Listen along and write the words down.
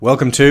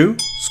Welcome to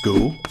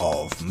School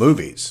of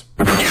Movies.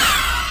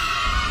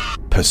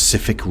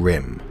 Pacific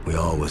Rim. We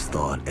always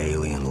thought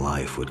alien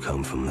life would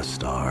come from the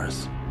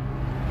stars.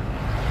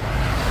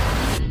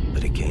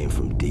 But it came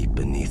from deep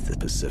beneath the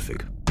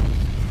Pacific.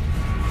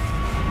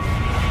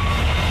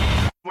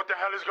 What the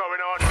hell is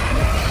going on?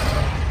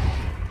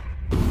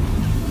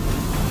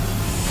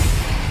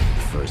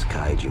 The first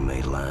kaiju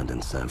made land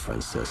in San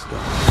Francisco.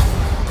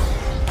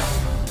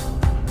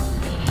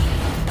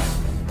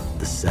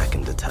 The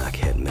second attack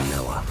hit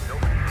Manila.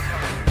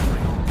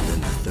 And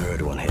then the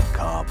third one hit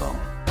Cabo.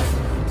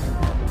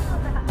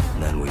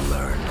 And then we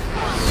learned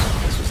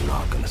this was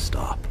not going to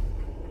stop.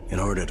 In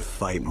order to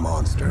fight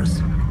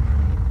monsters,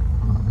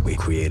 we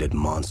created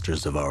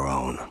monsters of our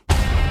own.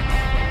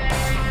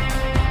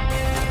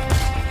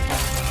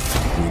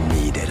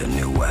 We needed a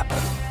new weapon.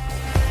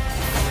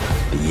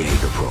 The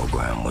Jaeger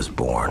program was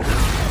born.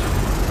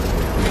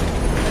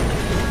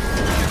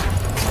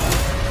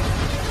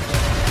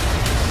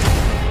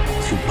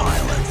 Two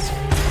pilots,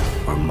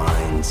 our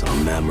minds, our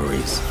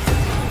memories,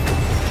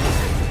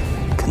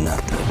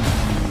 connected.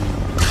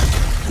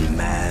 And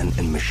man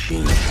and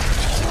machine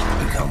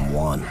become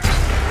one.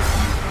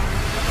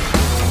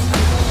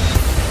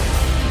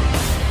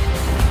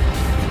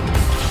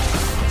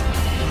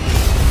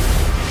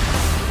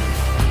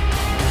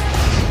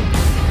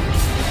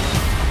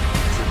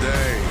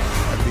 Today,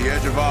 at the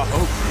edge of our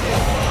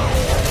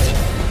hope,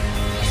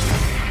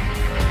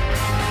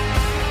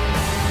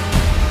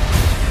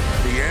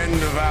 the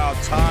end of our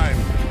time,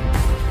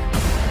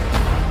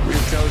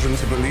 we've chosen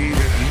to believe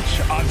in each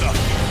other.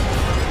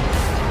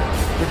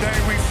 Today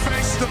we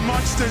face the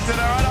monsters that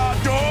are at our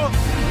door.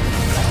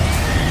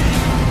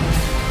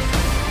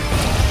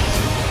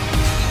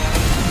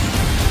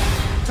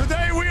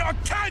 Today we are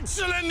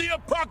canceling the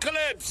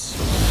apocalypse.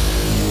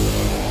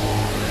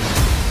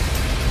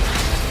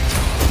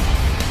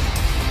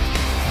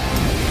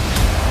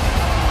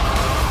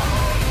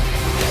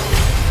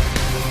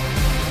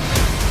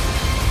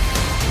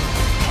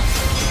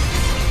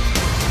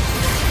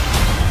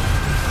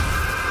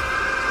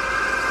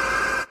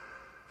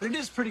 It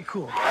is pretty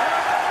cool.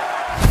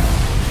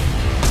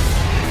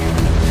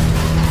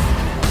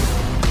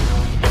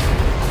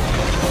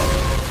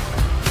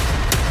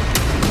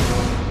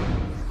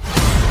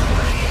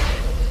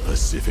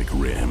 Pacific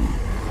Rim.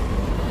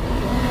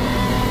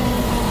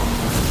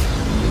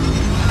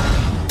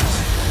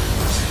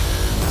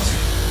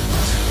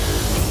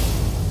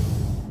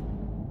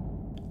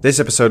 This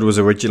episode was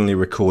originally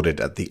recorded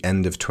at the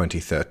end of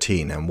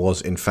 2013 and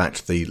was in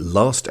fact the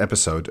last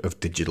episode of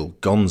Digital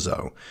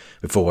Gonzo,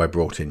 before I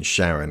brought in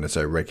Sharon as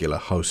a regular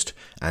host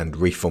and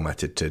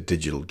reformatted to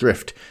Digital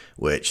Drift,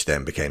 which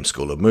then became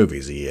School of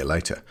Movies a year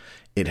later.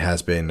 It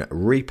has been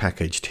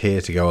repackaged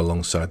here to go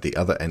alongside the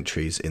other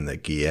entries in the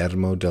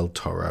Guillermo del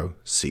Toro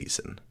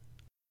season.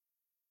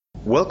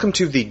 Welcome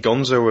to the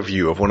Gonzo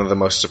review of one of the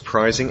most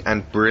surprising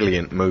and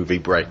brilliant movie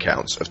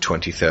breakouts of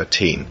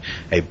 2013,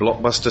 a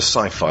blockbuster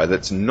sci-fi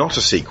that's not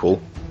a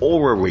sequel,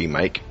 or a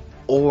remake,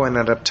 or an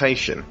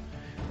adaptation,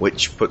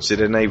 which puts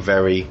it in a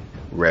very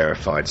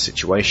rarefied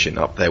situation,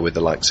 up there with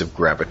the likes of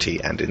Gravity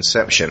and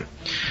Inception.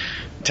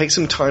 Take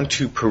some time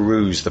to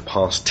peruse the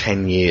past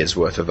 10 years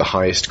worth of the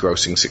highest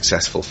grossing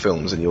successful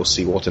films and you'll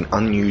see what an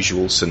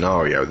unusual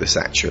scenario this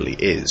actually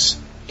is.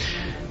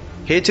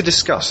 Here to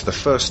discuss the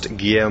first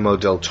Guillermo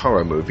del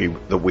Toro movie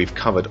that we've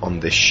covered on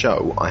this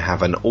show, I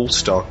have an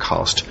all-star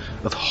cast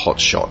of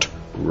hotshot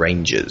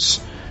Rangers.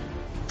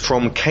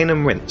 From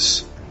Kanan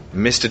Rintz,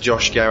 Mr.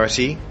 Josh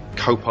Garrity,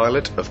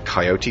 co-pilot of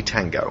Coyote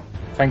Tango.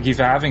 Thank you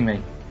for having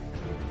me.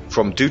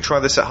 From Do Try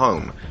This at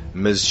Home,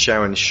 Ms.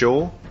 Sharon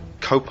Shaw,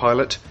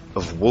 co-pilot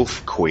of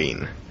Wolf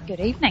Queen.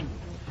 Good evening.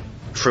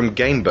 From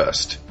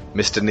Gameburst,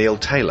 Mr. Neil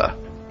Taylor,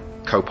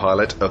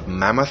 co-pilot of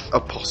Mammoth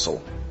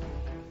Apostle.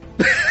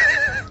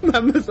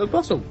 Mammoth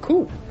Apostle,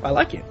 cool. I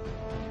like it.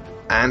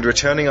 And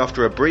returning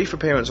after a brief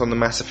appearance on the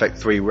Mass Effect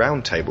 3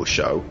 Roundtable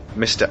show,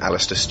 Mr.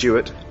 Alistair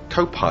Stewart,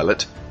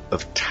 co-pilot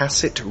of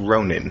Tacit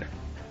Ronin.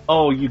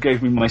 Oh, you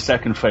gave me my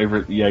second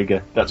favourite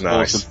Jaeger. That's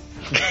Nice.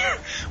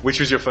 awesome. Which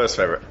was your first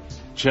favourite?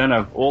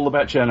 Cherno, all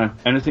about Cherno.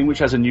 Anything which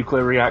has a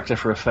nuclear reactor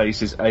for a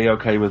face is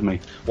A-OK with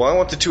me. Well, I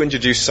wanted to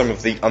introduce some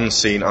of the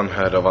unseen,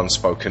 unheard of,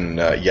 unspoken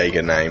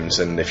Jaeger names,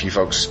 and if you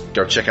folks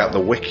go check out the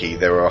wiki,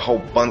 there are a whole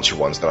bunch of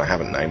ones that I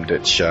haven't named,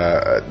 which,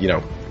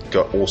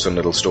 got awesome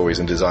little stories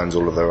and designs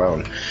all of their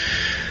own.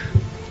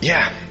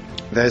 Yeah,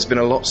 there's been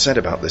a lot said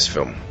about this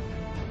film.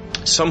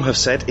 Some have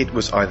said it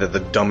was either the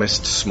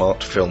dumbest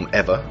smart film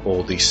ever,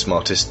 or the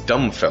smartest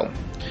dumb film.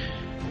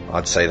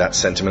 I'd say that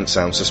sentiment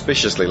sounds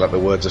suspiciously like the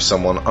words of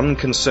someone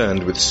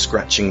unconcerned with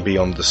scratching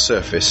beyond the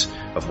surface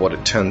of what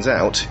it turns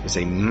out is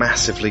a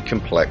massively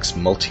complex,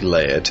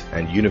 multi-layered,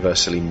 and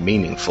universally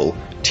meaningful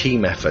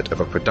team effort of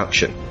a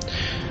production.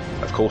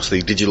 Of course,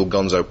 the Digital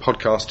Gonzo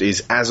podcast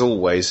is, as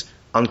always,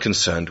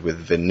 unconcerned with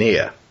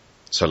veneer.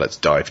 So let's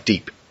dive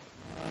deep.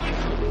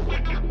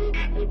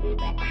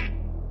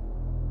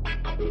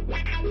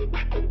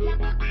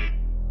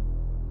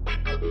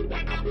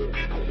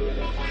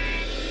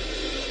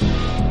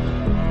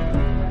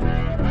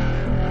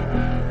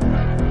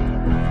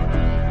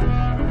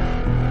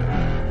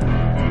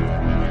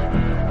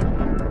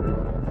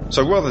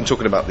 So rather than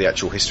talking about the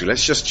actual history,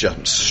 let's just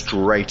jump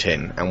straight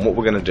in, and what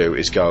we're going to do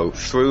is go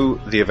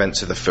through the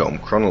events of the film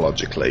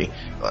chronologically,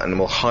 and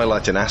we'll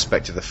highlight an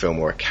aspect of the film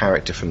or a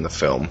character from the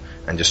film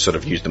and just sort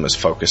of use them as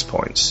focus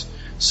points.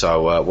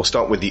 So we'll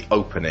start with the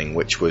opening,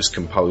 which was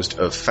composed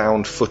of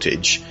found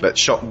footage, but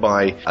shot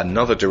by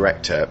another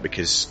director,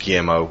 because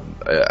Guillermo,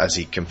 as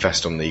he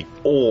confessed on the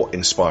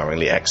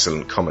awe-inspiringly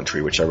excellent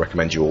commentary, which I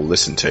recommend you all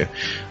listen to,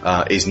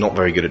 is not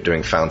very good at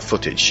doing found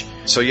footage.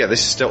 So yeah,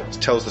 this still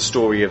tells the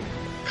story of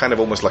kind of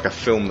almost like a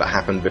film that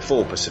happened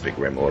before Pacific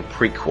Rim, or a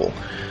prequel.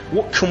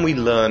 What can we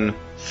learn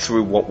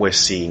through what we're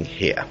seeing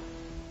here?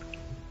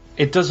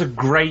 It does a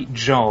great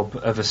job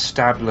of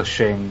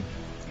establishing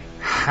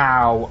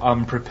how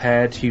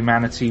unprepared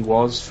humanity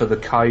was for the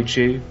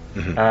kaiju.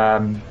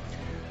 Mm-hmm.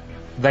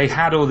 They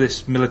had all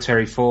this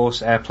military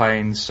force,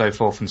 airplanes, so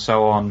forth and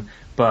so on,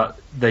 but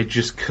they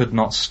just could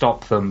not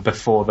stop them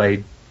before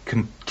they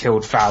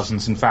killed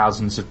thousands and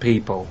thousands of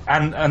people.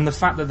 And the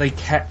fact that they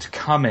kept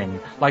coming,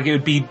 like, it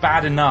would be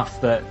bad enough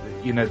that,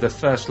 you know, the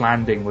first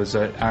landing was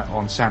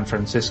on San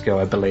Francisco,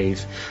 I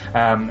believe,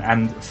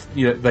 and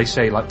you know, they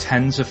say like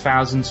tens of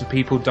thousands of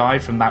people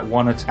died from that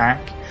one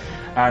attack.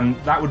 And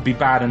that would be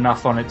bad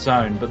enough on its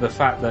own, but the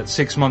fact that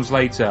 6 months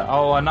later,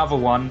 another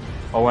one,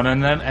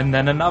 and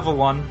then another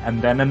one,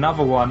 and then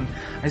another one,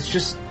 it's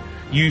just,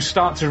 you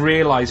start to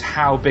realise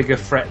how big a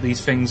threat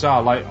these things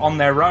are. Like, on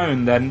their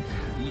own, then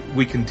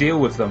we can deal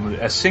with them.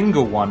 A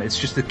single one, it's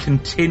just a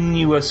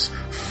continuous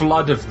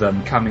flood of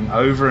them coming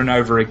over and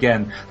over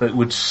again that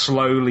would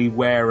slowly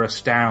wear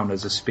us down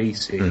as a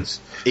species.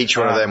 Each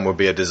one of them would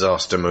be a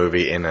disaster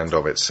movie in and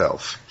of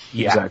itself.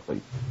 Yeah.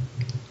 Exactly.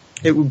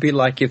 It would be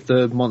like if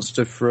the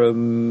monster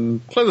from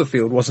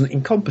Cloverfield wasn't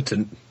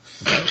incompetent.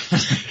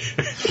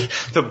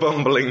 The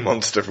bumbling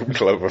monster from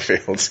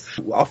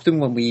Cloverfield. Often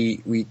when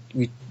we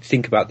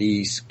think about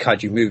these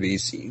kaiju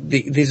movies,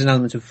 there's an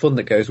element of fun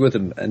that goes with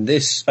them, and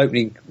this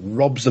opening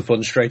robs the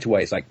fun straight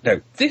away. It's like,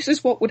 no, this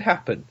is what would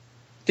happen.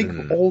 Think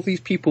of all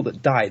these people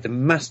that die, the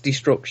mass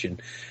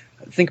destruction.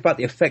 Think about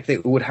the effect that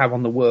it would have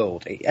on the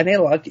world. And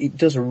it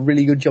does a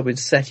really good job in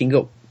setting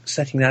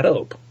that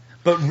up.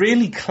 But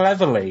really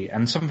cleverly,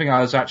 and something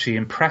I was actually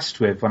impressed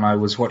with when I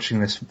was watching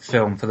this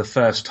film for the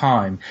first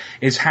time,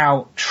 is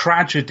how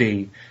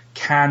tragedy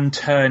can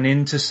turn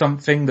into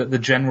something that the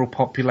general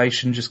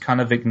population just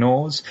kind of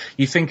ignores.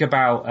 You think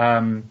about,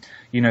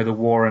 the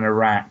war in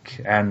Iraq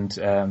and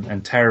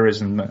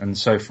terrorism and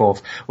so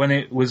forth. When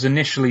it was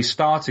initially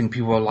starting,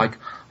 people were like,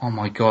 oh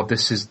my God,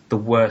 this is the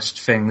worst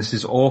thing. This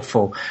is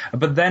awful.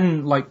 But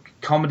then, like,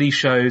 comedy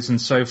shows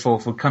and so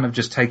forth were kind of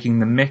just taking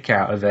the mick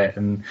out of it.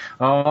 And,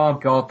 oh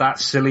God, that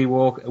silly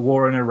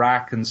war in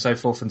Iraq and so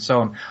forth and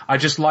so on. I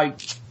just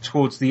liked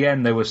towards the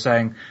end they were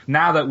saying,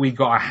 now that we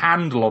got a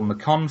handle on the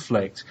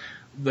conflict,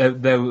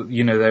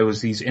 there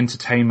was these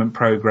entertainment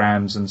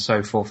programs and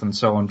so forth and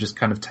so on, just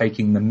kind of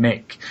taking the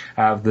mick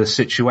out of the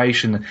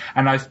situation.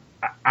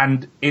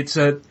 And it's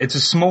a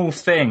small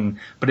thing,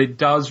 but it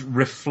does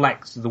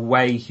reflect the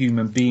way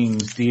human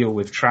beings deal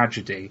with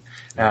tragedy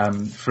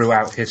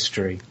throughout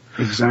history.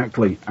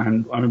 Exactly.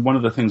 And I mean, one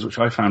of the things which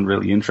I found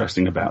really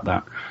interesting about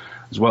that,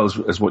 as well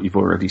as what you've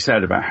already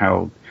said about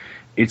how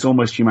it's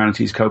almost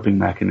humanity's coping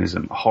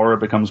mechanism. Horror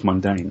becomes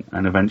mundane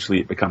and eventually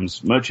it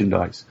becomes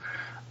merchandise,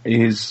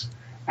 is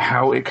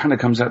how it kind of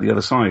comes out the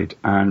other side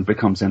and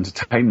becomes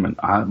entertainment.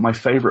 My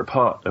favorite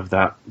part of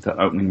that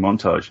opening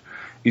montage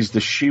is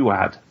the shoe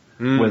ad,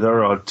 where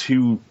there are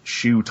two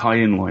shoe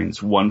tie-in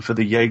lines, one for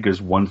the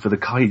Jaegers, one for the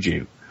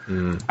kaiju.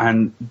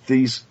 And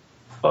these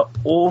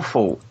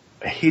awful,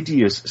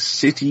 hideous,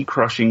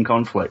 city-crushing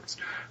conflicts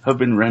have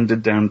been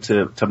rendered down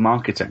to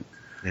marketing.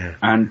 Yeah.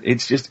 And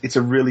it's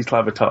a really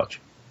clever touch.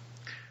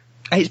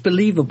 It's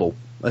believable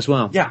as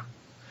well. Yeah.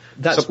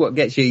 That's what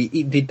gets you.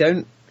 They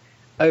don't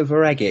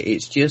over-egg it.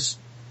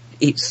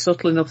 It's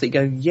subtle enough that you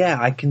go, yeah,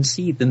 I can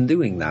see them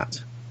doing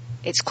that.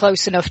 It's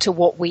close enough to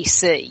what we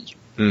see.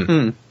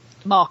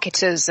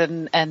 Marketers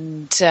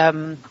and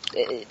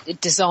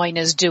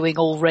designers doing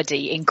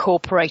already,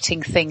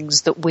 incorporating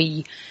things that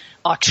we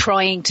are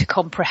trying to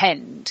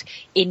comprehend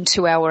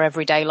into our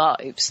everyday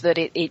lives, that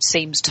it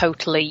seems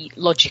totally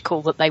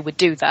logical that they would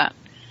do that.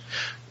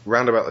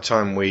 Round about the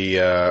time we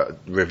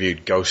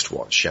reviewed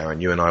Ghostwatch,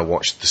 Sharon, you and I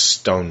watched The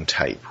Stone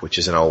Tape, which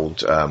is an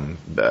old, I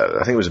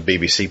think it was a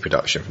BBC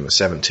production from the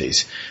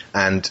 70s,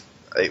 and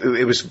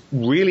it was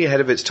really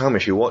ahead of its time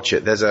if you watch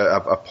it. There's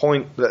a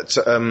point that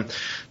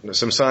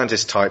some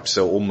scientist types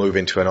all move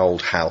into an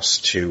old house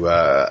to...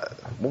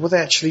 what were they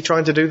actually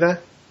trying to do there?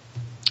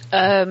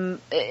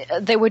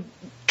 They were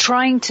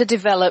trying to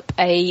develop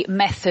a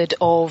method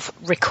of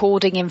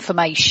recording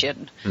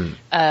information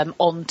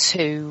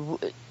onto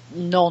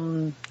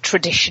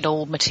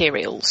non-traditional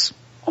materials.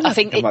 I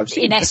think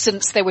in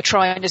essence they were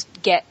trying to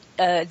get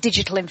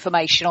digital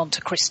information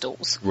onto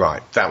crystals.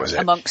 Right, that was it.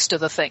 Amongst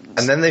other things.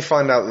 And then they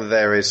find out that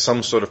there is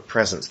some sort of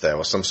presence there,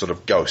 or some sort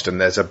of ghost,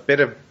 and there's a bit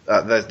of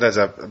there's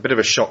a bit of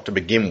a shock to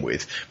begin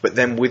with, but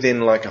then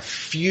within like a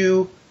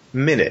few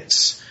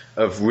minutes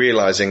of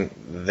realizing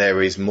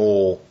there is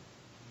more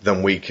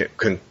than we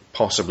can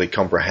possibly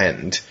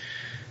comprehend.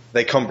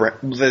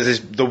 There's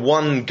the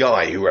one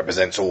guy who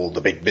represents all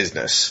the big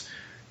business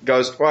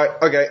goes, right,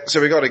 okay,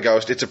 so we got a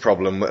ghost, it's a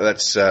problem,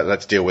 let's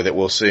deal with it,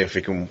 we'll see if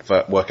we can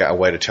work out a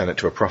way to turn it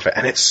to a profit.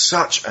 And it's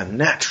such a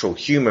natural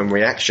human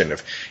reaction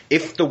of,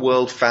 if the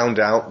world found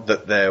out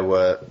that there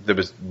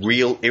was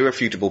real,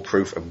 irrefutable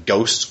proof of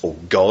ghosts or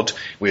God,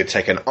 we'd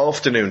take an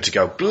afternoon to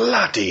go,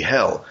 bloody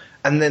hell.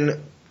 And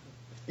then,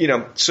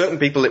 certain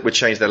people, it would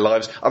change their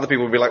lives. Other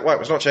people would be like, well,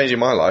 it's not changing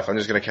my life, I'm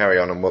just going to carry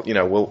on,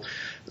 and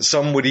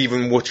some would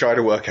even try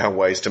to work out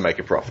ways to make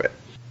a profit.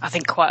 I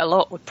think quite a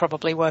lot would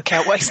probably work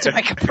out ways to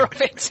make a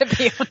profit, to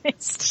be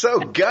honest. So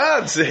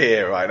Guards are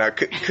here right now.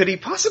 Could he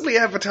possibly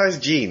advertise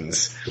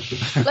jeans?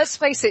 Let's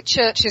face it,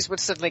 churches would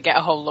suddenly get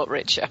a whole lot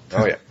richer.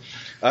 Oh yeah.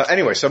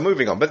 Anyway, so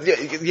moving on. But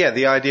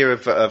the idea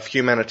of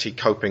humanity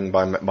coping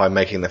by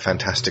making the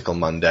fantastical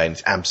mundane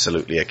is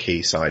absolutely a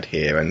key side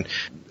here. And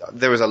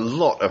there is a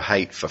lot of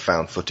hate for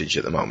found footage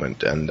at the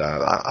moment, and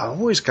I'm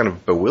always kind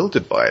of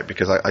bewildered by it,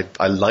 because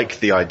I like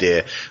the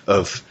idea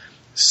of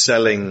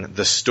selling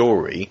the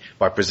story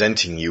by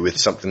presenting you with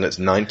something that's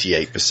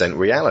 98%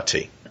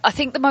 reality. I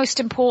think the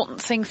most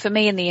important thing for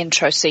me in the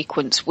intro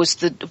sequence was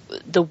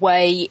the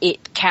way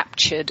it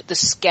captured the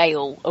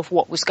scale of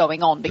what was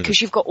going on,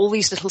 because you've got all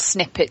these little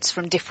snippets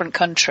from different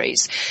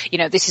countries.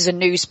 This is a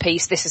news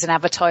piece, this is an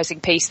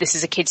advertising piece, this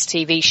is a kids'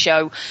 TV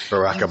show.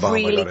 Barack Obama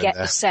really get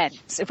the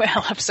sense,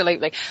 well,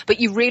 absolutely, but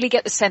you really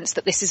get the sense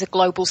that this is a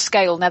global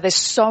scale. Now, there's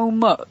so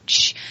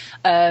much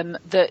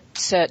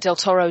that Del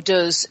Toro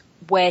does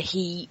where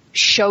he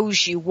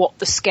shows you what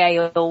the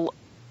scale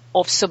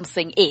of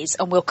something is,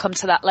 and we'll come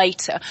to that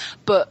later.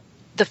 But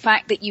the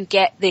fact that you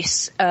get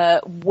this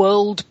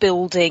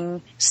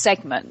world-building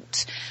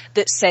segment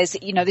that says,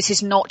 this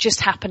is not just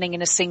happening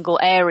in a single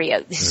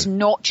area. This is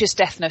not just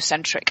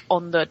ethnocentric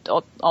on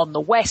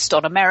the West,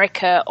 on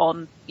America,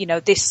 on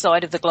this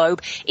side of the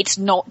globe. It's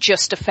not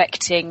just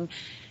affecting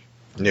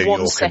New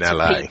one York set and of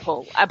LA.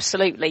 people.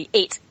 Absolutely,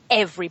 it's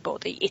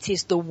everybody. It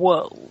is the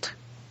world.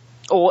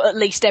 Or at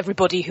least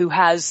everybody who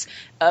has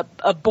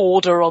a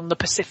border on the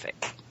Pacific.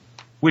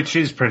 Which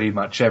is pretty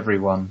much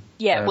everyone.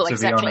 Yeah, well, to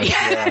exactly. Be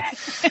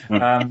honest.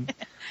 Yeah.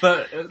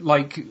 But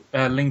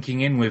linking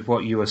in with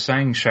what you were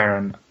saying,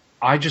 Sharon,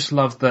 I just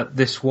love that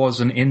this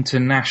was an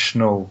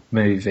international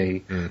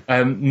movie.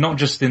 Not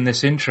just in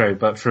this intro,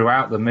 but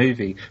throughout the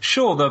movie.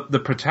 Sure, the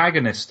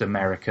protagonist's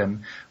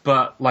American,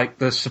 but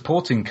the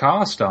supporting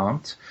cast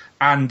aren't.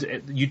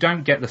 And you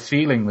don't get the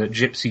feeling that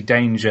Gypsy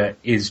Danger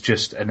is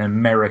just an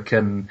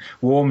American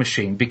war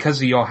machine,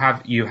 because you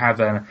have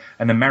an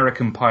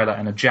American pilot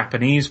and a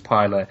Japanese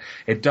pilot.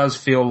 It does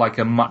feel like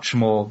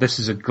this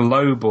is a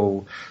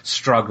global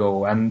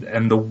struggle,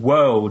 and the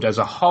world as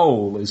a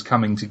whole is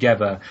coming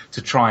together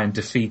to try and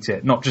defeat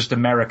it. Not just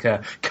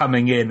America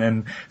coming in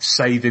and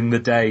saving the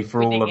day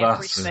for all of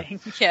us.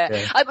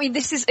 Yeah. I mean,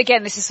 this is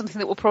something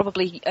that we'll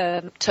probably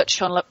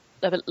touch on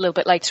a little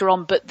bit later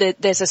on, but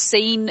there's a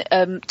scene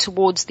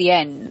towards the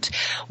end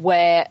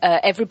where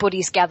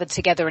everybody's gathered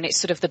together, and it's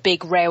sort of the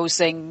big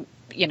rousing,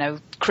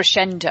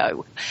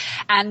 crescendo,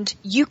 and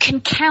you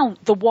can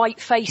count the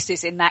white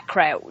faces in that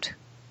crowd.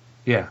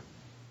 Yeah.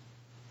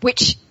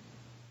 Which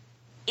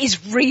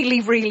is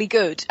really, really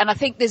good. And I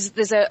think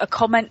there's a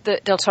comment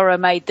that Del Toro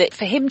made that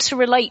for him to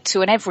relate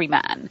to an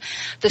everyman,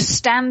 the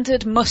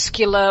standard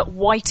muscular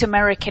white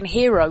American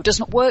hero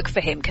doesn't work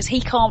for him, because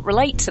he can't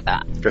relate to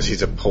that. Because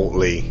he's a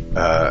portly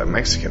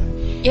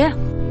Mexican. Yeah.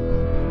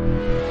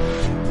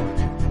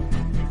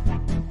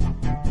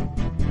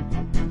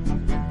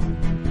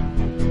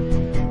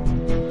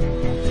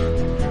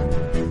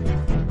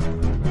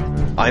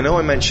 I know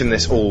I mention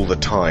this all the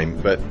time,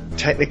 but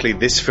technically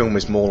this film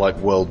is more like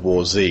World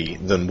War Z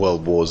than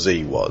World War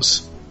Z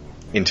was,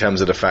 in terms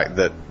of the fact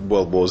that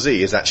World War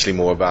Z is actually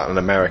more about an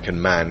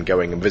American man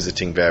going and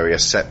visiting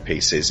various set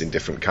pieces in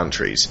different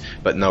countries,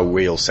 but no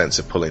real sense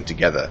of pulling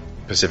together.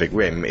 Pacific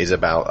Rim is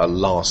about a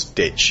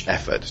last-ditch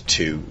effort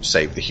to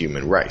save the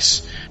human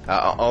race.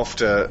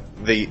 After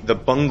the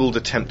bungled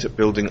attempt at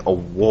building a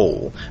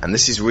wall, and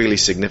this is really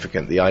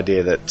significant, the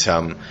idea that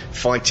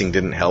fighting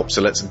didn't help,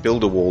 so let's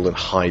build a wall and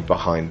hide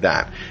behind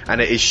that. And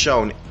it is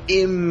shown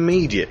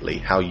immediately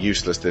how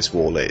useless this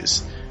wall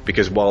is.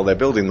 Because while they're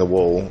building the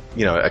wall,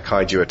 a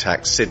kaiju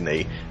attacks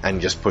Sydney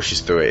and just pushes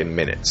through it in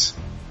minutes.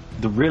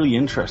 The really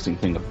interesting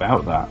thing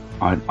about that,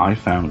 I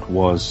found,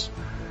 was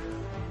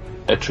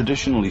a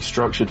traditionally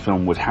structured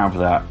film would have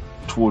that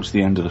towards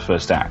the end of the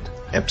first act.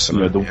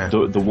 Absolutely.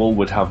 The wall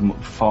would have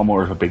far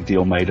more of a big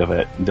deal made of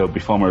it. There would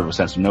be far more of a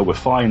sense of, no, we're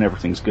fine,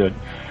 everything's good.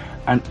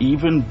 And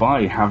even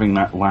by having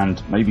that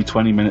land maybe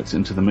 20 minutes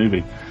into the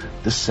movie,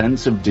 the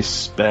sense of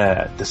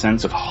despair, the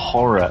sense of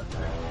horror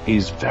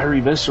is very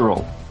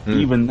visceral.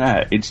 Even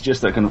there, it's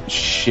just that kind of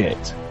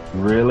shit,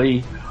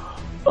 really?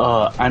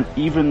 And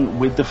even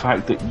with the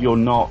fact that you're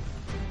not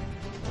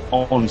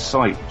on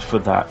site for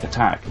that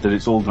attack, that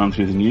it's all done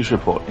through the news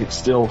report, it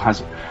still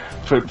has,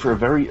 for a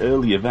very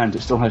early event,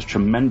 it still has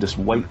tremendous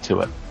weight to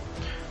it.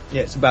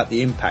 Yeah, it's about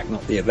the impact,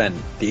 not the event.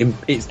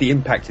 It's the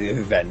impact of the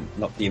event,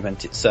 not the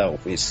event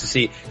itself. It's to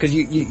see, because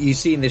you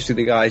seeing this through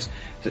the guys,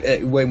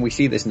 when we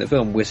see this in the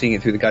film, we're seeing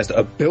it through the guys that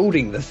are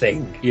building the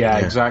thing. Yeah,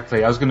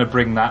 exactly. I was going to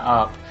bring that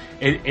up.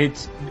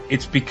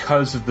 It's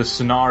because of the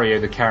scenario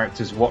the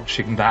character's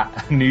watching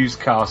that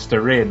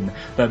newscaster in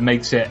that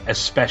makes it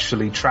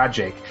especially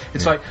tragic.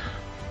 It's like,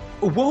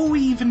 what are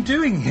we even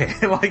doing here?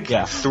 Like,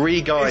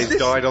 3 guys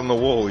died on the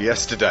wall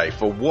yesterday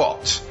for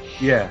what?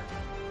 Yeah.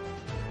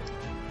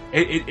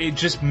 It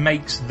just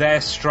makes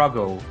their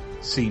struggle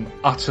seem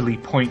utterly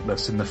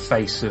pointless in the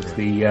face of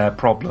the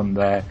problem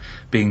they're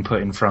being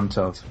put in front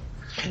of.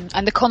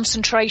 And the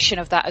concentration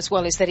of that as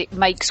well is that it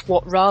makes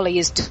what Raleigh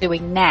is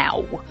doing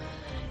now,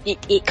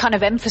 it kind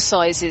of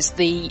emphasises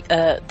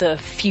the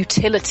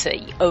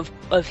futility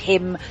of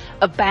him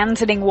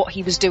abandoning what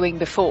he was doing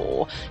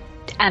before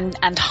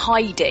and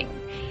hiding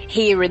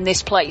here in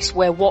this place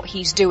where what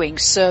he's doing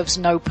serves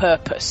no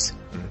purpose.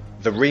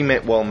 The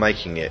remit while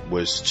making it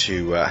was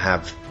to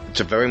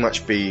very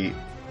much be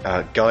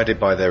guided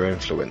by their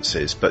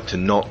influences, but to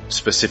not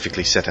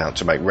specifically set out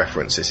to make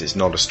references. It's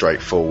not a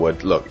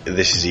straightforward, look,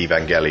 this is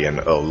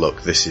Evangelion, oh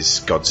look, this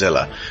is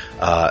Godzilla.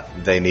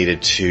 They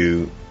needed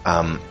to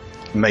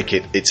make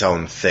it its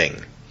own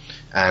thing.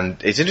 And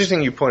it's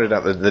interesting you pointed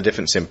out the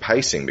difference in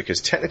pacing, because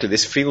technically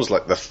this feels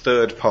like the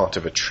third part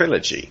of a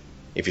trilogy,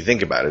 if you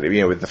think about it. You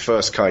know, with the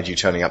first kaiju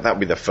turning up, that would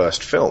be the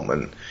first film,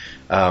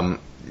 and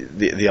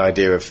the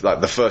idea of like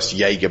the first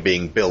Jaeger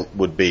being built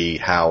would be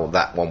how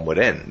that one would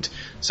end.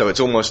 So it's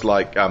almost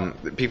like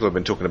people have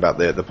been talking about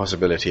the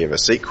possibility of a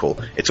sequel.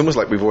 It's almost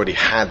like we've already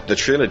had the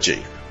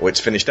trilogy, or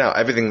it's finished out.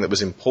 Everything that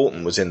was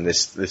important was in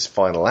this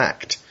final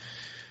act.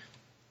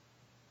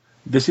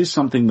 This is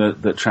something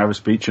that Travis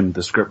Beacham,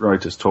 the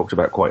scriptwriter, has talked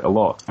about quite a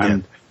lot.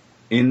 And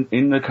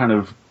in the kind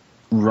of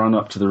run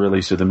up to the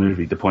release of the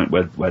movie, the point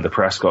where the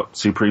press got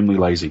supremely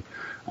lazy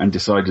and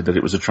decided that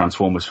it was a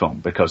Transformers film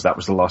because that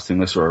was the last thing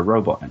they saw a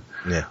robot in.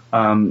 Yeah.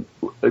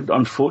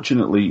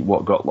 Unfortunately,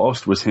 what got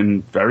lost was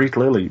him very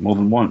clearly, more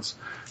than once,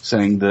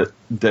 saying that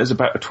there's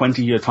about a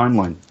 20-year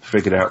timeline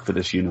figured out for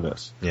this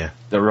universe. Yeah.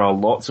 There are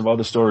lots of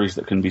other stories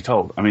that can be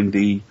told. I mean,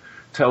 the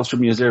Tales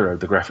from Year Zero,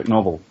 the graphic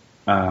novel,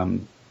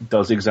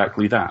 does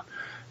exactly that.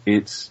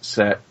 It's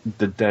set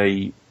the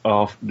day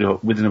of,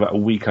 within about a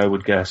week, I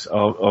would guess,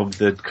 of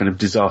the kind of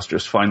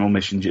disastrous final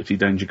mission Gypsy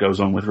Danger goes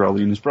on with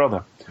Raleigh and his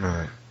brother.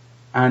 Right.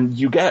 And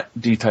you get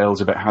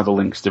details about how the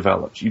links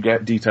developed. You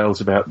get details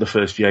about the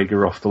first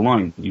Jaeger off the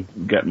line. You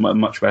get a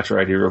much better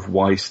idea of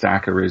why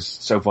Stacker is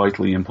so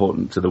vitally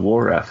important to the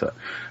war effort.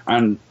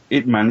 And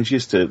it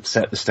manages to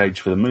set the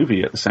stage for the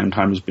movie at the same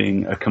time as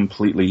being a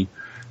completely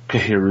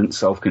coherent,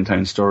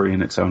 self-contained story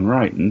in its own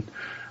right. And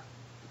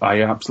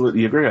I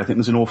absolutely agree. I think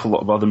there's an awful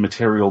lot of other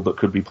material that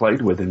could be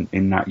played with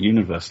in that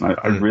universe. And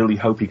I really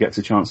hope he gets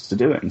a chance to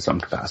do it in some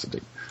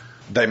capacity.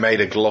 They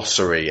made a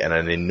glossary and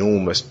an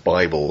enormous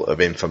Bible of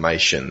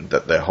information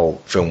that their whole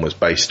film was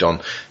based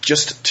on,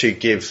 just to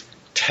give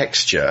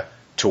texture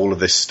to all of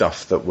this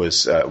stuff that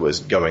was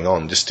going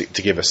on, just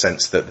to give a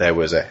sense that there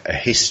was a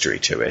history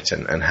to it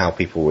and how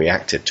people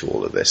reacted to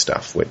all of this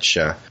stuff, which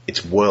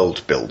it's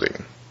world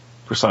building.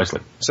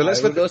 Precisely. So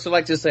I would also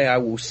like to say I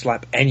will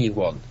slap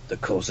anyone that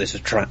calls this a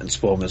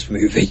Transformers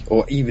movie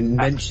or even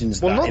mentions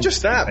that. Well, not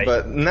just that,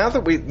 but now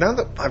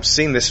that I've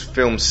seen this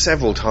film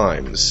several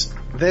times,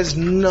 there's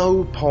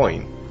no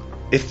point,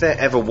 if there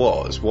ever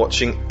was,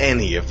 watching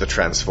any of the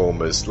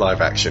Transformers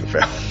live-action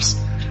films.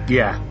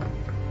 Yeah.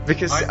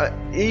 Because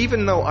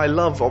even though I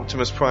love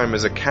Optimus Prime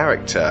as a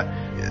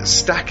character,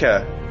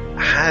 Stacker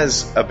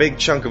has a big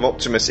chunk of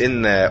Optimus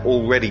in there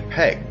already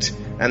pegged,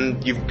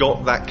 and you've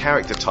got that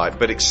character type,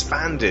 but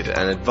expanded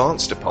and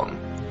advanced upon.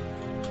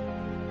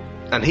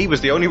 And he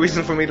was the only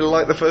reason for me to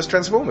like the first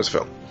Transformers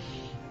film.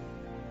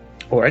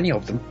 Or any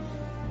of them.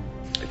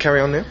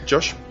 Carry on now,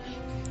 Josh.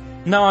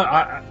 No,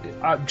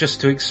 I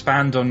just to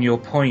expand on your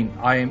point,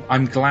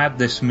 I'm glad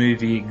this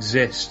movie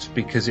exists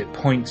because it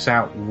points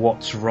out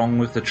what's wrong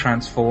with the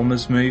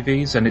Transformers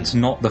movies, and it's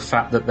not the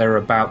fact that they're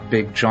about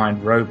big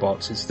giant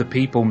robots, it's the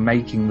people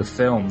making the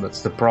film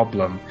that's the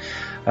problem.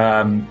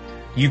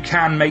 You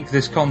can make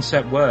this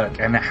concept work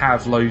and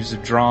have loads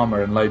of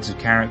drama and loads of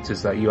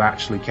characters that you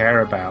actually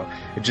care about.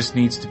 It just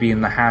needs to be in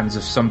the hands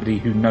of somebody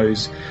who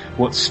knows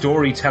what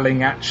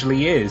storytelling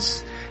actually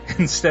is,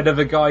 instead of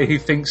a guy who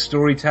thinks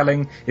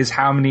storytelling is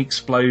how many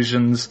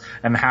explosions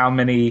and how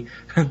many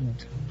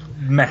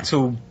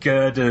metal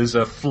girders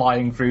are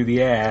flying through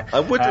the air. I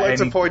would like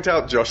to point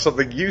out, Josh,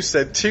 something you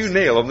said to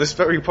Neil on this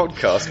very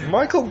podcast.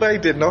 Michael Bay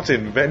did not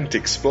invent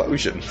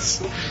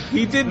explosions.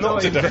 He did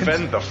not to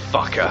defend the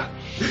fucker.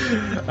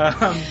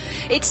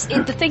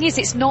 The thing is,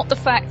 it's not the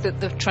fact that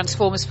the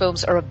Transformers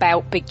films are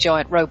about big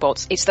giant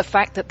robots. It's the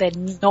fact that they're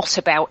not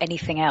about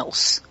anything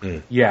else.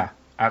 Yeah,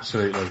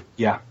 absolutely.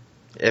 Yeah.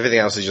 Everything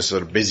else is just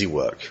sort of busy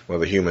work, where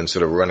the humans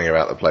sort of running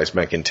about the place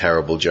making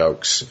terrible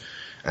jokes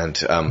and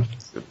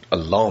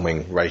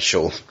alarming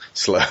racial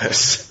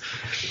slurs.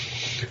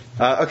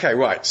 Okay,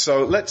 right.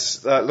 So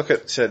let's look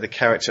at the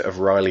character of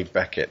Riley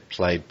Beckett,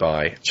 played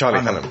by Charlie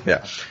Hunnam.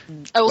 Yeah.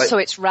 Also,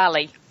 it's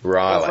Raleigh.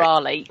 Riley. Or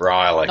Raleigh.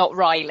 Riley. Not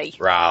Riley.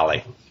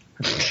 Riley.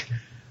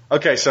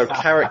 Okay, so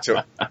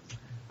character.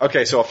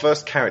 Okay, so our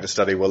first character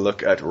study will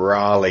look at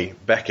Riley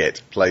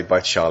Beckett, played by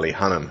Charlie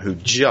Hunnam, who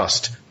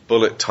just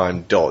bullet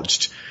time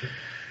dodged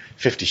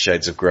 50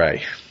 Shades of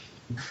Grey.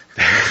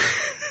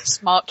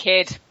 Smart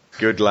kid.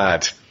 Good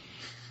lad.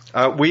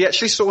 We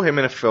actually saw him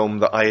in a film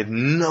that I had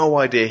no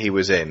idea he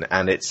was in,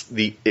 and it's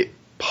the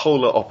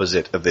polar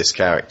opposite of this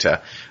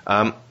character.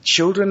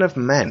 Children of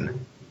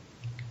Men.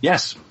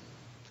 Yes.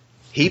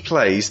 He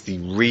plays the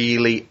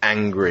really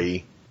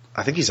angry,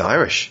 I think he's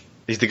Irish.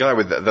 He's the guy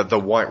with the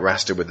white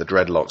rasta with the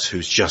dreadlocks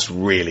who's just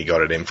really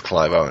got it in for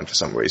Clive Owen for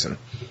some reason.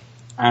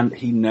 And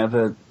he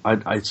never,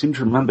 I seem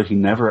to remember he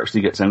never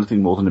actually gets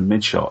anything more than a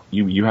mid-shot.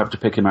 You have to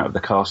pick him out of the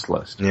cast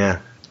list. Yeah.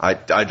 I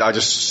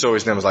just saw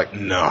his name and was like,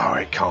 no,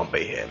 it can't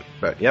be him.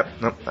 But yep,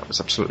 no, that was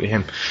absolutely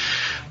him.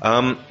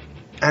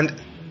 And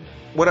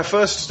when I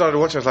first started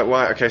watching, I was like,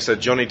 right, okay, so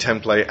Johnny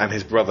Template and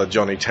his brother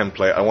Johnny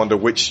Template. I wonder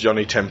which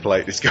Johnny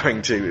Template is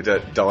going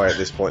to die at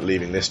this point,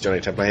 leaving this Johnny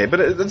Template here. But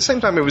at the same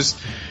time, it was,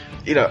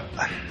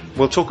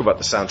 we'll talk about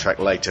the soundtrack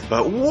later,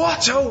 but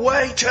what a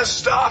way to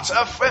start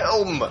a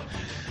film!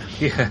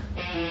 Yeah.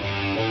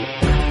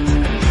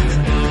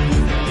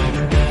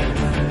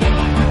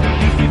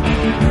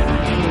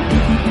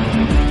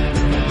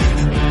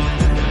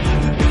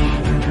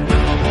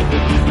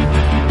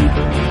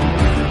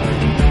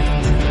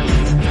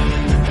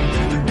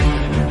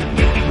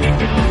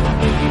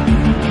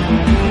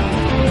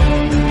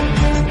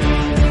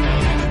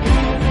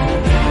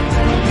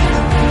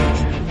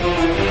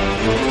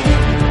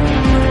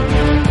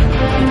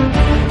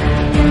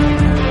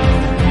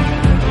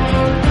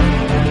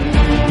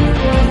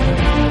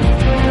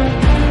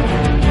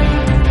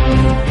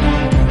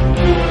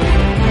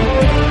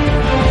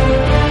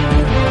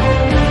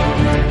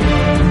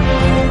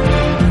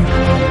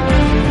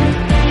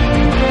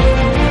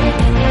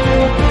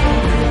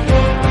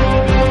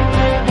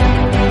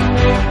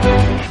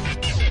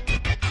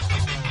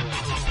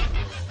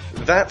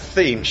 That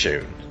theme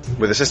tune,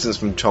 with assistance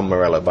from Tom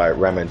Morello by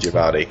Ramin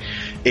Djawadi,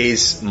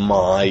 is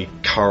my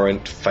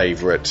current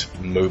favourite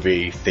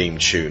movie theme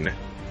tune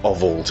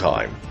of all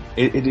time.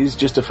 It is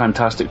just a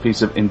fantastic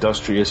piece of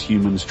industrious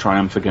humans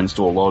triumph against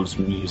all odds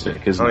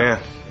music, isn't it? Oh,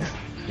 yeah.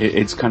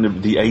 It's kind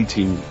of the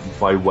A-Team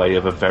by way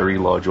of a very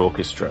large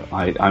orchestra.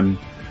 I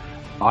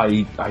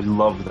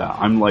love that.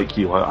 I'm like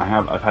you.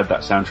 I've had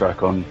that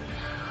soundtrack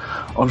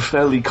on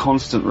fairly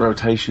constant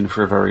rotation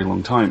for a very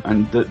long time.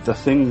 And the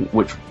thing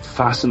which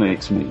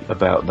fascinates me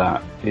about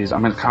that is,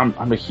 I'm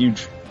a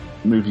huge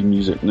movie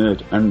music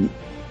nerd, and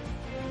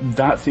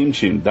that theme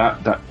tune,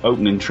 that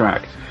opening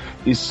track,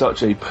 is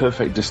such a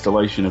perfect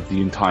distillation of the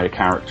entire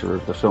character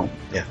of the film.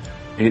 Yeah.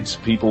 It's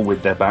people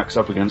with their backs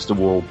up against a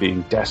wall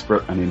being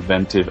desperate and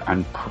inventive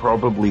and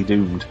probably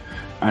doomed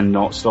and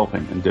not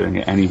stopping and doing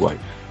it anyway.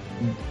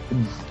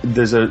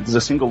 There's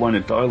a single line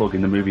of dialogue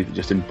in the movie that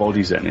just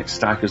embodies it, and it's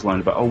Stacker's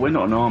line about, we're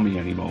not an army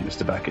anymore,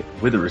 Mr. Beckett,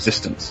 we're the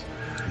resistance.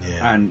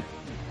 Yeah. And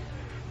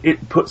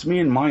it puts me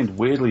in mind,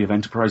 weirdly, of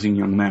Enterprising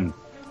Young Men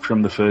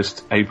from the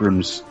first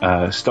Abrams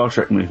Star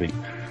Trek movie.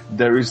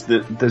 There's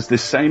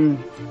this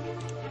same,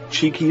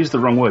 cheeky is the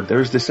wrong word,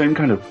 there is the same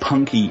kind of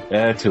punky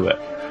air to it.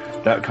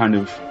 That kind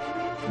of,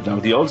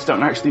 the odds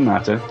don't actually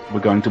matter, we're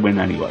going to win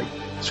anyway,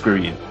 screw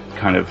you,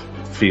 kind of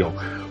feel.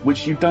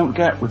 Which you don't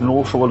get with an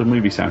awful lot of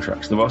movie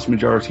soundtracks. The vast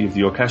majority of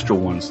the orchestral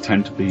ones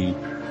tend to be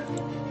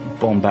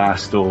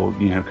bombast or,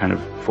 kind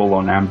of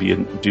full-on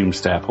ambient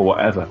doomstep or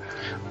whatever.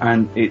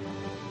 And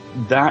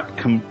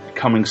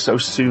coming so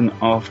soon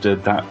after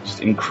that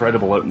just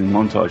incredible opening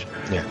montage,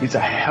 it's a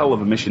hell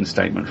of a mission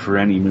statement for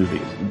any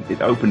movie.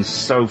 It opens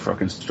so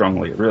fucking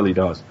strongly, it really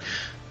does.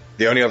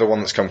 The only other one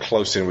that's come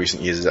close in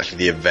recent years is actually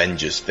the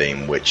Avengers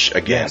theme, which,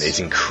 again, is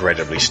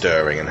incredibly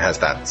stirring and has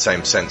that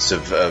same sense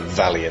of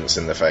valiance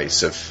in the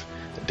face of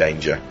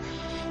danger.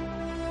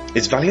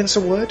 Is valiance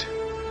a word?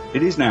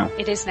 It is now.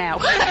 It is now.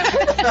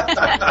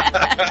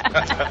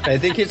 I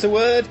think it's a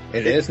word.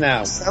 It is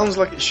now. Sounds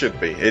like it should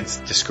be. It's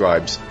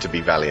described to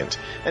be valiant.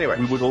 Anyway.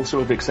 We would also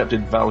have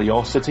accepted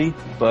valiosity,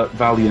 but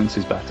valiance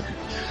is better.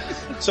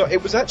 So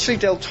it was actually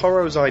Del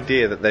Toro's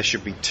idea that there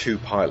should be two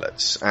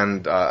pilots,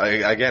 and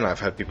again I've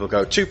heard people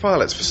go, two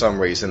pilots for some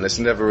reason, it's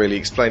never really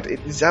explained.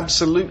 It is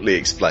absolutely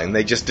explained,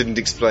 they just didn't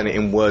explain it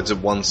in words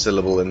of one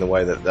syllable in the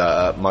way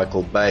that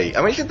Michael Bay,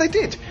 I mean they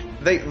did.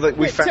 We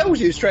it tells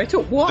you straight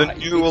up why.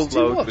 The dual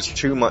load was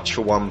too much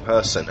for one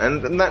person,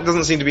 and that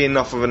doesn't seem to be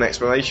enough of an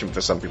explanation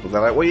for some people. They're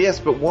like, well yes,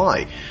 but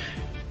why?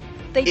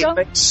 It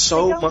makes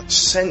so much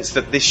sense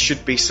that this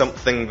should be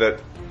something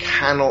that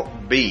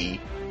cannot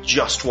be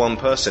just one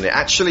person. It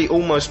actually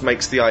almost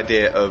makes the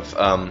idea of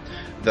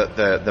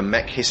the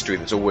mech history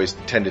that's always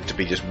tended to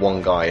be just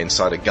one guy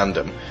inside a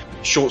Gundam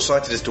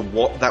short-sighted as to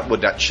what that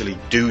would actually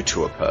do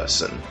to a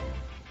person.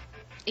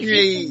 If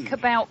you think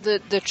about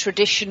the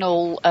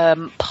traditional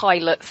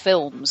pilot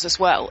films as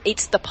well,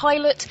 it's the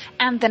pilot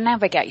and the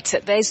navigator.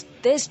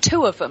 There's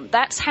two of them.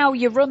 That's how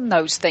you run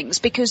those things,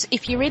 because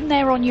if you're in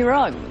there on your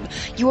own,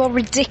 you are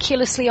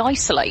ridiculously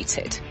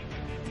isolated.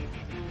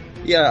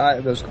 Yeah, I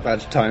was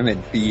about to time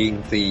in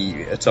being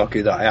the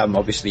otaku that I am.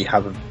 Obviously,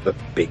 have a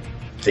big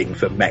thing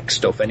for mech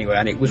stuff anyway,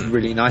 and it was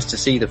really nice to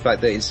see the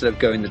fact that instead of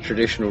going the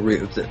traditional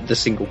route of the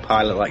single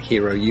pilot like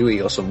Hiro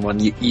Yui or someone,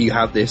 you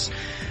have this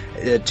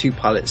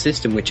two-pilot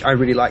system, which I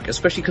really like,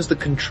 especially because the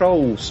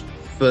controls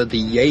for the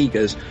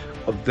Jaegers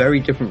are very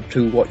different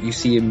to what you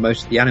see in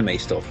most of the anime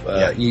stuff.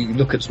 You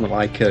look at something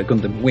like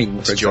Gundam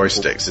Wing, for example. It's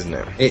joysticks, isn't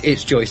it?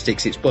 It's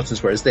joysticks, it's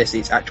buttons, whereas this,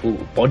 it's actual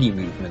body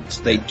movements.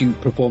 They do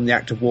perform the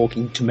act of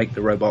walking to make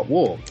the robot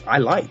walk. I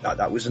like that.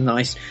 That was a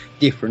nice,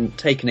 different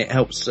take, and it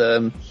helps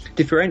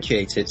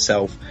differentiate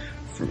itself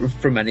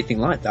from anything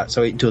like that,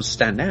 so it does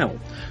stand out.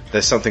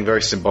 There's something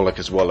very symbolic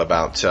as well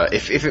about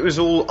if it was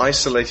all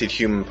isolated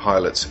human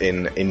pilots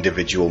in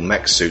individual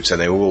mech suits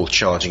and they were all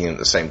charging in at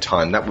the same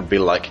time, that would be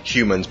like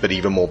humans but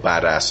even more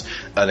badass,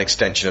 an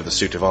extension of the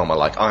suit of armor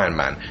like Iron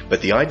Man.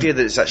 But the idea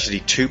that it's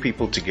actually two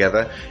people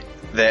together,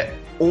 they're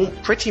all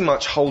pretty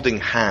much holding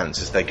hands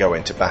as they go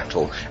into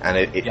battle, and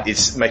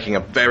it's making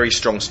a very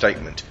strong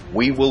statement.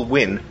 We will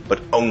win,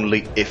 but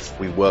only if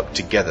we work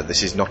together.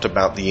 This is not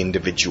about the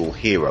individual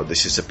hero.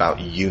 This is about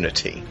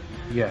unity.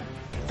 Yeah.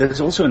 There's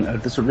also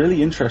there's a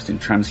really interesting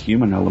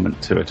transhuman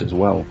element to it as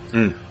well,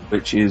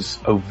 which is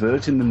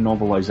overt in the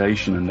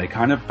novelization, and they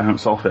kind of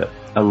bounce off it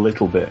a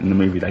little bit in the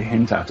movie. They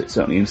hint at it,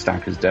 certainly in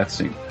Stacker's death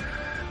scene,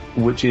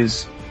 which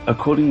is, I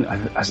believe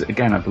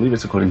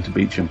it's according to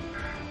Beecham,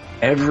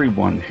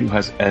 everyone who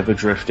has ever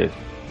drifted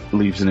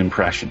leaves an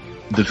impression.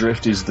 The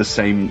drift is the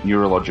same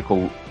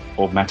neurological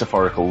or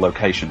metaphorical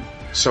location.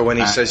 So when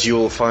he says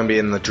you'll find me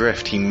in the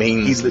drift, he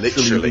means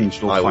literally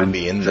I will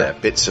be in there,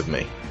 bits of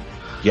me.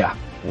 Yeah.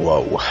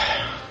 Whoa.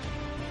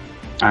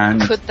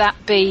 And could that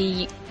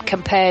be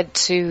compared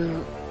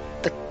to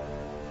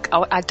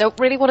I don't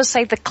really want to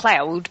say the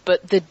cloud,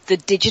 but the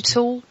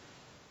digital...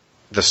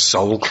 The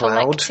soul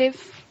cloud?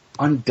 Collective?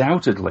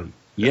 Undoubtedly.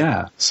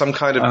 Yeah. Some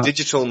kind of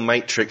digital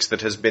matrix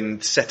that has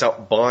been set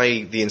up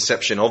by the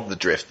inception of the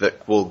drift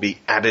that will be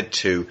added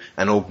to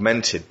and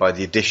augmented by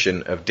the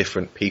addition of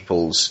different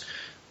people's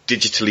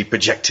digitally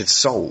projected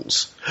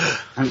souls.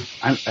 And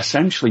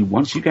essentially,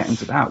 once you get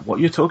into that, what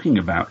you're talking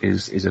about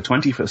is a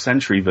 21st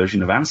century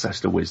version of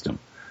ancestor wisdom,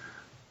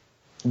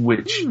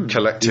 which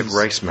collective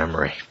race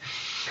memory,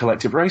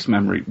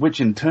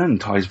 which in turn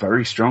ties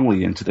very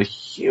strongly into the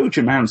huge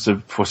amounts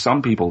of, for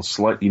some people,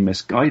 slightly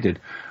misguided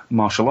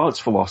martial arts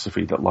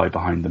philosophy that lie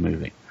behind the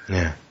movie.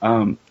 Yeah.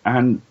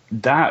 And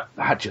that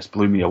just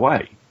blew me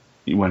away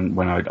when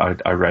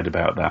I read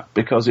about that,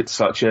 because it's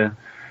such a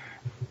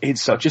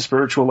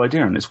spiritual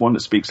idea, and it's one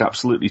that speaks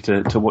absolutely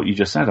to what you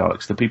just said,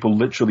 Alex. The people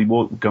literally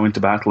go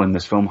into battle in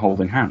this film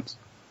holding hands.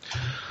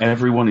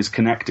 Everyone is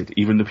connected,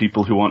 even the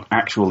people who aren't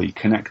actually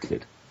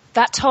connected.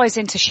 That ties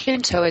into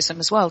Shintoism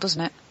as well,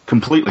 doesn't it?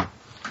 Completely.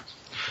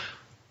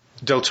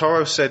 Del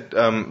Toro said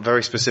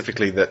very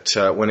specifically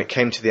that when it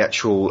came to the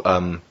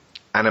actual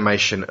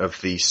animation of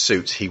the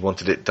suits, he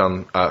wanted it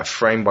done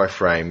frame by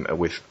frame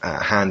with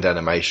hand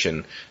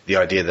animation. The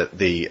idea that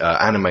the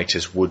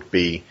animators would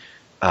be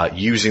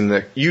using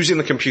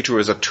the computer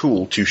as a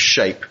tool to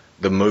shape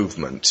the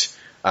movement.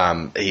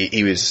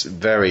 He was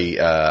very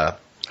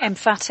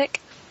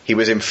emphatic. He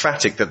was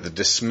emphatic that the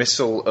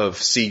dismissal of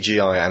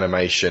CGI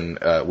animation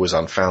was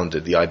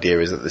unfounded. The idea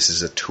is that this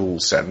is a tool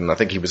set, and I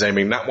think he was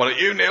aiming that one at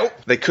you, Neil.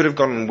 They could have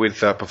gone with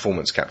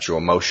performance capture or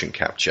motion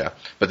capture,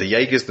 but the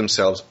Jaegers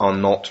themselves are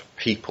not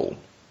people.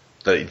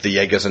 The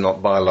Jaegers are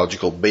not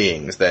biological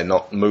beings. They're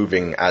not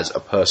moving as a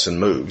person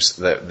moves.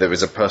 There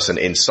is a person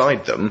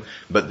inside them,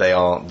 but they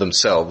are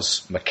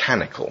themselves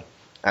mechanical.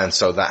 And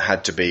so that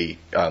had to be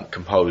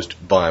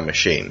composed by a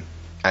machine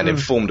and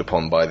informed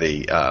upon by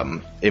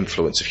the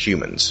influence of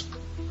humans.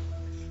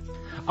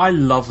 I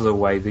love the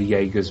way the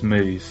Jaegers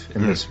move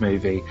in this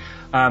movie.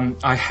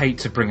 I hate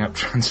to bring up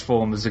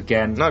Transformers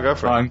again. No, go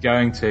for it. I'm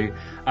going to.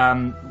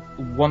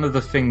 One of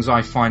the things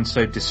I find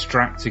so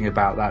distracting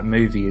about that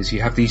movie is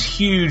you have these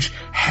huge,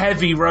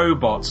 heavy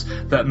robots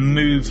that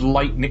move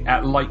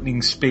at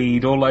lightning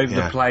speed all over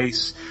the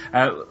place.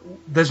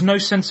 There's no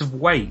sense of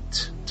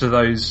weight to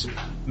those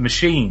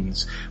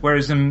machines,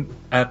 whereas in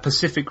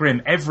Pacific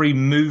Rim, every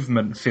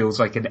movement feels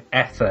like an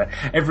effort.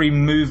 Every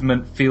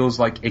movement feels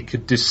like it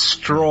could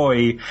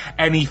destroy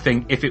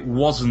anything if it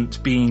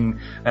wasn't being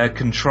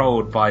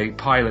controlled by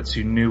pilots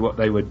who knew what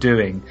they were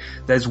doing.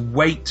 There's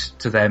weight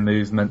to their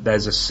movement.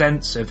 There's a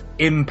sense of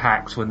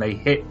impact when they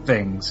hit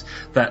things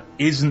that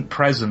isn't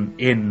present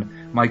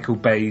in Michael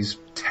Bay's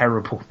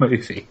terrible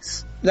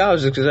movies. No, I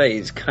was just going to say,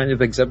 it's kind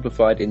of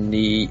exemplified in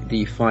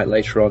the fight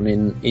later on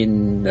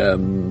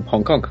in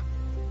Hong Kong.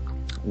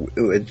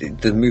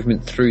 The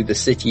movement through the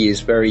city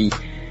is very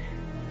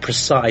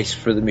precise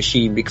for the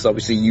machine, because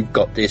obviously you've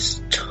got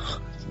this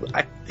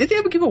did they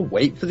ever give a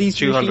weight for these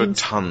 200 machines?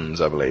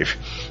 tons, I believe.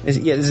 There's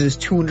this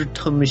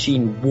 200-ton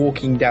machine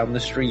walking down the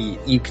street.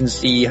 You can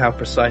see how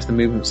precise the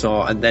movements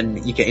are, and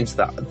then you get into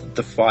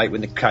the fight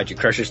when the kaiju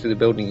crashes through the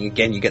building.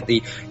 Again, you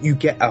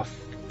get a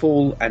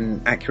full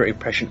and accurate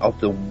impression of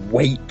the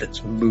weight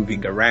that's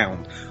moving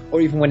around, or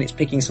even when it's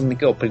picking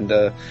something up in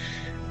the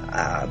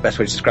best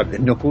way to describe it, the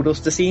knuckle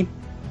duster scene.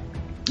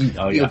 You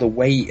feel the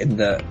weight and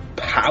the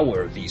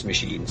power of these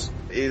machines.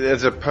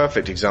 There's a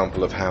perfect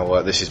example of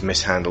how this is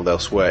mishandled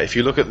elsewhere. If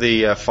you look at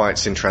the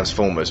fights in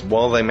Transformers,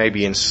 while they may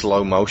be in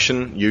slow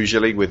motion,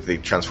 usually with the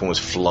Transformers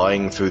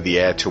flying through the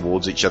air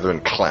towards each other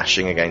and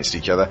clashing against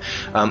each other,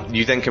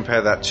 you then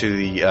compare that to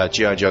the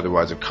G.I. Joe: The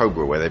Rise of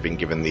Cobra, where they've been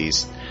given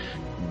these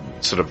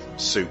sort of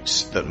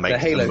suits that make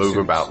them move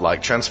about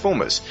like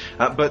Transformers.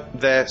 But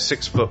they're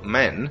 6-foot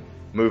men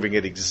moving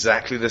at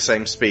exactly the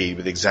same speed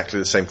with exactly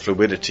the same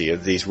fluidity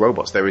as these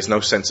robots. There is no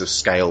sense of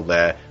scale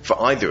there for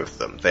either of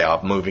them. They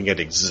are moving at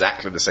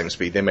exactly the same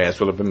speed. They may as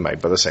well have been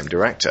made by the same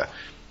director.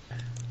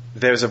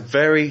 There's a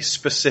very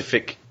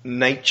specific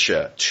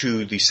nature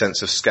to the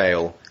sense of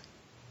scale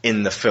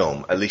in the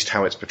film, at least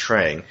how it's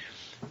portraying.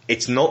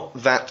 It's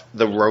not that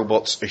the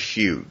robots are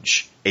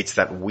huge, it's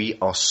that we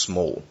are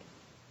small.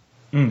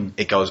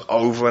 It goes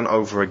over and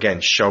over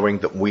again, showing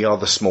that we are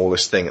the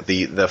smallest thing.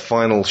 The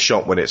final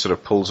shot when it sort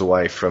of pulls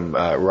away from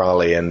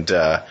Raleigh and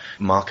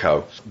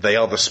Marco, they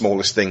are the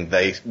smallest thing.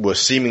 They were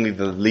seemingly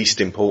the least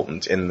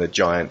important in the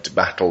giant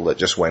battle that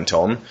just went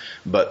on,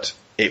 but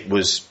it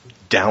was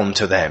down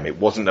to them. It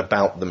wasn't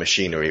about the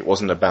machinery. It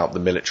wasn't about the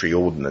military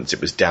ordnance.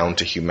 It was down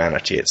to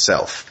humanity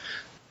itself.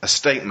 A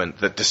statement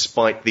that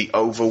despite the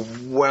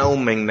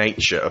overwhelming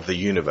nature of the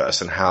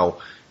universe and how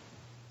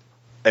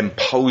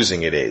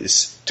imposing it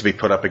is to be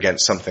put up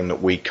against something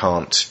that we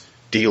can't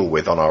deal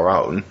with on our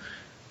own,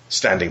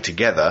 standing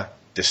together,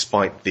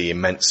 despite the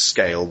immense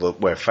scale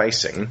that we're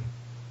facing,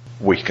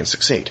 we can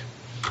succeed.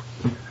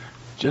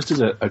 Just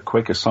as a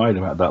quick aside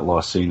about that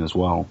last scene as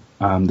well,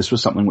 this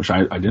was something which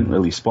I didn't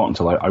really spot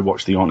until I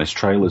watched the Honest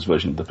Trailers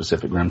version of the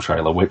Pacific Rim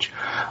trailer, which,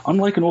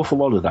 unlike an awful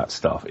lot of that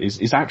stuff,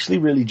 is actually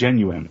really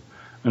genuine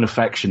and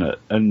affectionate,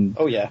 and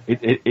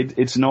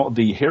it's not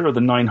the here are the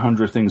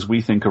 900 things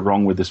we think are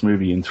wrong with this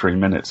movie in 3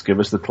 minutes. Give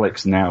us the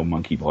clicks now,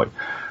 monkey boy.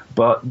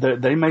 But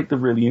they make the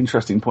really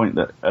interesting point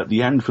that at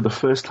the end, for the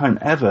first time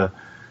ever,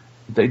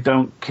 they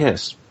don't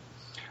kiss,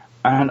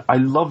 and I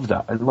love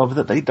that. I love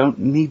that they don't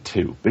need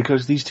to,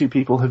 because these two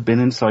people have been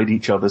inside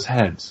each other's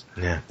heads.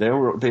 Yeah. They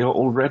are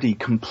already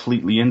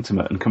completely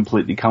intimate and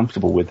completely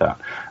comfortable with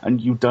that,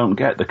 and you don't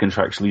get the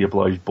contractually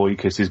obliged boy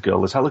kisses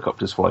girl as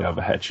helicopters fly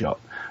overhead shot.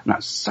 And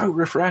that's so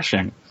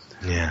refreshing.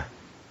 Yeah.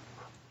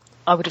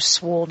 I would have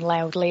sworn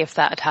loudly if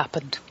that had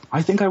happened.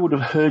 I think I would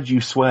have heard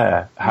you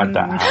swear had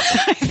that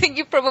happened. I think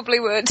you probably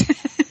would.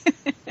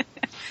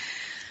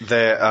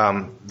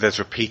 There's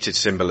repeated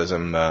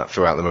symbolism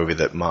throughout the movie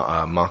that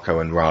Marco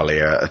and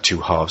Raleigh are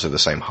two halves of the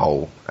same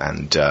whole,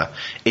 and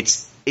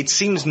it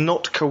seems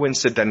not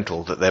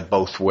coincidental that they're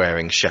both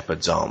wearing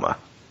shepherd's armor,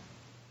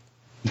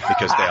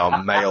 because they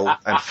are male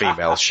and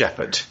female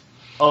shepherd.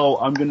 Oh,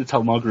 I'm going to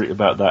tell Marguerite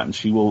about that, and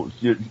she will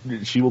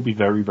be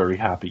very, very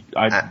happy.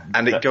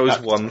 And it goes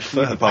one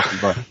further.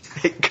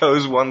 It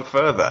goes one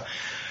further.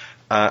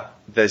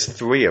 There's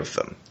 3 of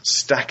them.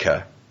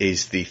 Stacker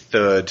is the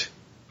third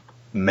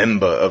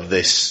member of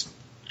this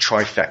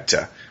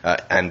trifecta,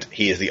 and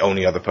he is the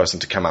only other person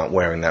to come out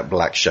wearing that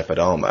black shepherd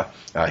armor.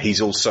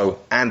 He's also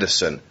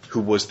Anderson, who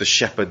was the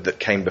shepherd that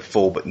came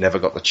before but never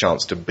got the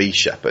chance to be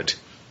shepherd.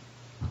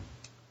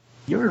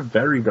 You're a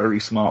very, very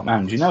smart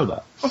man. Do you know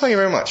that? Well, thank you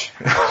very much.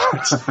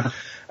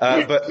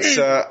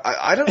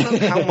 I don't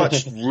know how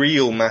much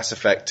real Mass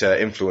Effect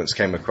influence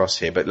came across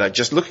here, but like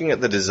just looking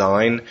at the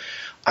design,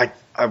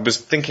 I was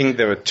thinking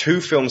there are 2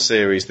 film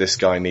series this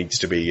guy needs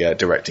to be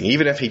directing.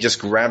 Even if he just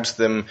grabs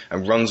them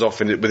and runs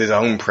off with his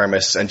own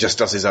premise and just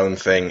does his own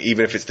thing,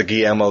 even if it's the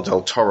Guillermo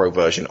del Toro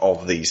version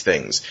of these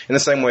things. In the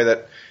same way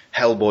that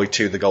Hellboy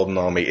 2, The Golden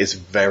Army is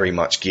very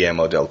much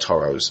Guillermo del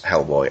Toro's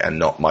Hellboy and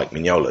not Mike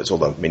Mignola's,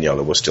 although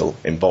Mignola was still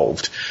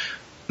involved.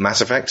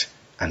 Mass Effect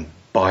and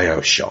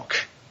BioShock.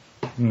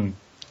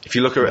 If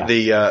you look at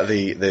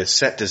the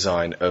set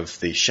design of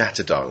the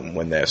Shatterdome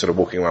when they're sort of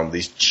walking around with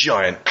these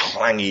giant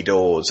clangy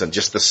doors and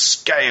just the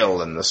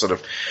scale and the sort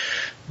of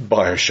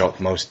BioShock,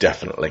 most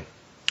definitely.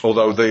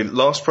 Although the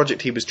last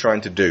project he was trying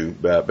to do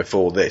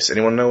before this,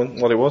 anyone know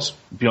what it was?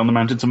 Beyond the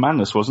Mountains of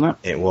Madness, wasn't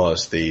it? It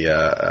was the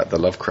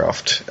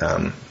Lovecraft,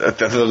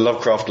 the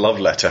Lovecraft love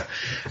letter,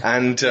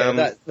 and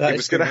it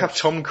was going to have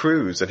Tom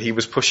Cruise, and he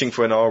was pushing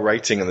for an R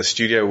rating, and the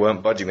studio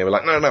weren't budging. They were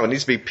like, no, it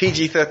needs to be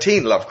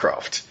PG-13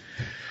 Lovecraft.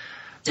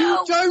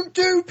 Don't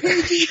do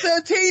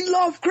PG-13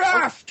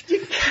 Lovecraft!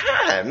 You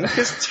can,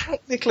 because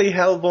technically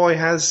Hellboy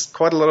has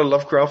quite a lot of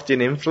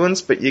Lovecraftian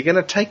influence, but you're going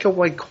to take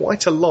away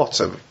quite a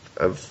lot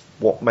of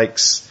what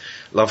makes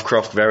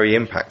Lovecraft very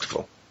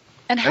impactful.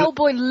 And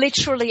Hellboy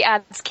literally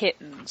adds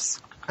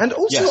kittens. And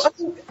also, yes. I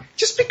mean,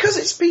 just because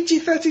it's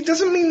PG-13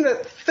 doesn't mean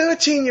that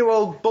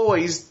 13-year-old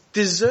boys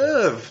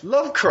deserve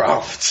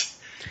Lovecraft.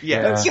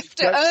 Yeah. You have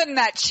to earn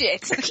that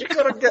shit. You've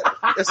got to get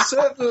a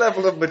certain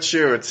level of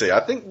maturity. I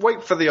think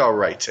wait for the R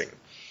rating.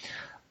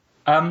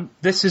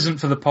 This isn't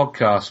for the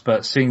podcast,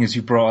 but seeing as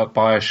you brought up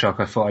BioShock,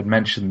 I thought I'd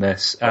mention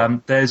this.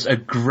 There's a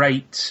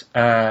great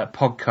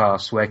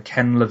podcast where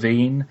Ken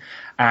Levine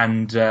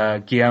and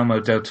Guillermo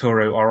del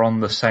Toro are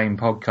on the same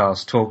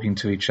podcast talking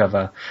to each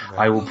other.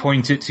 I will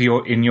point it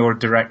to in your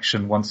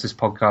direction once this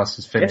podcast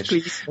is finished,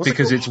 yes,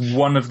 because it's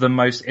one of the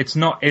most. It's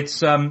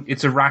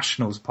a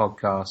Rationals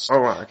podcast. Oh,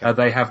 right, okay.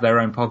 They have their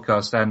own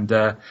podcast,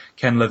 and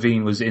Ken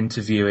Levine was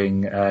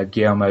interviewing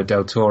Guillermo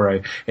del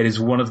Toro. It is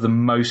one of the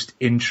most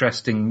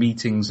interesting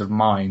meetings of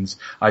minds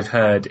I've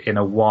heard in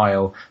a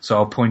while. So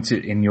I'll point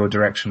it in your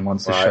direction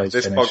once the show's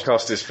this finished. This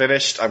podcast is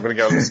finished. I'm going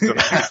to go listen to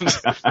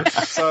that.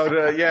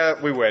 So yeah,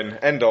 we win.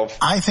 End of.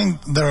 I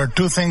think there are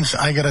two things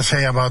I gotta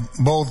say about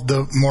both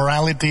the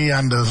morality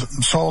and the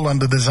soul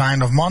and the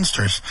design of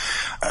monsters.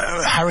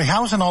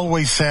 Harryhausen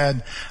always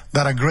said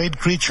that a great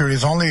creature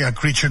is only a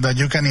creature that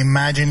you can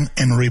imagine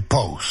in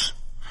repose.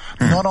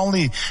 Not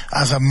only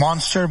as a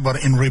monster,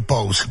 but in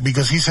repose.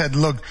 Because he said,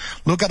 look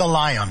at a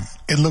lion.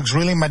 It looks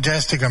really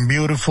majestic and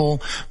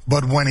beautiful,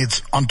 but when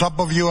it's on top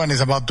of you and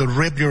is about to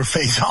rip your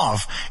face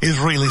off, it's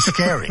really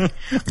scary.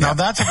 Now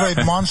that's a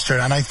great monster,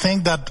 and I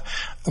think that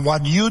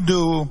what you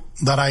do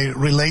that I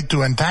relate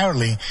to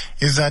entirely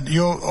is that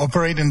you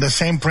operate in the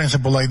same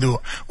principle I do.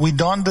 We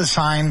don't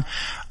design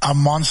a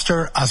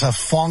monster as a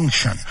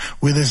function.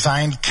 We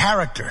design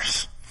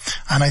characters.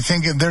 And I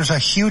think there's a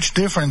huge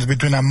difference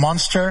between a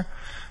monster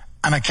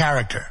and a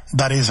character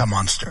that is a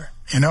monster,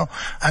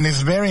 and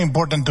it's very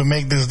important to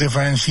make this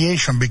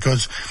differentiation,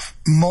 because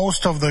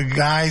most of the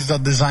guys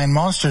that design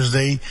monsters,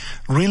 they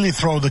really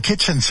throw the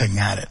kitchen sink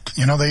at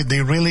it.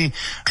 They really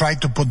try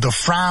to put the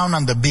frown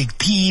and the big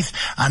teeth,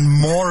 and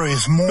more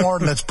is more.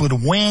 Let's put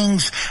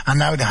wings, and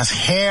now it has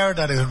hair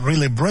that is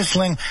really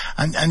bristling,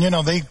 and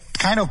they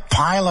kind of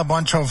pile a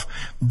bunch of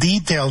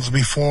details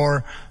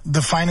before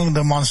defining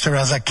the monster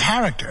as a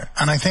character.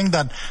 And I think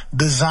that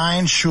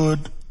design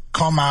should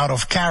come out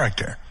of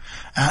character.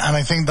 And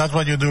I think that's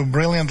what you do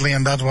brilliantly,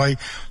 and that's why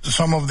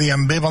some of the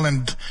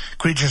ambivalent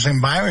creatures in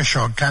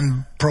BioShock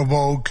can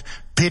provoke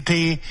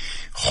pity,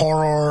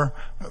 horror,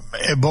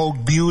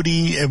 evoke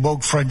beauty,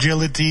 evoke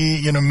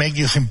fragility, make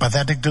you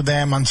sympathetic to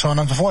them, and so on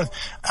and so forth.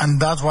 And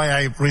that's why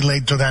I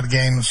relate to that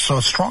game so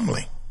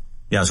strongly.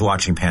 Yeah, I was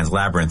watching Pan's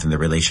Labyrinth and the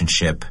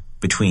relationship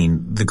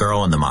between the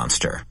girl and the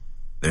monster.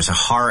 There's a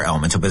horror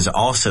element, but there's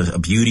also a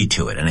beauty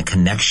to it and a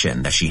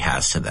connection that she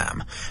has to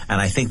them.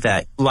 And I think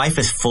that life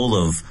is full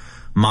of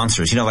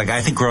monsters.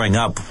 I think growing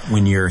up,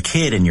 when you're a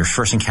kid and you're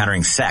first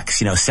encountering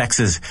sex, sex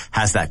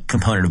has that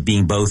component of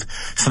being both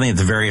something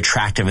that's very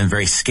attractive and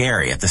very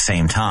scary at the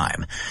same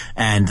time.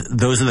 And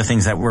those are the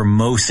things that were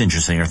most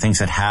interesting, are things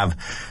that have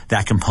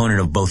that component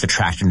of both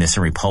attractiveness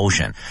and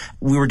repulsion.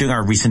 We were doing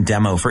our recent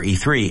demo for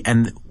E3,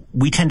 and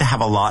we tend to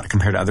have a lot,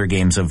 compared to other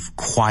games, of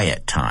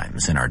quiet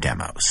times in our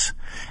demos.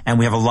 And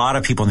we have a lot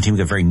of people on the team who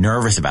get very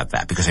nervous about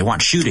that, because they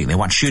want shooting. They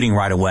want shooting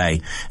right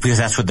away, because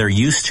that's what they're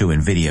used to in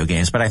video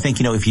games. But I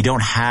think, if you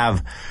don't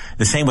have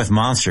the same with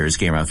monsters,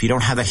 Guillermo, if you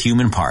don't have the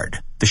human part,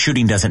 the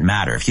shooting doesn't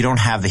matter. If you don't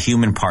have the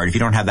human part, if you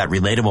don't have that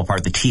relatable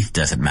part, the teeth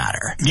doesn't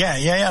matter. Yeah.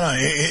 No,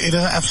 it is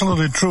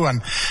absolutely true.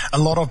 And a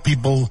lot of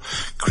people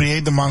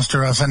create the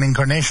monster as an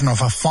incarnation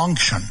of a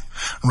function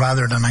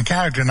rather than a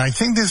character. And I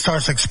think this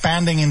starts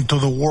expanding into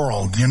the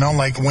world,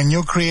 like when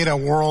you create a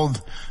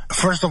world.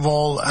 First of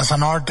all, as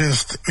an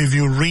artist, if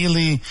you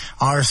really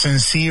are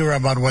sincere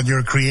about what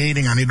you're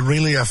creating and it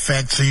really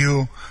affects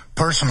you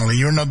personally,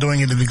 you're not doing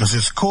it because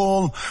it's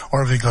cool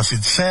or because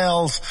it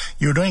sells.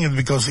 You're doing it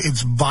because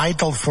it's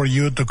vital for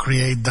you to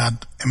create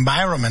that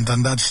environment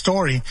and that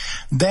story.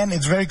 Then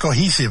it's very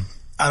cohesive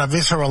at a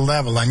visceral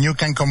level, and you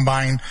can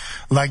combine,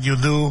 like you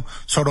do,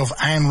 sort of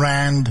Ayn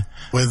Rand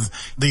with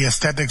the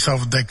aesthetics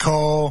of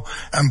Deco,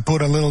 and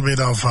put a little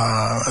bit of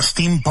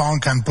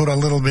steampunk, and put a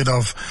little bit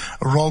of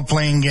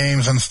role-playing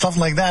games and stuff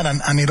like that,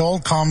 and it all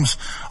comes,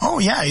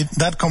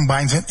 that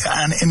combines it.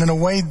 And in a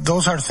way,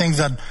 those are things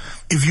that,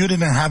 if you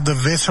didn't have the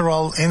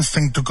visceral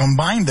instinct to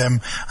combine them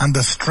and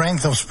the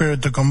strength of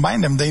spirit to combine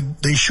them,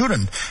 they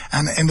shouldn't.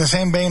 And in the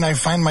same vein, I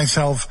find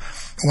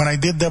myself, when I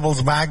did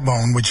Devil's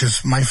Backbone, which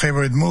is my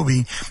favorite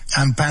movie,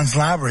 and Pan's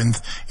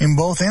Labyrinth, in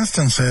both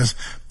instances,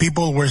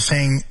 people were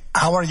saying,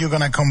 how are you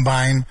going to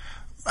combine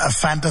a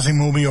fantasy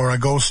movie or a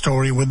ghost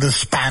story with the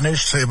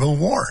Spanish Civil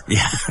War?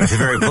 Yeah, it's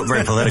very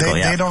political,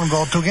 They don't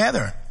go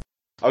together.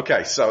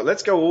 Okay, so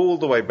let's go all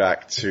the way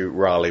back to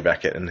Riley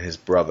Beckett and his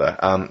brother.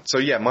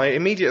 My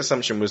immediate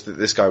assumption was that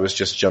this guy was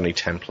just Johnny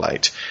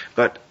Template.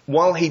 But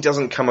while he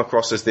doesn't come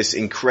across as this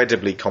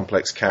incredibly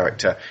complex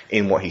character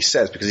in what he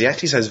says, because he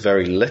actually says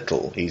very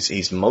little,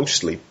 he's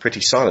mostly pretty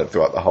silent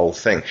throughout the whole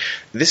thing.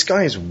 This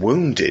guy is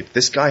wounded.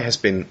 This guy has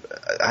been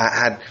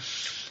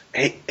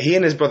he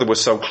and his brother were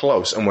so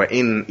close and were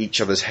in each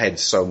other's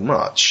heads so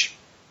much,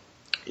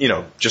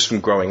 just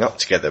from growing up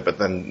together, but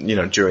then,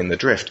 during the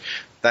drift,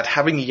 that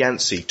having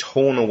Yancey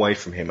torn away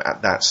from him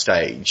at that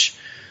stage,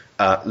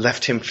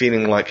 left him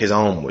feeling like his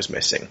arm was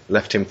missing,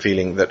 left him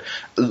feeling that...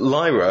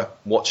 Lyra,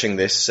 watching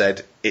this,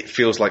 said it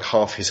feels like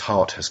half his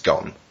heart has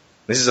gone.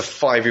 This is a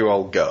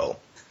 5-year-old girl.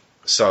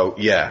 So,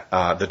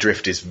 the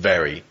drift is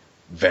very,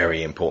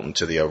 very important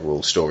to the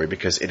overall story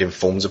because it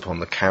informs upon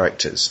the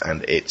characters,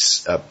 and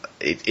it's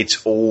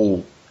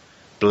all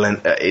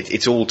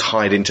it's all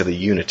tied into the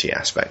unity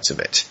aspects of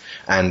it.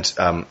 And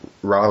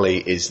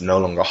Raleigh is no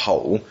longer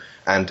whole,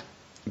 and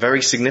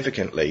very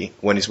significantly,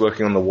 when he's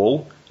working on the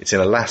wall, it's in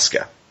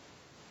Alaska.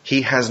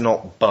 He has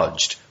not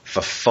budged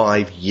for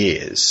 5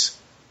 years.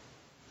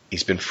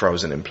 He's been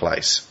frozen in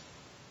place.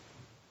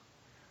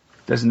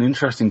 There's an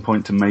interesting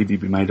point to maybe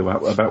be made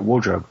about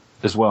wardrobe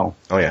as well.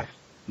 Oh yeah.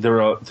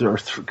 There are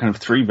kind of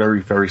three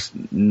very, very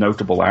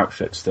notable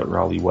outfits that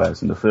Raleigh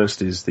wears, and the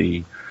first is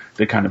the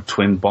kind of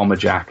twin bomber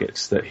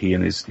jackets that he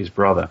and his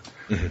brother,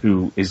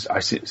 who is, I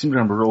seem to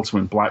remember, also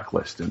in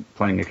Blacklist and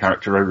playing a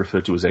character I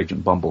refer to as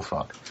Agent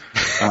Bumblefuck.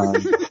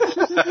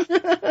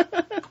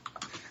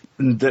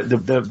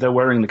 They're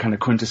wearing the kind of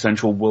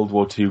quintessential World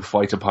War II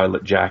fighter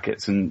pilot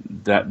jackets,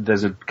 and that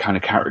there's a kind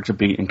of character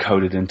beat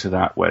encoded into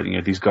that where,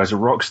 these guys are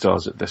rock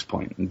stars at this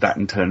point, and that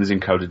in turn is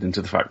encoded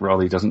into the fact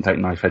Raleigh doesn't take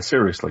Knifehead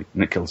seriously,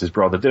 and it kills his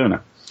brother doing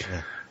it.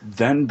 Yeah.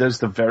 Then there's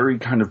the very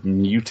kind of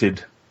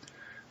muted,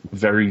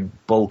 very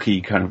bulky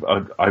kind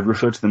of, I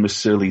refer to them as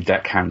surly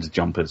deckhand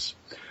jumpers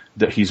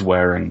that he's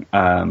wearing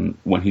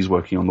when he's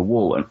working on the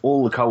wall, and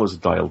all the colours are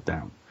dialed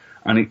down.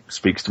 And it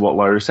speaks to what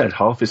Lyra said,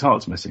 half his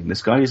heart's missing.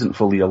 This guy isn't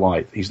fully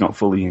alive. He's not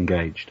fully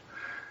engaged.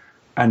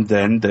 And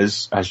then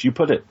there's, as you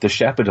put it, the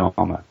shepherd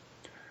armor.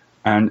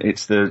 And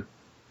it's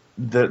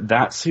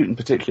that suit in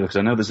particular, because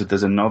I know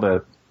there's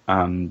another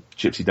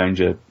Gypsy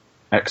Danger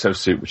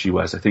exosuit which he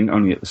wears, I think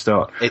only at the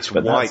start. It's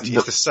white.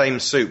 It's the same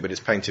suit, but it's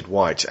painted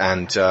white.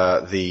 And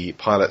the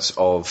pilots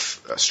of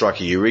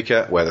Striker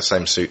Eureka wear the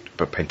same suit,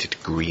 but painted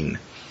green.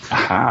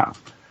 Aha.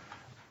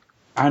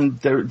 And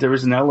there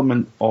is an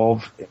element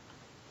of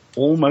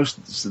almost,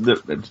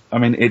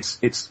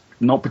 it's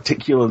not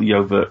particularly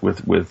overt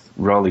with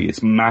Raleigh.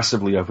 It's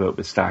massively overt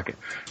with Stacker.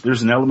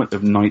 There's an element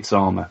of knight's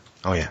armor.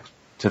 Oh yeah.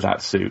 To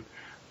that suit,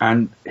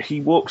 and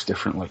he walks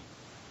differently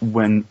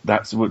when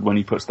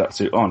he puts that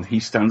suit on. He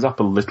stands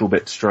up a little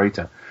bit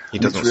straighter.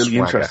 It's really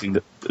interesting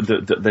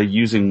that they're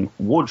using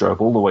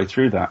wardrobe all the way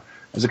through that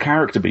as a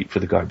character beat for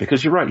the guy,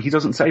 because you're right, he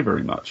doesn't say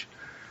very much,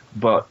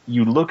 but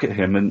you look at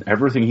him and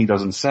everything he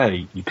doesn't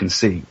say you can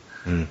see.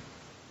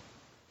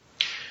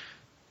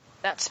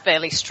 That's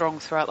fairly strong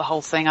throughout the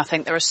whole thing. I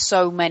think there are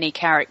so many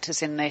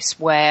characters in this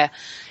where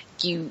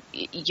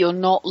you're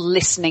not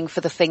listening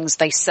for the things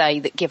they say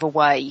that give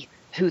away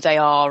who they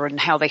are and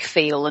how they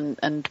feel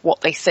and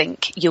what they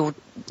think. You're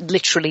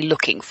literally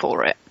looking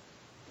for it.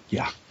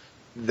 Yeah.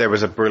 There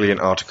was a brilliant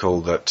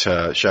article that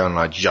Sharon and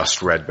I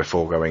just read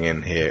before going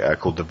in here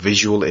called The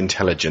Visual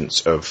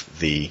Intelligence of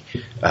the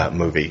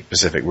movie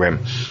Pacific Rim,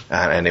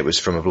 and it was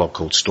from a blog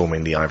called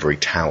Storming the Ivory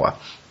Tower.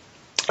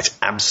 It's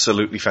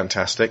absolutely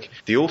fantastic.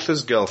 The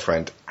author's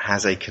girlfriend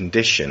has a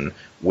condition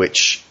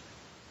which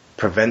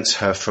prevents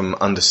her from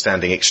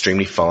understanding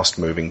extremely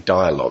fast-moving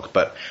dialogue,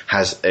 but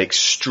has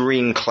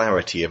extreme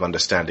clarity of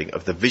understanding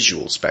of the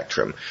visual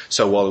spectrum.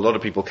 So while a lot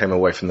of people came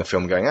away from the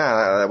film going,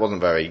 that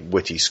wasn't very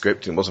witty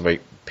script, and it wasn't very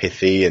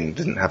pithy, and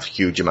didn't have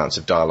huge amounts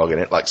of dialogue in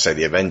it, like, say,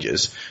 The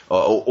Avengers,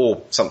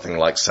 or something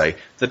like, say,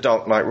 The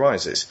Dark Knight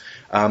Rises,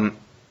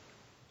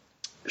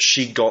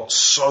 she got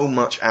so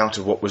much out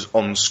of what was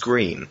on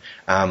screen,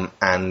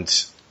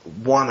 and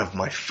one of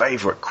my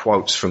favourite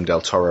quotes from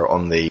Del Toro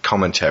on the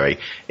commentary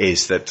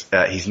is that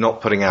he's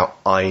not putting out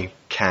eye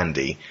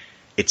candy,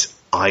 it's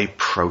eye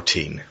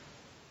protein.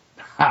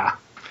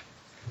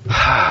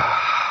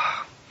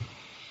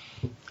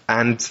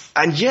 And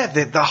yeah,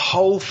 the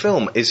whole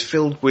film is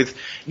filled with,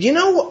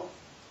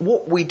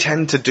 what we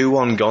tend to do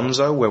on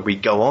Gonzo, where we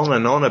go on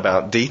and on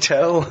about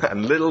detail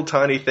and little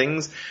tiny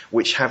things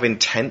which have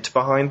intent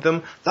behind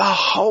them. The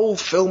whole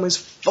film is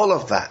full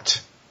of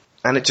that.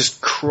 And it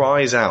just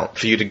cries out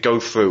for you to go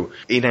through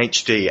in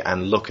HD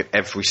and look at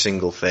every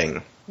single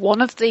thing. One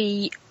of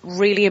the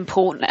really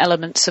important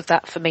elements of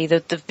that for me,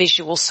 the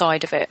visual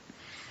side of it,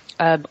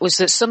 was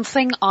that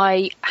something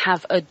I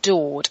have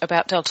adored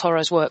about Del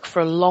Toro's work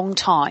for a long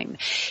time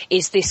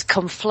is this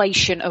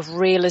conflation of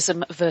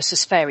realism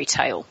versus fairy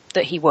tale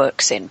that he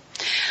works in.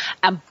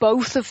 And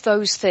both of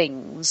those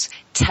things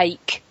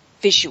take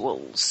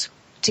visuals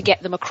to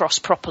get them across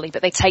properly,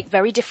 but they take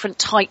very different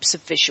types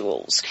of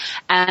visuals.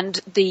 And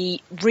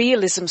the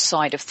realism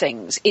side of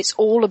things, it's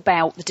all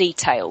about the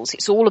details.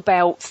 It's all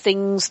about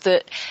things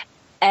that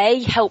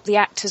A, help the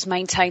actors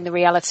maintain the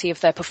reality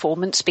of their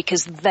performance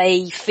because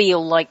they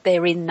feel like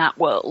they're in that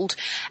world,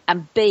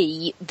 and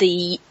B,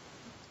 the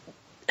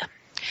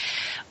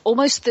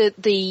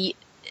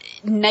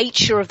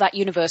nature of that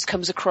universe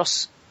comes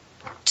across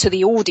to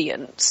the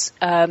audience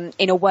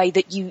in a way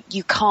that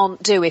you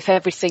can't do if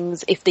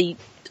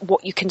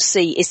what you can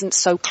see isn't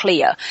so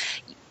clear.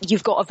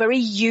 You've got a very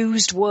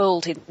used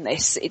world in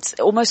this. It's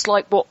almost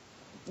like what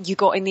you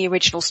got in the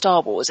original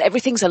Star Wars.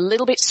 Everything's a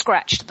little bit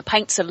scratched, the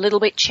paint's a little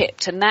bit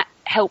chipped, and that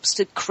helps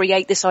to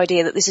create this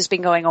idea that this has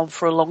been going on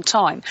for a long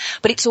time.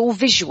 But it's all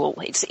visual.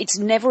 It's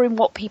never in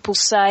what people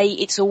say,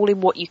 it's all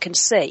in what you can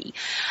see.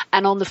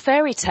 And on the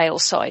fairy tale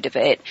side of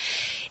it,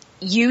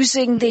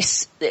 using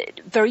this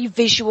very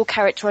visual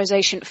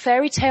characterization,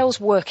 fairy tales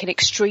work in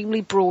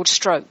extremely broad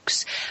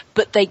strokes,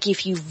 but they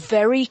give you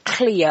very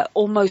clear,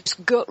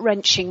 almost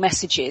gut-wrenching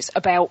messages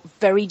about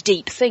very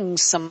deep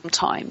things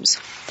sometimes.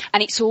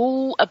 And it's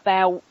all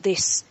about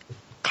this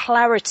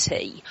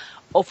clarity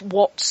of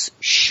what's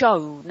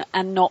shown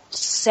and not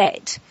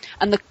said.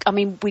 And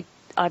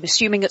I'm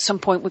assuming at some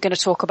point we're going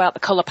to talk about the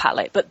colour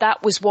palette, but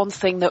that was one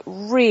thing that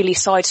really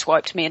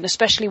sideswiped me, and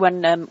especially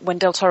when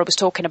Del Toro was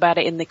talking about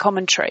it in the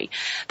commentary,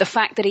 the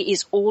fact that it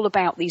is all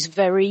about these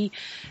very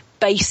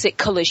basic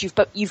colours.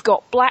 You've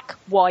got black,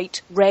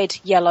 white, red,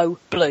 yellow,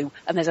 blue,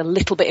 and there's a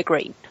little bit of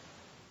green.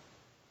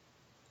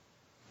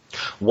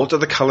 What do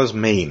the colours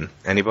mean?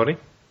 Anybody?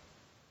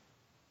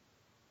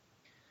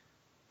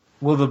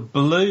 Well, the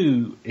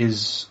blue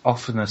is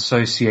often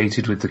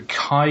associated with the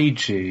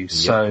kaiju,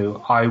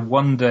 so I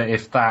wonder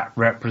if that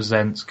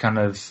represents kind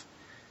of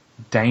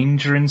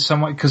danger in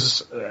some way,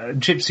 because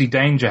Gypsy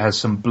Danger has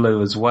some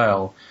blue as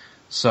well,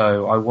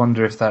 so I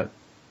wonder if that...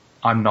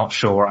 I'm not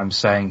sure what I'm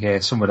saying here.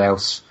 Someone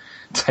else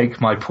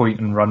take my point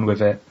and run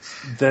with it.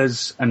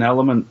 There's an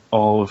element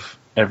of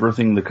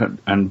everything,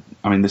 and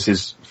I mean, this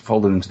is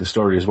folded into the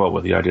story as well,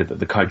 with the idea that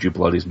the kaiju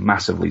blood is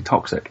massively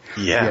toxic.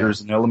 Yeah.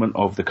 There's an element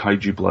of the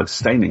kaiju blood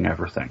staining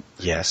everything.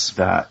 Yes.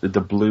 That the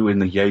blue in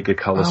the Jaeger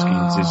color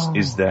schemes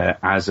is there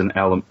as an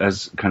element,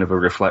 as kind of a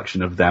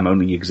reflection of them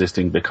only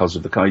existing because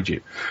of the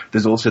kaiju.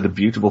 There's also the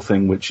beautiful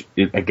thing, which,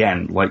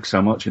 again, like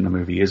so much in the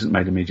movie, isn't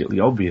made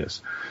immediately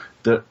obvious,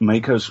 that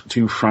Mako's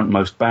two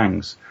frontmost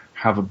bangs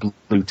have a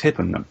blue tip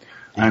in them.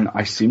 And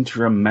I seem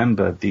to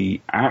remember the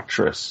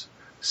actress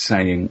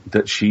saying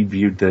that she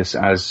viewed this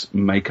as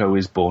Mako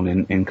is born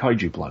in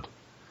kaiju blood.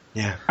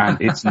 Yeah.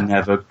 And it's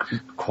never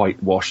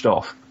quite washed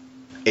off.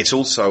 It's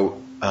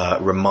also a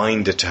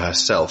reminder to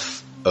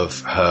herself of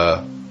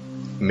her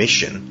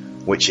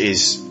mission, which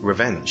is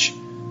revenge.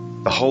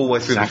 The whole way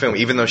through the film,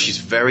 even though she's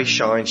very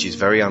shy and she's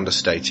very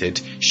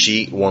understated,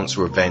 she wants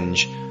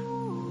revenge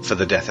for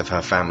the death of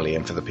her family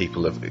and for the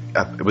people of...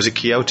 was it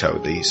Kyoto,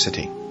 the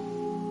city?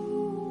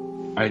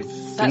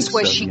 That's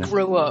where she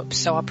grew up,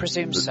 so I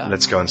presume so.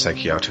 Let's go and say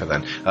Kyoto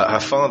then. Her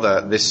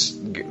father, this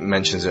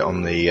mentions it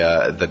on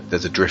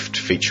there's a Drift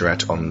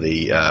featurette on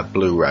the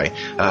Blu-ray.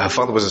 Her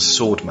father was a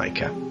sword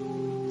maker,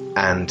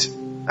 and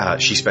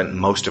she spent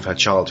most of her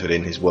childhood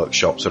in his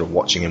workshop, sort of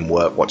watching him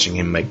work, watching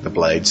him make the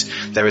blades.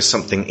 There is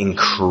something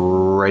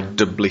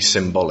incredibly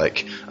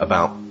symbolic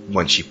about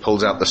when she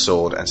pulls out the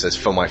sword and says,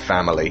 "For my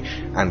family,"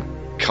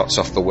 and cuts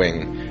off the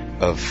wing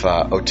of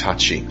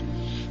Otachi.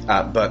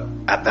 But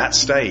at that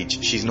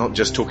stage, she's not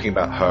just talking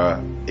about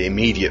her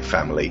immediate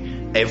family.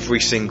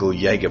 Every single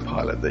Jaeger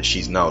pilot that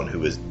she's known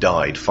who has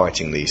died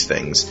fighting these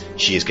things,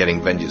 she is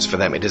getting vengeance for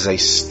them. It is a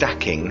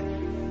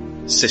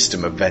stacking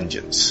system of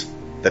vengeance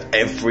that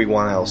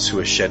everyone else who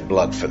has shed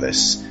blood for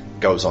this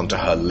goes onto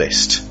her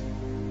list.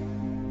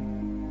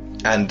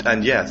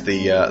 And yeah,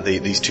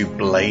 these two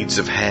blades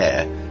of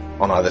hair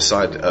on either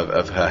side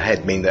of her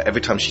head mean that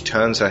every time she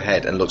turns her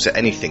head and looks at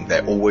anything,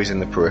 they're always in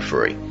the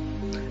periphery.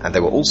 And they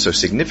were also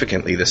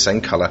significantly the same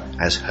colour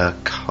as her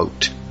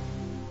coat.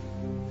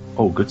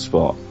 Oh, good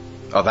spot.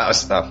 Oh,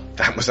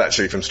 that was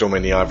actually from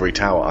Storming the Ivory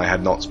Tower. I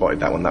had not spotted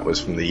that one. That was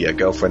from the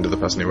girlfriend of the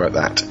person who wrote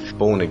that.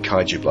 Born in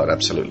kaiju blood,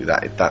 absolutely.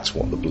 That's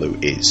what the blue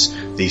is.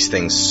 These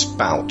things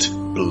spout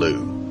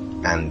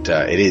blue, and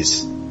it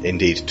is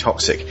indeed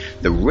toxic.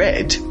 The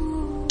red.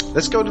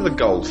 Let's go to the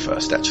gold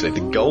first. Actually,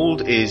 the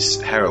gold is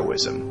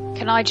heroism.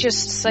 Can I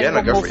just say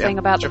one more thing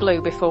about the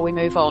blue before we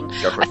move on?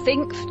 I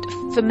think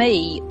for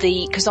me,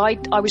 because I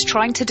was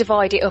trying to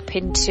divide it up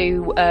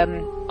into,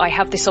 I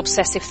have this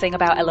obsessive thing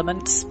about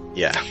elements.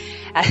 Yeah.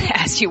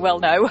 As you well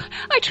know,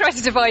 I try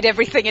to divide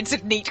everything into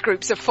neat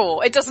groups of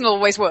 4. It doesn't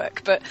always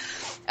work, but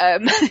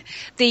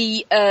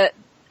the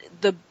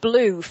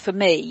blue for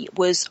me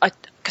was,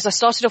 because I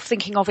started off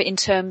thinking of it in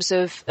terms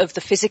of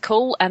the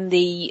physical and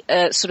the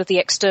sort of the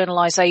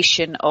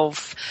externalization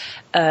of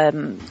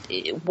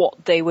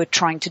what they were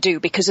trying to do.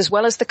 Because as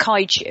well as the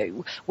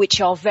kaiju, which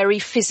are very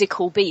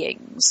physical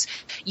beings,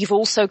 you've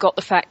also got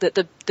the fact that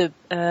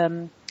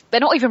they're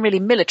not even really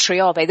military,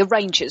 are they? The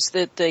Rangers,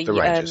 the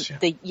Rangers,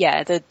 the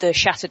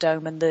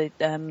Shatterdome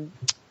and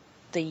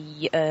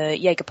the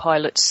Jaeger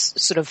pilots,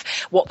 sort of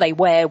what they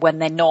wear when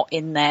they're not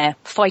in their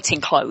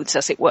fighting clothes,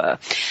 as it were.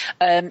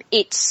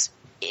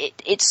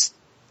 It's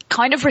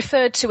kind of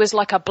referred to as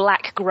like a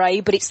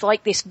black-grey, but it's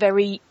like this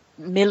very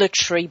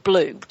military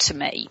blue to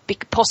me,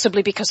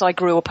 possibly because I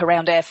grew up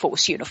around Air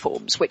Force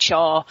uniforms, which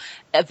are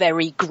a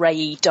very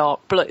grey,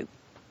 dark blue.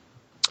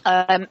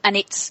 And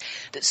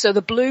so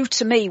the blue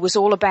to me was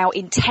all about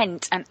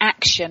intent and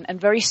action, and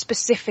very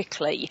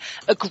specifically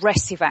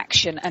aggressive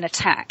action and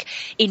attack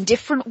in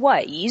different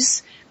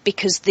ways,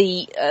 because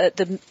the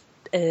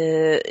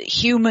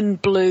human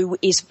blue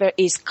is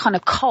kind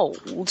of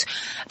cold,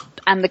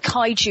 and the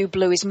kaiju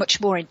blue is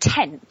much more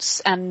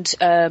intense and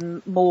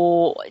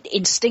more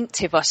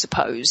instinctive, I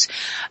suppose.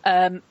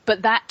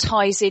 But that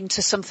ties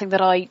into something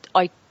that I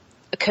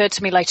occurred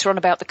to me later on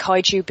about the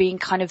kaiju being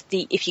kind of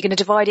if you're going to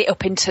divide it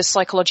up into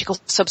psychological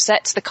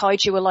subsets, the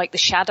kaiju are like the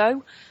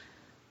shadow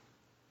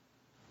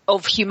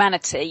of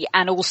humanity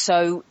and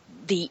also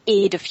the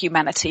id of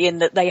humanity, in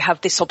that they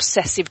have this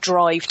obsessive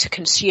drive to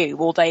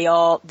consume, or they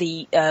are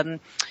the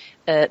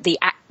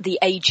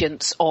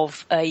agents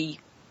of a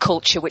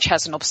culture which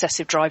has an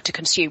obsessive drive to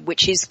consume,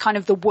 which is kind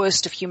of the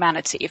worst of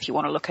humanity if you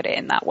want to look at it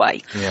in that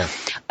way. Yeah.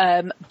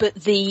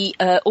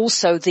 But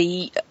also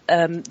the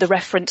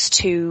reference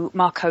to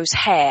Marco's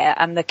hair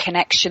and the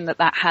connection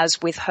that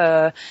has with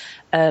her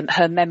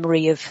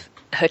memory of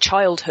her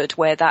childhood,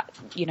 where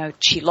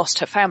she lost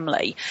her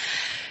family.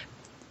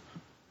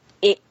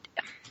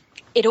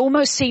 It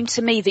almost seemed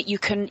to me that you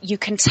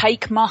can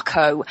take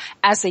Mako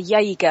as a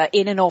Jaeger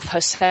in and of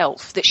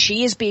herself, that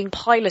she is being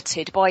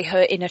piloted by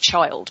her inner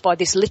child, by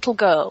this little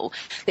girl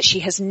that she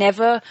has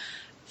never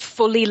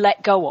fully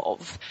let go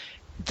of,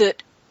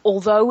 that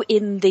although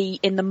in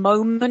the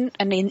moment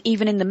and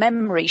even in the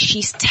memory,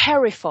 she's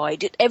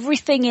terrified.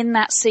 Everything in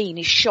that scene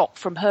is shot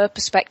from her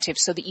perspective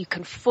so that you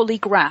can fully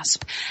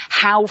grasp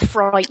how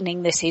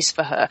frightening this is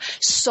for her.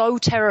 So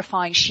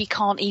terrifying she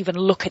can't even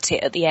look at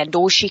it at the end.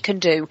 All she can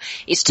do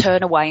is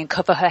turn away and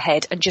cover her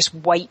head and just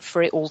wait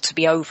for it all to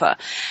be over.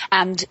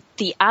 And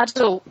the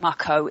adult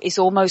Mako is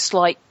almost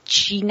like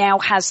she now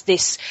has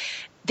this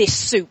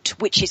suit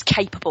which is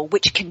capable,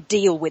 which can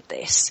deal with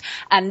this.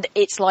 And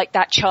it's like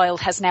that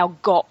child has now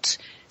got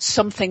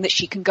something that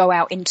she can go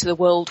out into the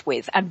world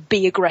with and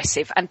be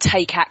aggressive and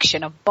take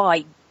action. And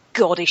by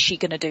God, is she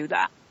going to do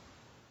that?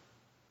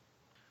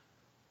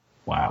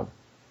 Wow.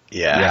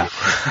 Yeah.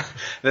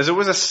 There's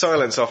always a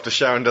silence after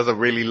Sharon does a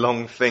really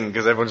long thing,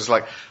 because everyone's just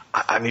like,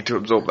 I need to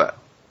absorb that.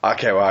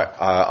 Okay, well,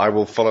 I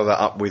will follow that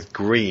up with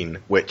green,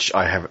 which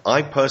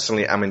I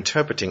personally am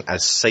interpreting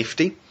as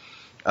safety.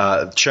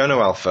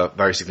 Cherno Alpha,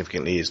 very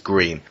significantly, is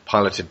green,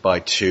 piloted by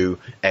 2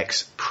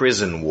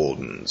 ex-prison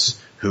wardens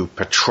who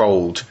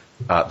patrolled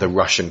the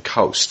Russian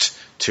coast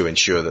to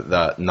ensure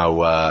that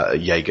no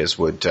Jaegers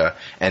would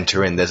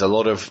enter in. There's a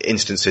lot of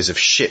instances of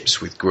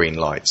ships with green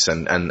lights,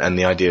 and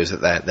the idea is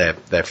that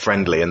they're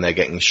friendly and they're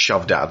getting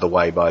shoved out of the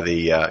way by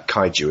the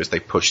kaiju as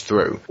they push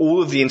through.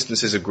 All of the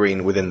instances of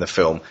green within the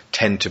film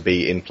tend to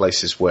be in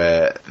places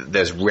where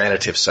there's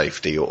relative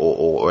safety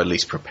or at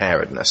least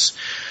preparedness.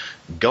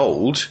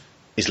 Gold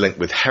is linked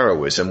with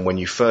heroism. When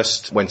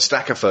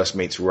Stacker first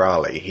meets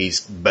Raleigh,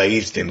 he's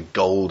bathed in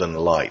golden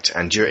light,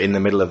 and in the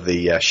middle of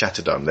the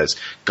Shatterdome, there's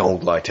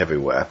gold light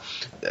everywhere.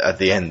 At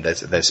the end,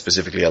 there's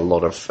specifically a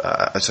lot of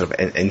sort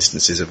of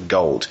instances of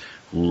gold.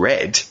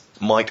 Red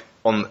might,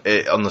 on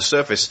the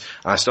surface,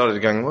 I started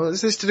going, well,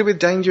 is this to do with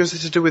danger? Is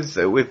this to do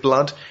with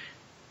blood?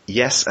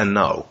 Yes and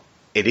no.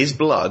 It is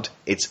blood.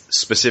 It's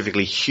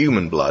specifically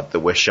human blood that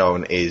we're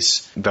shown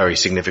is very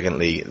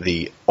significantly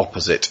the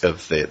opposite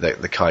of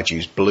the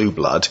kaiju's blue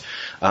blood.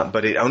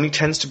 But it only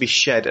tends to be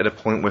shed at a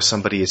point where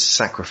somebody is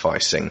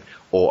sacrificing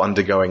or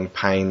undergoing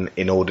pain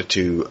in order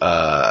to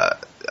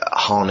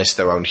harness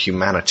their own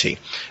humanity.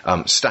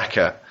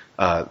 Stacker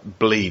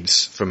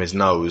bleeds from his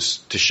nose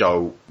to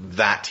show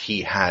that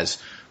he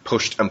has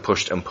pushed and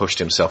pushed and pushed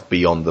himself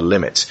beyond the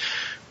limits.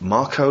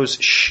 Marco's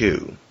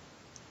shoe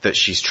that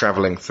she's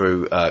traveling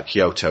through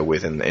Kyoto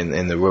with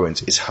in the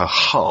ruins is her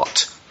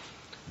heart.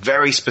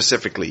 Very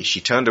specifically,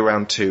 she turned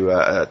around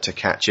to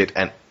catch it,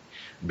 and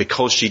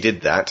because she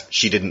did that,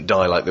 she didn't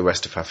die like the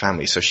rest of her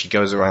family. So she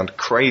goes around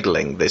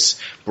cradling this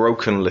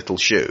broken little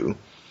shoe,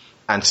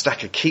 and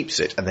Stacker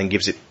keeps it and then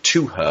gives it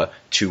to her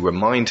to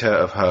remind her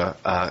of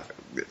her,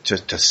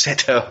 to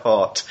set her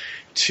heart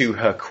to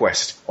her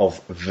quest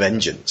of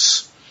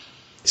vengeance.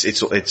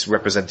 It's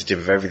representative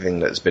of everything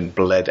that's been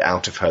bled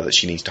out of her that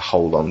she needs to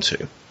hold on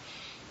to.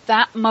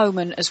 That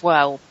moment as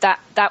well,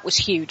 that was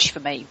huge for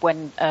me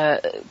when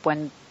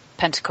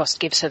Pentecost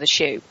gives her the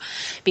shoe,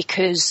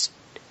 because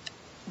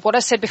what I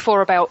said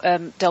before about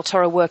Del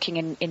Toro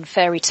working in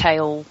fairy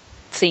tale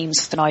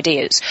themes and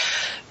ideas,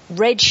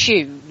 red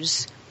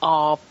shoes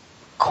are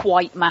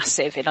quite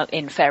massive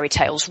in fairy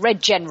tales.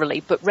 Red generally,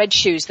 but red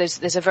shoes,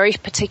 there's a very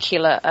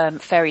particular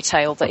fairy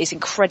tale that is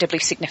incredibly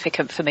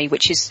significant for me,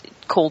 which is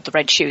called The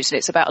Red Shoes. And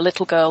it's about a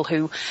little girl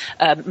who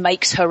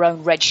makes her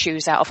own red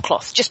shoes out of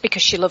cloth just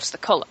because she loves the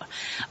colour.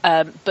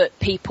 But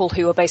people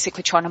who are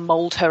basically trying to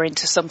mould her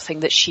into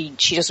something that she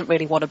doesn't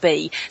really want to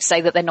be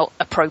say that they're not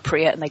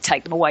appropriate, and they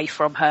take them away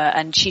from her.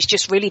 And she's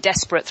just really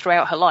desperate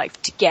throughout her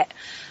life to get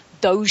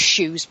those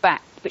shoes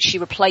back, but she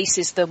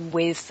replaces them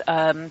with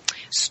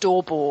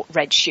store-bought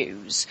red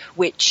shoes,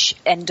 which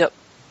end up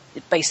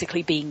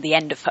basically being the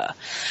end of her.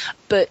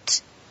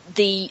 But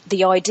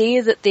the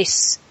idea that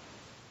this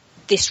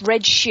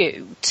red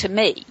shoe, to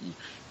me,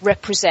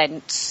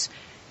 represents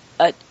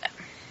a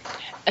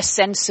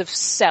sense of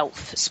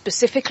self,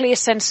 specifically a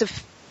sense of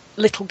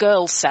little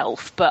girl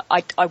self, but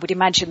I would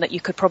imagine that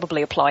you could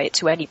probably apply it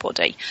to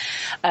anybody.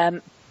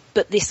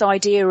 but this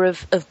idea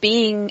of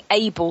being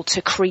able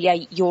to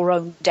create your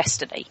own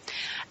destiny.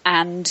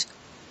 And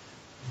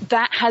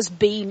that has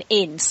been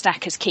in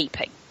Stacker's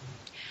keeping.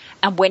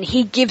 And when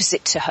he gives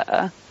it to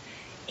her,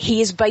 he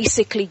is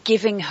basically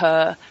giving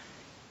her,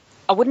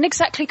 I wouldn't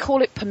exactly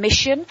call it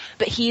permission,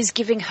 but he is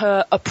giving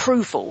her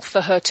approval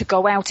for her to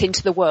go out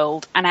into the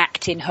world and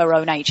act in her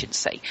own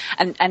agency.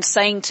 And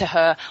saying to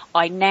her,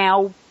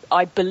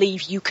 I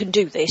believe you can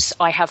do this.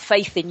 I have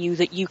faith in you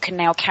that you can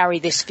now carry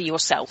this for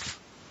yourself.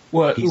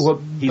 Well,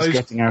 he's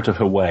getting out of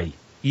her way.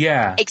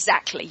 Yeah.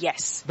 Exactly,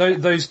 yes.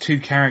 Those two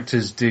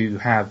characters do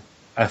have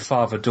a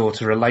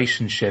father-daughter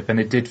relationship, and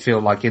it did feel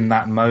like in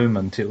that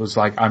moment it was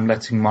like, I'm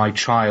letting my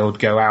child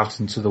go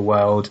out into the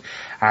world,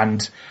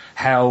 and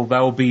hell,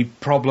 there'll be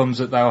problems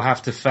that they'll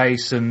have to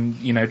face and,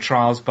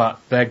 trials, but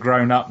they're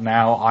grown up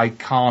now. I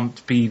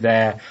can't be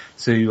there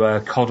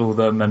to coddle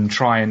them and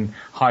try and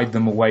hide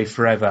them away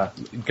forever.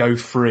 Go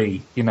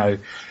free,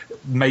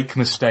 make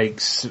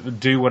mistakes,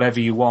 do whatever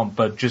you want,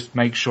 but just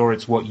make sure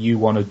it's what you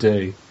want to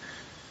do.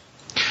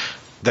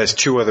 There's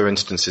two other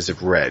instances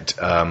of Red.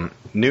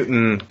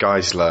 Newton,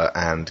 Geisler,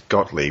 and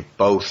Gottlieb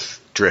both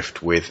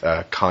drift with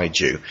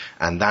kaiju,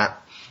 and that,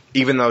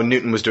 even though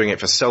Newton was doing it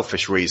for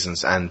selfish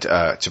reasons and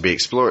to be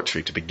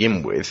exploratory to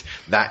begin with,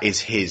 that is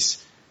his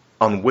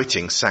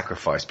unwitting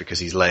sacrifice, because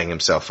he's laying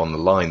himself on the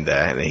line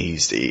there, and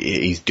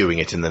he's doing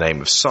it in the name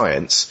of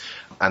science,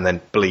 and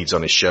then bleeds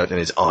on his shirt and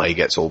his eye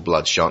gets all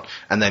bloodshot.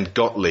 And then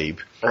Gottlieb,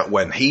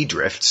 when he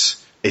drifts,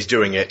 is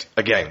doing it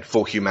again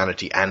for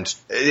humanity, and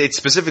it's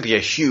specifically a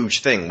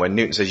huge thing when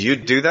Newton says, "You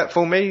do that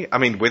for me? I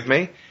mean, with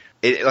me?"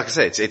 Like I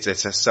said, it's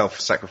a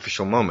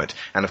self-sacrificial moment,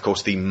 and of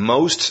course the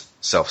most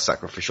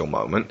self-sacrificial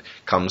moment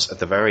comes at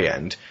the very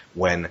end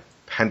when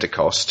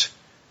Pentecost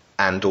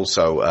and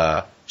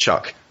also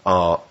Chuck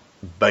are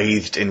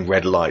bathed in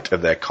red light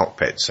of their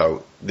cockpit.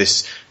 So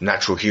this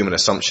natural human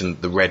assumption,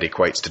 the red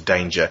equates to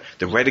danger,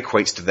 the red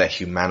equates to their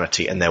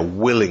humanity and their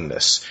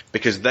willingness,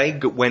 because they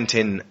went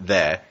in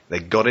there, they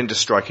got into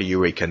Striker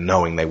Eureka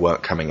knowing they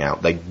weren't coming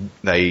out.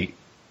 They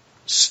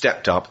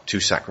stepped up to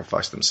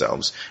sacrifice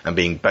themselves, and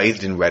being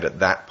bathed in red at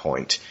that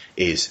point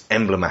is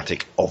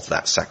emblematic of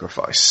that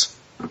sacrifice.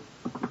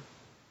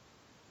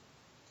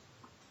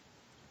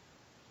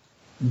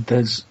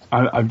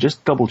 I've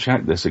just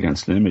double-checked this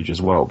against an image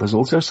as well. There's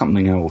also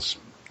something else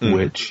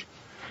which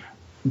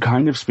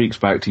kind of speaks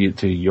back to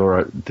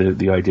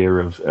the idea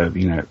of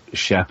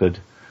Shepard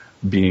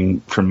being,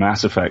 from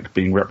Mass Effect,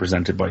 being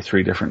represented by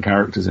three different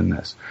characters in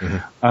this.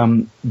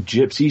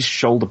 Gypsy's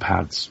shoulder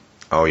pads.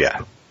 Oh,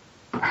 yeah.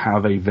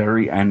 Have a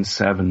very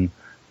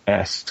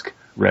N7-esque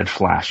red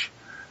flash.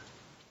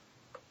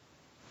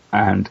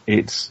 And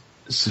it's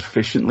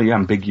sufficiently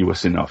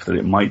ambiguous enough that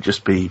it might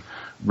just be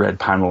red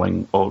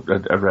paneling or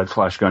a red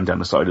flash going down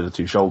the side of the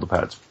two shoulder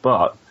pads,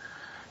 but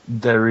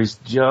there is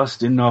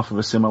just enough of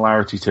a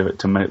similarity to it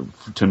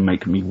to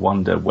make me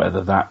wonder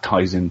whether that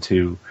ties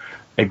into,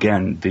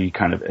 again, the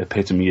kind of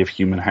epitome of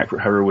human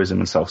heroism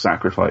and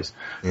self-sacrifice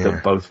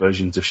that both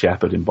versions of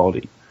Shepard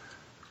embody.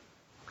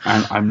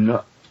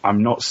 And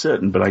I'm not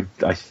certain, but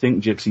I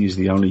think Gypsy is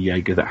the only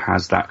Jaeger that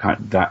has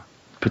that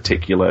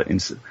particular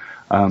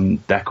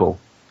decal.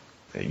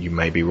 You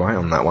may be right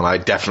on that one. I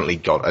definitely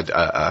got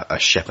a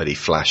Shepardy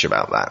flash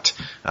about that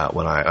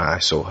when I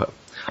saw her.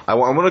 I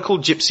want to call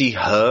Gypsy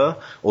her,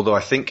 although I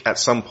think at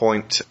some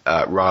point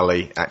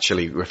Riley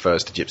actually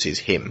refers to Gypsy as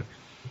him.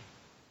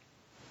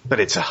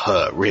 But it's a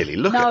her, really.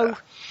 Look at her.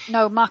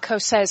 No, Mako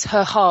says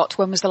her heart.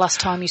 When was the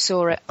last time you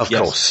saw it? Of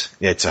course.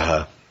 Yeah, it's a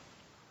her.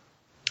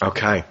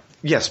 Okay.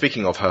 Yeah,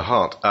 speaking of her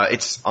heart,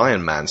 it's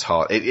Iron Man's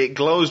heart. It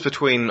glows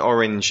between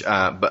orange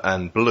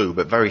and blue,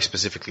 but very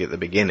specifically at the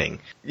beginning.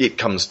 It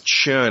comes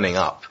churning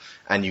up,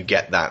 and you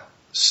get that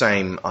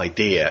same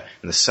idea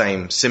and the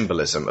same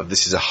symbolism of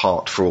this is a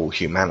heart for all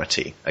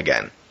humanity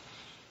again.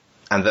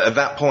 And at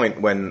that point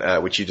when,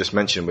 which you just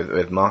mentioned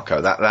with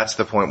Marco, that's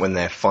the point when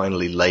they're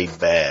finally laid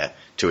bare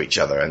to each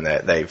other, and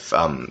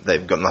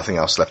they've got nothing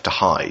else left to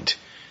hide.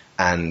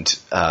 And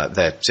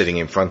they're sitting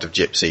in front of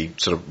Gypsy,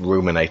 sort of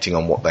ruminating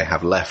on what they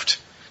have left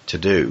to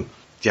do.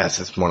 Yes,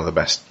 that's one of the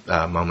best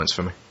moments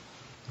for me.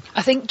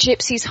 I think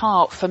Gypsy's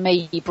heart, for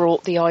me,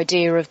 brought the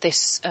idea of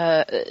this,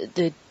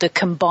 the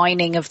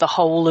combining of the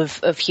whole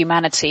of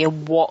humanity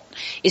and what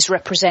is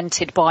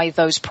represented by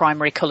those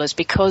primary colours,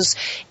 because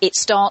it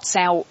starts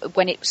out,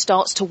 when it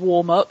starts to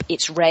warm up,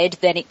 it's red,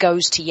 then it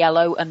goes to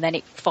yellow, and then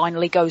it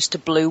finally goes to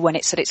blue when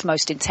it's at its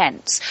most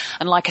intense.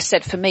 And like I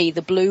said, for me,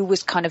 the blue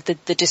was kind of the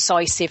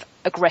decisive,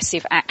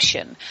 aggressive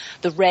action.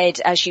 The red,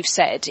 as you've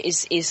said,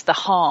 is the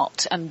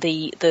heart and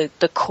the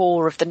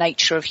core of the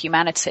nature of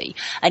humanity.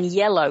 And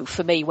yellow,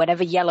 for me,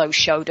 whenever yellow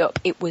showed up,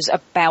 it was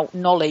about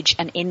knowledge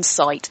and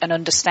insight and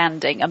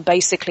understanding, and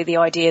basically the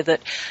idea that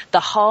the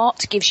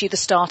heart gives you the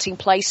starting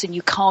place and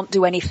you can't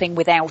do anything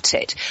without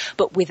it.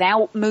 But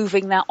without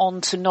moving that on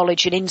to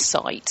knowledge and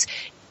insight,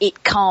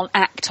 it can't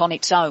act on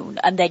its own,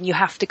 and then you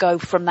have to go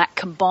from that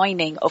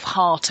combining of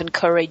heart and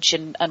courage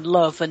and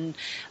love and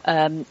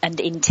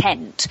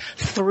intent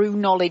through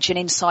knowledge and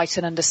insight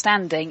and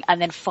understanding,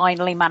 and then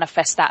finally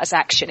manifest that as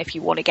action if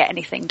you want to get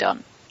anything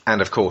done. And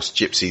of course,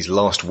 Gypsy's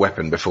last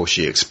weapon before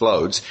she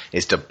explodes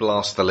is to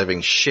blast the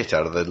living shit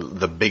out of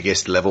the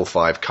biggest level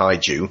 5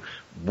 kaiju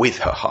with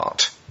her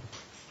heart.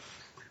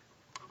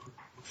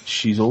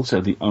 She's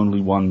also the only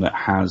one that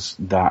has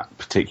that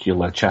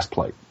particular chest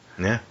plate.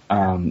 Yeah.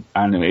 And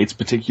it's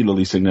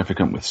particularly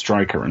significant with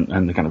Stryker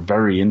and the kind of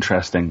very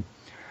interesting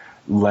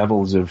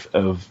levels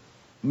of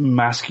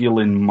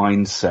masculine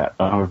mindset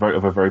of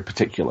a very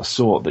particular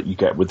sort that you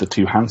get with the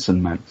two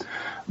Hansen men.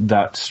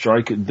 That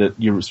Stryker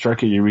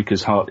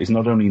Eureka's heart is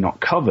not only not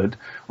covered,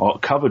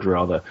 but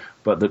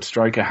that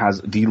Stryker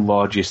has the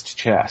largest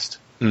chest.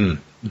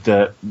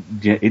 That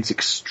it's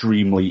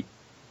extremely,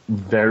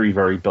 very,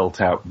 very built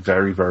out,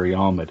 very, very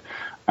armored.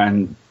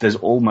 And there's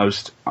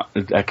almost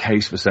a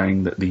case for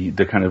saying that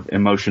the kind of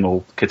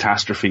emotional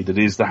catastrophe that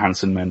is the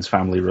Hansen men's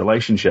family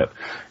relationship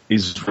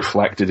is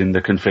reflected in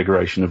the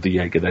configuration of the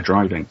Jaeger they're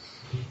driving.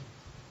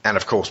 And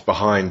of course,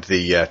 behind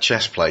the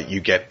chest plate, you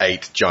get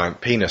 8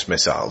 giant penis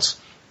missiles.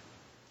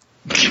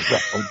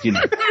 Well, you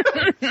know.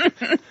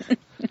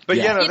 But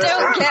you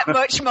don't get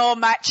much more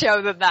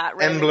macho than that,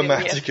 really.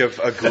 Emblematic of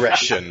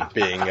aggression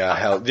being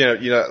held.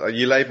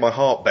 You laid my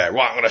heart bare.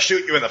 Right, I'm going to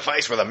shoot you in the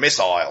face with a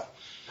missile.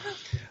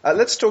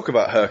 Let's talk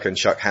about Herc and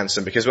Chuck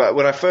Hansen, because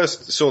when I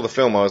first saw the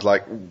film, I was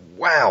like,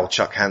 wow,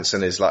 Chuck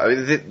Hansen is like,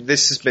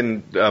 this has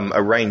been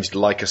arranged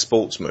like a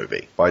sports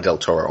movie by Del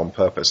Toro on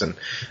purpose, and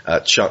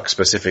Chuck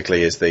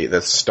specifically is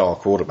the star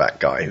quarterback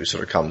guy who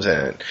sort of comes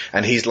in,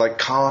 and he's like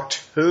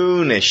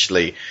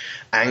cartoonishly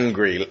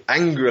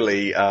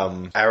angrily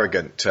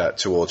arrogant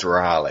towards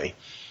Riley.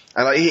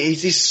 And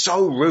he's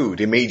so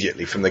rude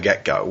immediately from the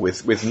get-go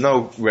with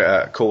no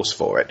cause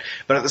for it.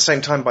 But at the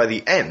same time, by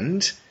the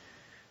end,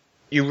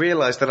 you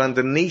realise that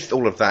underneath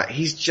all of that,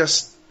 he's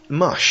just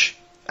mush.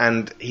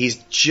 And he's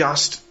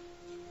just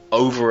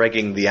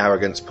over-egging the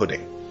arrogance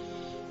pudding.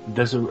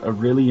 There's a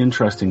really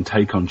interesting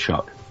take on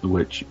Chuck,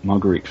 which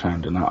Marguerite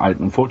found, and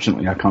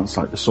unfortunately I can't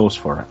cite the source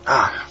for it.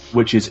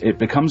 Which is, it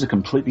becomes a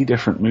completely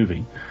different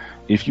movie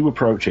if you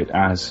approach it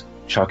as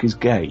Chuck is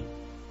gay,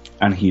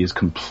 and he is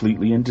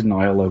completely in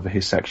denial over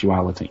his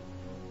sexuality.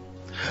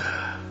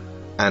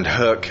 And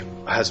Herc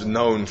has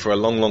known for a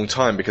long, long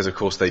time, because of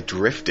course they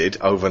drifted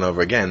over and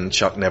over again.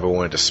 Chuck never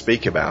wanted to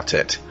speak about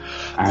it.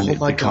 And oh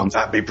my God,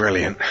 that'd be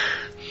brilliant.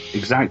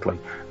 Exactly.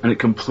 And it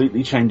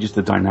completely changes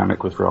the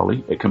dynamic with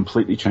Rolly. It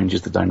completely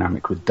changes the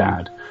dynamic with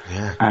Dad.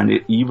 Yeah. And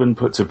it even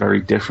puts a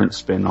very different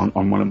spin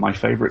on one of my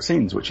favourite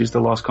scenes, which is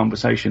the last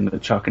conversation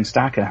that Chuck and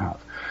Stacker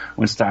have.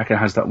 When Stacker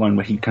has that line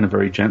where he kind of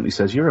very gently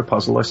says, "You're a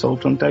puzzle I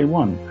solved on day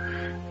one."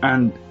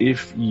 And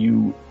if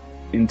you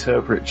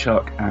interpret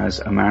Chuck as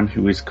a man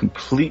who is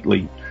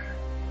completely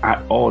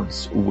at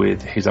odds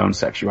with his own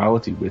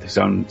sexuality, with his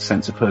own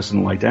sense of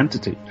personal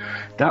identity,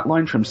 that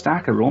line from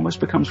Stacker almost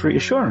becomes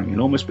reassuring. It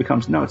almost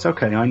becomes, no, it's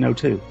okay, I know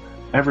too.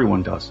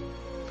 Everyone does.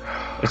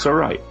 It's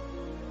alright.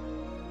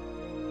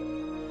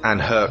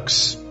 And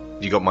Herc's,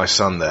 you got my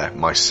son there,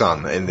 my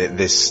son. In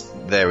this,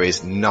 there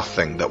is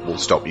nothing that will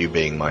stop you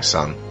being my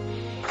son.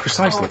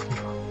 Precisely.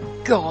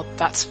 Oh, God,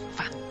 that's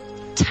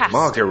fantastic.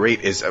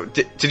 Marguerite is...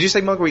 Did you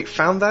say Marguerite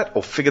found that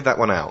or figured that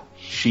one out?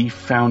 She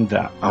found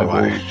that.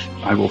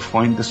 I will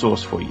find the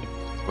source for you.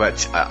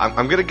 Right,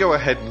 I'm going to go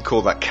ahead and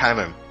call that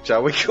canon.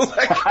 Shall we call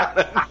that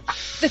canon?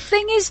 The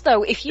thing is,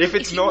 though, if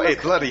it's not,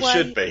 it bloody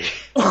should be.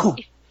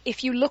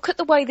 If you look at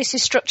the way this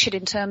is structured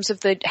in terms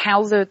of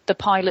how the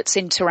pilots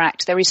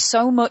interact, there is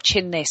so much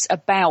in this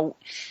about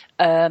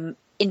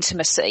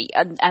intimacy,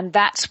 and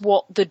that's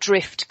what the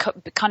drift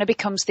kind of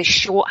becomes this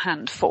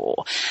shorthand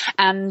for.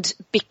 And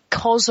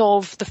because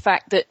of the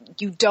fact that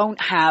you don't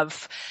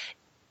have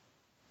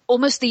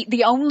almost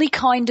the only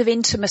kind of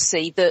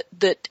intimacy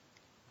that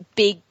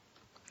big,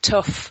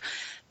 tough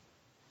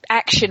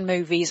action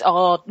movies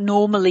are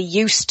normally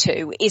used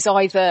to is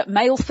either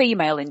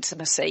male-female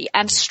intimacy,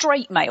 and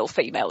straight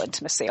male-female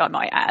intimacy, I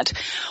might add,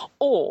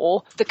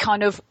 or the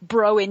kind of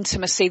bro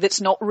intimacy that's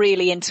not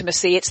really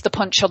intimacy, it's the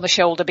punch on the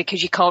shoulder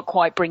because you can't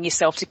quite bring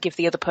yourself to give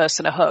the other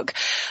person a hug.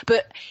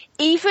 But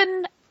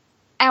even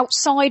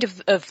outside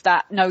of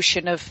that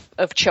notion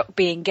of Chuck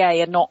being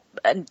gay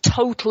and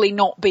totally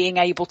not being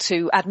able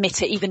to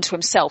admit it even to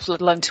himself, let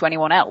alone to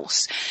anyone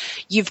else,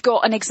 you've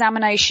got an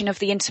examination of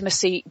the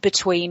intimacy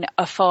between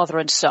a father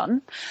and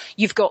son.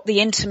 You've got the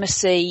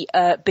intimacy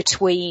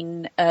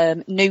between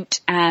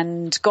Newt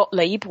and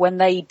Gottlieb when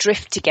they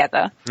drift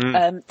together.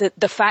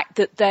 The fact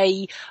that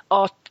they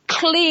are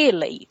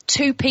clearly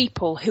two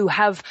people who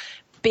have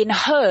been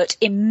hurt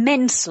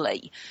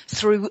immensely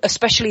through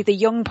especially the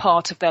young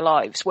part of their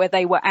lives where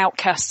they were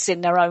outcasts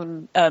in their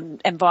own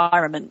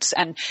environments,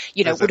 and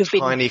would have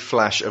been a tiny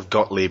flash of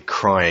Gottlieb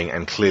crying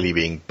and clearly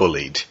being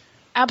bullied.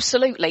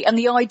 Absolutely. And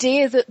the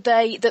idea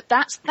that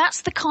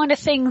that's the kind of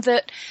thing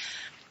that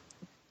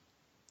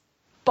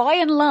by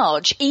and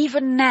large,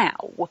 even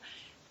now,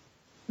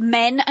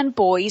 men and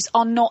boys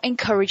are not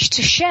encouraged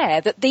to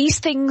share, that these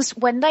things,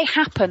 when they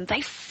happen,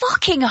 they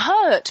fucking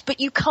hurt, but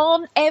you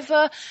can't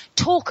ever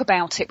talk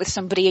about it with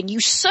somebody, and you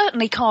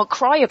certainly can't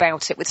cry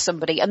about it with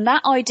somebody. And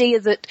that idea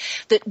that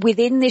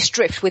within this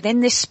drift,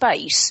 within this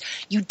space,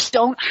 you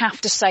don't have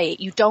to say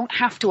it, you don't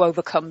have to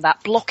overcome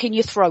that block in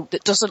your throat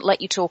that doesn't let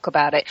you talk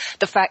about it,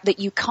 the fact that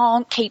you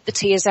can't keep the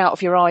tears out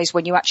of your eyes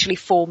when you actually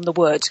form the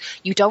words.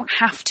 You don't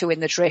have to in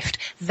the drift,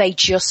 they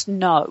just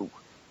know.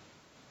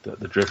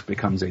 The drift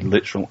becomes a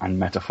literal and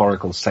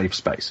metaphorical safe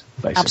space,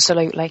 basically.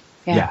 Absolutely,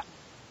 yeah.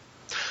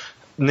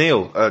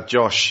 Neil,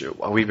 Josh,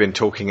 we've been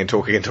talking and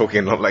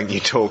not letting you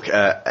talk.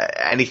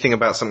 Anything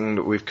about something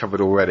that we've covered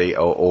already,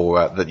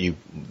 or that you,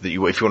 if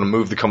you want to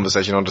move the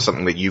conversation onto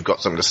something that you've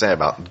got something to say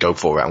about, go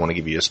for it. I want to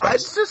give you your space.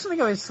 It's just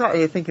something I was sat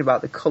here thinking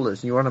about the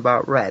colours, and you're on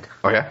about red.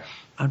 Oh yeah?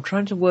 I'm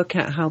trying to work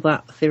out how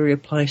that theory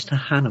applies to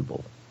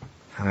Hannibal.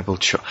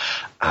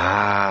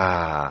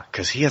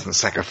 Because he hasn't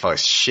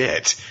sacrificed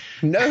shit.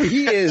 No,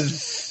 he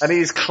is. And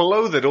he's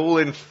clothed all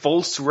in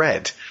false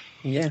red.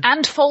 Yeah.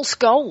 And false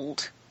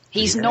gold.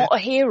 He's not a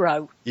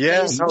hero.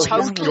 Yeah. He's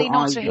totally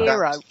not a hero.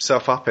 Wrapped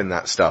himself up in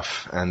that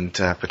stuff and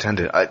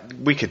pretended.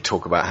 We could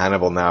talk about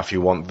Hannibal now if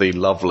you want, the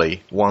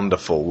lovely,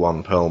 wonderful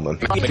Ron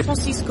Perlman.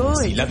 Si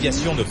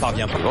l'aviation ne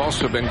parvient pas.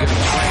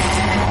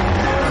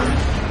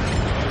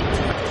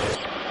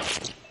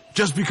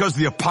 Just because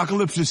the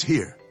apocalypse is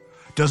here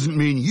doesn't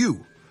mean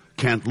you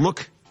can't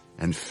look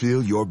and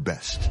feel your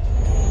best.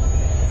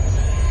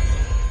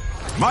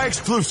 My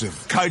exclusive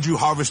kaiju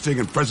harvesting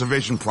and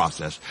preservation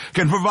process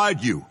can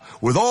provide you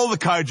with all the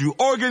kaiju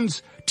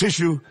organs,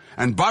 tissue,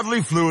 and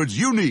bodily fluids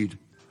you need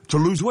to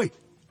lose weight,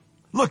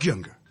 look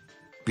younger,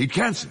 beat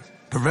cancer,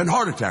 prevent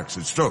heart attacks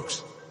and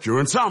strokes,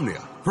 cure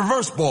insomnia,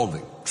 reverse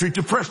balding, treat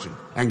depression,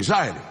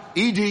 anxiety,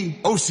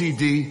 ED,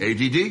 OCD,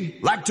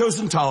 ADD,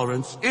 lactose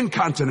intolerance,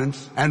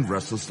 incontinence, and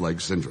restless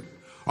leg syndrome.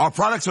 Our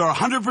products are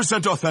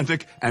 100%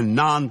 authentic and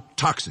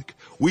non-toxic.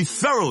 We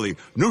thoroughly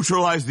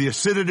neutralize the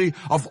acidity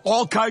of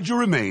all kaiju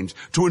remains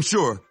to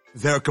ensure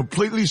they're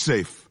completely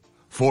safe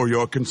for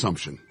your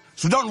consumption.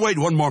 So don't wait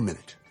one more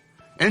minute.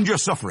 End your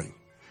suffering,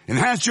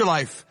 enhance your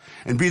life,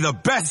 and be the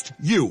best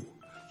you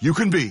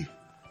can be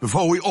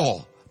before we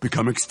all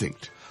become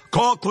extinct.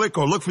 Call, click,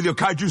 or look for your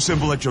kaiju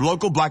symbol at your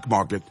local black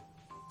market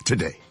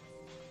today.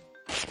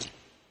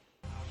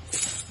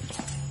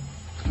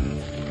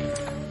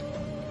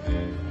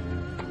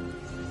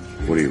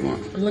 What do you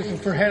want? I'm looking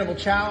for Hannibal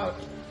Chow.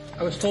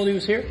 I was told he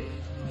was here.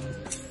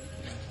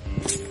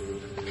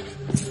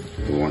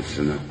 Who wants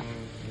to know?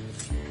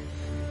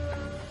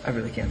 I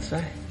really can't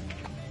say.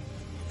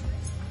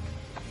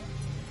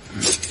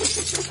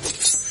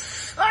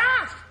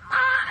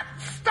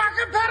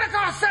 Dr.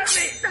 Pentecost sent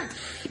me!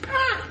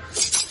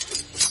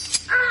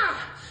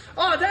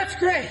 Oh, that's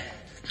great.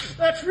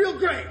 That's real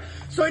great.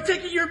 So I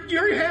take it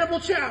you're Hannibal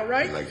Chow,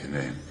 right? I like the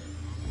name.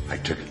 I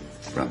took it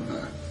from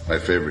my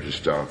favorite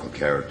historical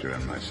character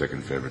and my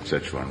second favorite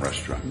Szechuan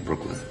restaurant in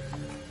Brooklyn.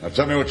 Now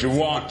tell me what you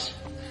want,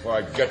 or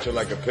I gut you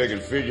like a pig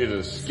and feed you to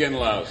the skin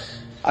louse.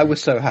 I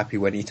was so happy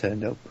when he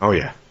turned up. Oh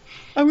yeah.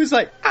 I was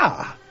like,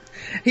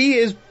 he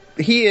is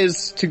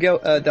to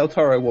Del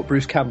Toro what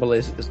Bruce Campbell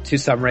is to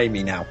Sam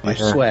Raimi now. I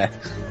swear.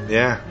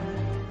 Yeah.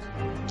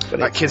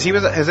 Kids,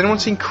 has anyone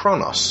seen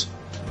Kronos?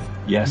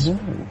 Yes. Ooh.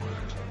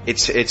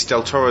 It's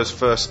Del Toro's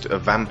first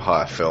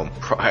vampire film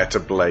prior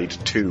to Blade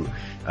 2.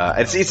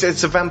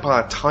 It's a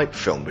vampire type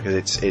film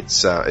because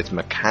it's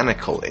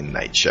mechanical in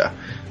nature.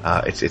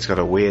 It's got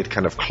a weird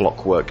kind of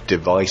clockwork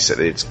device at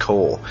its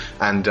core,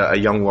 and a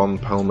young Ron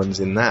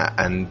Perlman's in that,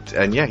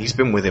 and yeah, he's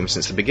been with him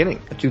since the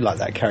beginning. I do like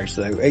that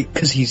character though,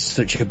 because he's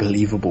such a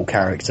believable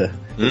character.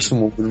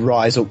 Someone would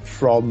rise up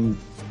from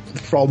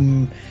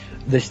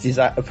the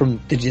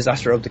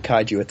disaster of the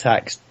kaiju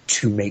attacks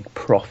to make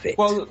profit.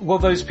 Well,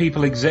 those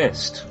people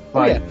exist.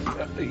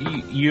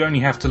 You only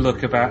have to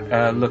look at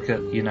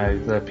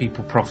the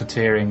people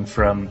profiteering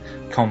from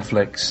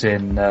conflicts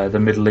in the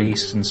Middle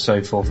East and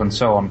so forth and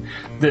so on.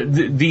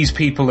 These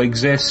people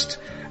exist,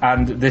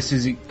 and this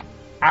is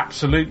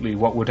absolutely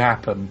what would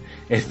happen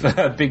if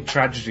a big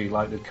tragedy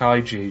like the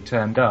kaiju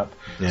turned up.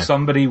 Yeah.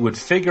 Somebody would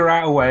figure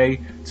out a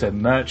way to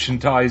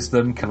merchandise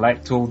them,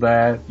 collect all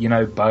their,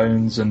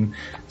 bones and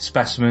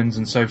specimens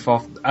and so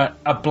forth.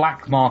 A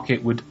black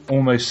market would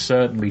almost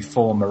certainly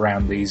form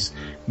around these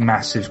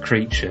massive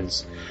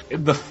creatures.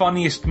 The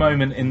funniest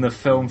moment in the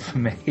film for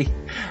me,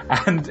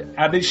 and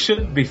it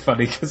shouldn't be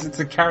funny because it's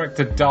a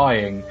character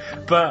dying,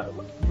 but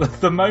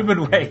the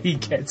moment where he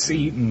gets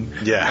eaten,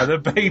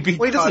 the baby.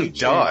 Well, he doesn't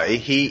die.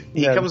 He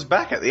comes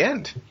back at the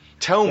end.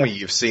 Tell me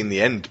you've seen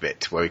the end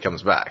bit where he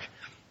comes back.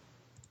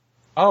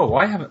 Oh,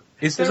 I haven't.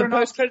 Is there a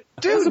post-credit?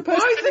 Dude, buy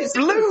the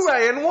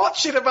Blu-ray and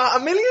watch it about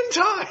 1 million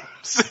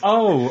times.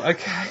 Oh,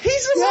 okay.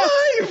 He's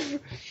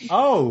alive.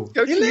 Oh,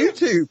 go to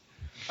YouTube.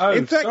 Oh,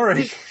 in fact,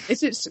 sorry.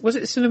 Was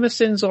it Cinema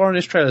Sins or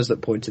Honest Trailers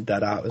that pointed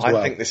that out as well?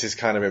 I think this is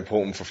kind of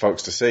important for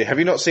folks to see. Have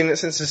you not seen it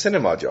since the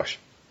cinema, Josh?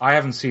 I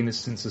haven't seen it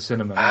since the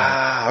cinema.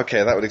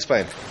 Okay, that would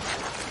explain.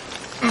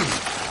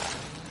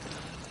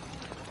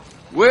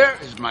 Where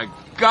is my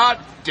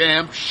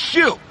goddamn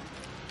shoe.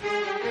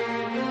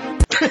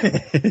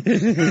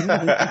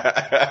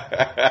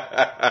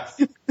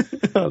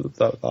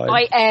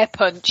 I air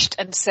punched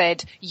and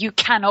said, "You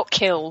cannot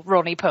kill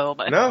Ronnie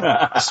Perlman."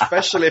 No,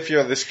 especially if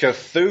you're this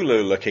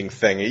Cthulhu-looking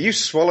thing. You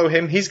swallow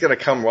him, he's going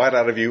to come right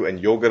out of you, and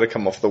you're going to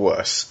come off the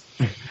worse.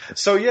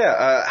 So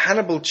yeah,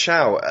 Hannibal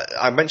Chow,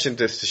 I mentioned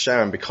this to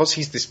Sharon because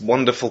he's this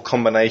wonderful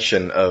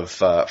combination of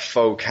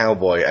faux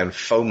cowboy and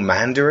faux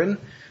mandarin.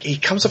 He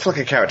comes off like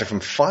a character from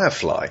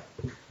Firefly.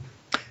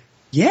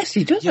 Yes,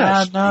 he does.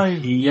 Yeah, actually.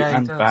 he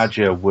and does.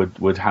 Badger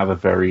would have a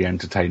very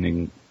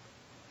entertaining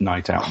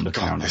night out in the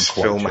town. This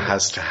film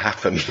has to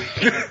happen.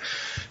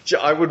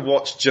 I would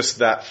watch just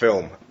that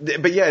film.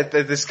 But yeah,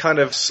 there's this kind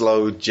of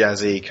slow,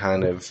 jazzy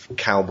kind of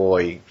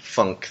cowboy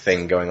funk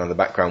thing going on in the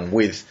background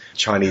with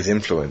Chinese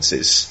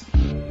influences.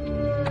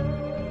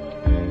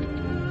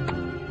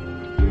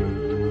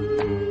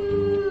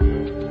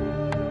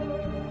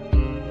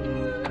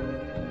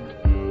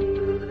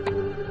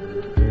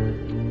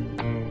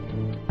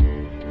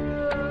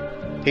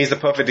 He's the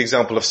perfect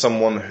example of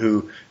someone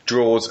who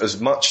draws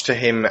as much to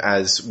him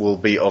as will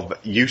be of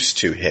use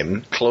to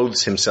him,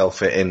 clothes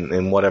himself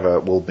in whatever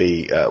will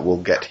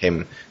get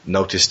him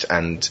noticed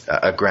and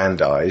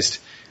aggrandized,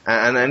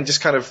 and then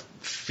just kind of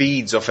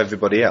feeds off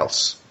everybody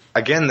else.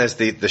 Again, there's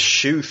the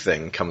shoe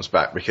thing comes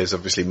back because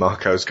obviously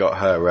Marco's got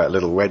her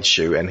little red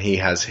shoe and he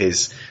has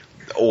his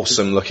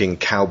awesome looking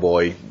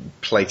cowboy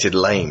plated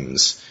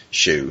lames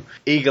shoe.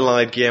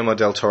 Eagle-eyed Guillermo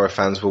del Toro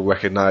fans will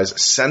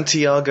recognize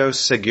Santiago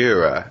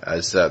Segura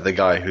as the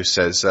guy who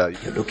says,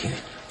 You're looking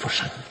for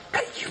some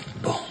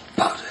kaiju bone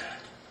powder.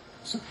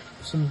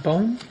 Some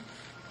bone?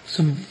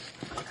 Some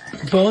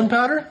bone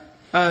powder?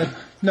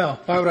 No.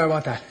 Why would I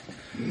want that?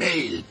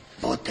 Male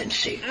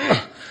potency.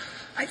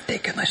 I've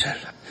taken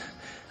myself.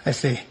 I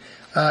see.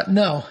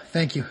 No,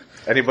 thank you.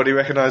 Anybody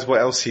recognize what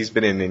else he's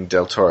been in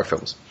Del Toro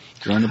films?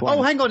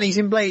 Oh, hang on, he's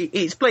in Blade.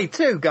 It's Blade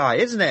 2 guy,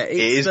 isn't it? It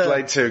is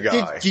Blade 2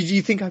 guy. Did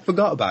you think I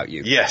forgot about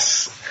you?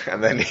 Yes,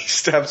 and then he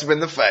stabs him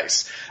in the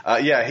face.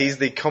 Yeah, he's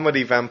the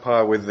comedy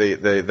vampire with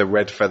the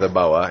red feather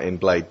boa in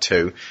Blade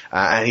 2,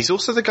 and he's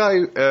also the guy,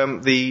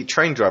 the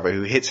train driver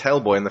who hits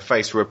Hellboy in the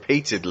face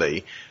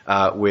repeatedly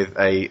with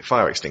a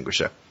fire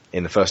extinguisher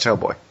in the first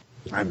Hellboy.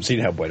 I haven't seen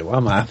Hellboy in a while. I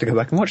might have to go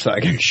back and watch that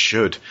again. You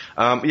should.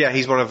 Yeah,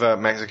 he's one of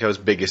Mexico's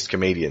biggest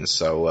comedians.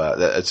 So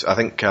I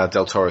think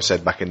Del Toro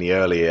said back in the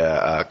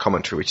earlier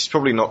commentary, which is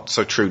probably not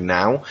so true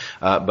now,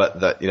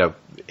 but that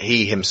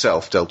he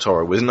himself, Del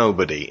Toro, was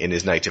nobody in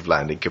his native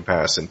land in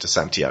comparison to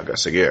Santiago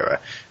Segura,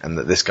 and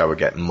that this guy would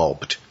get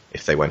mobbed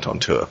if they went on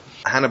tour.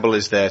 Hannibal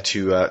is there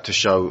to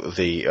show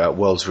the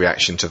world's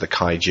reaction to the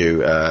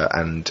kaiju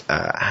and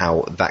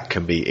how that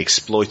can be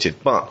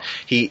exploited, but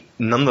he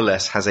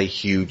nonetheless has a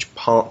huge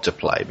part to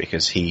play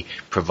because he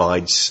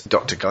provides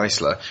Dr.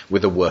 Geisler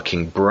with a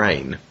working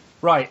brain.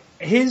 Right.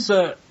 Here's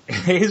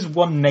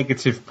one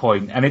negative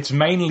point, and it's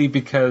mainly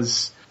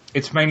because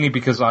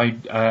I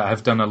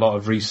have done a lot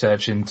of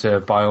research into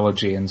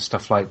biology and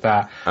stuff like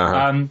that.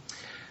 Uh-huh.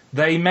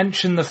 They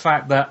mention the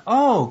fact that,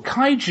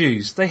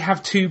 kaijus, they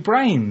have two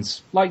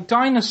brains, like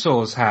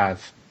dinosaurs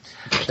have.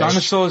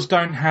 Dinosaurs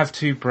don't have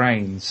two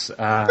brains.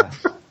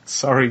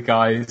 Sorry,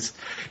 guys.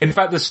 In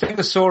fact, the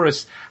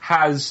Stegosaurus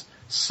has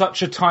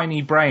such a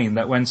tiny brain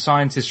that when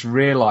scientists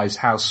realized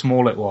how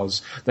small it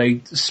was,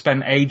 they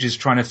spent ages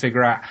trying to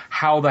figure out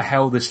how the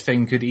hell this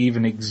thing could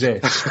even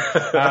exist.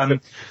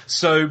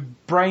 So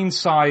brain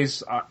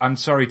size, I'm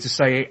sorry to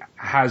say,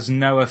 has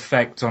no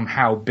effect on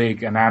how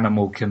big an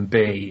animal can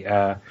be.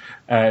 The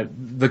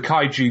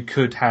kaiju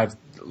could have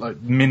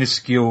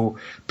minuscule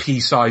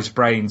pea-sized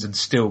brains and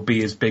still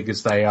be as big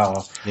as they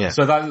are. Yeah.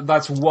 So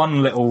that's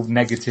one little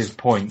negative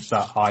point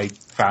that I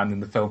found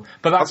in the film.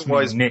 But that's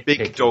otherwise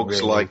big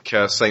dogs really. Like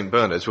St.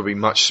 Bernards would be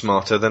much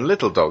smarter than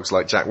little dogs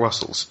like Jack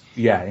Russells.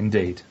 Yeah,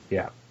 indeed.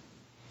 Yeah.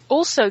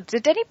 Also,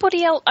 did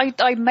anybody else,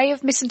 I may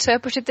have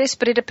misinterpreted this,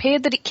 but it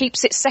appeared that it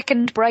keeps its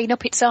second brain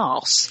up its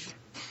arse.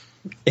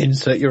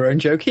 Insert your own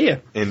joke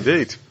here.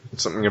 Indeed.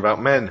 Something about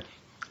men.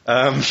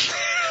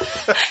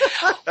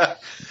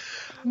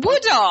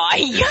 Would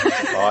I?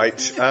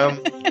 Right.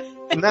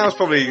 Now it's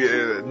probably,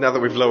 now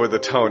that we've lowered the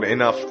tone,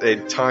 enough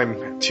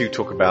time to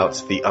talk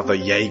about the other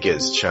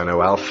Jaegers,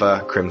 Cherno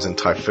Alpha, Crimson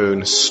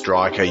Typhoon,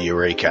 Striker,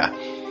 Eureka,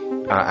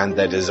 and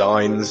their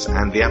designs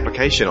and the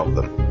application of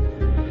them.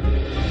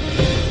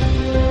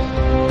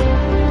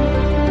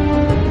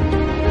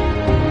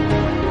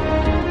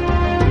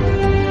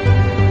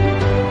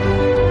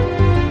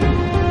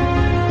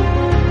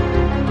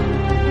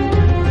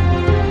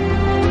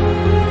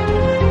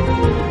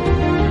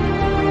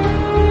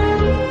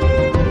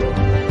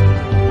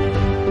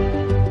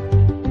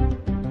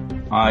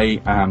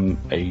 I am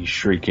a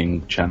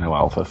shrieking Cherno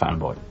Alpha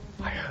fanboy.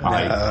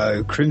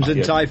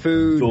 Crimson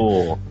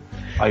Typhoon.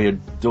 I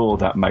adore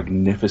that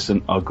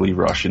magnificent, ugly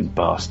Russian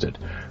bastard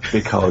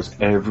because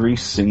every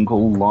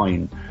single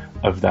line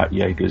of that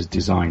Jaeger's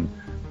design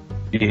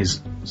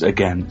is,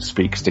 again,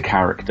 speaks to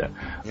character.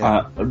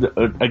 Yeah.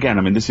 Again,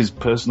 I mean, this is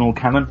personal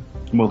canon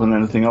more than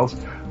anything else,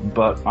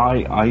 But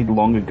I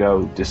long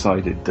ago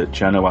decided that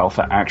Cherno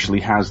Alpha actually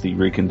has the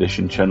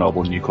reconditioned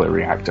Chernobyl nuclear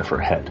reactor for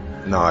a head.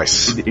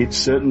 Nice. It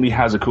certainly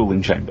has a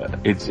cooling chamber.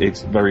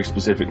 It's very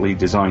specifically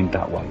designed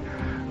that way.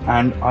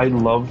 And I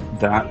love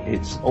that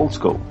it's old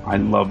school. I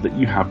love that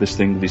you have this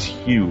thing that is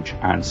huge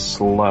and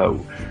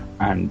slow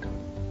and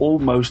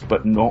almost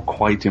but not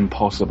quite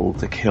impossible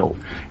to kill.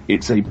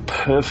 It's a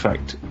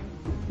perfect,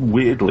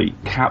 weirdly,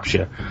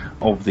 capture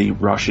of the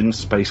Russian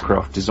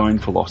spacecraft design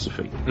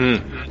philosophy.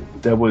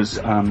 There was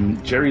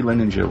Jerry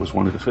Linenger was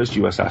one of the first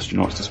US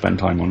astronauts to spend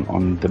time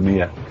on the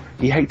Mir.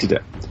 He hated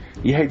it.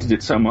 He hated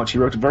it so much, he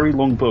wrote a very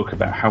long book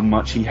about how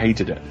much he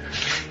hated it.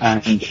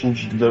 And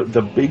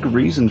the big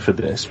reason for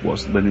this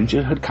was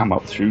Linenger had come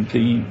up through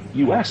the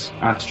US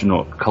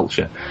astronaut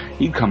culture.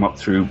 He'd come up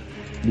through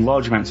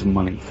large amounts of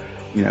money,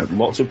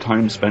 lots of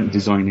time spent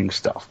designing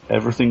stuff,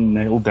 everything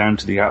nailed down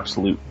to the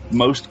absolute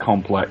most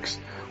complex,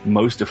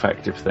 most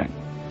effective thing.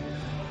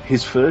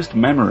 His first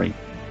memory,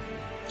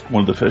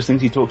 one of the first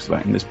things he talks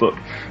about in this book,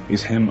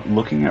 is him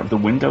looking out the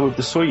window of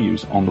the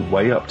Soyuz on the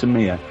way up to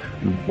Mir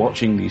and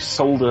watching the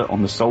solder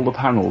on the solar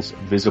panels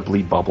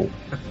visibly bubble.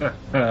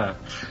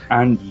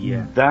 And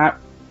that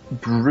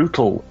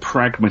brutal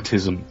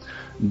pragmatism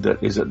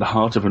that is at the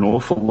heart of an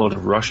awful lot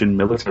of Russian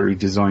military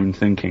design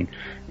thinking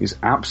is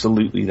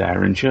absolutely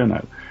there in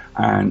Cherno.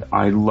 And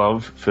I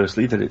love,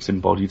 firstly, that it's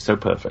embodied so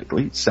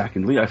perfectly.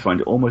 Secondly, I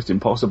find it almost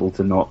impossible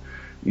to not,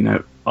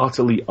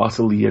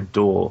 utterly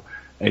adore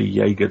a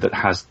Jaeger that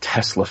has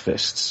Tesla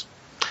fists.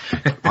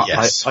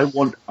 Yes. I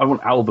want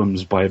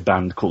albums by a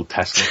band called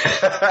Tesla.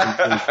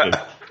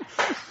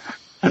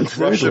 And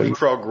thirdly, Russian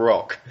prog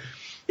rock.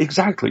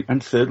 Exactly.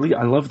 And thirdly,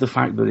 I love the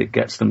fact that it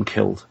gets them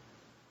killed.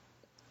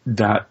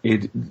 That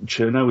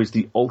Cherno is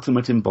the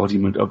ultimate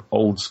embodiment of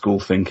old school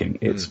thinking.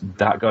 It's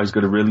that guy's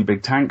got a really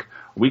big tank,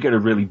 we get a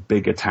really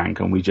bigger tank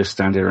and we just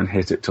stand here and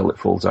hit it till it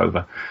falls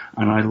over.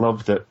 And I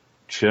love that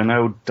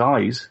Cherno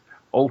dies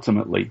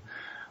ultimately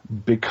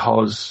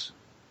because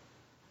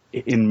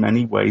in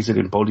many ways it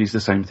embodies the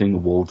same thing the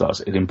wall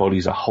does. It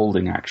embodies a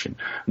holding action.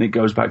 And it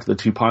goes back to the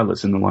two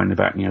pilots in the line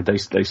about,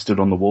 they stood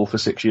on the wall for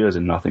 6 years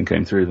and nothing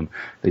came through them.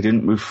 They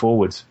didn't move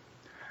forwards.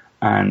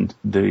 And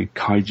the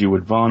kaiju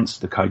advance,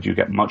 the kaiju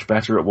get much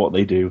better at what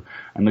they do,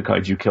 and the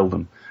kaiju kill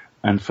them.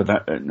 And for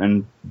that,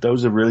 and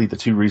those are really the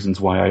two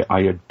reasons why I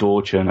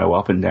adore Cherno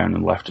up and down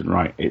and left and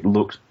right. It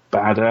looks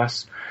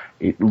badass.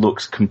 It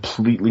looks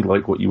completely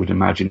like what you would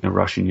imagine a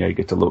Russian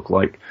Jaeger to look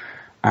like.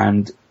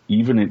 And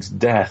even its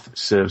death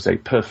serves a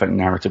perfect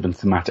narrative and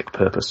thematic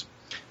purpose.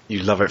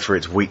 You love it for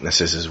its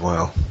weaknesses as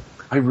well.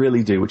 I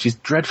really do, which is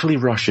dreadfully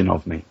Russian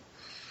of me.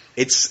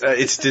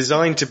 It's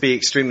designed to be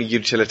extremely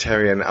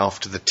utilitarian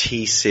after the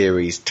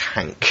T-Series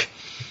tank,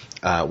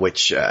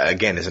 which,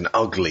 again, is an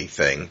ugly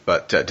thing,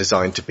 but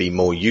designed to be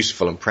more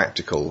useful and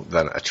practical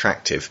than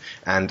attractive.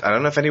 And I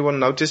don't know if anyone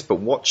noticed,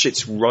 but watch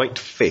its right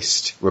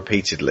fist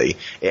repeatedly.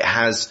 It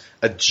has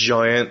a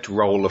giant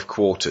roll of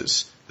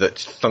quarters that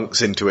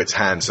thunks into its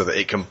hand so that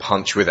it can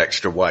punch with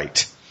extra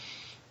weight.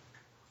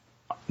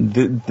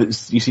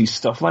 You see,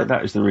 stuff like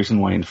that is the reason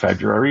why in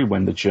February,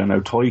 when the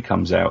Cherno toy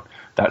comes out,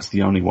 that's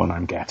the only one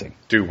I'm getting.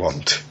 Do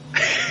want.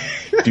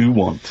 Do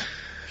want.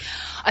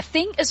 I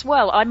think as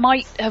well, I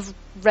might have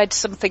read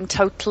something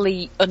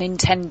totally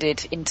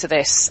unintended into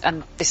this,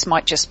 and this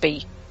might just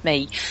be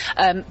me.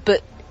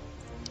 But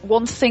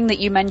one thing that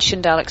you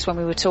mentioned, Alex, when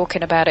we were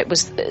talking about it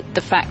was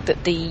the fact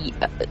that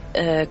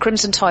the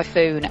Crimson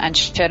Typhoon and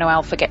Cherno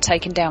Alpha get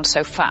taken down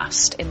so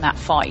fast in that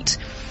fight.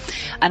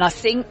 And I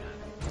think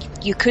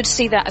you could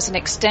see that as an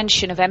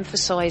extension of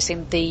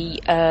emphasizing the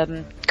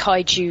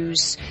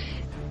kaiju's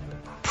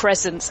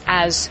presence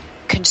as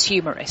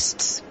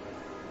consumerists.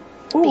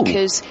 Ooh.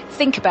 Because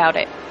think about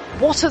it.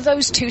 What are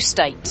those two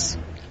states?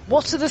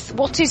 What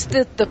is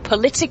the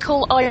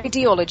political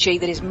ideology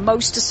that is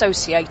most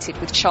associated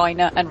with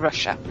China and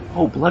Russia?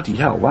 Oh, bloody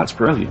hell, that's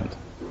brilliant.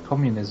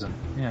 Communism,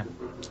 yeah.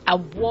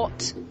 And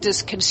what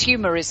does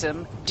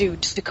consumerism do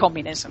to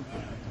communism?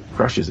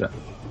 Crushes it.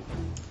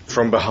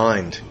 From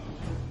behind.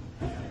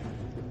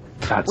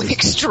 With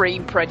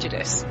extreme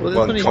prejudice.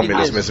 Well,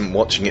 communism isn't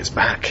watching its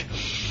back.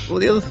 Well,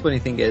 the other funny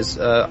thing is,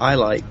 I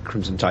like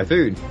Crimson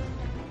Typhoon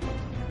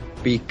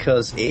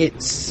because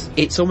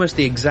it's almost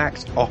the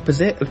exact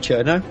opposite of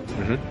Cherno,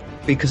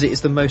 because it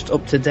is the most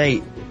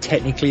up-to-date,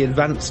 technically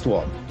advanced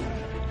one.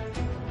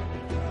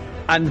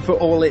 And for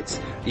all its,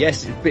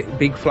 yes,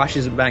 big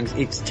flashes and bangs,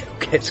 it still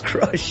gets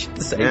crushed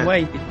the same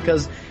way,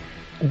 because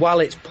while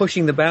it's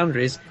pushing the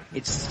boundaries,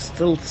 it's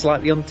still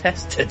slightly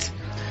untested.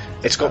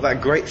 It's got that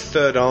great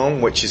third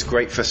arm, which is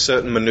great for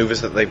certain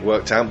maneuvers that they've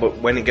worked out, but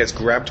when it gets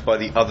grabbed by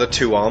the other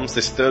two arms,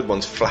 this third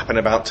one's flapping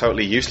about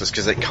totally useless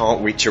because it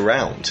can't reach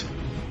around.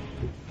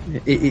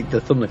 The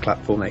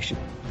thunderclap formation.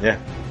 Yeah.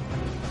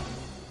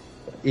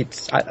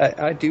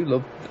 I do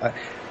love...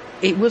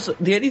 it was...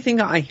 The only thing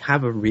that I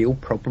have a real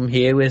problem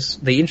here is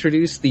they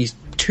introduced these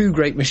two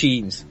great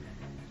machines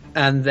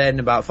and then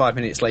about 5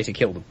 minutes later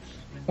kill them.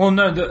 Well,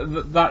 no,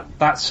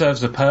 that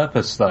serves a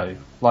purpose, though.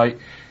 Like...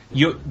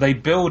 they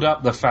build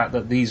up the fact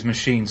that these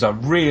machines are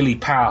really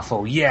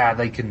powerful. Yeah,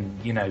 they can,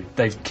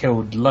 they've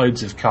killed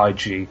loads of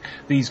kaiju.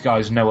 These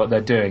guys know what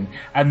they're doing.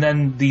 And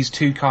then these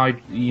two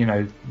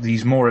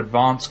these more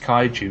advanced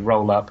kaiju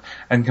roll up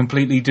and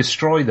completely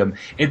destroy them.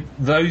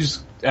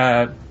 Those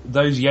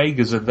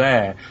Jaegers are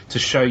there to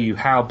show you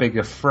how big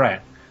a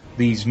threat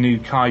these new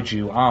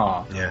kaiju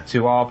are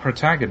to our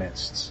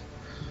protagonists.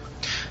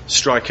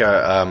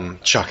 Stryker,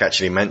 Chuck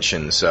actually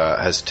mentions,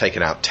 has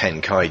taken out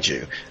 10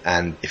 kaiju,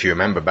 and if you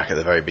remember back at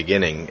the very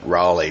beginning,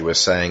 Raleigh was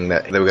saying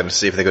that they were going to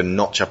see if they could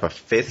notch up a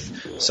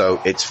 5th,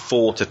 so it's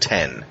 4 to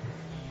 10.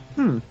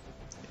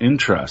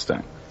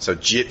 Interesting. So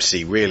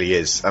Gypsy really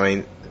is, I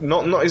mean,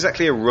 not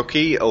exactly a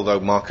rookie, although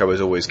Marco is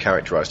always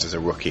characterized as a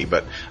rookie,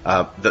 but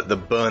the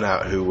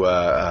burnout who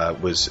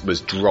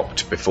was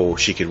dropped before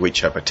she could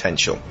reach her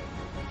potential.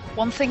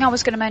 One thing I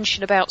was going to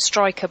mention about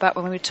Stryker back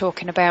when we were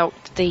talking about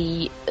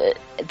the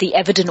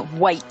evident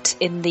weight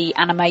in the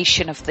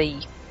animation of the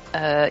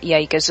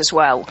Jaegers as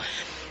well.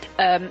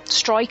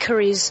 Stryker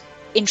is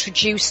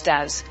introduced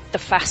as the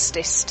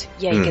fastest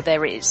Jaeger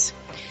there is.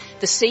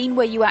 The scene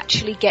where you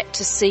actually get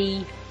to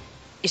see,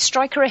 is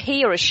Stryker a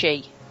he or a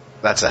she?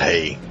 That's a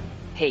he.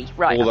 He,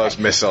 right. All those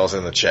missiles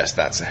in the chest,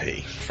 that's a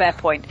he. Fair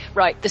point.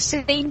 Right, the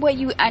scene where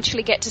you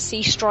actually get to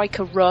see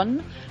Stryker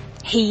run,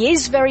 he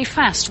is very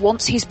fast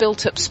once he's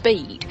built up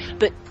speed,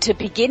 but to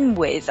begin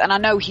with, and I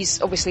know he's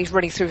obviously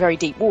running through very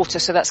deep water,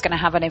 so that's going to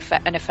have an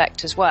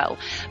effect as well,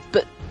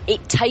 but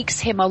it takes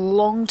him a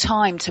long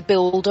time to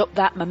build up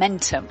that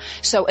momentum.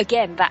 So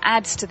again, that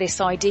adds to this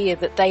idea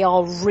that they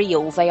are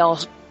real, they are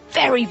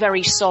very,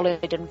 very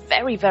solid and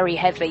very, very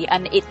heavy,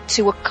 and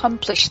to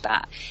accomplish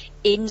that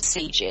in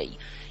CG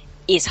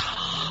is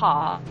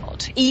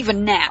hard.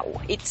 Even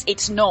now,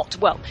 it's not,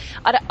 well,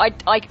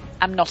 I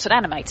am not an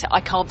animator.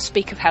 I can't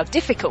speak of how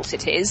difficult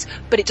it is,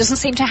 but it doesn't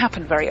seem to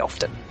happen very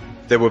often.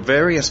 There were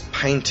various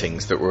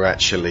paintings that were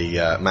actually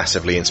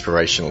massively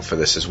inspirational for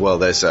this as well.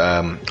 There's,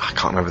 I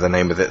can't remember the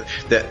name of it.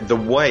 The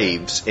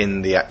waves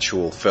in the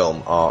actual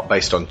film are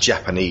based on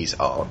Japanese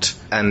art.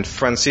 And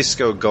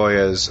Francisco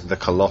Goya's The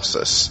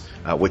Colossus,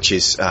 which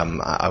is,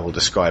 I will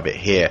describe it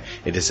here.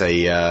 It is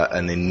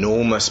an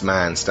enormous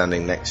man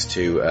standing next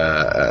to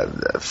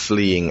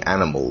fleeing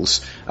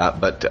animals,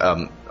 but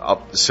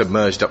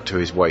submerged up to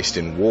his waist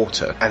in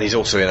water. And he's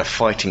also in a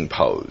fighting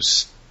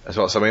pose as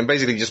well. So I mean,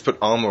 basically just put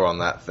armor on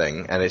that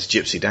thing and it's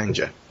Gypsy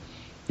Danger.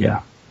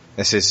 Yeah.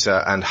 This is,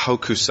 and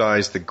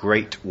Hokusai's The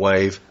Great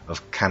Wave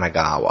of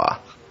Kanagawa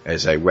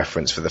is a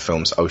reference for the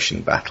film's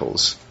ocean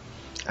battles.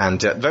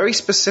 And very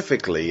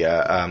specifically,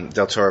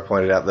 Del Toro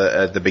pointed out that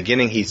at the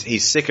beginning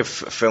he's sick of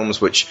films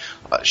which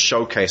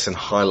showcase and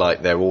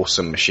highlight their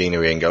awesome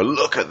machinery and go,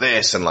 look at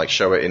this, and like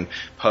show it in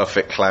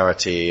perfect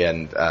clarity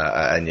and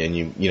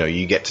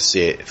you get to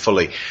see it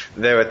fully.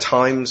 There are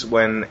times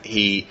when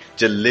he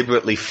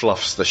deliberately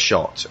fluffs the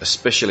shot,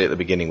 especially at the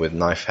beginning with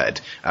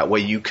Knifehead,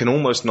 where you can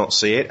almost not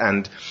see it,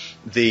 and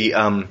the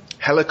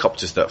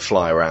helicopters that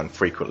fly around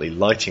frequently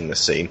lighting the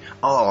scene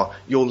are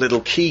your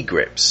little key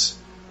grips,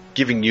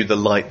 giving you the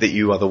light that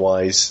you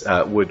otherwise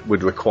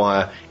would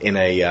require in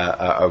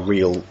a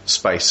real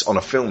space on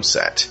a film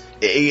set.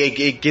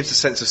 It gives a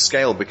sense of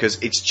scale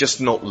because it's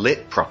just not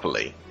lit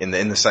properly in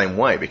the same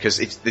way because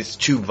it's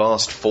too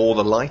vast for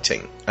the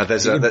lighting.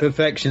 The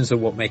imperfections are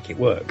what make it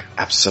work.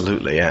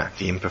 Absolutely, yeah,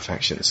 the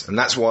imperfections, and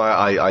that's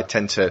why I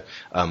tend to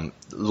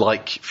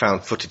like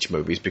found footage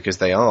movies because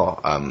they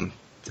are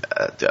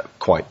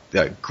quite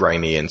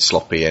grainy and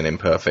sloppy and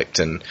imperfect,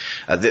 and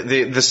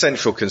the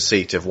central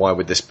conceit of why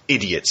would this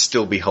idiot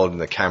still be holding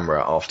the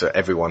camera after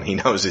everyone he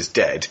knows is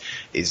dead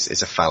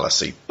is a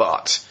fallacy.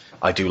 But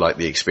I do like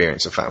the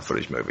experience of found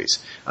footage movies.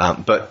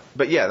 But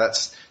yeah,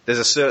 there's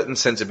a certain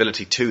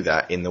sensibility to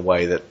that in the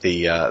way that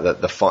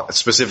the fight,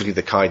 specifically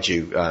the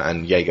kaiju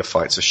and Jaeger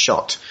fights are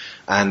shot.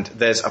 And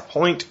there's a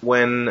point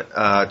when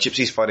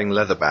Gypsy's fighting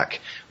Leatherback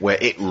where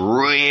it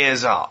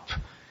rears up.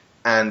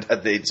 And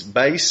at its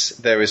base,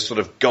 there is sort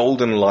of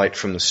golden light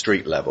from the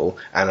street level,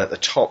 and at the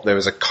top there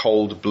is a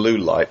cold blue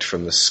light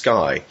from the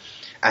sky.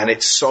 And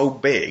it's so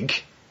big,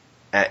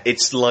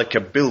 it's like a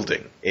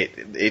building.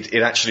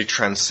 It actually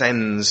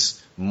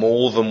transcends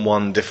more than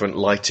one different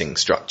lighting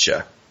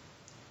structure.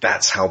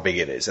 That's how big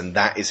it is, and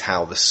that is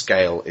how the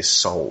scale is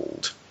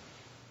sold.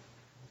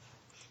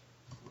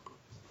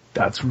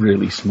 That's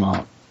really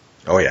smart.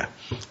 Oh yeah.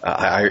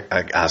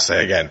 I'll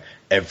say again,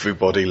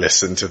 everybody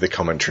listen to the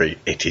commentary.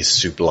 It is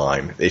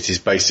sublime. It is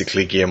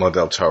basically Guillermo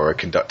del Toro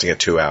conducting a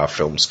 2-hour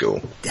film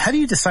school. How do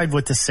you decide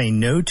what to say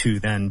no to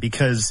then?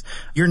 Because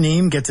your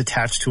name gets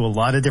attached to a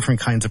lot of different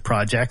kinds of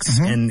projects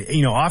and,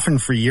 often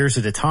for years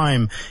at a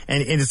time.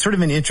 And it's sort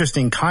of an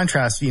interesting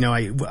contrast.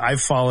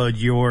 I've followed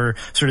your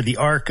sort of the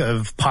arc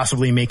of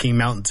possibly making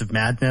Mountains of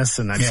Madness,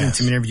 and I've seen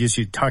some interviews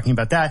you talking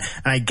about that.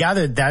 And I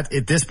gathered that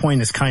at this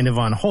point is kind of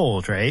on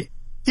hold, right?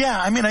 Yeah,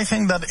 I mean, I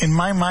think that in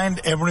my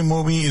mind, every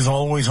movie is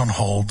always on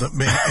hold, at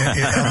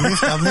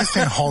least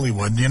in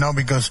Hollywood,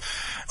 because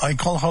I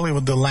call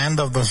Hollywood the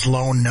land of the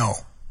slow no.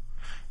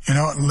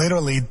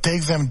 Literally, it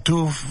takes them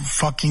 2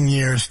 fucking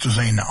years to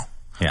say no.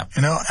 Yeah.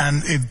 You know,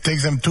 and it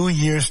takes them 2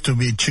 years to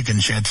be chicken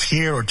sheds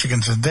here or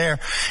chicken sheds there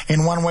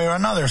in one way or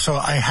another. So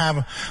I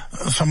have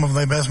some of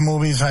the best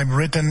movies I've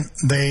written.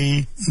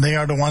 They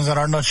are the ones that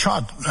are not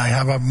shot. I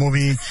have a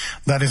movie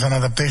that is an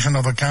adaptation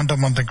of The Count of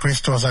Monte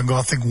Cristo as a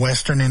Gothic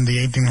Western in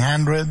the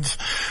 1800s,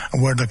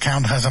 where the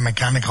Count has a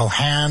mechanical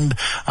hand.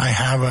 I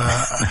have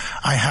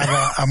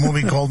a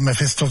movie called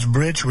Mephisto's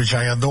Bridge, which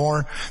I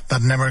adore,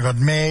 that never got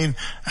made.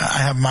 I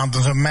have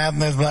Mountains of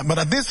Madness, but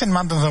at least in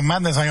Mountains of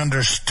Madness I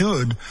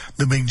understood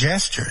the big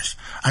gestures.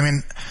 I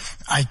mean,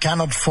 I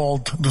cannot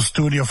fault the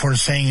studio for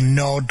saying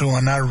no to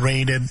an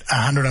R-rated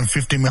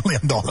 $150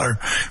 million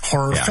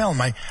horror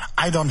film.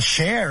 I don't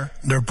share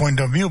their point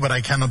of view, but I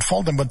cannot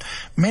fault them. But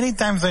many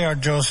times they are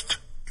just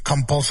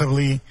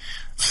compulsively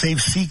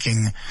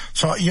safe-seeking.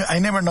 So I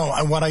never know.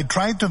 What I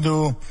try to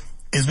do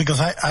is, because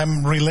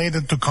I'm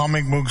related to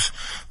comic books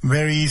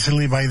very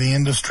easily by the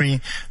industry,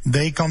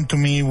 they come to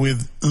me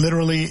with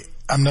literally,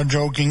 I'm not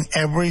joking,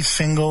 every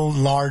single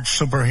large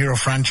superhero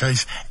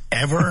franchise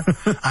ever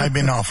I've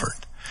been offered.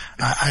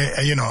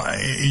 You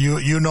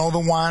know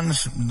the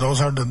ones,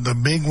 those are the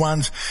big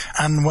ones.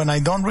 And when I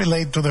don't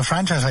relate to the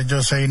franchise, I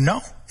just say,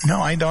 no,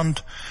 I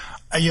don't.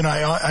 You know,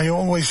 I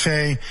always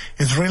say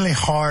it's really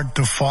hard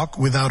to fuck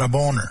without a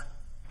boner.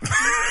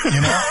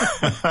 You know?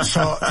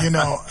 So, you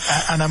know,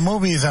 and a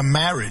movie is a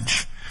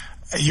marriage.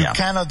 You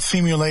cannot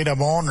simulate a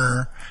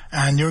boner,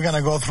 and you're going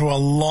to go through a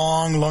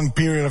long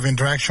period of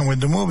interaction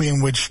with the movie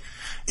in which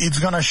it's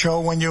going to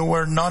show when you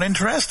were not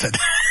interested.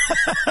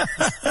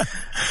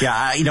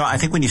 Yeah, you know, I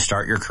think when you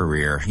start your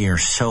career, you're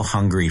so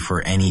hungry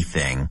for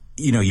anything.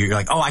 You know, you're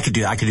like, oh, I could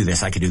do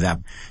this, I could do that.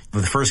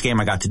 But the first game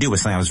I got to do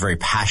was something I was very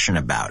passionate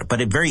about.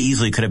 But it very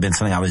easily could have been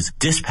something I was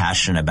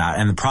dispassionate about.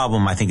 And the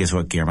problem, I think, is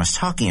what Guillermo's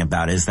talking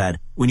about, is that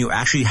when you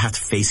actually have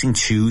to facing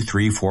 2,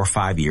 3, 4,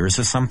 5 years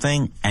of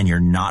something and you're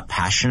not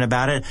passionate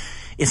about it,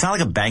 it's not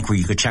like a bank where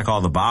you could check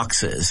all the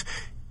boxes.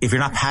 If you're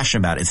not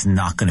passionate about it, it's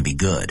not going to be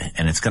good,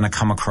 and it's going to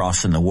come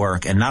across in the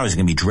work. And not only is it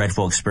going to be a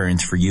dreadful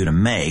experience for you to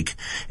make,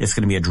 it's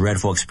going to be a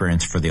dreadful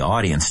experience for the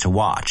audience to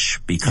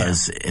watch,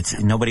 because it's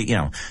nobody, you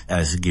know,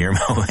 as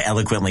Guillermo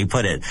eloquently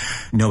put it,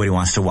 nobody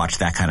wants to watch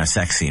that kind of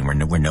sex scene where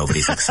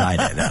nobody's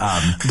excited.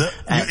 That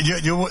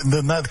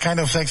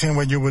kind of sex scene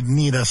where you would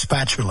need a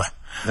spatula.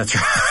 That's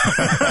right.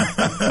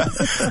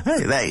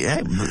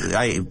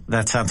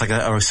 That sounds like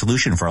a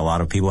solution for a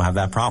lot of people who have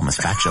that problem, a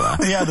spatula.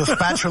 Yeah, the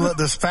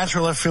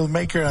spatula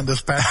filmmaker and the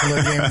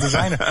spatula game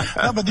designer.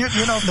 No, but you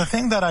know, the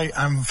thing that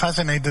I'm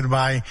fascinated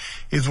by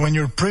is when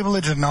you're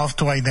privileged enough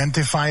to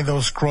identify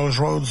those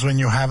crossroads, when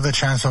you have the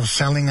chance of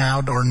selling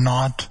out or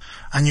not,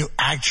 and you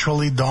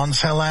actually don't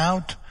sell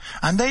out,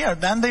 and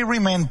they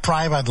remain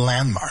private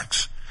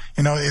landmarks.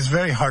 You know, it's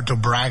very hard to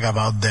brag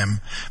about them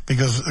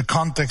because the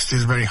context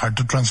is very hard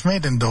to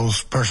transmit in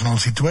those personal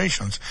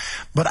situations.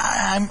 But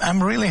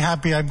I'm really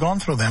happy I've gone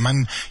through them.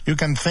 And you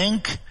can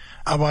think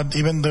about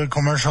even the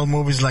commercial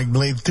movies like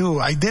Blade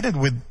 2. I did it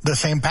with the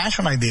same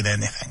passion I did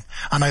anything.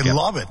 And I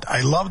love it.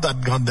 I love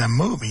that goddamn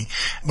movie.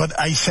 But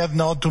I said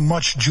no to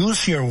much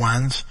juicier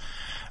ones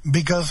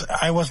because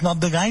I was not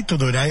the guy to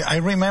do it. I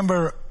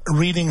remember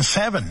reading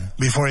Seven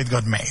before it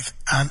got made.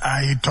 And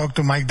I talked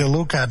to Mike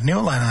DeLuca at New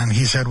Line, and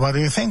he said, what do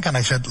you think? And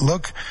I said,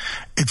 look,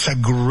 it's a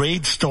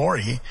great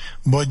story,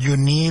 but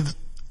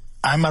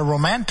I'm a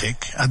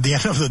romantic. At the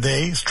end of the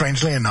day,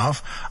 strangely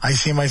enough, I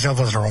see myself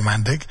as a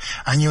romantic,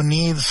 and you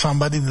need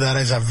somebody that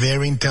is a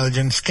very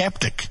intelligent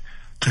skeptic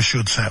to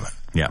shoot Seven.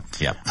 Yeah.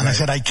 And I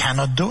said, I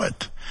cannot do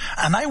it.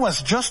 And I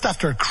was just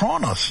after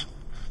Kronos,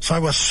 so I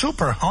was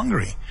super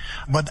hungry.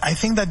 But I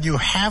think that you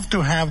have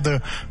to have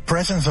the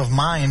presence of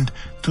mind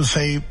to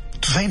say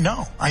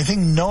no. I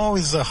think no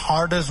is the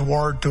hardest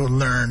word to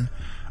learn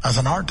as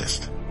an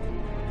artist.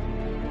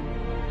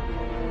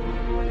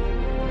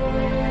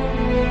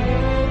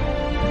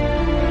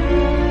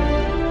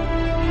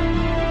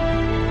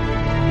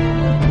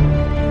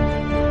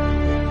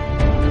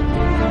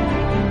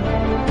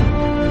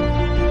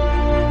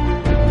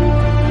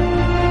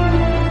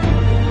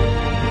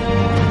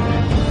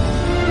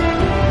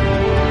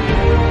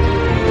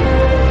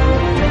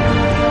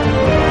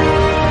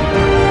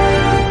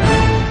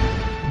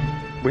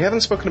 We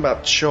haven't spoken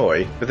about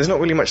Choi, but there's not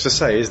really much to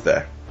say, is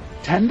there?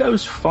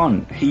 Tendo's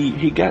fun.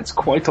 He gets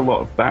quite a lot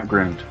of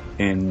background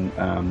in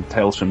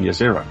Tales from Year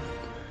Zero.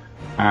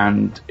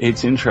 And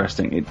it's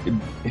interesting.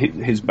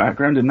 His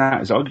background in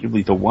that is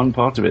arguably the one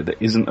part of it that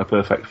isn't a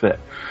perfect fit.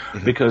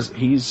 Mm-hmm. Because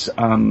he's,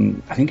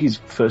 I think he's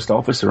first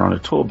officer on a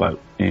tour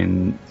boat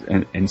in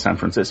San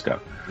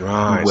Francisco.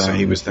 Right, so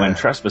he was there. When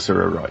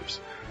Trespasser arrives.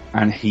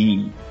 And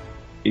he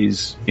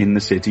is in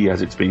the city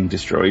as it's being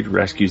destroyed,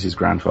 rescues his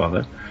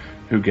grandfather,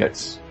 who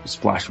gets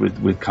splashed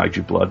with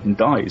kaiju blood and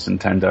dies, and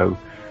Tendo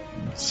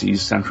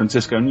sees San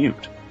Francisco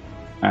nuked.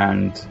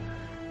 And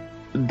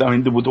I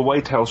mean, the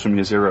way Tales from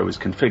Year Zero is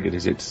configured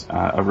is it's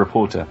a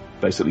reporter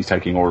basically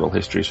taking oral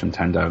histories from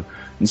Tendo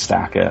and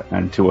Stacker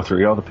and 2 or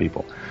 3 other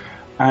people.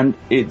 And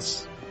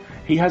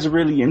he he has a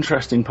really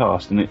interesting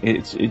past, and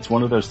it's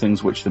one of those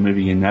things which the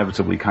movie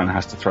inevitably kind of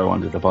has to throw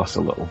under the bus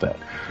a little bit.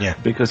 Yeah.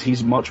 Because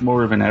he's much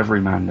more of an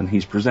everyman than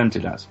he's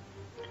presented as.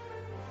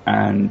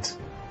 And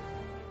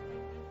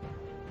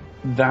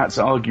that's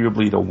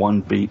arguably the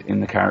one beat in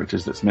the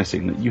characters that's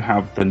missing. That you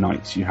have the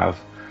knights, you have,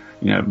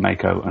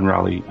 Mako and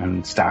Raleigh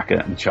and Stacker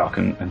and Chuck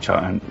and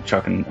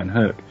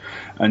Herc.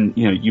 And,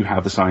 you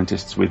have the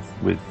scientists with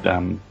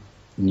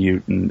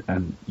Newton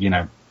and,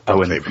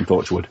 Owen from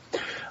Torchwood.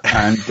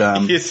 And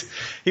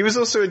he was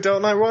also in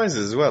Dark Knight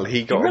Rises as well.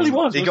 He got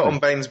on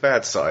Bane's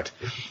bad side.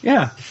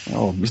 Yeah.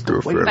 Oh,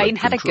 Mr. Bane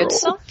had a good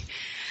song.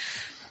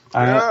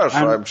 Yes,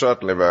 I'm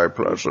certainly very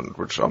pleasant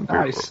with some people.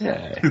 I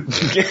say.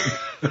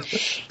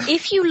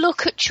 If you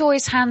look at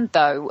Choi's hand,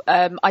 though,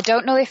 I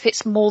don't know if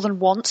it's more than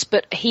once,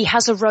 but he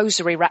has a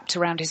rosary wrapped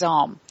around his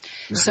arm.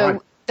 So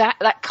right.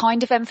 that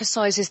kind of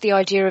emphasises the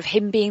idea of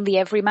him being the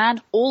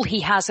everyman. All he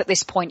has at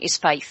this point is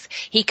faith.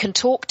 He can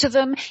talk to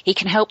them, he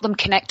can help them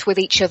connect with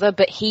each other,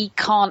 but he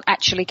can't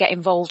actually get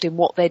involved in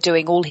what they're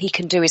doing. All he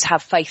can do is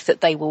have faith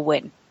that they will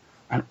win.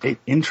 And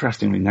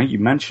interestingly, now you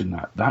mentioned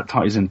that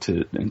ties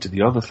into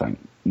the other thing.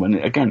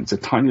 Again, it's a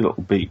tiny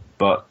little beat,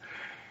 but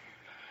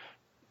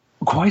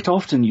quite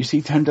often you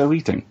see Tendo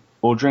eating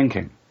or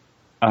drinking.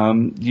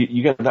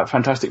 You get that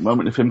fantastic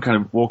moment of him kind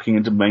of walking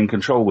into main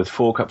control with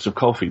 4 cups of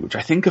coffee, which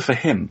I think are for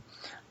him,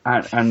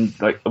 and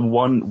like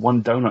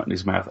one donut in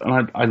his mouth.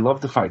 And I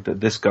love the fact that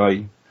this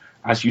guy,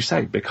 as you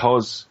say,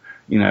 because,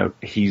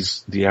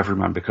 he's the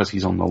everyman, because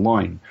he's on the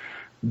line,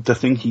 the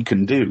thing he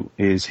can do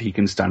is he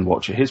can stand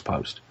watch at his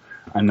post.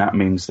 And that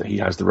means that he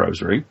has the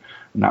rosary,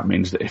 and that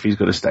means that if he's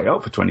going to stay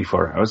up for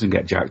 24 hours and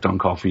get jacked on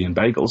coffee and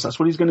bagels, that's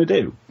what he's going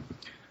to do.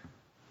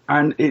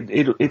 And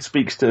it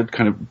speaks to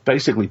kind of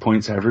basically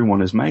points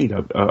everyone has made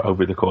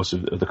over the course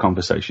of the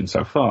conversation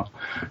so far,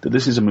 that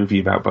this is a movie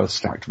about both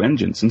stacked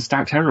vengeance and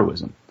stacked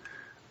heroism.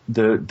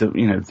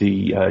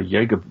 The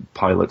Jaeger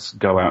pilots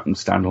go out and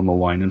stand on the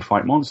line and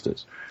fight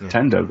monsters. Yeah.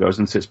 Tendo goes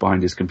and sits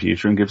behind his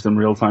computer and gives them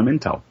real-time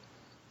intel,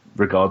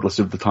 regardless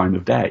of the time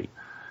of day.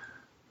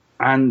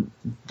 And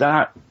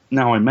that,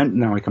 now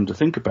I come to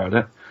think about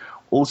it,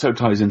 also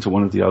ties into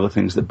one of the other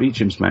things that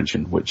Beecham's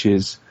mentioned, which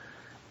is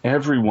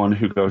everyone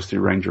who goes through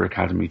Ranger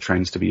Academy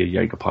trains to be a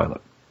Jaeger pilot.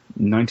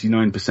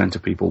 99%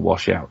 of people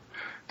wash out.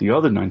 The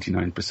other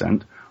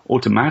 99%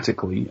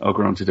 automatically are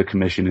granted a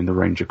commission in the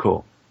Ranger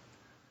Corps.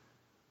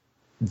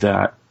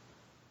 That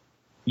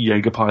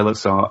Jaeger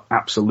pilots are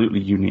absolutely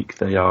unique.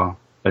 They are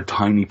a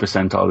tiny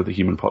percentile of the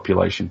human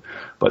population,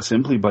 but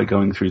simply by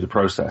going through the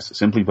process,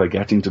 simply by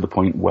getting to the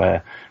point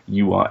where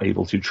you are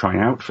able to try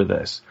out for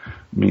this,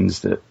 means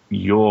that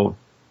you're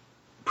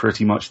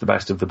pretty much the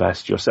best of the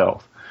best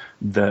yourself.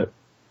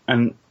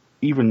 And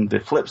even the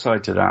flip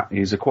side to that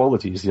is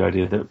equality, is the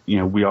idea that,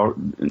 we are,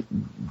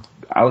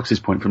 Alex's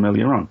point from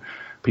earlier on,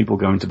 people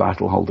go into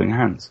battle holding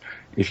hands.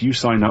 If you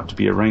sign up to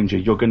be a ranger,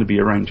 you're going to be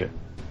a ranger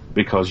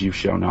because you've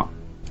shown up.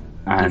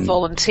 And you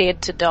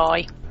volunteered to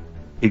die.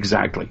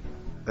 Exactly.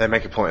 They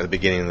make a point at the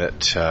beginning that,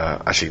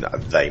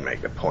 they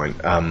make the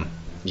point,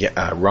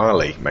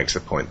 Riley makes the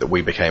point that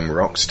we became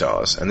rock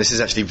stars, and this is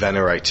actually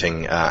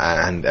venerating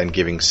and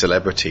giving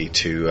celebrity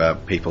to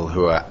people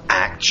who are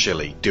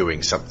actually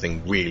doing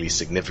something really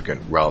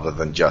significant rather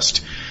than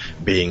just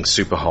being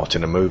super hot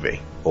in a movie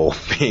or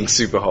being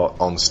super hot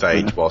on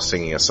stage while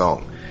singing a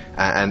song.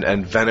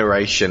 And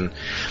veneration,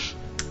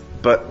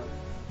 but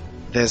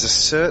there's a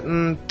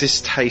certain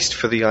distaste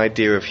for the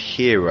idea of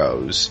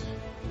heroes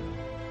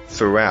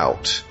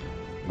throughout,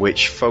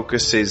 which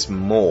focuses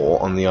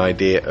more on the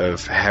idea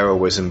of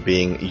heroism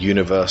being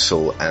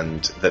universal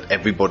and that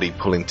everybody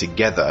pulling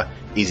together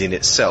is in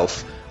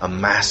itself a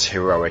mass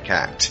heroic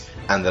act,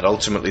 and that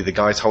ultimately the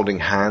guys holding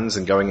hands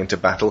and going into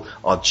battle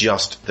are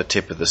just the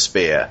tip of the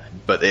spear,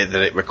 but that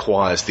it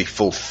requires the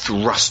full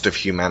thrust of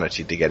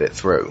humanity to get it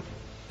through.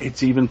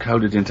 It's even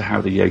coded into how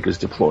the Jaegers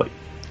deploy.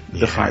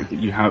 The fact that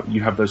you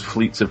have those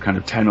fleets of kind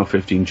of 10 or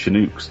 15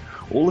 Chinooks,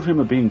 all of whom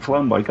are being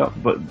flown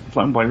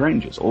by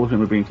Rangers, all of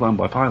whom are being flown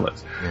by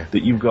pilots. Yeah.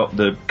 That you've got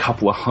the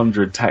couple of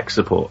hundred tech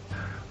support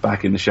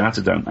back in the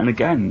Shatterdome. And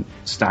again,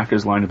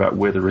 Stacker's line about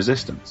we're the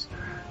resistance,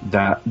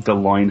 that the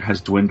line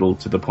has dwindled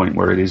to the point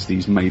where it is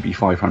these maybe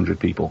 500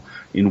 people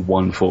in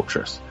one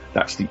fortress.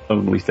 That's the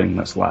only thing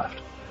that's left.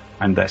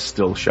 And they're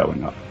still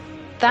showing up.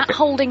 That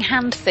holding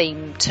hands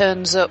theme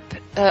turns up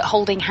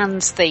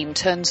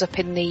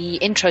in the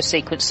intro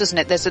sequence, doesn't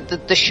it? There's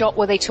the shot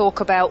where they talk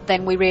about,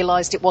 then we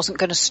realised it wasn't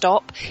going to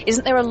stop.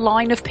 Isn't there a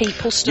line of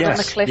people stood on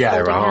the cliff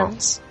holding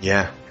hands?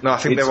 Yeah. No, I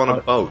think they're on a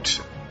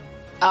boat.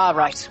 Ah,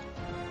 right.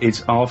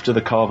 It's after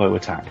the Carvo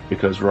attack,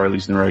 because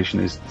Riley's narration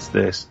is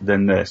this,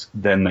 then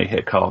they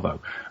hit Carvo.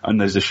 And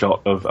there's a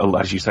shot of,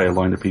 as you say, a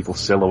line of people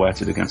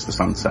silhouetted against the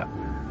sunset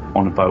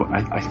on a boat.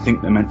 I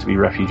think they're meant to be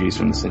refugees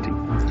from the city.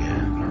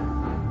 Yeah.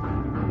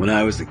 When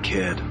I was a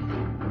kid,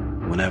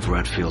 whenever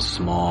I'd feel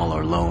small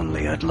or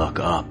lonely, I'd look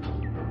up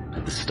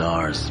at the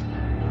stars.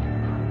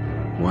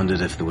 Wondered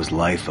if there was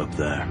life up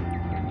there.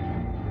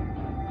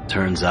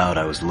 Turns out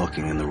I was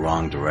looking in the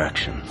wrong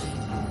direction.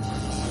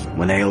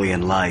 When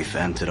alien life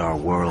entered our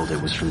world,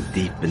 it was from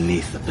deep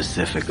beneath the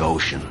Pacific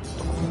Ocean.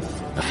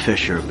 A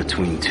fissure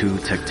between two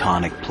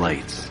tectonic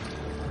plates.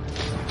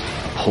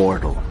 A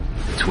portal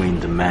between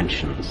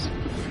dimensions.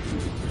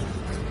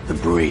 The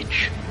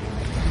Breach.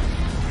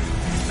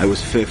 I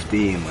was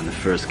 15 when the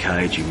first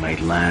kaiju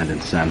made land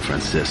in San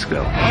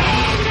Francisco.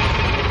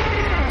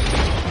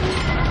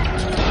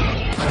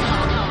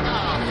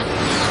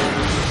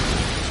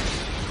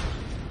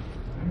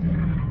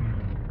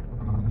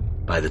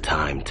 By the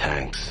time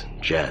tanks,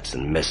 jets,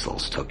 and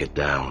missiles took it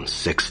down,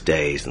 6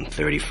 days and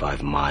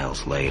 35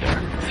 miles later,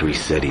 3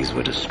 cities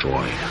were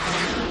destroyed.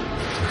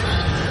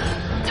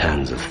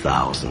 Tens of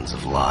thousands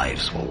of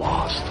lives were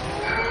lost.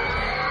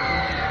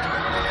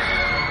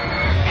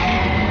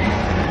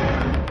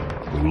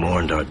 We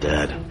mourned our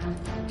dead,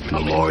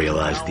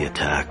 memorialized the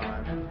attack,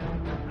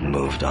 and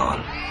moved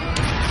on.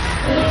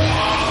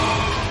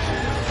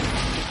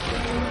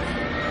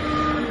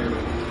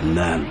 And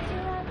then,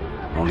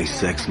 only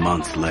 6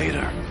 months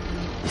later,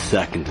 the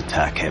second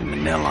attack hit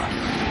Manila. The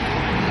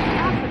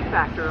acid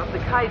factor of the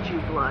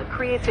kaiju blood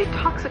creates a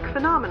toxic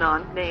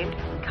phenomenon named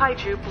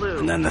kaiju blue.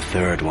 And then the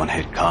third one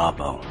hit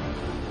Cabo.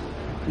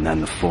 And then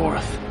the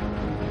fourth.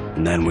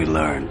 And then we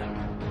learned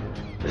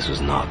this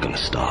was not going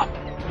to stop.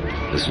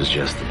 This was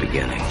just the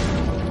beginning.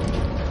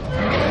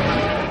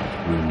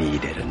 We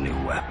needed a new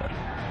weapon.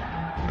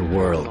 The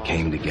world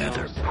came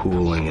together,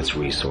 pooling its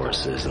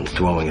resources and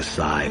throwing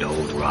aside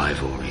old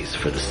rivalries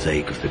for the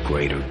sake of the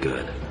greater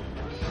good.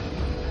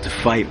 To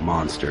fight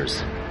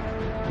monsters,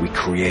 we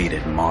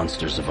created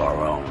monsters of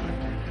our own.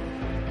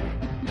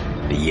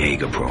 The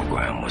Jaeger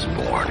program was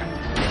born.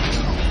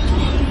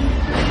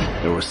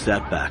 There were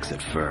setbacks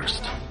at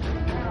first.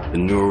 The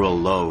neural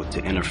load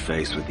to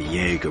interface with the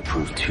Jaeger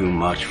proved too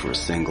much for a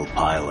single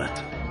pilot.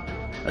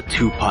 A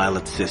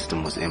 2-pilot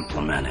system was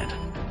implemented.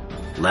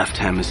 Left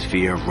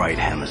hemisphere, right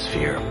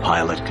hemisphere,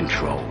 pilot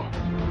control.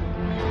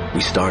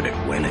 We started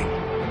winning.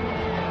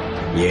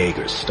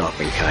 Jaegers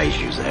stopping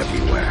kaijus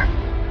everywhere.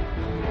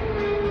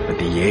 But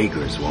the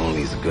Jaegers were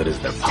only as good as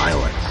their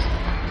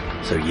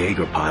pilots. So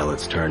Jaeger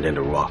pilots turned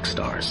into rock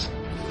stars.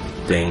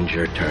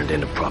 Danger turned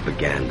into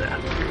propaganda.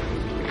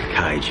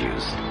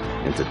 Kaijus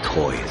into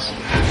toys.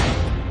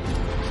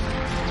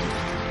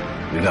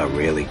 We got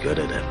really good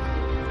at it.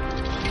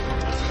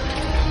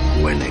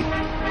 Winning.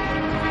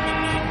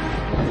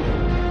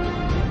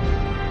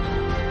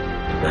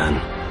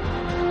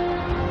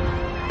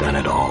 Then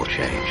it all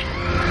changed.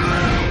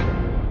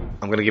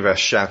 I'm going to give a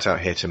shout out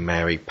here to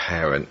Mary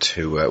Parent,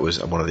 who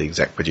was one of the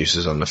exec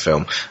producers on the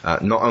film.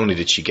 Not only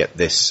did she get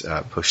this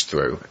pushed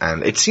through,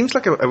 and it seems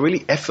like a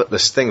really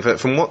effortless thing.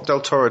 From what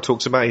Del Toro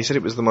talks about, he said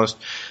it was the most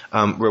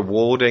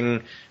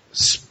rewarding,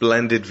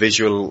 splendid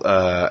visual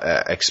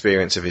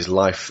experience of his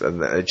life.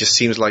 It just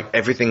seems like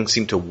everything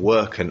seemed to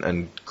work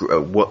and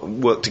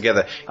work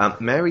together.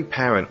 Mary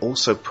Parent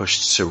also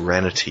pushed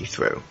Serenity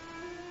through.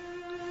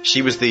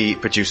 She was the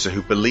producer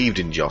who believed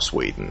in Joss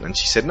Whedon, and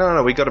she said,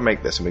 no, we got to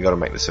make this, and we got to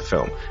make this a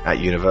film at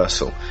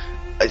Universal.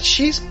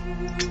 She's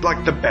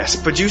like the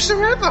best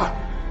producer ever.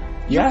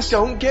 Yes. You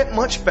don't get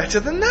much better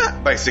than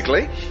that,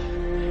 basically.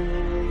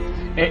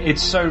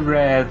 It's so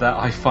rare that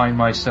I find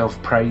myself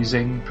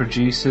praising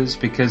producers,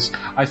 because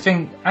I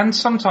think, and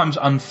sometimes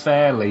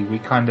unfairly, we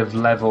kind of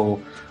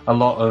level a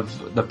lot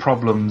of the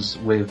problems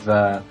with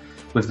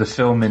the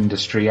film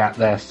industry at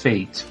their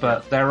feet.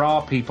 But there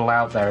are people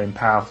out there in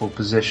powerful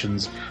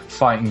positions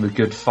fighting the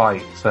good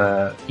fight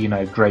for,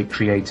 great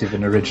creative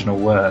and original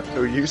work.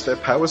 Who use their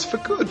powers for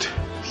good.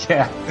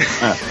 Yeah.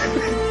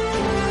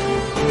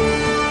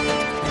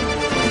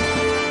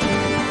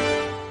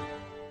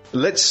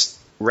 Let's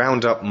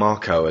round up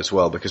Mako as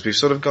well, because we've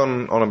sort of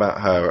gone on about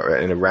her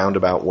in a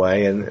roundabout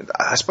way, and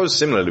I suppose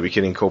similarly we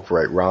can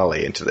incorporate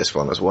Raleigh into this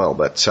one as well.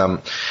 But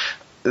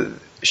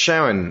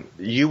Sharon,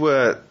 you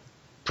were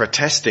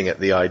protesting at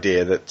the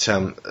idea that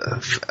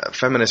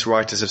feminist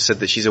writers have said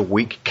that she's a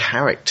weak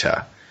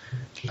character.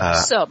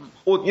 Some.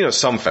 Or,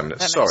 some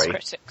feminists,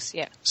 critics,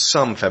 yeah.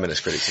 Some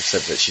feminist critics have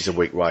said that she's a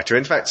weak writer.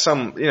 In fact,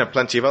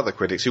 plenty of other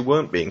critics who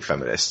weren't being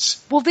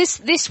feminists. Well,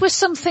 this was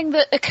something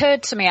that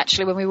occurred to me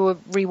actually when we were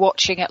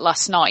rewatching it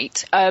last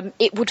night.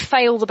 It would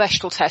fail the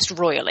Bechdel test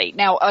royally.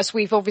 Now, as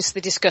we've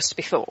obviously discussed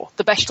before,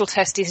 the Bechdel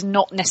test is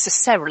not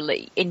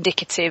necessarily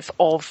indicative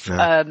of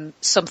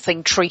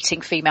something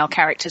treating female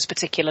characters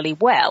particularly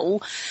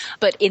well,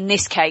 but in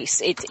this case,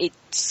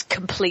 it's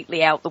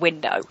completely out the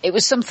window. It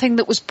was something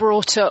that was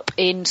brought up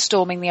in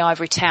Storming the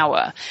Ivory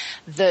Tower,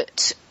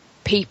 that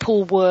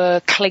people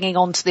were clinging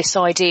on to this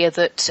idea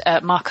that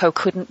Mako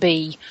couldn't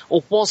be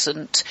or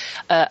wasn't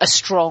a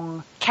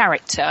strong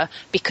character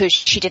because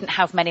she didn't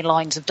have many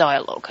lines of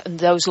dialogue, and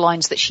those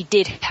lines that she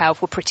did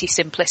have were pretty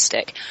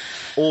simplistic.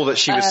 Or that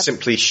she was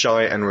simply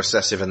shy and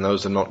recessive, and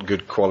those are not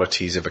good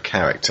qualities of a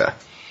character.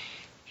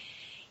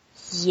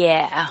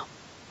 Yeah.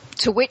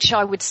 To which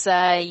I would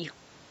say,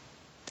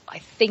 I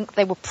think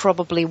they were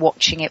probably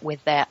watching it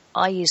with their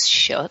eyes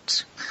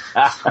shut.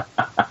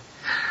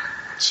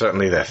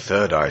 Certainly their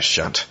third eye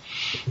shut.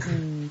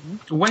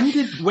 When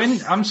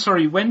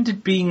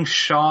did being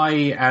shy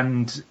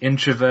and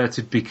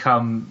introverted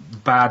become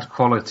bad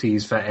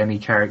qualities for any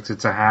character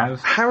to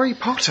have? Harry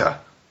Potter.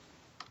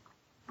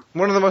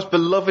 One of the most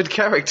beloved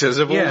characters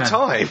of all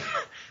time.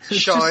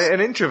 Shy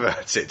and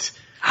introverted.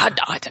 I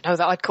don't know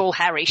that I'd call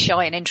Harry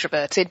shy and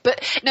introverted,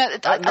 but no,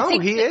 I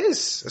think he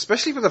is.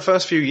 Especially for the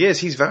first few years,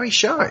 he's very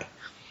shy.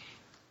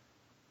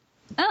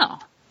 Oh.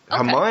 Okay.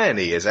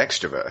 Hermione is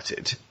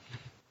extroverted.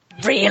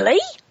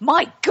 Really?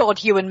 My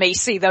God, you and me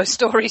see those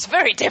stories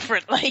very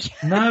differently.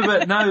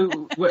 I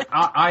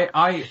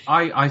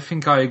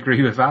think I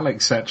agree with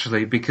Alex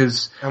actually,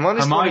 because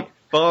Hermione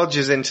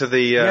barges into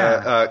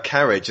the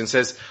carriage and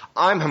says,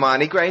 "I'm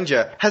Hermione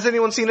Granger. Has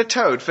anyone seen a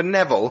toad for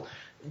Neville?"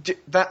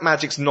 That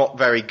magic's not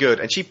very good,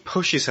 and she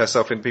pushes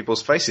herself in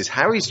people's faces.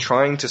 Harry's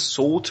trying to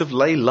sort of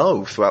lay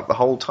low throughout the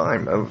whole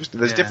time.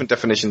 There's different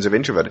definitions of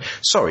introverted.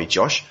 Sorry,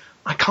 Josh,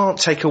 I can't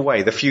take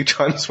away the few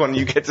times when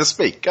you get to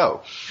speak.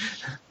 Go.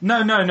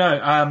 No.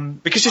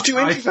 Because you're too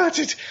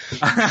introverted.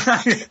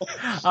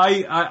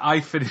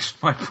 I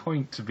finished my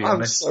point, to be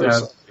honest. I'm so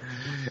sorry.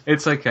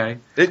 It's okay.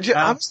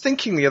 I was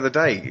thinking the other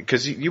day,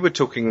 because you were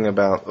talking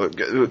about,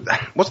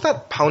 what's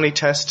that pony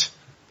test?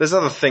 There's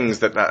other things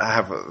that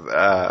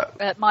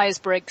have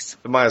Myers-Briggs.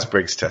 The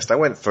Myers-Briggs test. I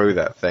went through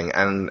that thing,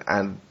 and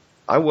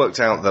I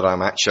worked out that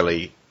I'm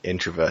actually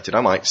introverted.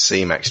 I might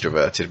seem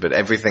extroverted, but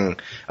everything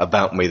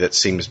about me that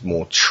seems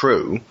more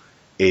true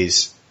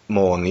is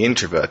more on the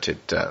introverted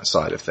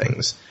side of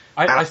things.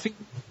 I think...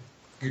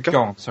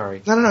 Go on,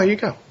 sorry. No, you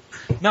go.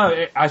 No,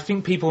 I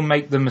think people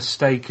make the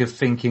mistake of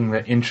thinking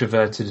that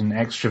introverted and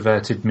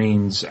extroverted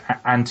means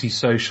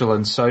antisocial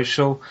and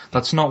social.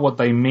 That's not what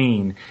they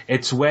mean.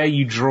 It's where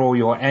you draw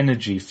your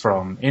energy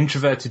from.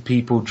 Introverted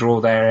people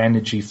draw their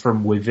energy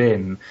from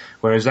within,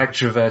 whereas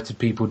extroverted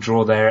people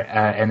draw their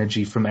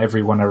energy from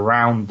everyone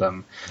around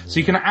them. So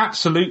you can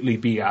absolutely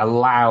be a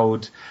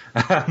loud,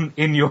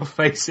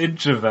 in-your-face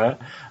introvert.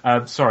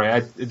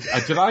 Sorry,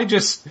 did I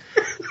just...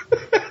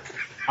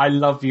 I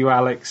love you,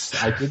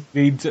 Alex. I didn't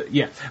mean to.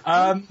 Yeah.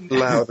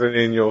 Loud and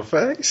in your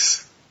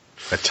face.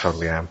 I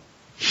totally am.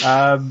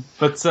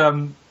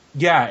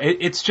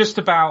 It's just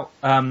about.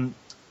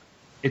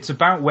 It's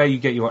about where you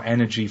get your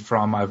energy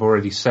from. I've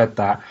already said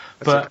that,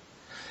 but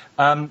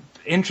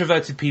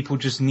introverted people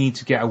just need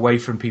to get away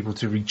from people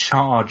to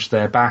recharge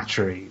their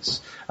batteries.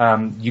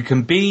 You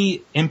can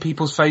be in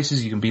people's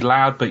faces, you can be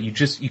loud, but you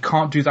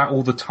can't do that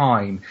all the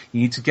time.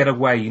 You need to get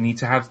away, you need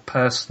to have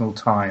personal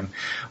time.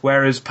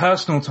 Whereas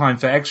personal time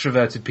for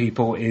extroverted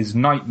people is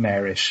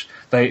nightmarish.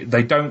 They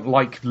don't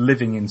like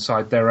living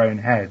inside their own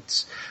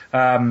heads.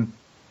 And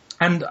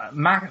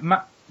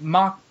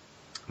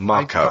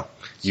Marco.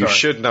 You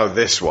should know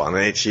this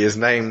one. She is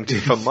named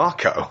for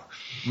Marco.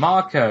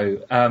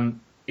 Marco,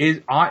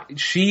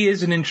 she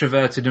is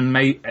introverted and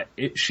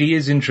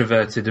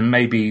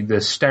maybe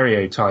the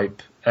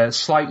stereotype,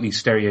 slightly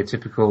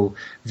stereotypical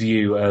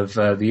view of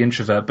the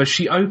introvert, but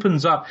she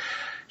opens up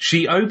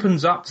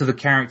to the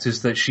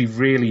characters that she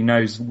really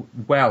knows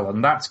well,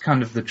 and that's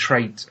kind of the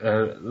trait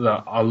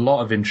that a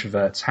lot of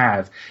introverts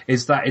have,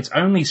 is that it's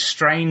only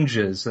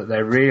strangers that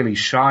they're really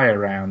shy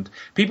around.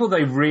 People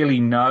they really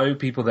know,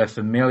 people they're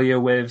familiar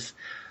with,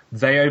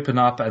 they open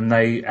up and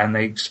they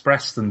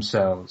express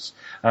themselves.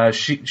 I've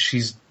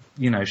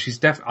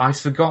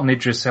forgotten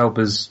Idris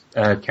Elba's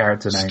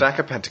character name.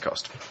 Stacker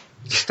Pentecost.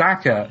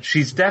 Stacker.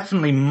 She's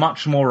definitely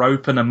much more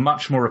open and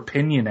much more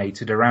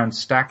opinionated around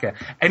Stacker.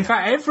 In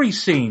fact, every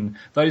scene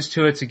those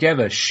two are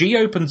together, she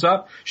opens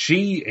up.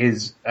 She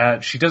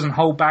doesn't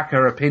hold back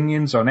her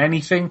opinions on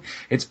anything.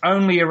 It's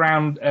only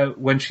around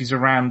when she's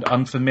around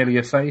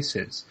unfamiliar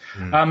faces.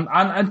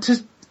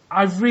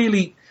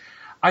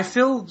 I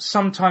feel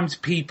sometimes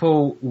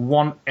people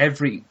want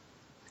every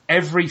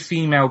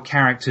female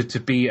character to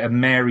be a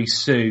Mary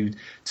Sue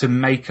to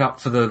make up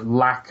for the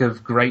lack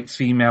of great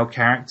female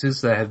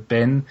characters there have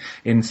been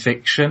in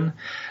fiction.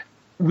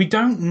 We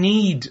don't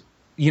need,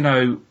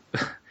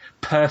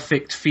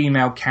 perfect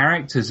female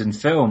characters in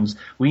films.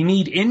 We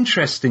need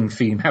interesting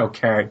female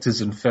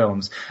characters in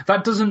films.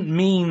 That doesn't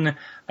mean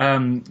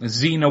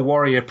Xena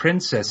warrior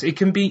princess. It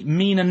can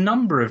mean a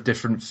number of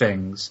different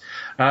things.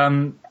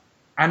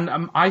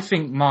 And I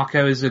think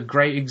Marco is a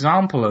great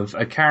example of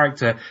a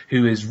character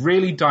who is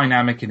really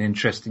dynamic and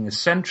interesting, a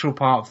central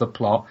part of the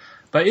plot,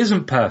 but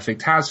isn't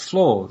perfect, has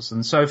flaws,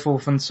 and so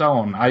forth and so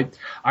on.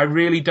 I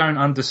really don't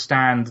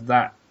understand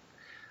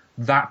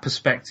that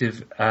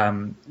perspective,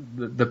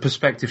 the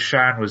perspective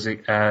Sharon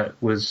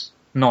was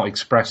not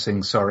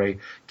expressing,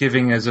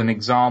 giving as an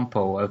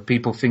example of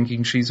people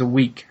thinking she's a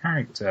weak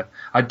character.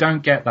 I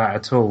don't get that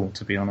at all,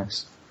 to be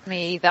honest.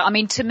 Me either. I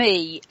mean, to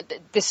me,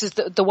 this is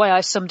the way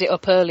I summed it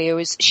up earlier,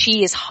 is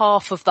she is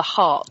half of the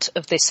heart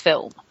of this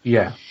film.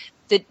 Yeah.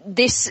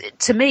 This,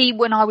 to me,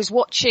 when I was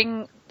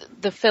watching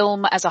the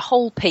film as a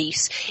whole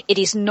piece, it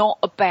is not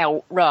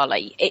about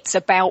Raleigh. It's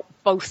about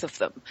both of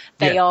them.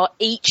 They are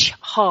each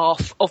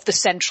half of the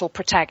central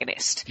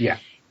protagonist. Yeah.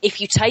 If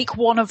you take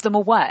one of them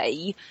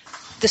away,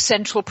 the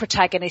central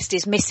protagonist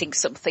is missing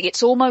something.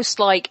 It's almost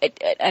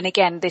like, and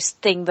again, this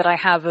thing that I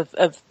have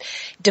of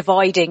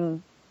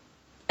dividing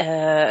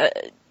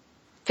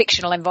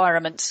fictional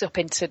environments up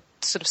into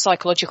sort of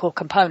psychological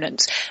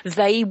components.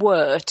 They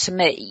were, to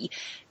me,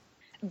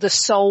 the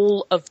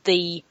soul of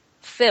the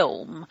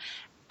film,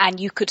 and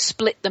you could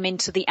split them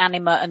into the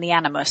anima and the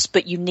animus,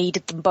 but you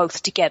needed them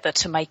both together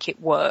to make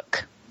it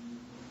work.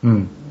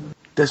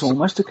 There's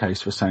almost a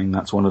case for saying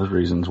that's one of the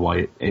reasons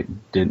why it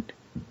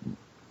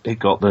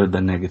got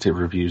the negative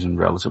reviews and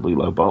relatively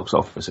low box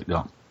office it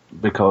got.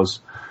 Because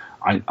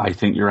I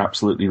think you're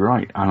absolutely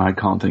right, and I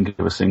can't think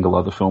of a single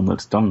other film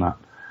that's done that.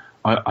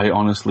 I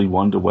honestly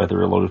wonder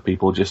whether a lot of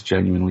people just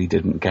genuinely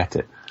didn't get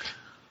it.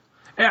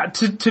 Yeah,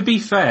 to be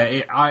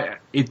fair,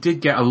 it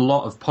did get a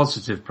lot of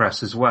positive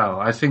press as well.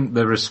 I think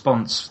the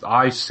response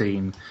I've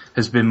seen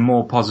has been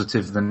more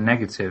positive than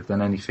negative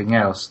than anything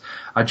else.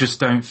 I just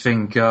don't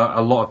think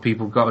a lot of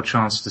people got a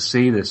chance to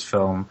see this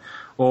film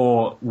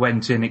or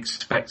went in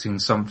expecting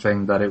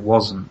something that it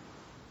wasn't.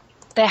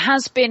 There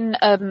has been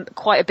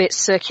quite a bit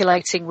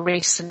circulating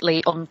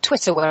recently on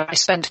Twitter, where I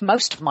spend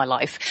most of my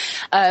life,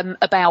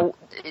 about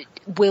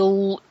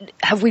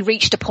have we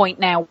reached a point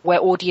now where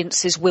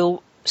audiences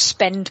will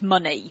spend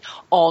money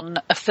on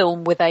a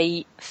film with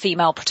a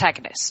female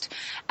protagonist?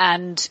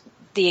 And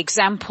the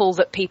example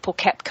that people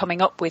kept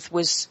coming up with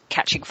was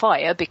Catching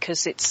Fire,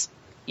 because it's,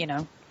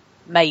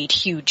 made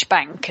huge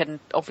bank and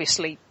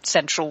obviously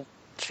central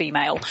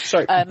female.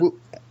 Sorry,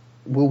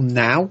 will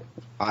now,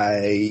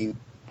 I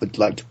would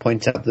like to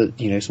point out that,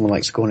 someone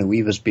like Sigourney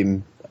Weaver's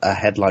been a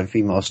headline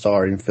female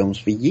star in films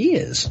for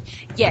years.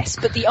 Yes,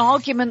 but the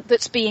argument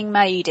that's being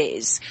made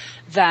is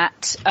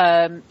that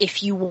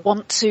if you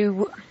want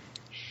to...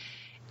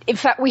 In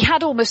fact, we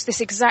had almost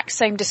this exact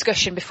same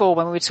discussion before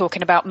when we were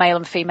talking about male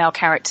and female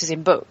characters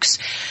in books.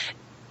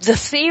 The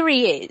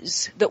theory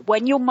is that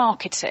when you're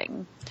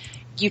marketing,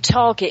 you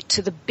target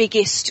to the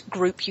biggest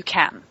group you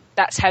can.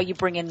 That's how you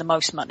bring in the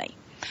most money.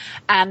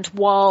 And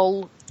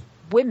while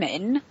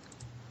women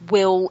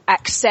will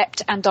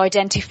accept and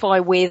identify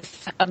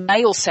with a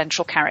male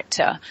central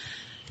character,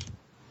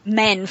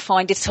 men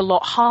find it a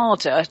lot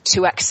harder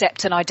to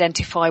accept and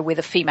identify with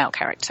a female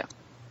character.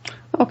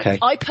 Okay.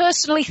 I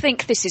personally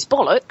think this is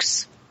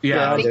bollocks.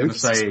 Yeah, I think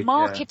this is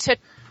marketer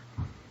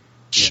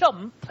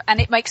chump,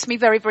 and it makes me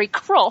very, very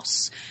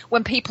cross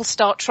when people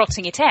start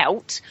trotting it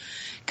out,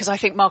 because I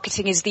think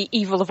marketing is the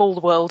evil of all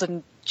the world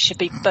and should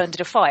be burned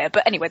in a fire.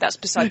 But anyway, that's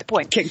beside the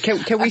point. Can we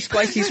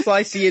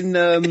splicey in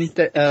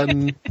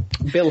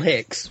Bill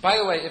Hicks? By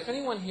the way, if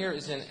anyone here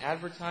is in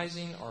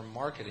advertising or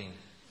marketing,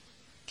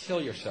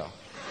 kill yourself.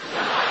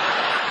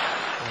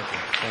 Thank you.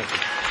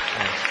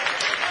 Thanks.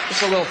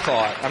 Just a little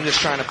thought. I'm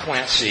just trying to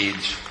plant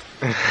seeds.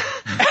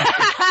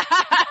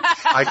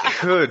 I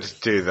could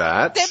do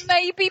that. There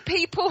may be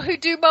people who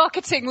do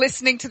marketing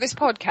listening to this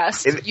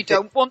podcast. You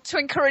don't want to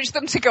encourage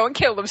them to go and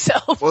kill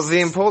themselves. Well,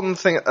 the important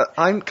thing,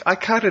 I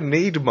kind of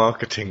need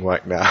marketing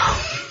right now.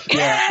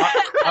 Yeah,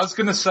 I was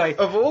going to say,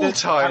 of all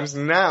times,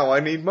 now I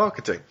need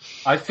marketing.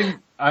 I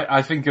think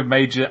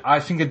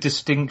a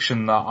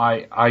distinction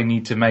that I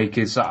need to make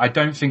is that I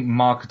don't think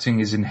marketing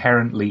is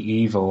inherently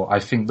evil. I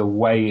think the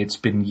way it's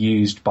been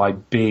used by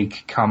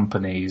big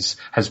companies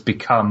has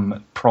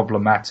become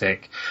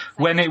problematic.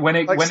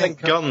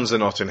 Guns are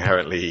not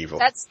inherently evil.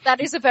 That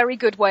is a very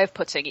good way of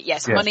putting it.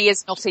 Yes, money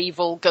is not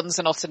evil. Guns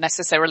are not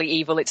necessarily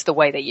evil. It's the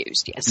way they're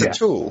used. Yes, it's a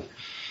tool.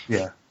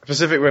 Yeah.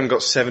 Pacific Rim got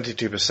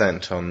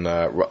 72% on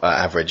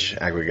average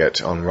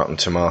aggregate on Rotten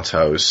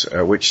Tomatoes,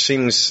 which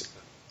seems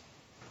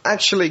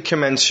actually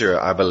commensurate,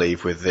 I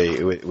believe, with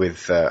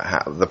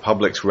the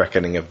public's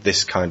reckoning of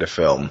this kind of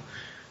film.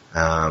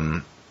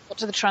 What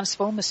do the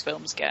Transformers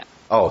films get?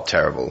 Oh,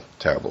 terrible.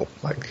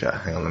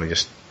 Hang on, let me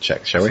just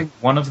check, shall we?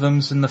 One of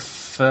them's in the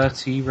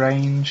 30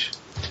 range.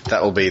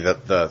 That'll be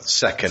the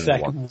second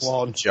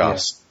one.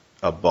 Just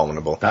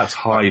abominable. That's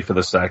high for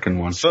the second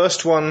one.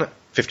 First one,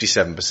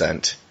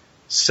 57%.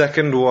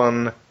 Second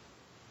one,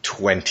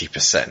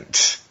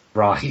 20%.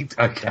 Right,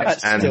 okay. That's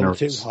still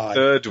too high.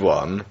 Third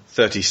one,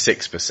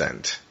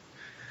 36%.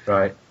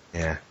 Right.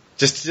 Yeah.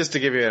 Just to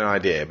give you an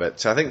idea,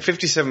 but I think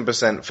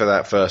 57% for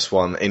that first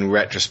one, in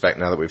retrospect,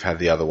 now that we've had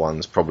the other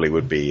ones, probably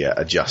would be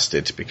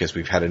adjusted because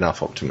we've had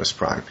enough Optimus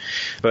Prime.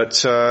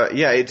 But,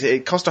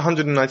 it cost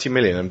 $190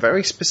 million, and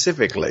very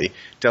specifically,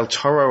 Del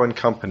Toro and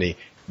company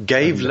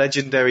gave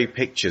Legendary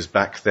Pictures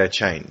back their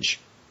change.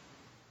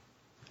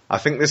 I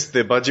think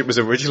the budget was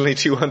originally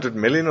 $200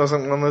 million or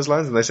something along those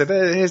lines, and they said,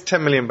 here's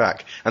 $10 million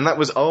back. And that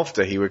was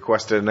after he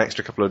requested an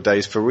extra couple of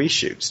days for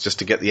reshoots, just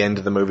to get the end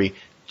of the movie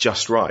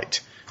just right,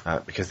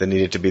 because there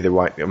needed to be the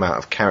right amount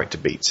of character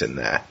beats in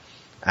there.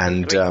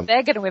 And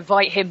they're going to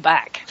invite him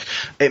back.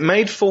 It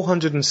made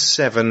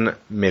 $407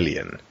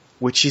 million,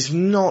 which is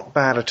not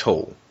bad at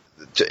all.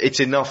 It's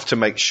enough to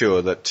make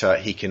sure that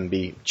he can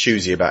be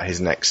choosy about his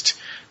next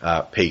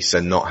piece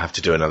and not have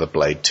to do another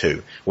Blade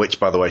 2, which,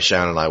 by the way,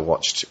 Sharon and I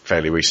watched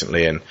fairly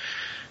recently, and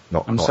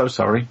I'm so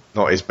sorry.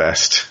 Not his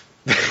best.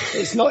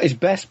 It's not his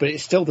best, but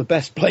it's still the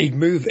best Blade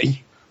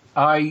movie.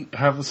 I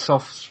have a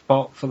soft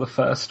spot for the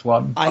first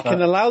one. I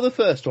can allow the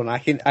first one. I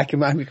can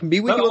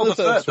be with you on the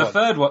first one. The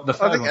third one. I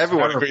think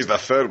everyone agrees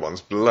that third one's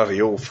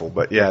bloody awful.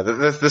 But yeah,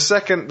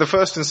 the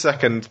first and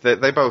second,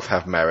 they both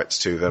have merits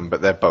to them,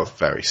 but they're both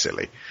very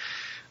silly.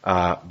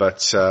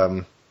 But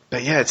yeah,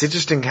 it's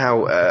interesting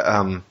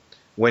how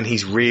when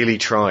he's really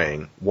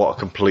trying, what a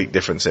complete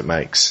difference it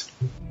makes.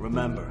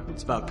 Remember,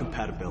 it's about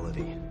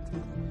compatibility.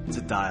 It's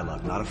a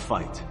dialogue, not a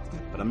fight.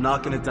 But I'm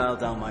not gonna dial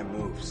down my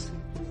moves.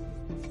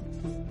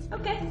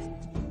 Okay.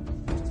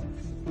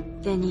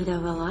 Then neither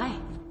will I.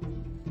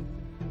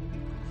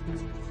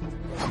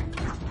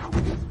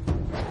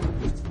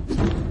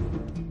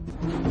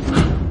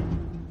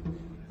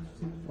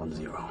 One,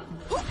 0.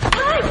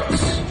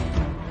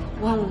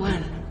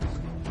 1-1.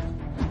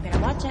 Better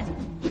watch it.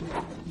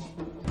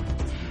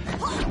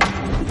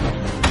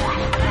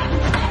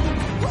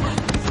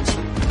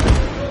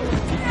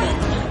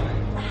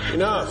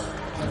 Enough.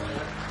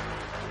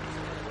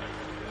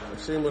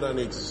 I've seen what I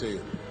need to see.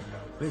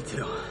 Me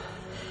too.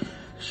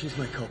 She's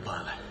my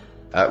co-pilot.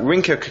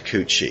 Rinko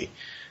Kikuchi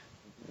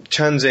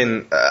turns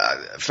in,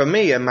 for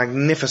me, a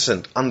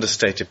magnificent,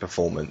 understated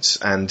performance.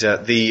 And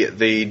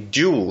the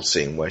duel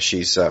scene where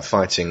she's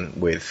fighting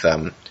with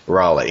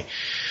Raleigh,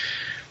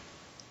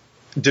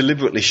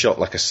 deliberately shot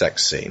like a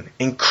sex scene.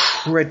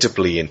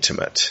 Incredibly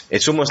intimate.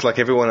 It's almost like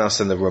everyone else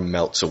in the room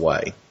melts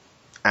away.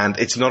 And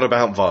it's not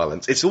about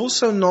violence. It's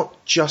also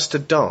not just a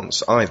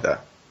dance either.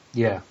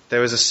 Yeah.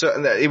 There is a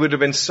certain, it would have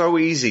been so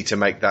easy to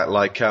make that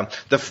like,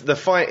 the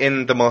fight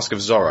in The Mask of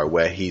Zorro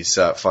where he's,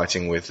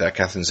 fighting with,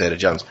 Catherine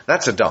Zeta-Jones.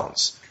 That's a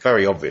dance,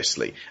 very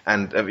obviously.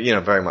 And,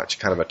 very much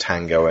kind of a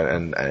tango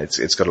and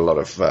it's got a lot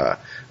of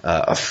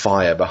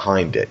fire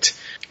behind it.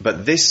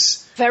 But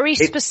this... Very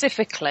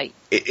specifically.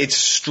 It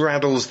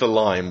straddles the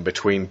line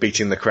between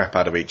beating the crap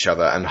out of each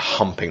other and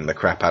humping the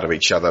crap out of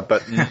each other,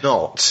 but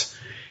not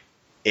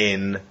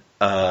in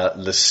a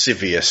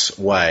lascivious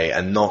way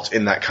and not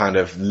in that kind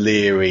of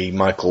leery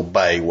Michael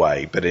Bay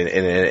way, but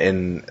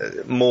in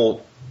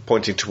more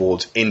pointing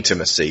towards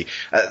intimacy.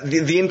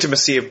 The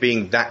intimacy of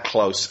being that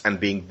close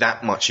and being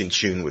that much in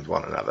tune with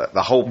one another.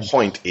 The whole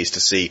point is to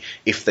see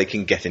if they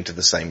can get into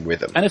the same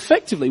rhythm. And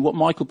effectively what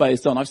Michael Bay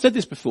has done, I've said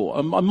this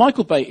before,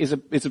 Michael Bay is a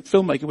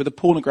filmmaker with a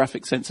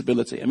pornographic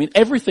sensibility. I mean,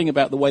 everything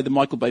about the way the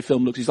Michael Bay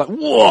film looks, he's like,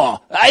 whoa,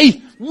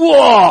 hey,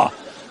 whoa!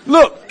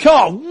 Look,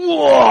 car,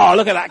 whoa,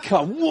 look at that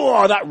car,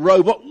 whoa, that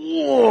robot,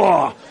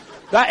 whoa,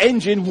 that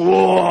engine,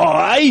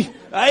 whoa, hey,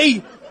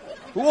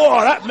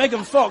 whoa, that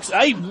Megan Fox,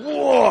 hey,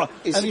 whoa.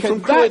 Is he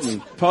from Croydon?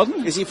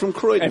 Pardon? Is he from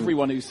Croydon?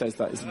 Everyone who says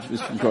that is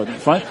from Croydon,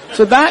 fine.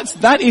 So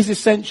that is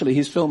essentially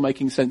his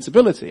filmmaking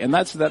sensibility, and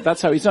that's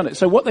how he's done it.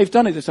 So what they've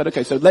done is they said,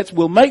 okay, so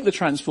we'll make the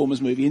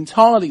Transformers movie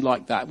entirely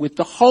like that, with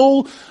the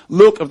whole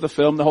look of the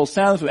film, the whole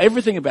sound of the film,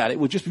 everything about it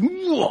will just be,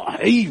 whoa,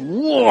 hey,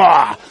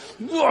 whoa,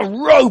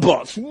 whoa,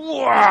 robots,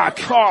 whoa,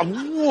 car,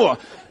 whoa.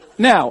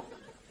 Now,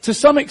 to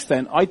some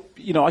extent, I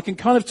can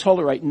kind of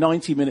tolerate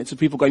 90 minutes of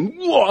people going,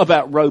 what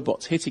about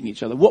robots hitting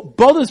each other? What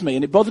bothers me,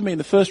 and it bothered me in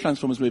the first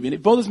Transformers movie, and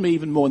it bothers me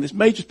even more, and this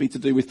may just be to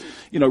do with,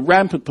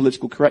 rampant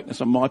political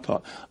correctness on my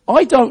part.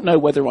 I don't know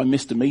whether I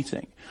missed a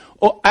meeting,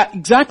 or at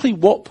exactly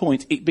what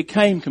point it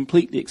became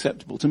completely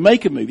acceptable to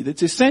make a movie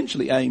that's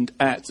essentially aimed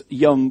at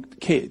young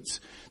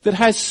kids, that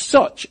has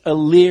such a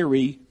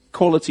leery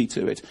quality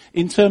to it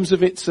in terms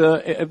of its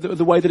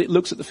the way that it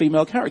looks at the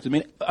female character. I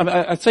mean,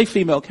 I'd say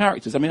female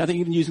characters. I mean, I think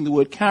even using the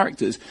word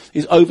characters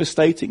is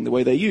overstating the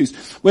way they're used.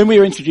 When we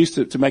were introduced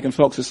to Megan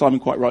Fox, as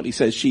Simon quite rightly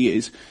says, she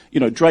is,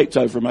 draped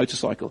over a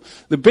motorcycle.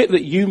 The bit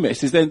that you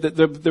miss is then that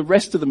the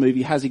rest of the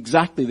movie has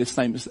exactly the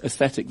same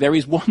aesthetic. There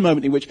is one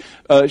moment in which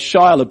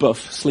Shia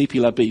LaBeouf, Sleepy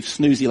LaBeef,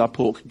 Snoozy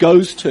LaPork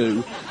goes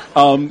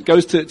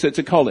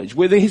to college,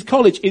 where his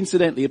college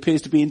incidentally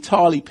appears to be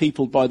entirely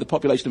peopled by the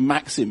population of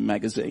Maxim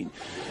magazine.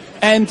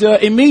 And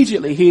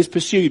immediately he is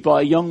pursued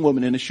by a young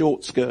woman in a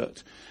short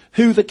skirt,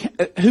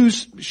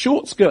 whose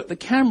short skirt the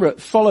camera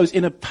follows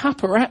in a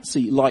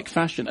paparazzi-like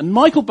fashion. And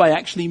Michael Bay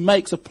actually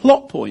makes a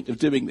plot point of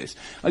doing this.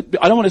 I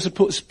don't want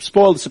to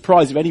spoil the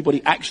surprise if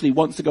anybody actually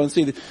wants to go and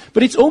see this,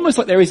 but it's almost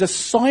like there is a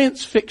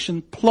science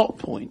fiction plot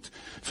point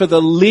for the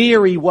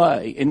leery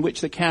way in which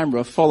the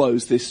camera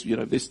follows this,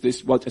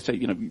 well, I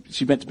say,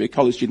 she's meant to be a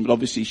college student, but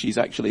obviously she's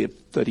actually a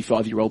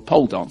 35-year-old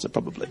pole dancer,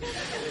 probably.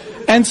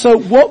 And so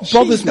what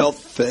bothers She's not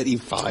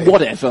 35.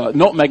 Whatever,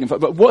 not Megan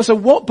Fox. But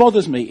what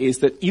bothers me is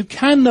that you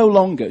can no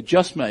longer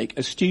just make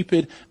a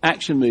stupid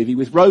action movie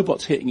with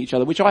robots hitting each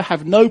other, which I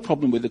have no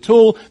problem with at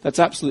all. That's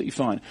absolutely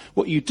fine.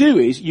 What you do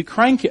is you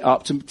crank it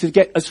up to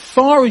get as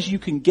far as you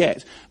can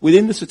get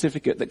within the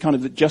certificate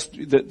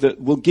that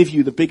will give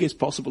you the biggest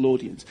possible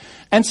audience.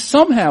 And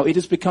somehow it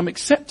has become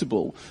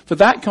acceptable for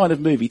that kind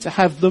of movie to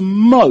have the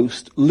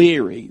most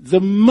leery,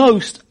 the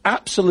most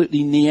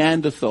absolutely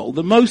Neanderthal,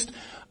 the most,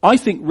 I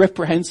think,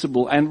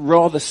 reprehensible and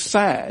rather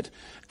sad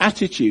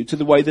attitude to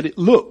the way that it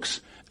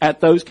looks at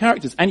those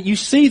characters. And you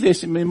see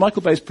this, I mean,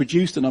 Michael Bay's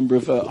produced a number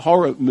of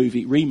horror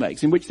movie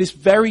remakes in which this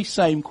very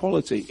same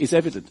quality is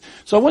evident.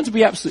 So I want to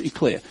be absolutely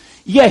clear.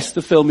 Yes,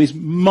 the film is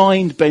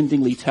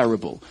mind-bendingly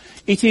terrible.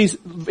 It is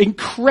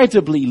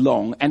incredibly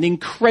long and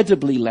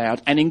incredibly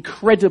loud and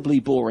incredibly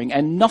boring,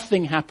 and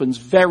nothing happens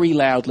very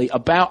loudly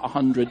about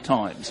 100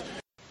 times.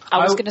 I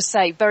was going to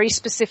say, very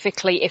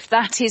specifically, if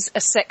that is a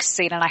sex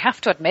scene, and I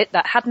have to admit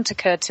that hadn't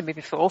occurred to me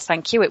before,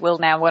 thank you, it will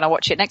now when I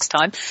watch it next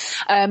time,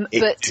 but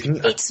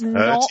it's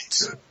not...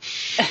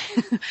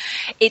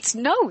 it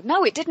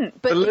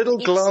didn't. But the little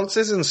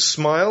glances and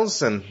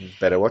smiles, and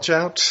better watch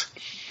out.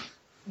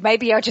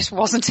 Maybe I just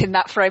wasn't in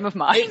that frame of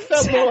mind. It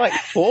felt more like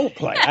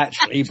foreplay,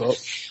 actually,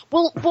 but...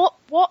 Well,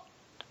 what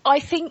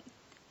I think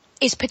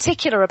is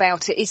particular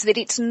about it is that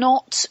it's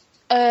not...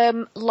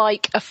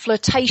 like a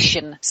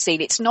flirtation scene.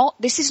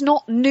 This is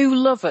not new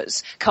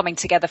lovers coming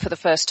together for the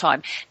first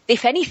time.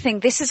 If anything,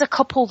 this is a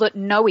couple that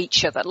know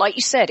each other. Like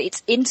you said,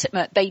 it's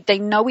intimate. They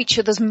know each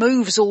other's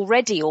moves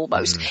already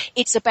almost.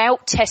 It's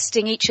about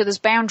testing each other's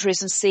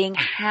boundaries and seeing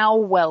how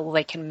well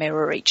they can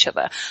mirror each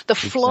other. The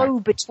flow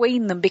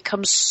between them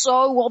becomes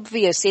so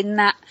obvious in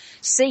that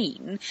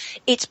scene.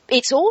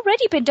 It's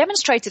already been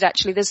demonstrated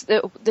actually.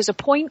 There's a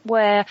point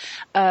where,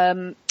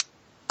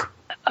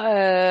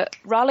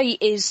 Raleigh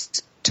is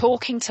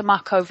talking to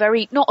Mako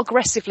very, not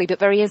aggressively, but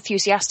very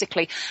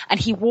enthusiastically, and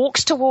he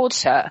walks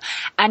towards her,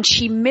 and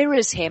she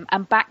mirrors him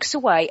and backs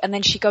away, and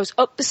then she goes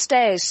up the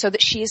stairs so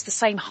that she is the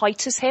same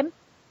height as him,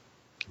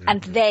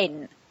 and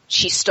then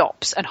she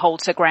stops and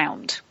holds her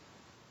ground.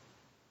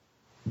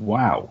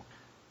 Wow.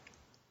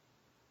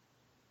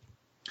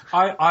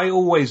 I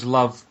always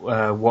love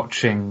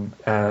watching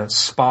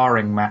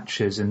sparring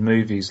matches in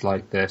movies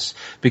like this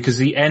because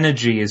the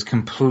energy is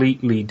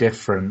completely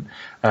different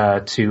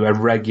to a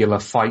regular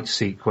fight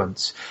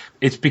sequence.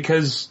 It's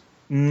because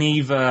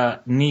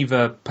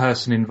neither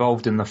person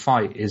involved in the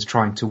fight is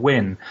trying to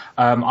win.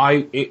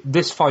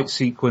 This fight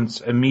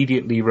sequence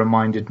immediately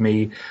reminded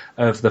me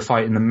of the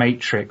fight in The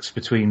Matrix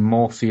between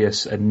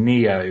Morpheus and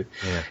Neo,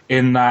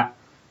 in that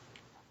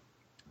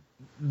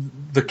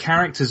the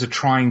characters are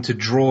trying to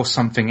draw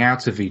something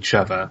out of each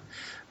other.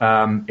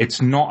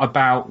 It's not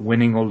about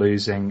winning or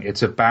losing.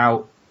 It's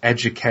about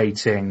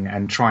educating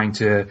and trying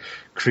to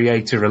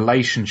create a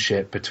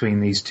relationship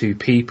between these two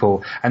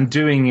people and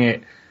doing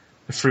it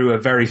through a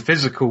very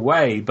physical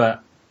way,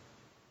 but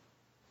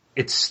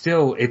it's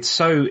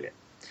so,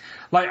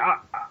 like,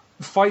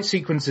 fight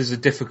sequences are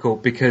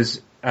difficult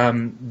because,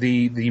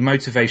 the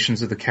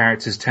motivations of the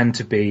characters tend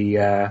to be,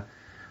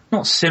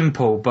 not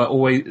simple, but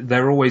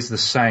they're always the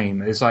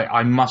same. It's like,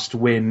 I must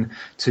win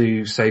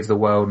to save the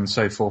world and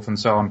so forth and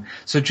so on.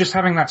 So just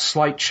having that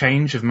slight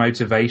change of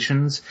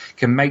motivations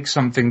can make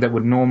something that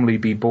would normally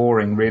be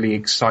boring really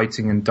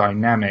exciting and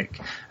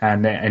dynamic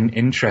and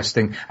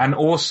interesting, and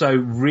also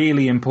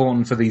really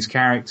important for these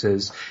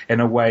characters in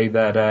a way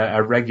that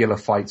a regular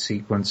fight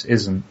sequence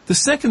isn't. The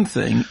second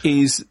thing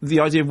is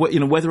the idea of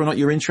whether or not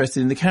you're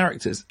interested in the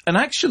characters. And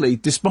actually,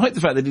 despite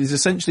the fact that it is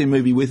essentially a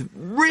movie with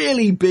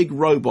really big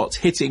robots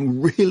hitting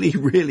really,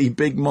 really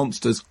big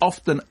monsters,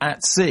 often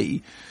at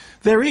sea,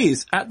 there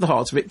is, at the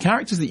heart of it,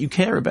 characters that you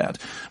care about.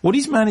 What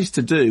he's managed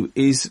to do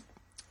is,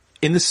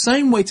 in the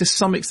same way to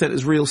some extent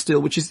as Real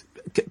Steel, which is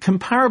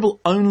comparable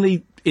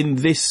only in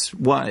this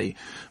way,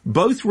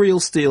 both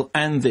Real Steel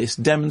and this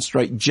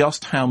demonstrate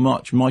just how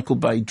much Michael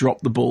Bay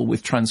dropped the ball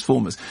with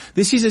Transformers.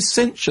 This is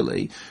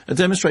essentially a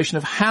demonstration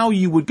of how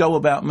you would go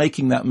about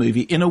making that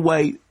movie in a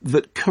way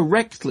that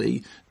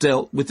correctly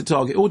dealt with the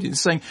target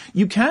audience, saying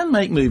you can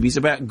make movies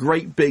about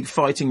great big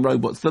fighting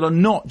robots that are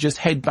not just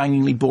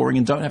head-bangingly boring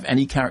and don't have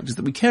any characters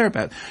that we care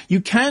about. You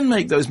can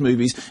make those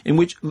movies in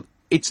which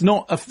it's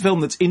not a film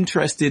that's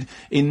interested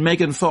in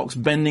Megan Fox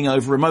bending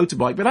over a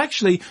motorbike, but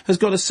actually has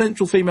got a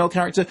central female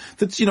character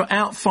that's,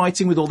 out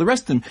fighting with all the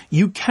rest of them.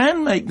 You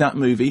can make that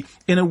movie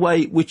in a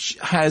way which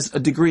has a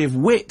degree of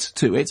wit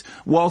to it,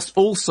 whilst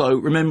also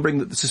remembering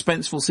that the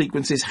suspenseful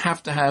sequences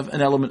have to have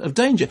an element of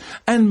danger.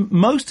 And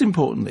most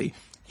importantly,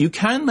 you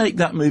can make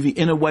that movie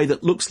in a way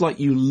that looks like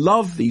you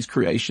love these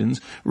creations,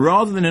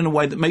 rather than in a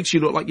way that makes you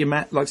look like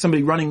like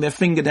somebody running their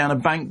finger down a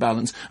bank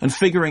balance and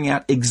figuring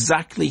out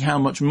exactly how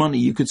much money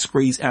you could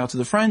squeeze out of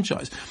the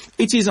franchise.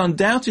 It is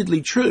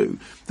undoubtedly true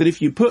that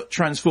if you put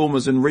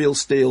Transformers and Real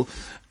Steel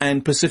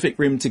and Pacific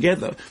Rim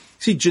together,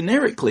 see,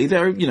 generically,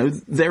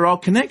 there are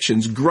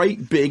connections,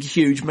 great, big,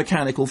 huge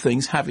mechanical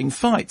things having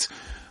fights.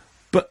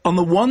 But on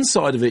the one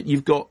side of it,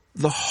 you've got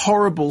the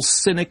horrible,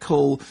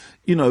 cynical,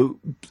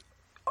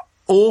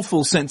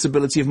 awful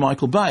sensibility of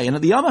Michael Bay, and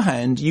at the other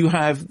hand, you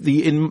have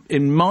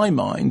in my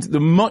mind, the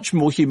much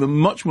more human,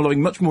 much more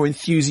loving, much more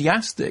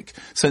enthusiastic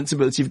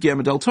sensibility of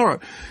Guillermo del Toro.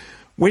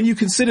 When you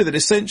consider that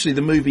essentially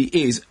the movie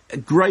is a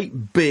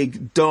great,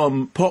 big,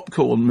 dumb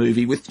popcorn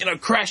movie with,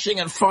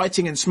 crashing and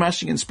fighting and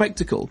smashing and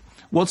spectacle,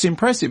 what's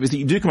impressive is that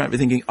you do come out of it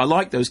thinking, I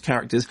like those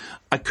characters.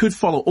 I could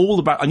follow all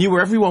the I knew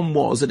where everyone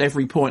was at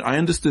every point. I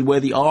understood where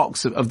the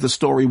arcs of the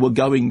story were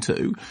going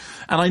to,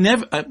 and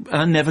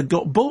I never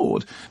got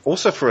bored.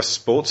 Also, for a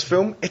sports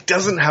film, it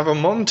doesn't have a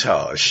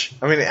montage.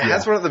 I mean, it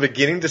has one at the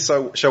beginning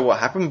to show what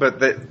happened, but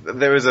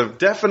there is a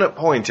definite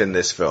point in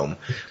this film.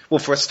 Well,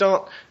 for a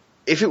start,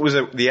 if it was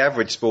the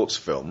average sports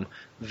film,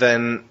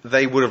 then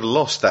they would have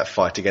lost that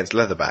fight against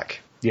Leatherback.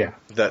 Yeah.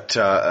 That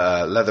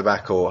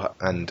Leatherback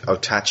and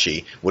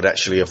Otachi would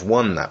actually have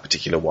won that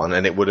particular one,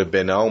 and it would have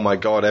been, oh my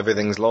god,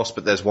 everything's lost,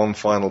 but there's one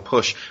final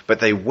push, but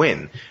they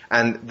win.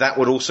 And that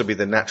would also be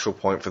the natural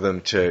point for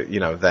them to,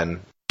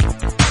 then...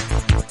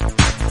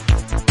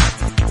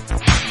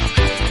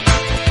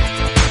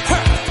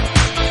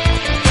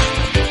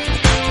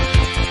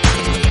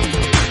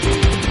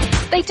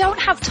 They don't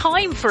have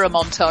time for a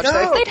montage,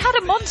 though. If they'd had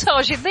a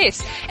montage in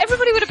this,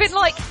 everybody would have been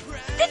like,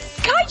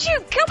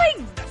 Kaiju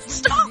coming!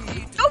 Stop!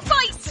 Go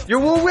fight!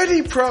 You're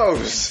already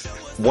pros!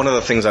 One of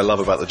the things I love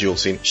about the duel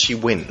scene, she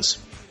wins.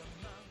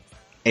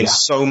 In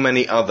so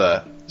many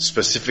other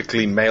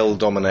specifically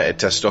male-dominated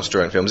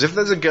testosterone films, if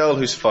there's a girl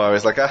whose fire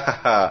is like,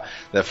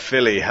 the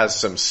filly has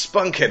some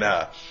spunk in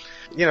her,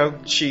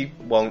 she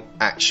won't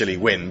actually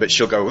win, but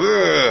she'll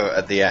go,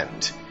 at the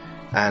end.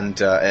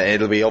 And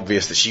it'll be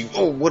obvious that she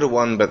would have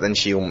won, but then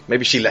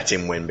maybe she let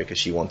him win because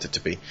she wanted to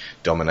be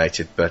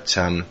dominated. But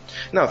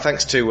no,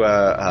 thanks to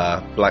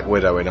Black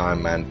Widow in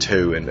Iron Man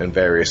 2 and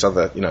various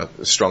other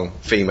strong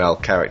female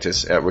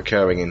characters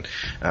recurring in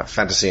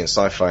fantasy and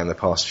sci-fi in the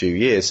past few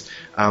years,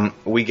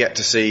 we get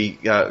to see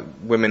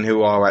women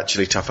who are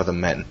actually tougher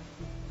than men,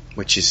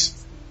 which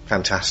is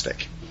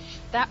fantastic.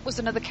 That was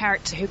another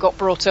character who got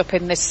brought up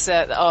in this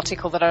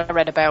article that I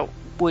read about.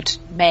 Would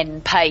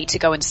men pay to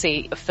go and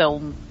see a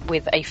film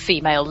with a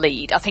female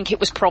lead? I think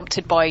it was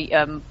prompted by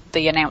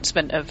the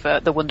announcement of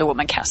the Wonder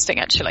Woman casting,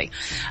 actually.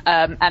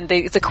 And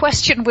the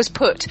question was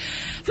put,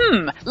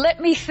 let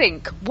me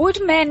think,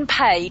 would men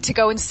pay to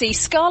go and see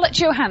Scarlett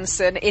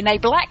Johansson in a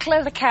black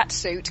leather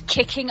catsuit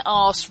kicking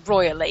arse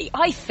royally?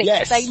 I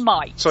think they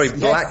might. Sorry,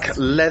 black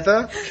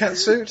leather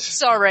catsuit?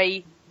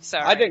 Sorry.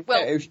 I don't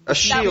a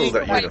shield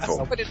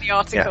uniform. Put in the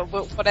article,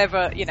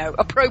 whatever,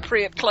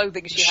 appropriate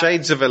clothing she has.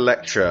 Shades of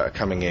Elektra are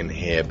coming in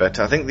here, but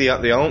I think the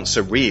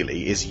answer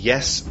really is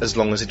yes, as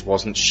long as it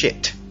wasn't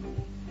shit.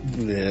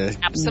 Yeah.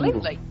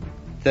 Absolutely.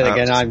 Then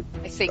again,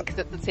 I think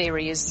that the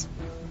theory is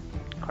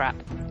crap.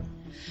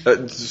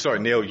 Sorry,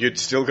 Neil, you'd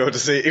still go to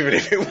see it even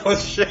if it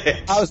was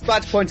shit. I was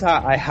about to point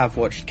out I have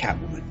watched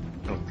Catwoman.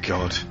 Oh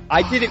God!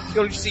 I did it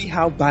purely to see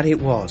how bad it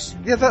was.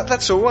 Yeah,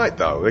 that's all right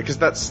though, because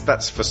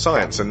that's for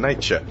science and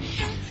nature.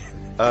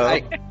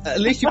 At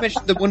least you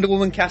mentioned the Wonder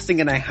Woman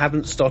casting, and I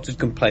haven't started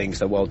complaining.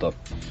 So well done.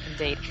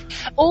 Indeed.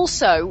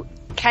 Also,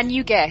 can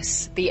you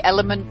guess the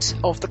element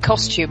of the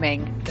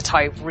costuming that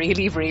I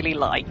really, really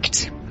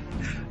liked?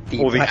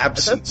 Or the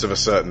absence of a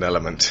certain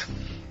element.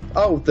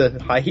 Oh, the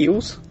high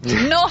heels?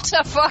 Not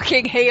a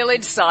fucking heel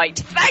in sight.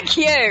 Thank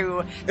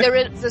you.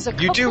 There's a.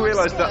 You do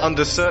realise that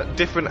under certain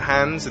different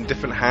hands and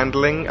different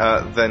handling,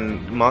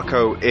 then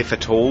Marco, if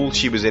at all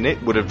she was in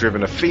it, would have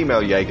driven a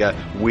female Jaeger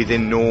with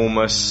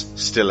enormous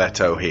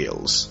stiletto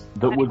heels.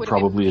 That would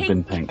probably have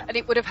been pink. And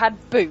it would have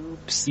had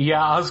boobs.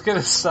 Yeah, I was going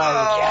to say.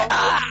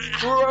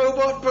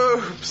 Robot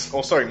boobs.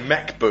 Oh, sorry,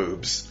 mech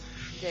boobs.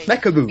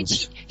 Mecha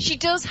boobs. She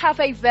does have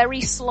a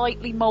very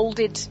slightly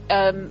moulded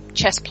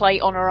chest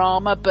plate on her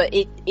armour, but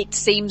it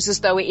seems as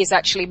though it is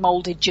actually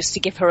moulded just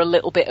to give her a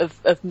little bit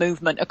of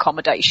movement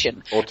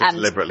accommodation. Or to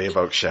deliberately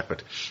evoke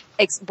Shepard.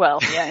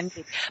 Yeah,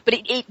 indeed. But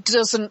it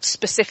doesn't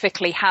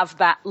specifically have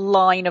that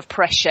line of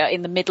pressure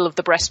in the middle of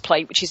the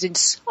breastplate, which is in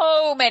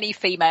so many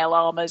female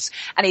armours,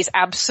 and is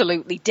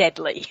absolutely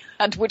deadly,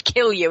 and would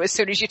kill you as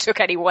soon as you took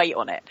any weight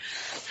on it.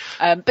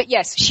 But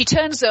yes, she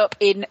turns up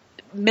in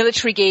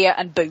military gear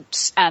and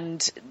boots,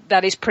 and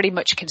that is pretty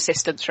much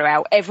consistent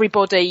throughout.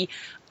 Everybody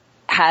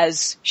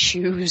has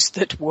shoes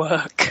that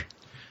work.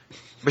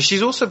 But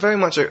she's also very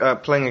much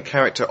playing a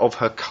character of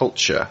her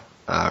culture,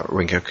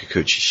 Rinko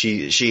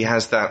Kikuchi. She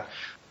has that.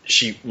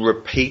 She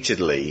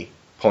repeatedly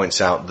points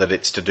out that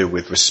it's to do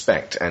with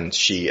respect, and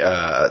she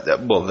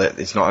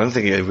it's not. I don't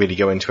think they really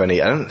go into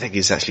any. I don't think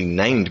it's actually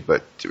named,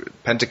 but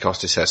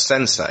Pentecost is her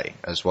sensei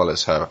as well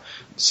as her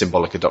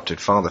symbolic adopted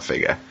father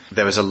figure.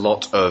 There is a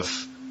lot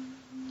of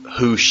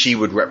who she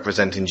would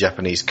represent in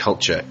Japanese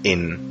culture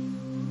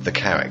in the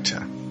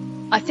character.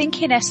 I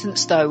think in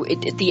essence, though,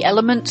 the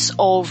elements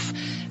of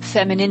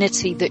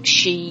femininity that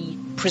she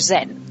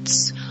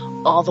presents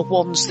are the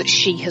ones that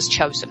she has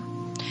chosen.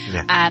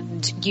 Yeah.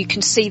 And you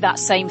can see that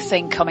same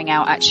thing coming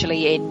out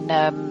actually in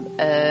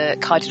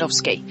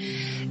Kaidanovsky.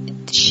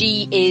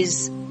 She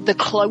is the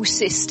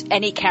closest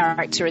any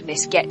character in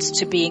this gets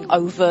to being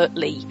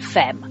overtly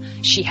femme.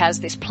 She has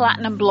this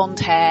platinum blonde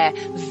hair,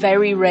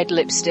 very red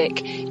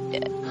lipstick.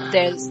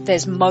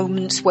 There's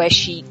moments where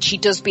she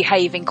does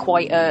behave in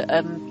quite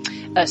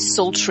a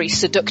sultry,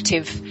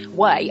 seductive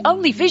way.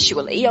 Only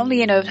visually,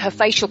 only in her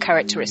facial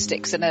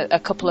characteristics and a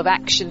couple of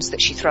actions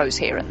that she throws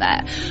here and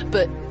there.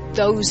 But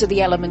those are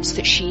the elements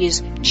that she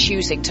is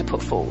choosing to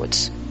put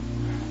forwards.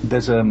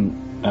 There's a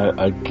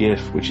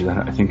GIF which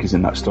I think is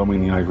in that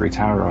Storming the Ivory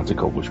Tower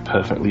article, which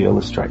perfectly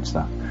illustrates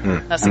that.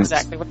 That's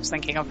exactly what I was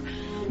thinking of.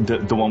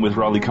 The one with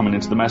Riley coming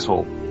into the mess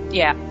hall.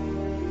 Yeah.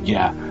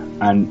 Yeah,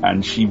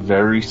 and she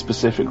very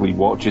specifically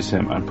watches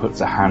him and puts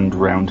a hand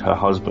round her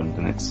husband,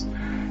 and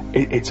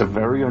it's a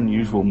very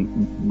unusual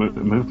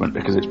movement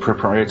because it's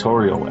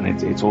proprietorial,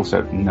 and it's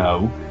also,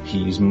 no,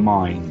 he's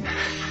mine.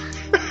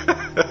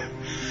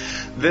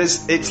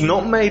 It's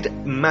not made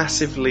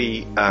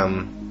massively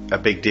a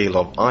big deal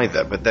of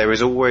either, but there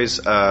is always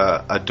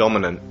a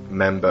dominant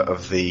member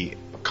of the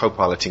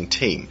co-piloting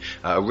team.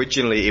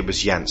 Originally it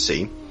was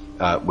Yancey,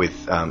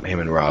 with him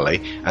and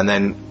Riley, and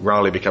then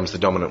Riley becomes the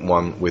dominant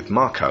one with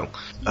Marco.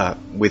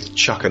 With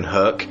Chuck and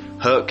Herc,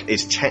 Herc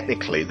is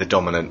technically the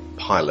dominant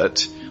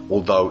pilot,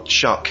 although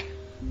Chuck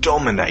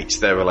dominates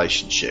their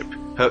relationship.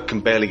 Herc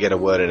can barely get a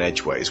word in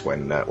edgeways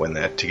when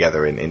they're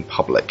together in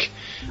public.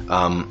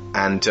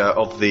 And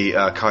of the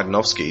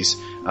Kaidanovskis,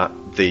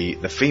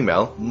 the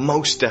female,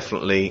 most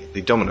definitely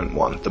the dominant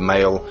one. The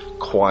male,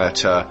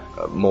 quieter,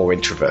 more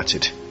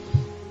introverted.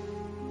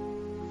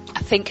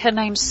 I think her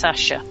name's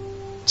Sasha.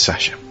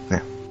 Sasha,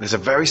 yeah. There's a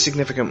very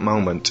significant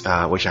moment,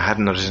 which I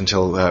hadn't noticed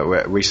until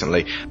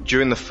recently.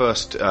 During the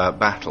first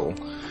battle,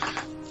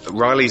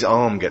 Riley's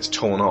arm gets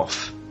torn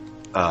off.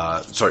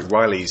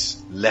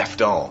 Riley's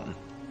left arm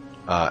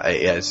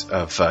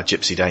of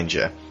Gypsy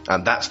Danger.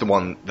 And that's the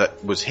one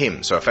that was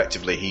him. So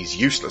effectively, he's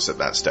useless at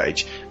that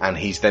stage. And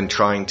he's then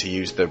trying to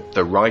use the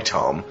right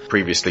arm,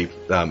 previously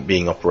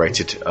being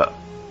operated,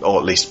 or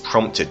at least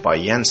prompted by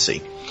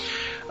Yancey.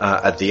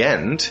 At the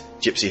end,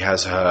 Gypsy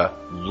has her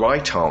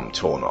right arm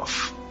torn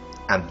off,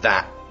 and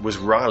that was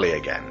Riley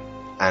again.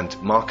 And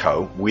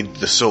Marco, with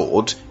the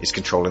sword, is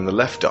controlling the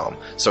left arm.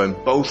 So in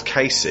both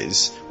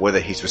cases, whether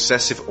he's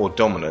recessive or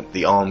dominant,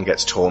 the arm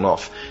gets torn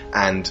off.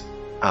 And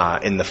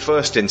in the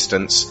first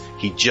instance,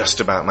 he just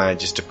about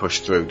manages to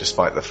push through,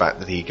 despite the fact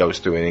that he goes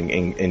through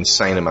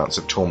insane amounts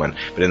of torment.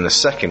 But in the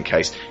second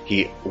case,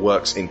 he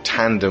works in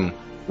tandem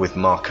with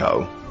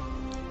Marco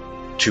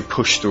to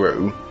push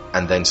through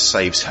and then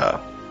saves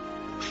her,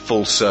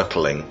 full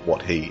circling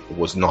what he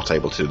was not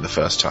able to do the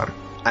first time.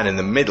 And in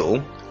the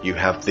middle, you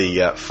have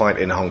the fight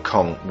in Hong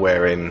Kong,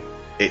 wherein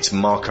it's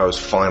Marco's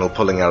final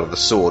pulling out of the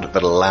sword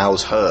that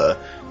allows her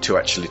to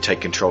actually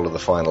take control of the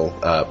final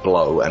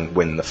blow and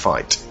win the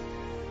fight.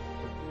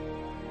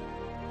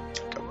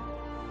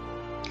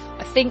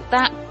 I think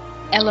that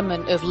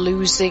element of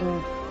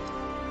losing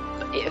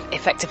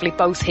effectively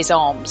both his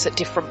arms at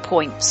different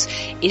points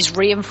is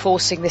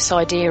reinforcing this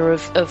idea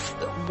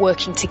of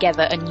working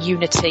together and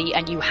unity,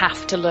 and you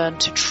have to learn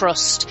to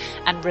trust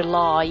and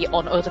rely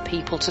on other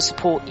people to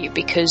support you,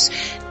 because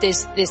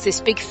there's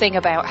this big thing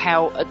about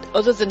how,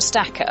 other than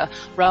Stacker,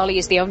 Riley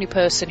is the only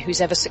person who's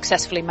ever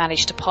successfully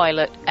managed to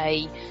pilot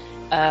a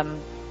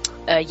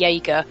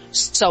Jaeger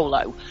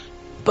solo.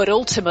 But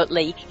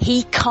ultimately,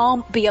 he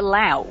can't be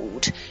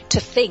allowed to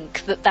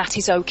think that that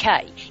is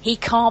okay. He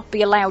can't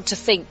be allowed to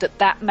think that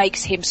that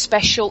makes him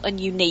special and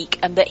unique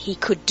and that he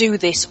could do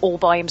this all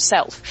by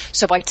himself.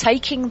 So by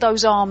taking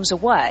those arms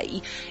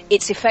away,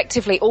 it's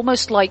effectively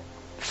almost like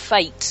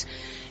fate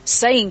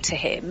saying to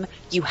him,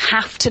 you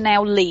have to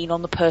now lean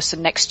on the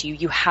person next to you.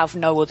 You have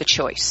no other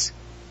choice.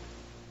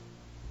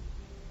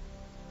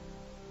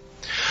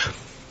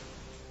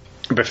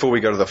 Before we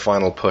go to the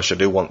final push, I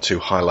do want to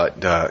highlight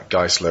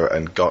Geisler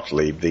and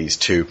Gottlieb, these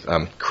two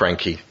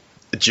cranky,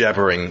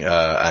 jabbering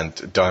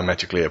and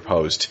diametrically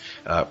opposed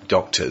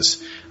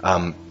doctors.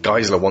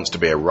 Geisler wants to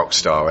be a rock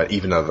star,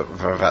 even though the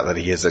fact that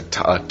he is a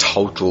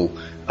total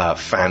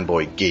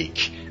fanboy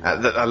geek.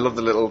 I love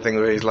the little thing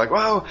where he's like,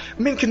 wow,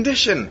 mint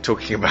condition,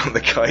 talking about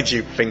the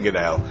kaiju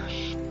fingernail.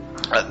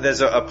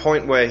 There's a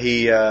point where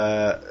he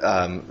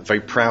very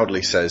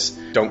proudly says,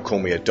 don't call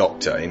me a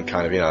doctor, in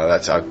kind of,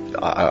 that's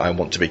I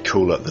want to be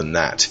cooler than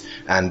that.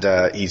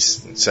 And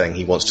he's saying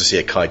he wants to see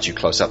a kaiju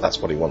close up. That's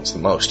what he wants the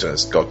most,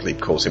 as Gottlieb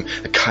calls him,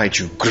 a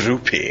kaiju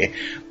groupie.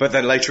 But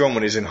then later on,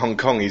 when he's in Hong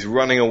Kong, he's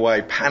running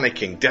away,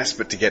 panicking,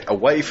 desperate to get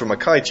away from a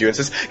kaiju, and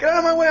says, get out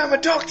of my way, I'm a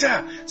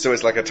doctor! So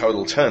it's like a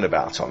total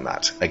turnabout on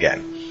that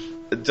again.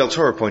 Del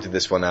Toro pointed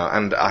this one out,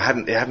 and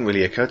it hadn't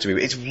really occurred to me,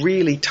 but it's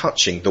really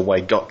touching the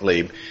way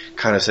Gottlieb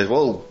kind of says,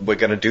 well, we're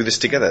going to do this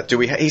together.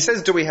 He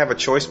says, do we have a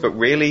choice? But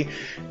really,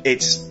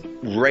 it's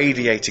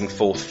radiating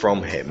forth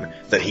from him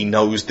that he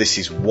knows this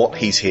is what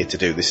he's here to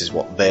do, this is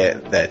what they're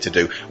there to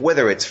do.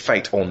 Whether it's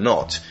fate or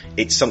not,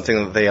 it's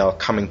something that they are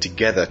coming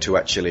together to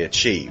actually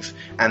achieve.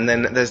 And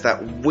then there's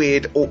that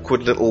weird,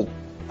 awkward little,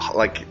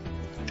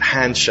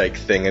 handshake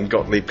thing, and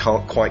Gottlieb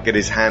can't quite get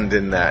his hand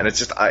in there, and it's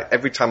just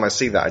every time I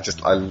see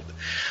that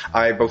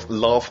I both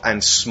laugh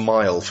and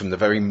smile from the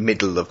very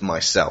middle of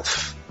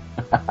myself.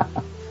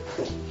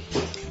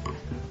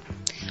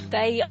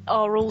 They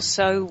are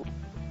also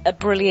a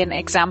brilliant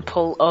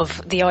example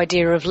of the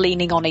idea of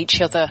leaning on each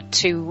other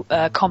to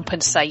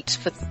compensate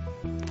for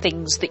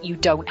things that you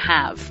don't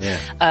have.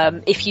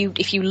 Yeah. If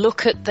you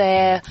look at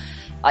their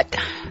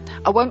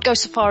I won't go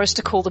so far as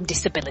to call them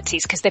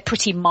disabilities because they're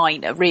pretty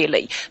minor,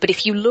 really. But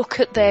if you look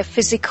at their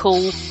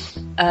physical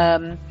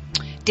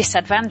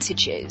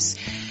disadvantages,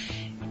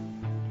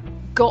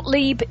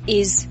 Gottlieb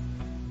is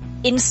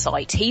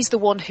insight. He's the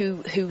one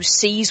who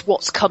sees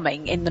what's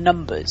coming in the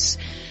numbers.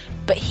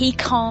 But he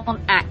can't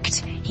act,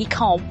 he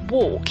can't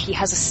walk, he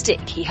has a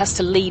stick, he has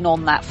to lean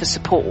on that for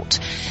support.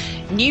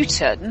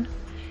 Newton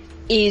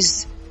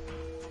is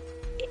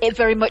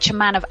very much a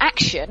man of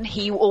action.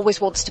 He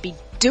always wants to be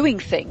doing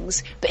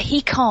things, but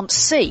he can't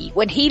see.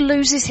 When he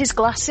loses his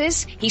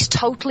glasses, he's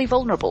totally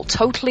vulnerable,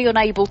 totally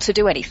unable to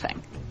do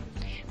anything.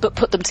 But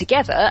put them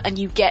together and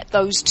you get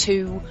those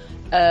two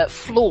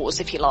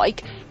flaws, if you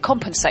like,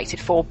 compensated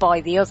for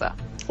by the other.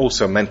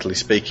 Also, mentally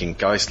speaking,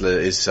 Geisler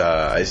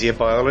is he a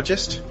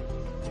biologist?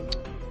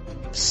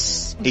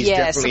 He's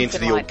definitely into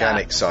the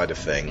organic side of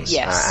things.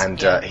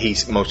 Yes.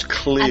 He's most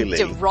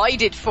clearly... And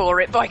derided for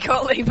it by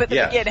Gottlieb at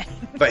the beginning.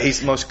 But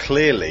he's most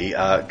clearly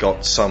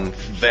got some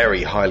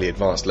very highly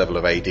advanced level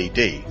of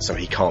ADD, so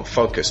he can't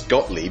focus.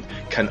 Gottlieb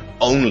can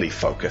only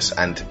focus,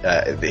 and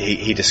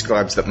he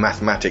describes that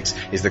mathematics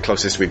is the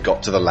closest we've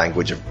got to the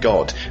language of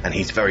God, and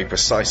he's very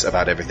precise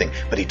about everything,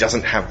 but he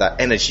doesn't have that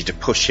energy to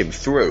push him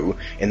through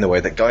in the way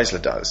that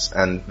Geisler does.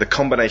 And the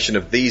combination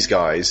of these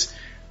guys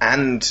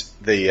and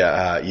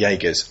the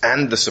Jaegers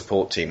and the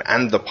support team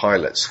and the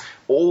pilots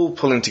all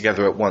pulling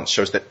together at once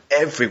shows that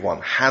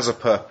everyone has a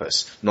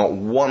purpose. Not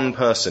one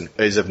person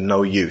is of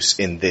no use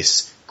in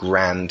this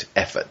grand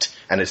effort.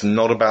 And it's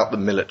not about the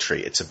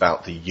military, it's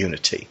about the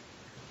unity.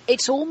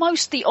 It's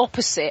almost the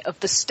opposite of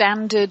the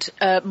standard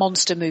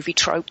monster movie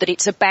trope, that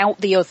it's about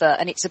the other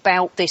and it's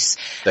about this...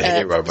 The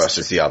hero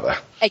versus the other.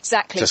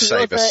 Exactly. The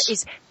other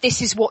is,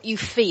 this is what you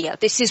fear.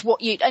 This is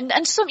what you...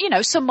 And some,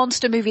 some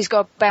monster movies go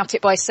about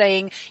it by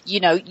saying,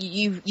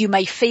 you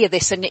may fear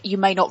this and you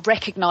may not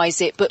recognize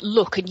it, but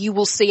look, and you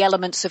will see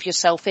elements of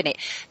yourself in it.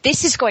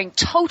 This is going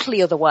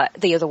totally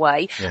the other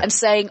way and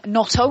saying,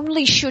 not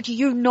only should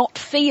you not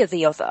fear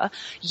the other,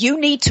 you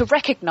need to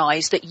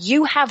recognize that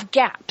you have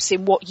gaps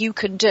in what you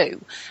can do,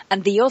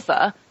 and the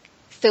other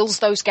fills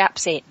those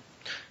gaps in.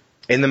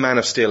 In the Man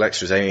of Steel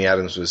extras, Amy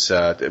Adams was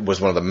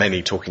one of the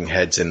many talking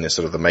heads in this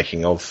sort of the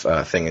making of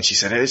thing, and she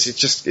said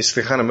it's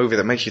the kind of movie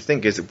that makes you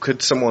think: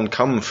 could someone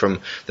come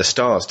from the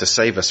stars to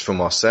save us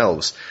from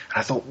ourselves? And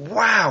I thought,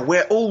 wow,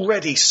 we're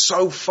already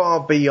so far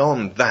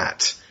beyond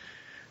that,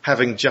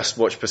 having just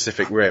watched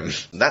Pacific Rim.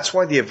 That's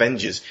why The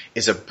Avengers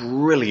is a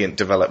brilliant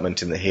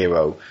development in the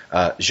hero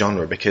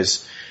genre,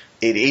 because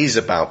it is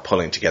about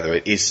pulling together.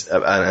 It is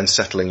and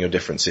settling your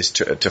differences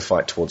to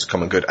fight towards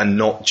common good, and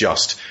not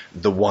just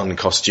the one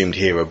costumed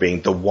hero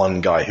being the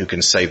one guy who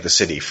can save the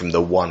city from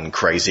the one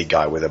crazy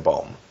guy with a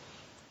bomb,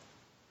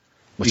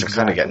 which I'm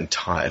kind of getting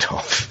tired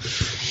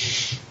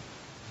of.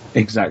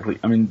 Exactly.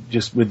 I mean,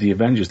 just with the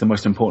Avengers, the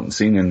most important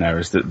scene in there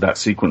is that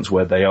sequence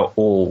where they are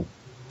all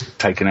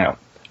taken out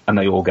and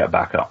they all get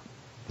back up.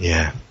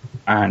 Yeah.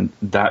 And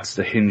that's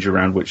the hinge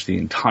around which the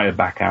entire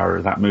back hour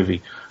of that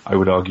movie, I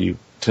would argue,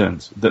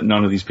 turns. That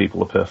none of these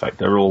people are perfect.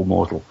 They're all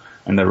mortal,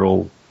 and they're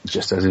all,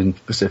 just as in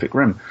Pacific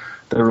Rim,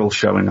 they're all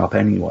showing up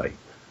anyway.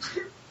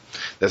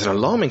 There's an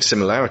alarming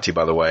similarity,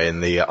 by the way, in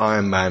the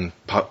Iron Man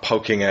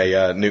poking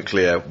a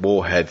nuclear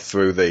warhead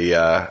through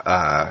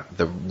the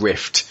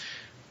rift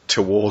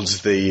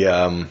towards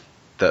the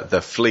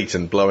fleet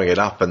and blowing it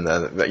up, and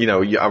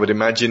I would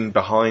imagine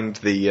behind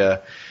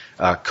the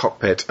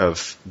cockpit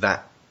of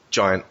that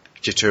giant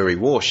Chitauri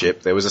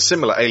warship, there was a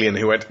similar alien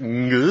who went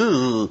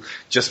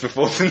just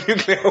before the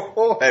nuclear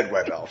warhead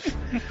went off.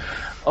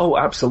 Oh,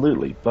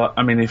 absolutely. But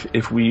I mean,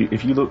 if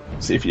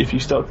you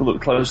start to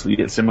look closely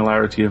at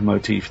similarity of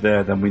motif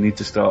there, then we need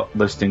to start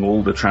listing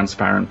all the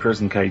transparent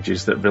prison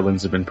cages that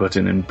villains have been put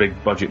in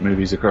big budget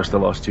movies across the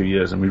last 2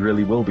 years, and we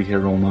really will be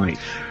here all night.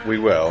 We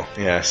will,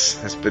 yes.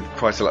 There's been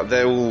quite a lot.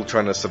 They're all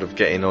trying to sort of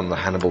get in on the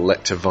Hannibal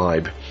Lecter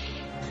vibe.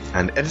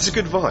 And it's a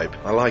good vibe.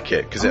 I like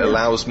it, because it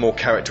allows more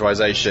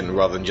characterization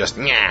rather than just,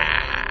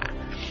 "Nyah,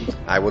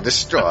 I will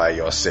destroy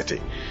your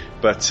city."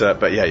 But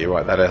yeah, you're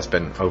right, that has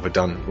been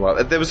overdone.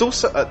 Well, there was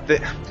also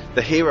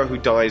the hero who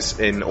dies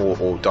in,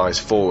 or dies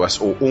for us,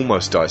 or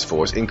almost dies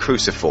for us, in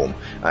cruciform.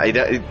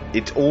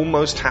 It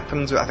almost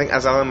happens, I think,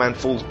 as Iron Man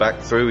falls back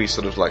through, he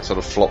sort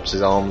of flops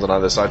his arms on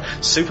either side.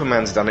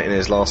 Superman's done it in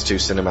his last two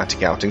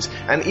cinematic outings,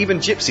 and even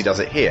Gypsy does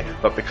it here.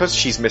 But because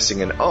she's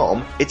missing an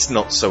arm, it's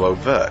not so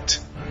overt.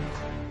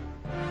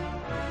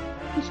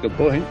 That's a good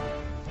point.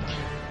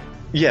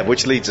 Yeah,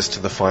 which leads us to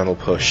the final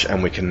push,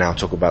 and we can now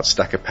talk about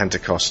Stack of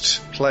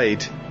Pentecost,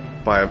 played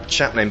by a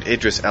chap named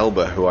Idris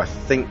Elba, who I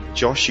think,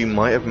 Josh, you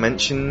might have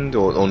mentioned,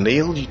 or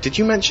Neil, did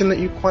you mention that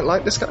you quite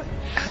like this guy?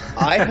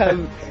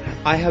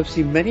 I have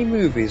seen many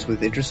movies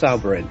with Idris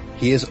Elba in.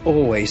 He is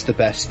always the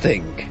best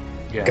thing.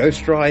 Yeah.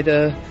 Ghost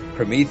Rider,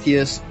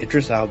 Prometheus,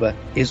 Idris Elba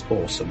is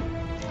awesome.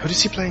 Who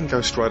does he play in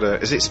Ghost Rider?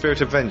 Is it Spirit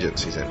of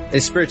Vengeance he's in?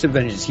 It's Spirit of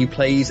Vengeance. He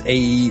plays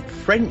a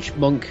French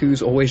monk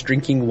who's always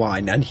drinking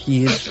wine, and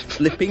he is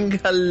flipping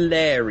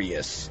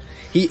hilarious.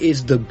 He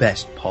is the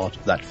best part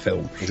of that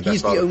film.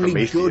 He's the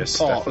only good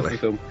part of the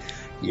film.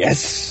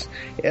 Yes.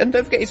 And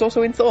don't forget, he's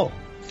also in Thor.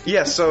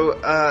 Yeah,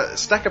 so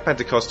Stacker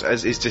Pentecost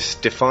is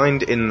just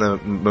defined in the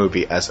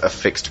movie as a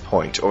fixed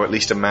point, or at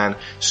least a man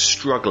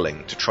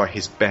struggling to try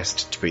his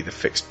best to be the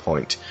fixed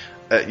point.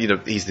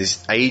 He's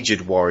this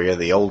aged warrior,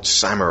 the old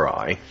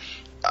samurai,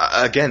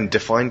 again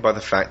defined by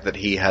the fact that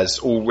he has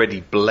already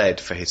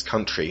bled for his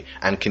country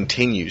and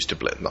continues to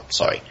bleed.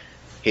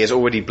 He has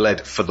already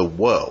bled for the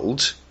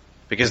world,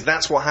 because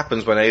that's what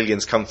happens when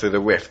aliens come through the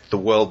rift. The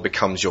world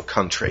becomes your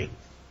country.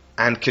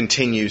 And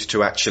continues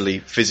to actually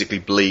physically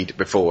bleed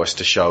before us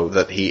to show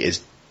that he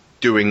is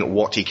doing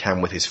what he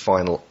can with his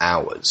final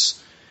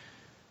hours.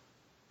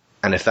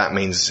 And if that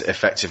means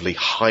effectively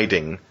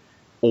hiding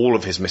all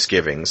of his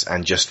misgivings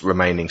and just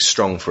remaining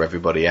strong for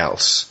everybody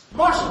else.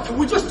 Marshall, can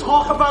we just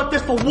talk about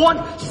this for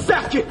 1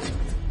 second?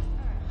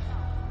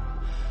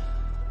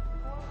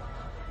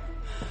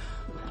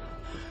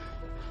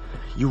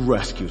 You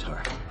rescued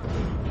her.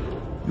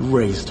 You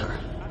raised her.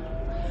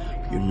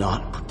 You're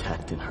not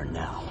protecting her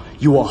now.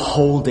 You are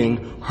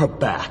holding her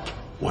back.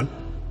 1,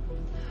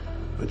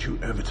 don't you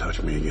ever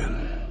touch me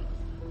again.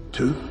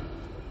 2,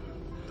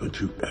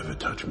 don't you ever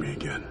touch me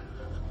again.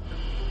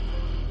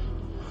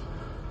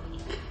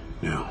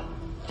 Now,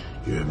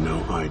 you have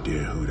no idea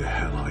who the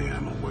hell I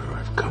am or where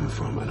I've come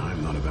from, and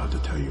I'm not about to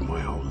tell you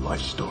my whole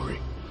life story.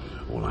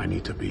 All I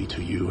need to be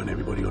to you and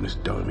everybody on this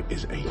dome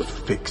is a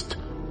fixed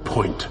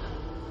point.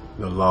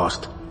 The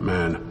last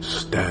man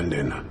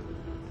standing.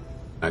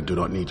 I do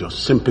not need your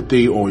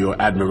sympathy or your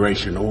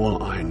admiration.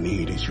 All I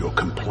need is your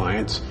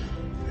compliance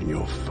and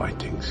your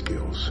fighting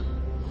skills.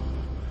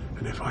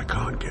 And if I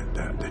can't get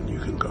that, then you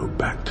can go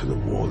back to the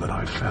wall that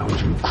I found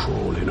you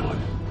crawling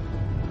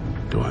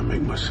on. Do I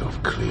make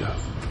myself clear?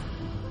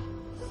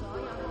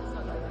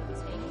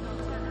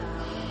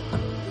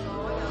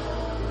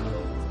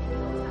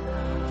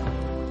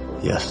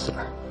 Yes,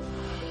 sir.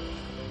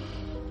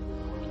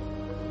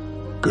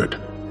 Good.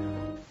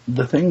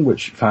 The thing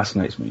which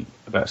fascinates me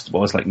about,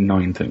 well, there's like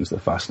 9 things that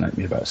fascinate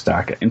me about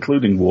Stacker,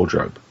 including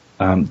wardrobe.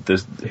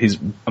 There's his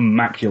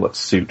immaculate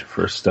suit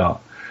for a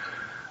start.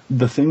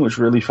 The thing which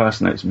really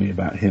fascinates me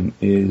about him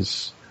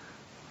is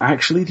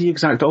actually the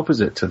exact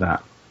opposite to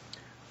that.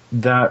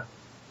 That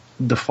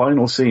the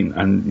final scene,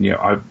 and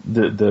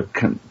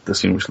the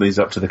scene which leads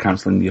up to the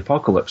cancelling the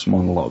apocalypse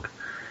monologue,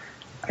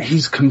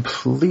 he's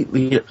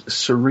completely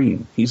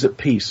serene. He's at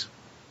peace.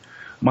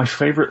 My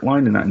favourite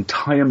line in that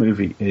entire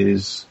movie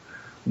is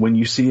when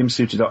you see him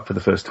suited up for the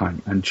first time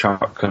and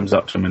Chuck comes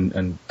up to him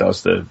and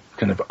does the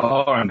kind of,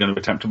 I'm going to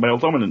attempt to male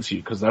dominance you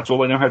because that's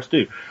all I know how to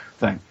do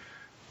thing.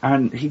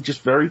 And he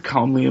just very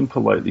calmly and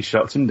politely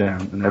shuts him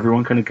down, and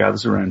everyone kind of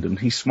gathers around him.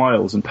 He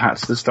smiles and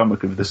pats the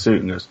stomach of the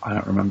suit and goes, I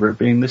don't remember it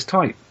being this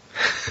tight.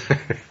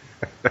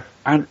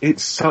 And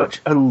it's such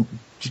a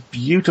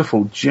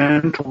beautiful,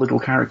 gentle little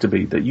character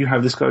beat that you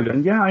have this guy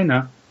going, yeah, I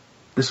know.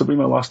 This will be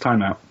my last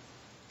time out.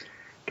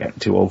 Getting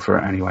too old for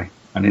it anyway.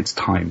 And it's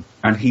time.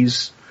 And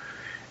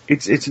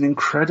it's an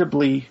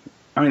incredibly,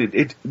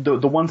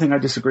 the one thing I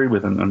disagree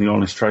with on the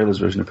honest trailers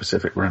version of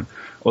Pacific Rim,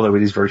 although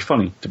it is very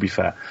funny, to be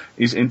fair,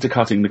 is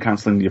intercutting the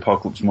cancelling the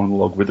apocalypse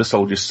monologue with the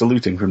soldiers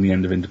saluting from the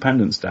end of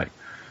Independence Day.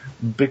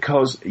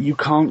 Because you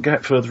can't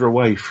get further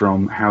away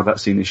from how that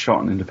scene is shot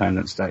on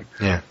Independence Day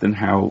than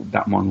how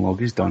that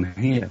monologue is done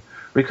here.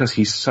 Because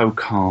he's so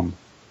calm.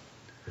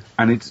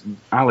 And it's,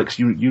 Alex,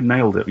 you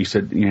nailed it. You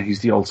said,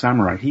 he's the old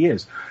samurai. He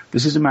is.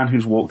 This is a man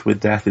who's walked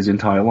with death his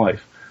entire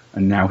life.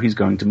 And now he's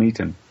going to meet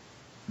him.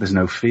 There's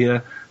no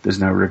fear. There's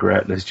no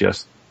regret. There's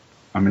just,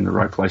 I'm in the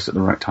right place at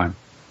the right time.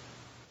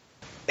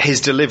 His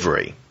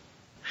delivery.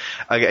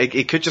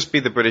 It could just be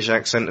the British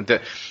accent.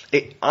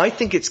 I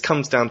think it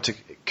comes down to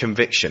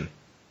conviction.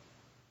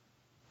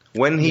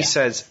 When he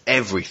says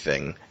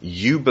everything,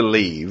 you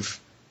believe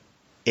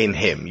in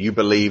him. You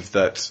believe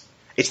that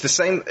it's the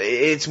same.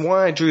 It's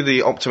why I drew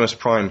the Optimus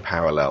Prime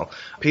parallel.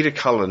 Peter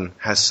Cullen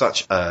has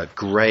such a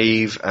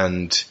grave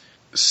and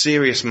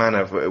serious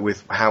manner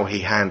with how he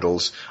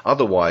handles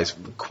otherwise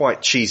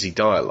quite cheesy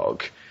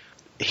dialogue.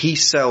 He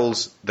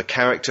sells the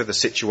character, the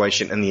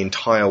situation, and the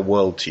entire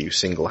world to you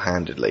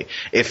single-handedly.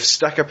 If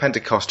Stacker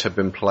Pentecost had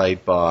been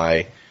played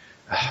by...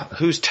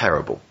 who's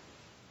terrible?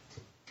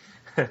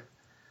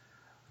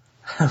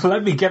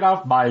 Let me get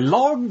off my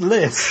long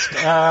list.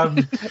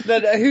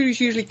 Who's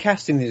usually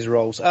casting these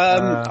roles?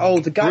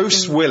 The guy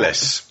Bruce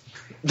Willis.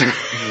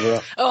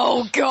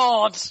 Oh,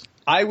 God!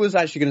 I was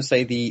actually going to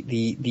say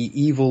the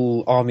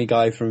evil army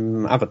guy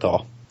from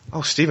Avatar.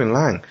 Oh, Stephen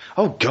Lang.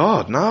 Oh,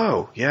 God,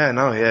 no. Yeah,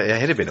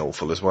 he'd have been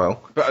awful as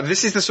well. But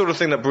this is the sort of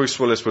thing that Bruce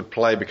Willis would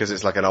play because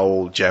it's like an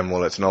old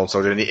general, it's an old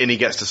soldier, and he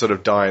gets to sort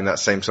of die in that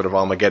same sort of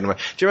Armageddon way.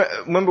 Do you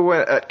remember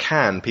when at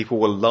Cannes people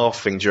were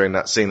laughing during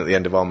that scene at the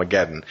end of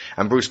Armageddon,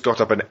 and Bruce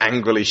got up and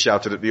angrily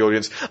shouted at the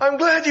audience, I'm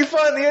glad you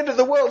find the end of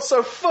the world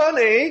so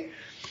funny!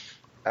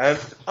 And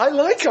I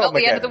like it's Armageddon. not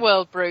the end of the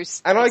world,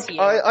 Bruce. And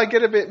I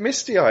get a bit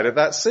misty-eyed at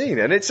that scene,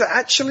 and it's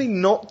actually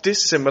not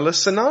dissimilar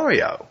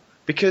scenario.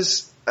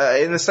 Because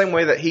in the same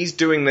way that he's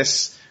doing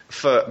this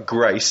for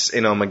Grace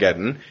in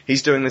Armageddon.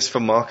 He's doing this for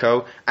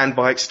Marco, and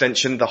by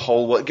extension, the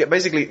whole world.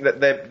 Basically,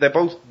 they're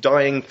both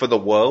dying for the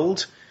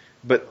world,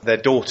 but their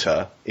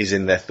daughter is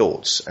in their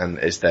thoughts and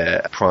is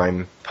their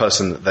prime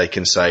person that they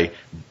can say,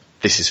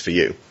 this is for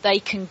you. They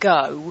can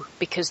go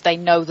because they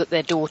know that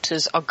their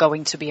daughters are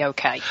going to be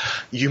okay.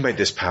 You made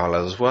this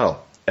parallel as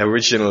well.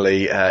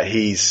 Originally,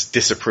 he's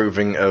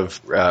disapproving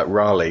of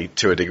Raleigh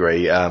to a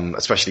degree,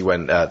 especially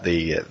when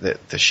the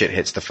shit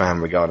hits the fan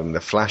regarding the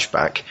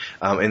flashback,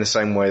 in the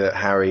same way that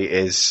Harry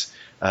is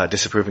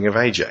disapproving of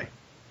AJ.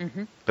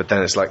 Mm-hmm. But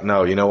then it's like,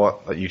 no, you know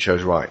what? You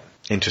chose right.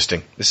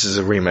 Interesting. This is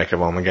a remake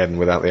of Armageddon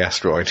without the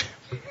asteroid.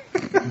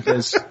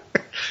 There's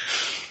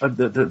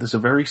a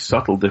very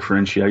subtle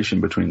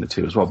differentiation between the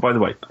two as well. By the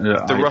way,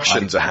 the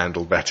Russians are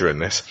handled better in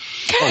this.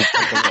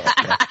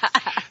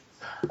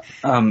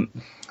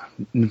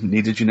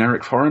 Need a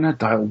generic foreigner?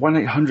 Dial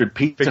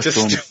 1-800-Peter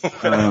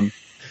Storm.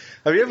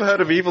 Have you ever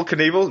heard of Evel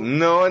Knievel?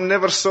 No, I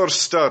never saw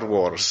Star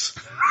Wars.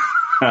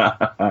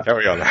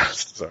 Carry on now.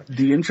 Sorry.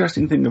 The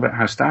interesting thing about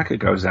how Stacker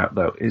goes out,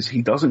 though, is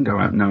he doesn't go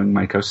out knowing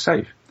Mako's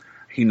safe.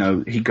 He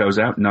goes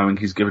out knowing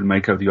he's given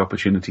Mako the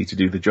opportunity to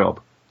do the job.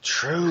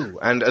 True.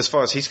 And as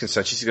far as he's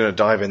concerned, she's going to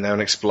dive in there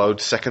and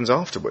explode seconds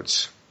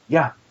afterwards.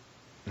 Yeah.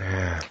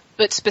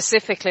 But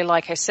specifically,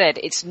 like I said,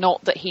 it's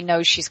not that he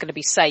knows she's going to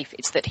be safe,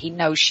 it's that he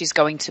knows she's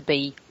going to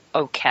be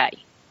okay.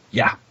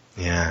 Yeah.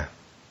 Yeah.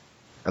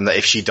 And that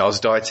if she does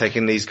die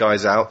taking these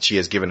guys out, she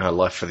has given her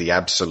life for the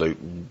absolute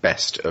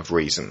best of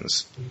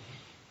reasons.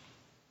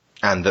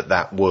 And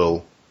that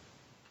will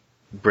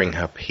bring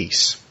her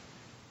peace.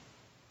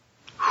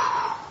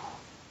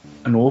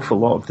 An awful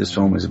lot of this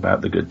film is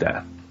about the good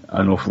death.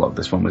 An awful lot of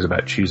this film is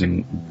about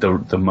choosing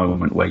the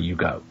moment where you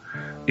go.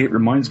 It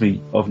reminds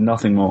me of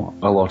nothing more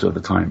a lot of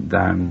the time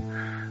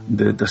than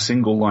the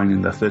single line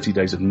in the 30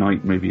 Days of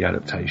Night movie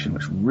adaptation,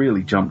 which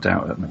really jumped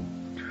out at me.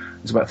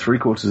 It's about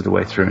 3/4 of the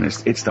way through, and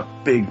it's the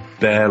big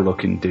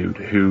bear-looking dude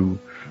who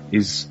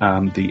is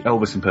the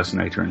Elvis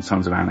impersonator in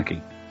Sons of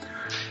Anarchy.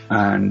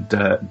 And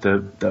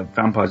the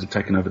vampires have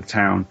taken over the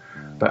town.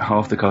 About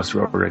half the cast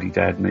are already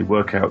dead, and they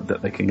work out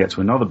that they can get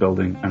to another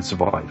building and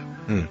survive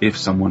if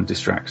someone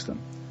distracts them.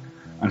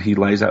 And he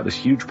lays out this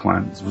huge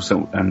plan,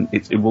 and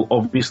it will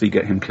obviously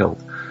get him killed.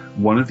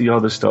 One of the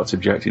others starts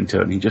objecting to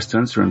it, and he just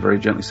turns to her and very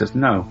gently says,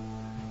 "No,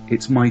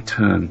 it's my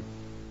turn."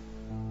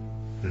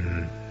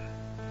 Mm-hmm.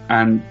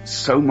 And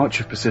so much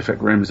of Pacific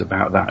Rim is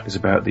about that, is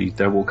about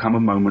there will come a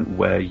moment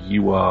where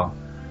you are,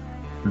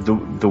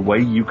 the way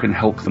you can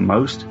help the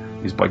most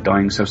is by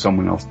dying so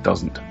someone else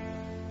doesn't.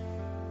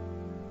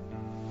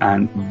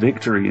 And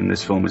victory in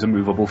this film is a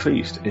movable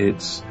feast.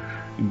 It's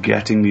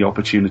getting the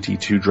opportunity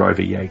to drive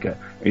a Jaeger.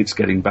 It's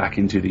getting back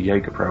into the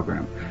Jaeger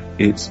program.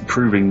 It's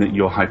proving that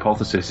your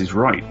hypothesis is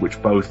right,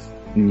 which both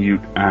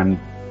Newt and,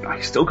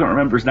 I still can't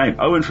remember his name,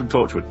 Owen from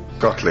Torchwood.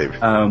 Gottlieb.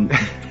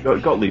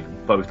 Gottlieb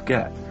both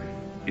get.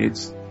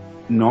 It's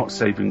not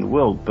saving the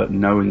world, but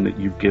knowing that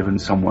you've given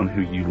someone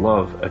who you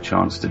love a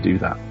chance to do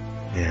that.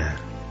 Yeah.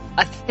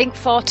 I think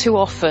far too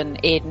often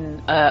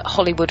in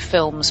Hollywood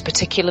films,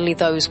 particularly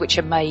those which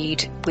are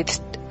made with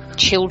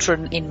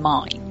children in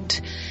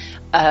mind,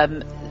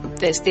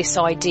 there's this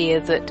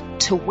idea that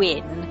to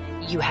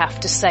win, you have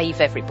to save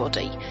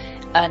everybody.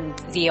 And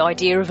the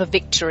idea of a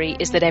victory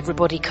is that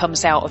everybody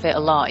comes out of it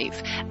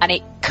alive. And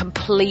it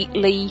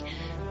completely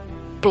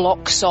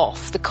blocks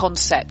off the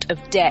concept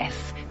of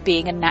death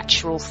being a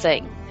natural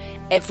thing.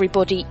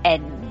 Everybody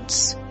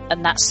ends.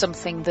 And that's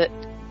something that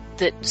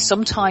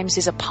sometimes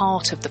is a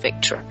part of the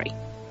victory.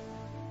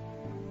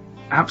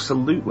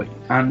 Absolutely.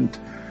 And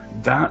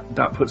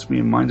that puts me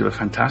in mind of a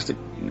fantastic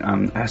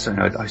essay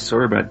I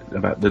saw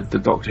about the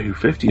Doctor Who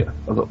 50th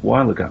a little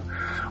while ago,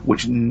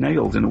 which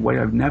nailed in a way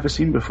I've never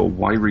seen before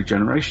why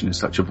regeneration is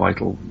such a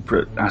vital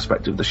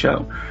aspect of the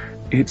show.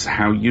 It's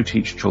how you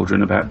teach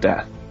children about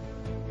death.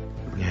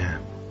 Yeah.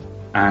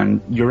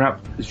 And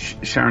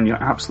Sharon,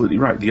 you're absolutely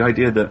right. The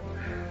idea that,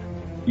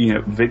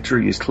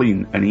 victory is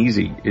clean and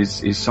easy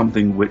is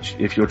something which,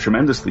 if you're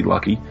tremendously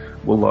lucky,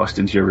 will last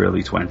into your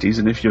early 20s,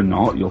 and if you're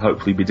not, you'll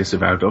hopefully be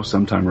disavowed of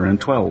sometime around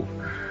 12.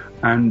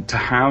 And to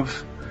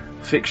have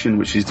fiction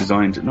which is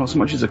designed not so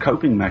much as a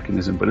coping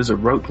mechanism, but as a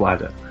rope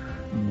ladder,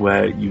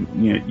 where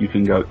you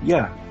can go,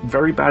 yeah,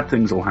 very bad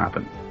things will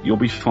happen. You'll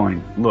be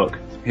fine. Look,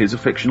 here's a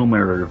fictional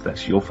mirror of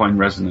this. You'll find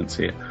resonance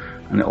here,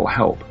 and it'll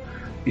help.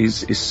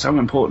 Is so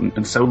important,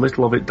 and so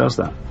little of it does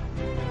that.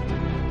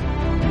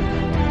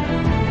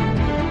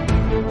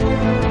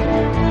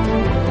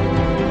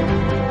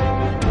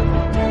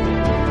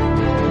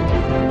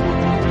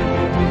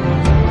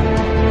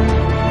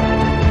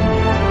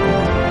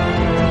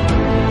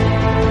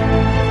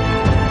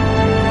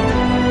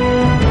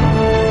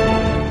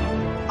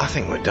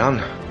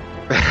 Done.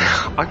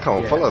 I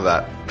can't follow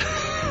that.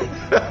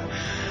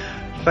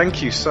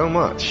 Thank you so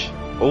much,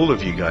 all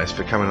of you guys,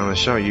 for coming on the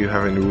show. You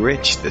have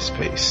enriched this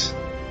piece.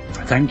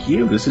 Thank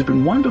you. This has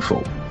been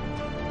wonderful.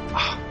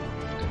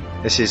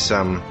 This is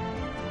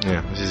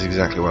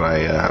exactly what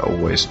I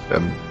always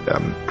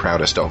am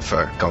proudest of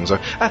for Gonzo.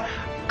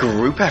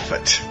 Group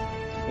effort.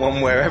 one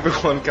where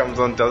everyone comes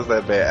on, does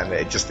their bit, and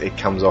it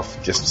comes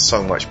off just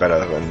so much better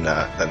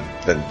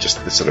than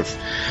just the sort of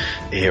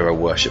hero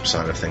worship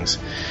side of things.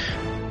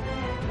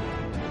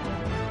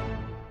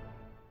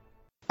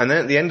 And then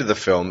at the end of the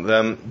film,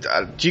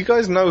 do you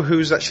guys know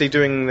who's actually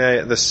doing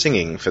the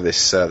singing for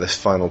this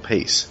final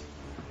piece?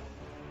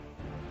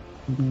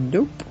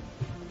 Nope.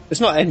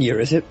 It's not Enya,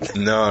 is it?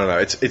 No,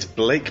 it's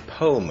Blake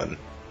Perlman.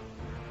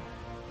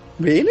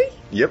 Really?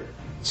 Yep.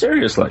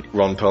 Seriously?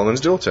 Ron Perlman's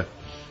daughter.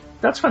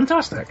 That's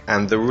fantastic.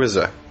 And the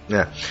RZA.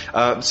 Yeah.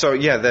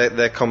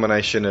 Their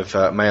combination of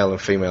male and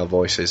female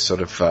voices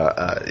sort of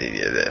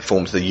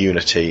forms the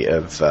unity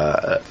of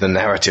the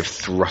narrative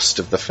thrust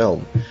of the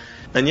film.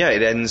 And yeah,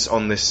 it ends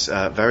on this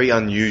very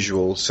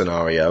unusual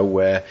scenario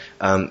where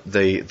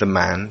the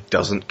man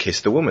doesn't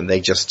kiss the woman.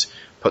 They just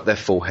put their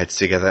foreheads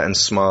together and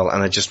smile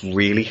and are just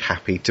really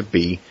happy to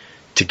be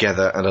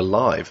together and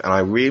alive. And I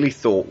really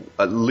thought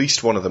at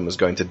least one of them was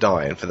going to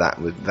die, and for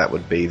that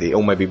would be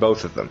or maybe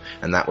both of them,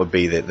 and that would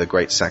be the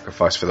great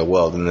sacrifice for the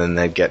world. And then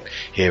they'd get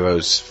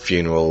heroes'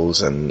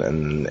 funerals,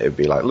 and it'd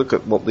be like, look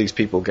at what these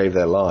people gave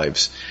their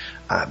lives.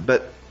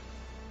 But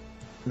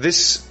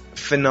this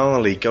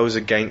finale goes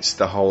against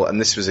the whole,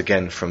 and this was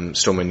again from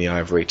Storming the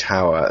Ivory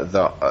Tower,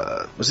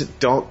 was it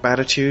Dark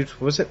Baditude?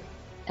 Was it?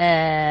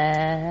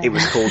 It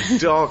was called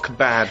Dark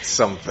Bad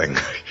something.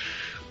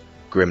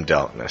 Grim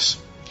Darkness.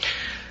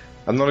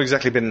 I've not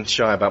exactly been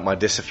shy about my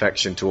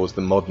disaffection towards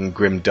the modern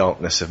grim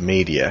darkness of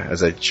media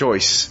as a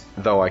choice,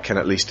 though I can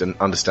at least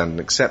understand and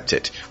accept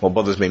it. What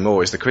bothers me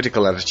more is the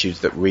critical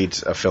attitudes that read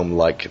a film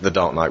like The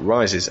Dark Knight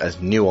Rises as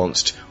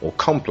nuanced or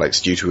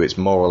complex due to its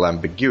moral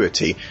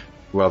ambiguity,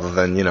 rather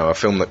than, a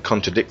film that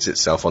contradicts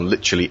itself on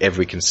literally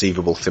every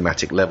conceivable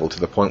thematic level to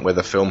the point where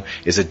the film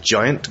is a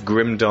giant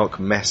grimdark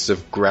mess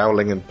of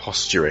growling and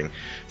posturing,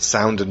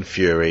 sound and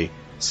fury,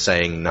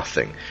 saying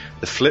nothing.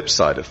 The flip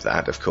side of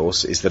that, of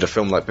course, is that a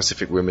film like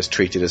Pacific Rim is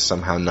treated as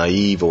somehow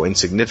naive or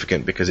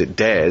insignificant because it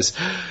dares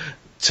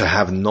to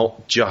have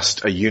not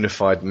just a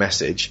unified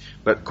message,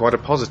 but quite a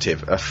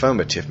positive,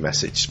 affirmative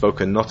message,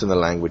 spoken not in the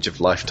language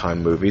of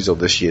Lifetime movies or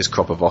this year's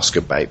crop of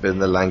Oscar bait, but in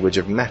the language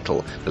of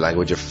metal, the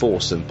language of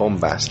force and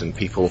bombast and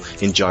people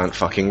in giant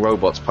fucking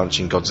robots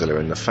punching Godzilla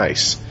in the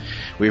face.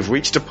 We've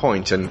reached a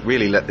point, and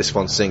really let this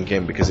one sink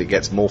in because it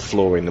gets more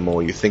flooring the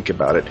more you think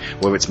about it,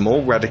 where it's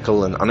more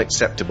radical and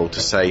unacceptable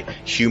to say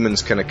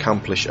humans can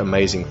accomplish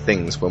amazing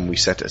things when we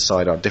set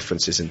aside our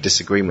differences and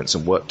disagreements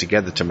and work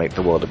together to make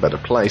the world a better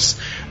place,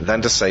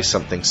 than to say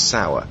something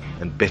sour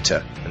and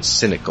bitter and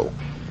cynical.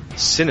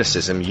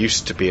 Cynicism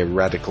used to be a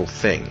radical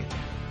thing.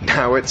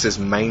 Now it's as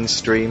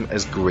mainstream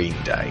as Green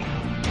Day.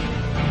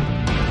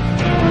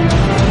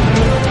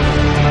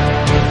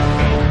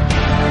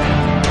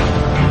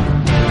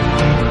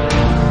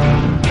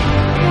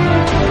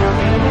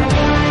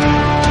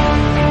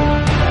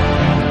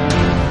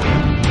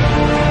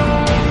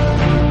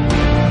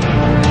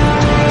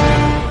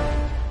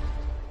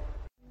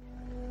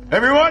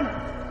 Everyone,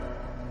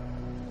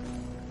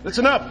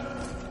 listen up.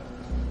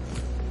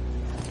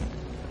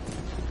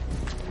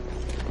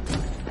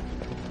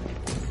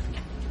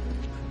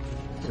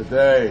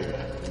 Today,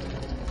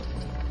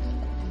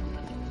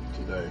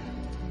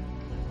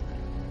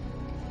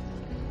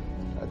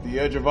 at the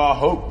edge of our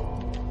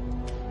hope,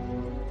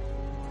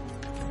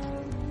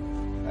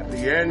 at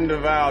the end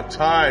of our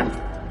time,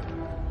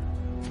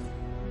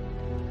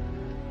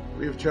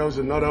 we have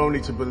chosen not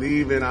only to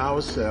believe in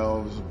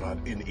ourselves, but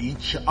in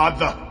each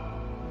other.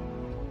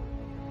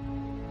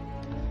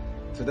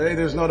 Today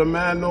there's not a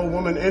man nor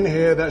woman in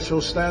here that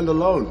shall stand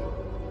alone.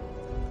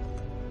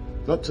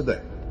 Not today.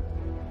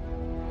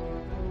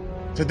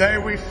 Today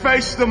we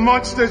face the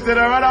monsters that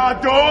are at our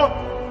door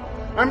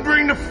and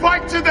bring the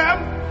fight to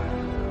them.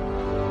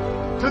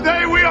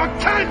 Today we are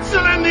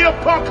canceling the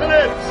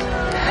apocalypse.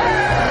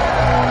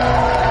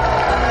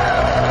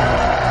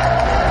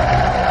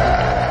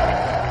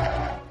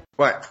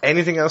 Right,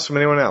 anything else from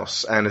anyone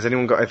else? And has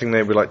anyone got anything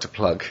they would like to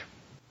plug?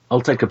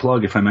 I'll take a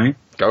plug if I may.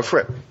 Go for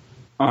it.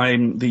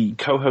 I'm the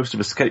co-host of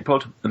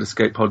EscapePod at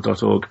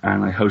escapepod.org,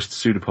 and I host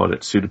Pseudopod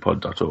at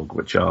pseudopod.org,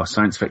 which are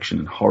science fiction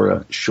and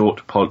horror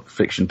short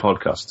fiction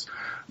podcasts,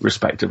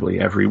 respectively,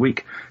 every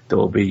week. There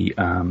will be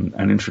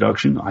an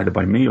introduction, either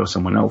by me or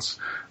someone else,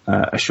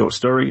 a short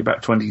story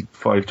about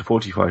 25 to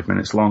 45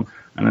 minutes long,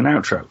 and an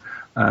outro.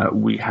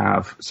 We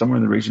have somewhere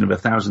in the region of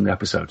 1,000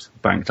 episodes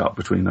banked up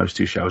between those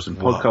two shows, and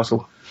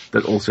Podcastle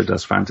that also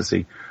does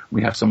fantasy.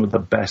 We have some of the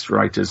best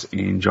writers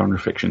in genre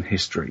fiction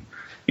history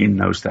in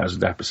those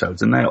 1,000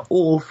 episodes, and they are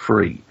all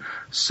free.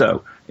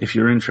 So, if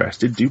you're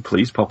interested, do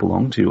please pop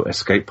along to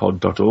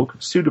escapepod.org,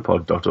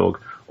 pseudopod.org,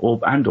 or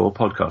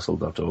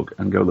podcastle.org,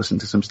 and go listen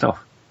to some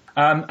stuff.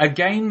 A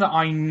game that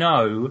I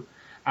know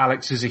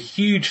Alex is a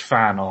huge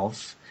fan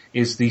of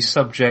is the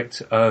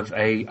subject of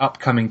a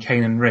upcoming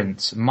Kanan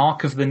Rintz,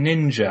 Mark of the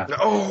Ninja.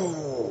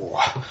 Oh!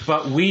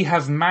 But we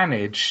have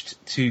managed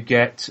to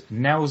get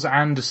Nels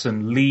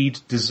Anderson, lead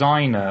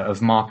designer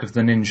of Mark of the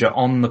Ninja,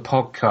 on the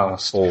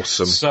podcast.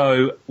 Awesome.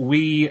 So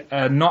we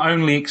not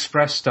only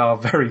expressed our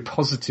very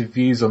positive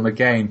views on the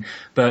game,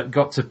 but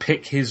got to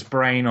pick his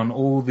brain on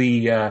all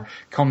the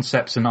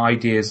concepts and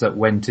ideas that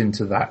went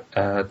into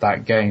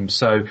that game.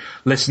 So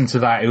listen to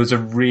that. It was a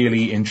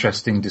really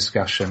interesting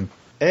discussion.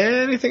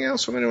 Anything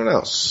else from anyone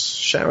else?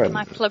 Sharon? Can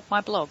I plug my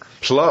blog?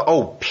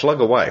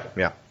 Plug away,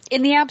 yeah.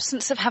 In the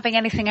absence of having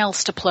anything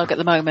else to plug at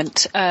the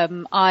moment,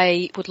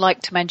 I would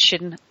like to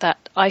mention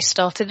that I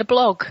started a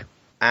blog.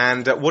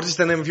 And what is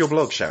the name of your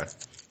blog, Sharon?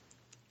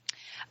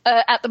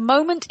 At the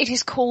moment, it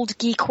is called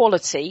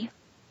Geequality,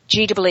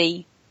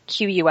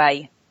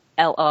 GEEQUALITY,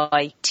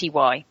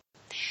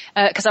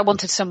 because I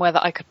wanted somewhere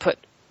that I could put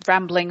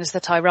ramblings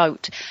that I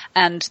wrote.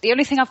 And the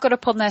only thing I've got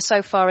up on there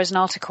so far is an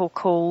article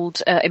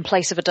called In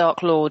Place of a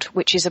Dark Lord,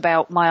 which is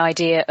about my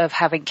idea of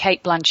having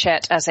Cate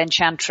Blanchett as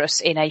Enchantress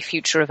in a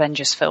future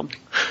Avengers film.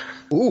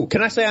 Ooh,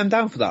 can I say I'm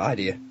down for that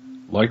idea?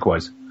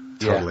 Likewise.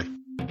 Totally.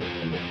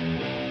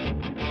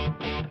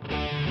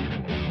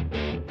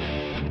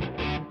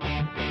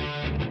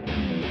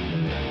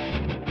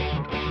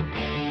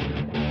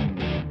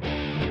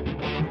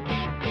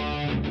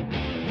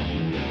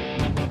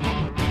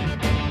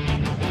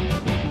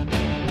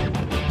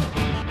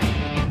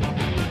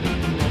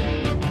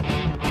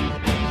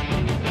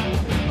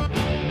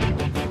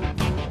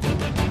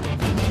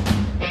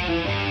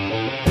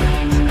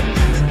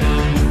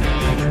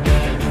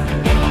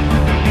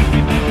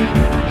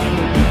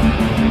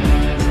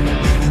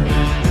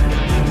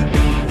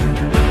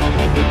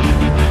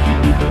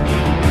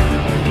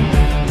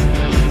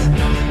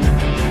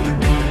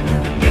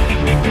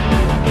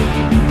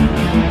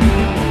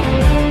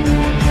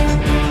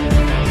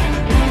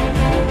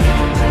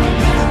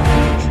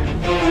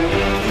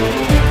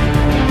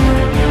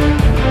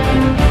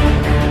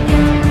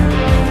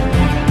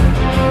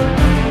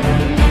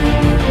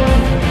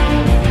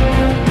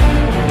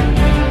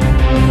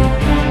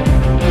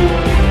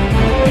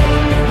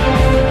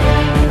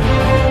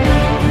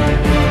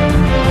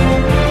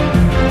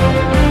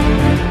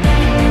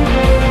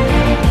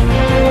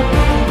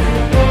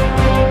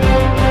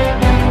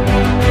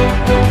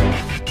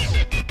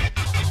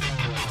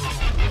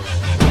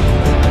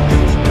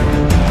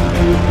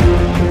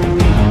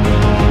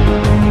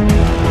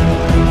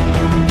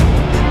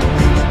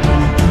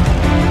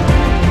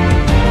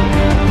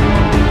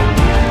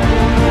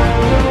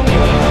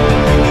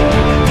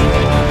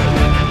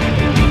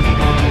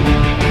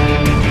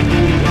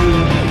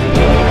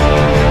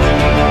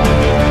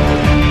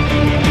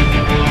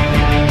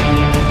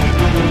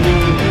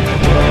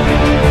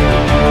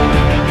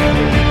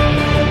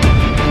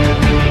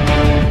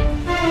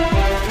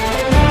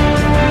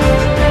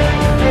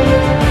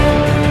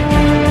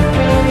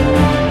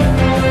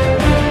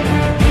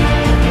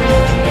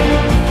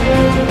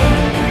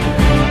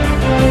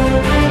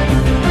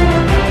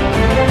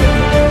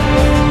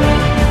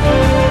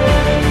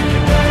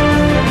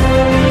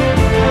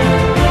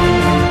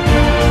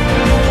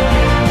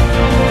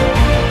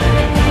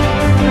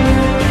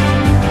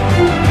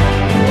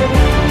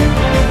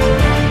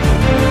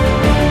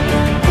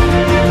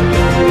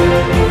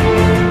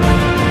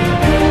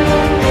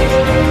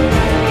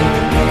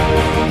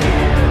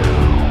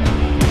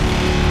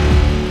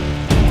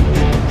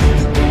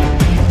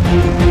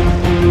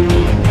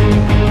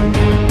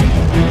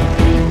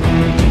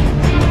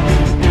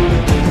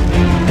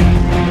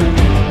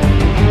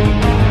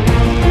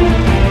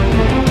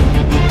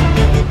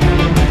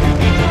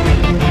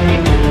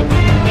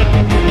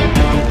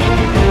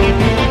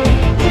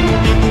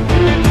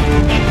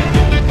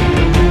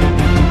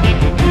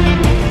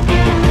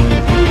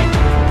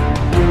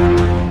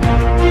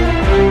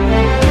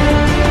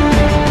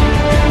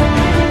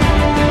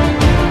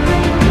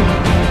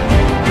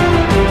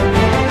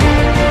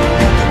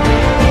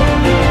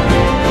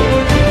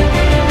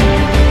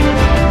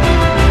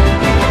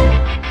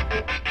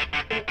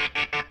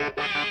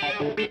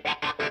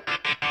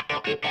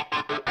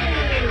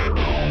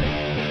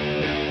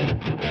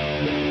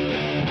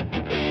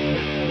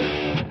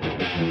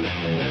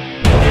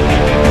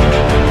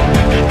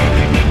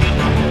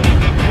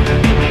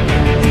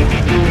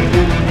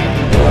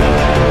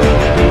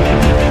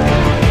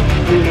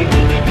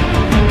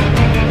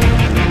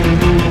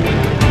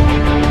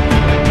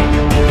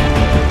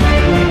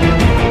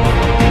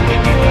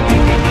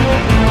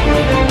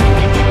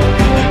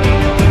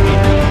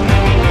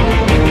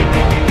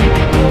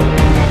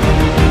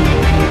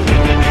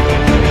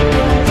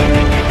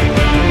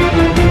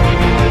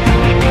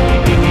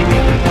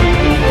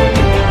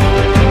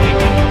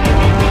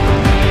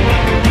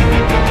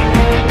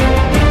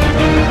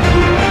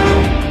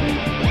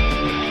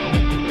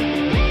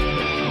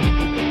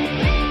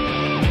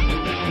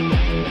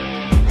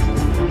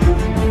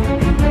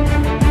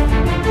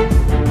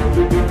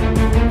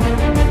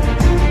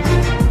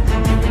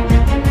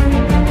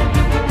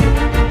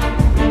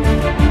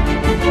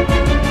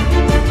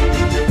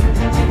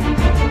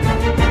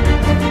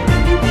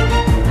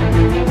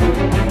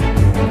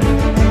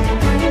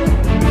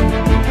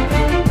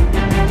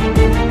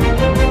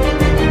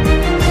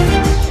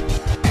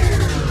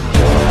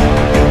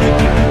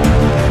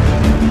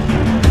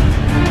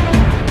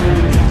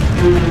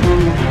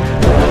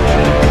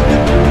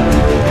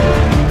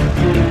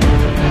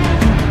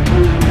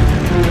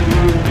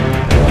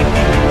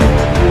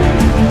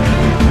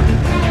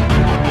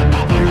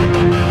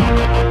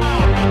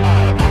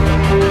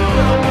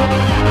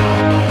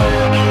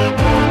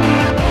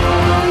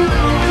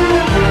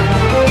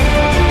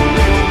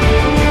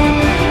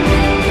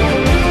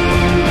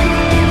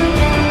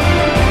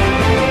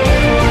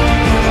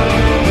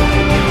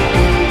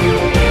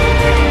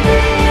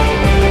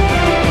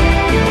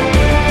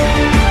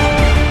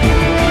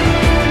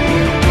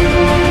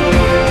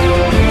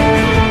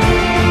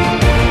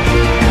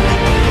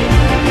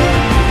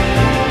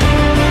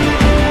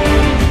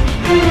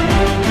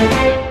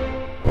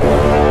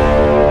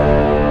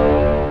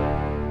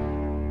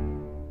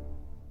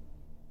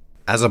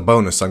 As a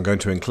bonus, I'm going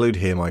to include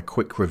here my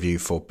quick review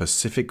for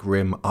Pacific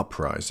Rim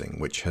Uprising,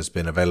 which has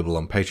been available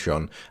on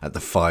Patreon at the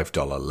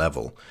 $5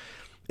 level.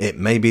 It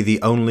may be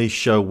the only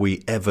show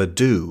we ever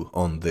do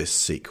on this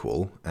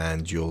sequel,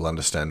 and you'll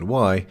understand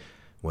why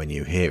when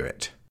you hear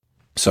it.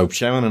 So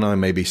Sharon and I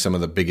may be some of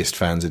the biggest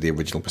fans of the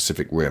original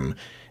Pacific Rim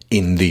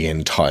in the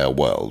entire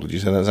world. Would you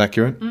say that's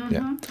accurate? Mm-hmm.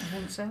 Yeah. I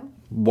think so.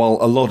 While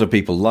a lot of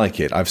people like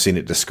it, I've seen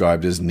it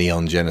described as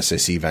Neon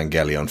Genesis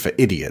Evangelion for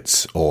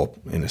idiots, or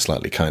in a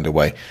slightly kinder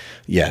way,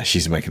 yeah,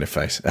 she's making a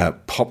face,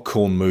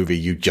 popcorn movie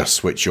you just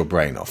switch your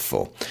brain off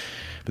for.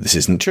 But this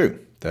isn't true.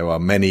 There are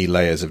many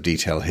layers of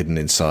detail hidden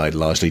inside,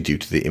 largely due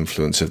to the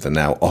influence of the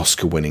now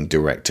Oscar-winning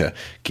director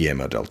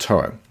Guillermo del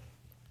Toro.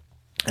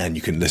 And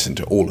you can listen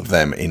to all of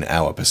them in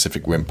our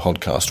Pacific Rim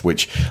podcast,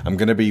 which I'm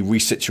going to be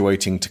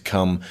resituating to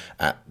come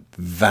at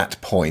that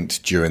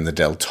point during the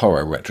Del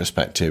Toro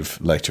retrospective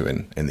later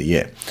in the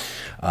year.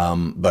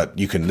 But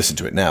you can listen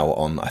to it now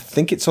on, I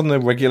think it's on the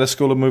regular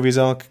School of Movies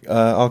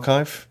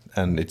archive,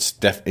 and it's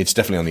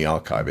definitely on the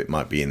archive. It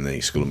might be in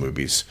the School of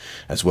Movies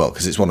as well,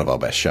 because it's one of our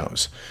best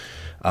shows.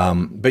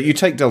 But you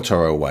take Del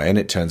Toro away, and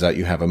it turns out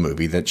you have a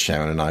movie that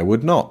Sharon and I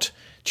would not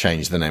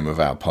change the name of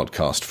our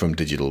podcast from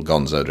Digital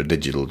Gonzo to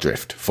Digital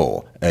Drift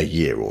for a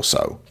year or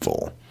so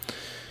for.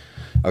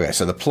 Okay,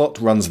 so the plot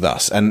runs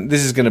thus, and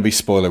this is going to be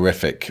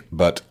spoilerific,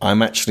 but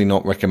I'm actually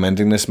not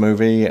recommending this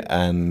movie,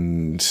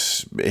 and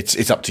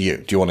it's up to you.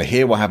 Do you want to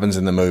hear what happens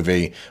in the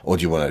movie, or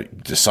do you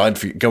want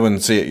to go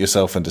and see it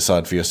yourself and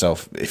decide for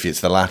yourself? If it's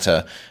the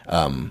latter,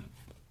 then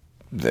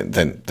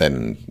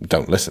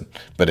don't listen.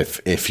 But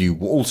if you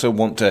also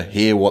want to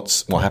hear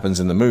what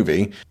happens in the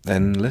movie,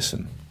 then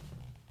listen.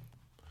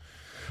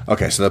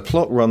 Okay, so the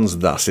plot runs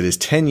thus. It is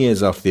 10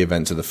 years after the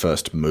events of the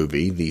first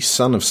movie. The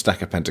son of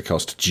Stacker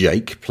Pentecost,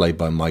 Jake, played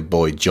by my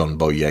boy John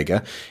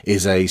Boyega,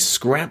 is a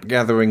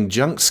scrap-gathering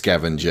junk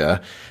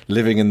scavenger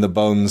living in the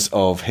bones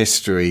of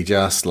history,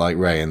 just like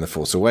Rey in The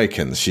Force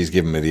Awakens. She's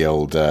given me the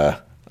old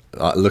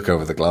look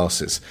over the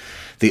glasses.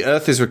 The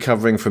Earth is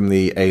recovering from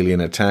the alien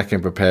attack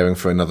and preparing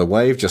for another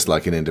wave, just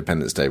like in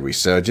Independence Day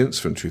Resurgence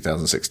from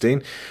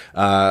 2016.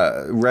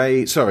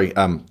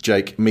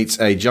 Jake meets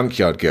a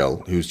junkyard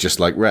girl who's just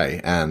like Rey,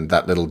 and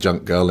that little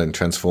junk girl in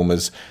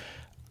Transformers,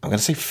 I'm going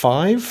to say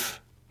 5?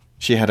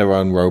 She had her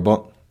own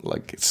robot,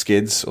 like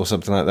Skids or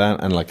something like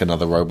that, and like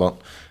another robot.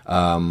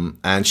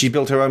 And she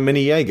built her own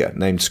mini Jaeger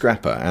named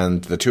Scrapper,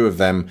 and the two of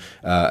them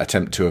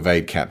attempt to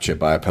evade capture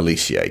by a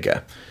police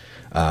Jaeger.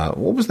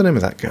 What was the name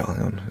of that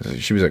girl?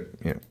 She was a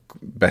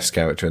best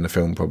character in the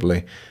film,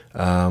 probably.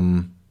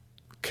 Kaylee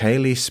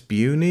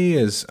Spuni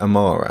as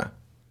Amara.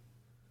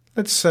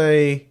 Let's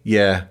say,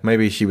 yeah,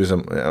 maybe she was her.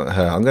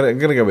 I'm gonna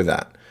go with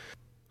that.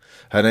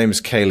 Her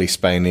name's Kaylee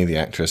Spani, the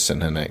actress,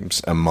 and her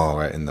name's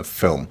Amara in the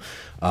film.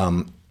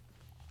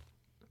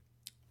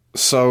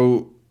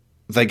 So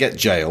they get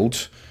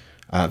jailed.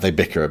 They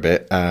bicker a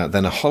bit.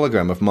 Then a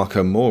hologram of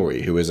Mako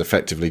Mori, who is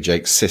effectively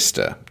Jake's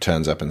sister,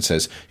 turns up and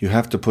says, "You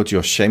have to put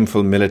your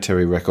shameful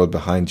military record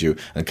behind you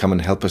and come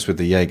and help us with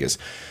the Jaegers."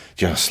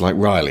 Just like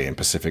Riley in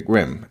Pacific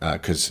Rim,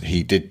 because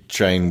he did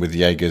train with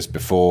Jaegers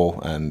before,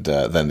 and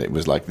then it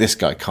was like, this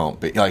guy can't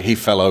be... Like, he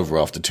fell over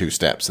after 2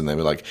 steps, and they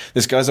were like,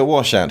 this guy's a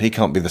washout. He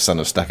can't be the son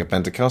of Stacker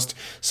Pentecost.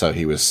 So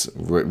he was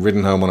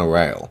ridden home on a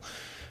rail.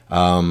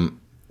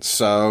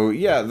 So,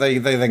 yeah, they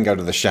then go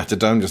to the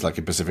Shatterdome, just like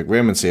in Pacific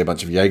Rim, and see a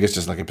bunch of Jaegers,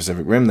 just like in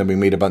Pacific Rim. Then we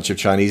meet a bunch of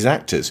Chinese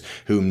actors,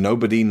 whom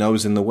nobody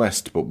knows in the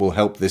West, but will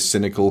help this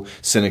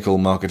cynical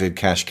marketed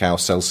cash cow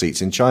sell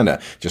seats in China,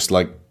 just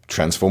like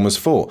Transformers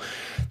 4.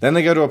 Then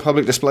they go to a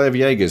public display of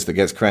Jaegers that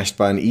gets crashed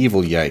by an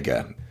evil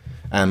Jaeger.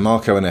 And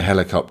Marco in a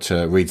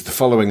helicopter reads the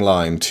following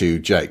line to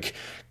Jake.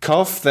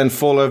 "Cough, then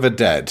fall over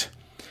dead."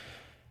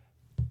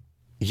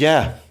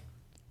 Yeah.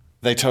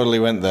 They totally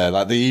went there.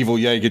 Like, the evil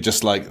Jaeger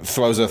just, like,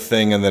 throws a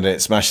thing and then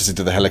it smashes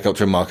into the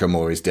helicopter and Marco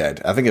Mori's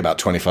dead. I think about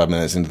 25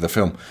 minutes into the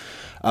film.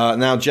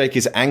 Now, Jake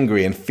is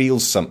angry and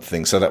feels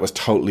something, so that was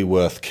totally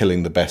worth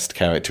killing the best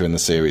character in the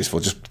series for.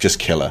 Just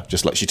kill her.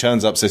 Just like, she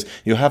turns up, says,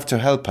 "You have to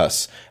help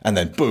us." And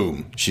then,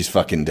 boom, she's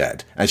fucking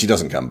dead. And she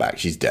doesn't come back.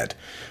 She's dead.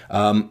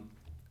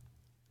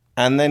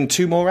 And then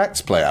 2 more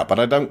acts play out, but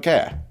I don't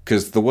care,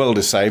 because the world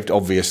is saved,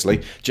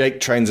 obviously. Jake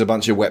trains a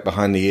bunch of wet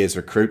behind the ears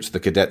recruits. The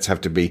cadets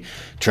have to be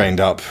trained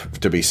up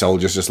to be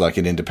soldiers, just like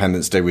in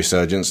Independence Day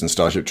Resurgence and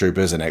Starship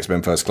Troopers and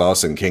X-Men First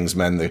Class and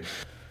Kingsmen, the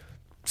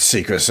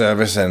Secret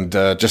Service, and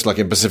just like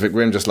in Pacific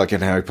Rim, just like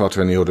in Harry Potter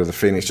and the Order of the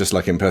Phoenix, just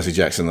like in Percy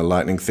Jackson, the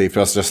Lightning Thief,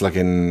 just like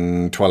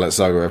in Twilight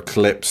Saga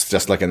Eclipse,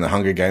 just like in the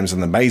Hunger Games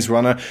and the Maze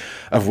Runner,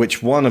 of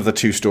which one of the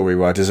 2 story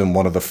writers and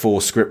one of the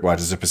 4 script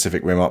writers of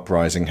Pacific Rim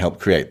Uprising helped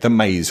create. The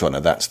Maze Runner,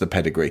 that's the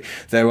pedigree.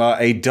 There are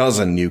a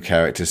dozen new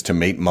characters to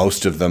meet,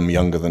 most of them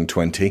younger than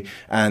 20,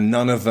 and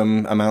none of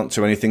them amount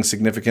to anything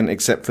significant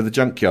except for the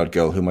junkyard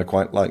girl, whom I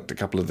quite liked. A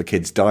couple of the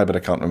kids die, but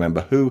I can't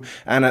remember who.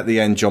 And at the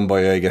end, John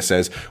Boyega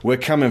says, "We're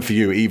coming for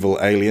you, evil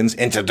aliens,"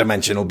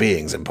 interdimensional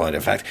beings in point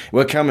of fact.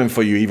 "We're coming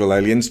for you, evil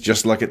aliens,"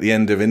 just like at the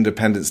end of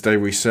Independence Day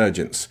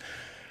Resurgence.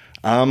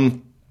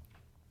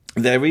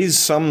 There is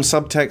some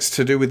subtext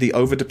to do with the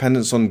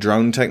overdependence on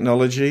drone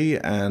technology,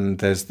 and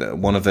there's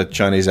one of the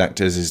Chinese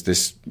actors is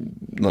this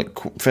like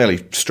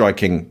fairly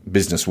striking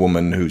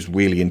businesswoman who's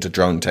really into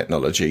drone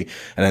technology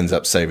and ends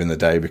up saving the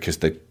day because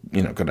they,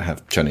 got to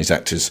have Chinese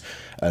actors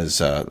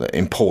as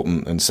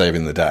important and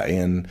saving the day.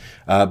 And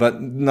but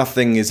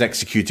nothing is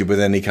executed with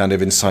any kind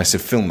of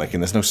incisive filmmaking.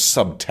 There's no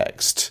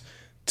subtext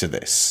to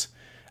this.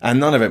 And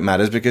none of it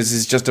matters because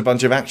it's just a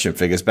bunch of action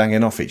figures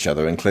banging off each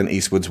other, and Clint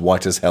Eastwood's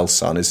white as hell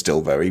son is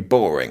still very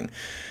boring.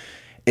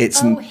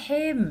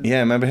 Him.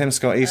 Yeah, remember him,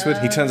 Scott Eastwood?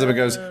 He turns up and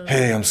goes,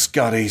 "Hey, I'm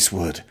Scott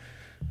Eastwood."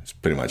 That's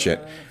pretty much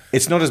it.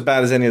 It's not as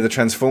bad as any of the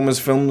Transformers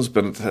films,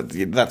 but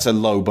that's a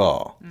low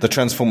bar. The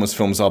Transformers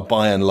films are,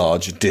 by and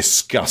large,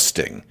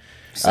 disgusting.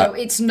 So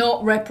it's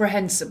not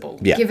reprehensible.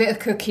 Yeah. Give it a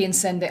cookie and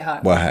send it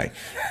home. Well, hey.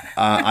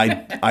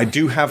 I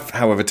do have,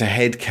 however, to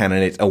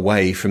headcanon it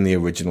away from the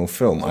original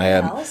film.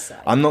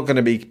 I'm not going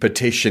to be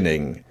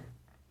petitioning.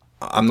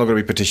 I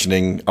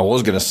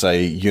was going to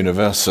say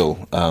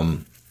Universal.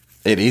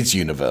 It is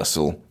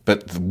Universal,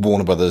 but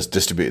Warner Brothers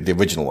distributed the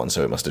original one,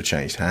 so it must have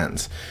changed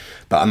hands.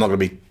 But I'm not going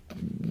to be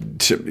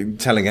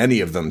telling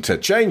any of them to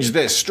change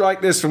this,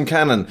 strike this from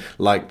canon,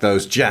 like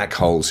those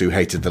jackholes who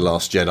hated The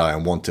Last Jedi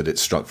and wanted it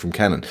struck from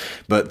canon.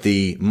 But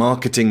the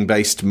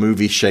marketing-based,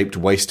 movie-shaped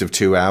waste of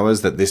 2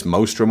 hours that this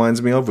most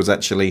reminds me of was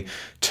actually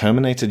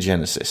Terminator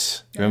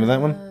Genisys. Remember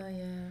that one?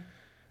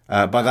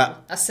 By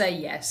that, I say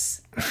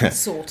yes,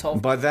 sort of.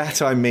 By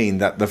that I mean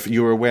that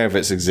you're aware of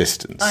its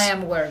existence. I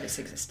am aware of its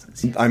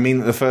existence. Yes. I mean,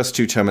 the first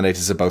two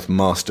Terminators are both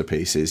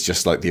masterpieces,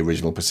 just like the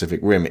original Pacific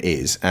Rim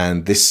is,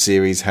 and this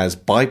series has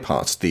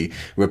bypassed the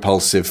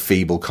repulsive,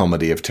 feeble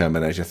comedy of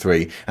Terminator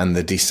 3 and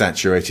the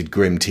desaturated,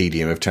 grim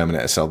tedium of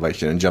Terminator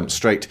Salvation and jumped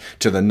straight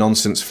to the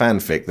nonsense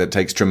fanfic that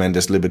takes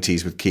tremendous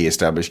liberties with key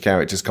established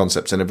characters,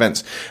 concepts, and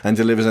events, and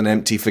delivers an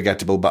empty,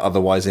 forgettable, but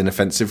otherwise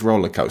inoffensive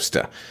roller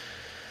coaster.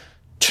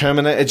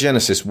 Terminator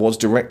Genisys was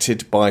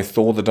directed by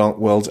Thor: The Dark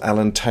World's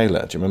Alan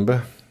Taylor. Do you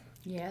remember?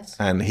 Yes.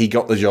 And he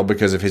got the job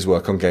because of his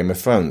work on Game of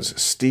Thrones.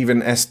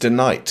 Stephen S.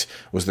 DeKnight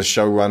was the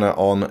showrunner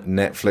on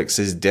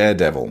Netflix's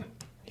Daredevil.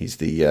 He's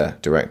the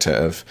director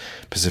of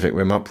Pacific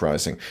Rim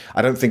Uprising.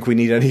 I don't think we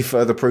need any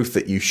further proof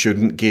that you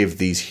shouldn't give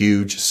these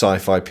huge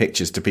sci-fi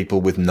pictures to people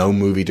with no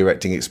movie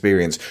directing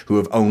experience who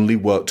have only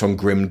worked on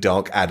grim,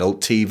 dark adult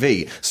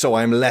TV. So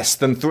I'm less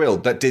than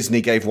thrilled that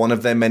Disney gave one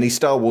of their many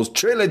Star Wars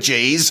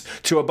trilogies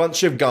to a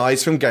bunch of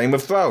guys from Game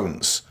of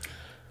Thrones.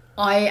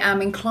 I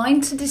am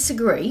inclined to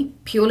disagree,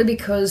 purely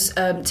because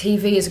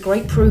TV is a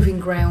great proving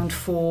ground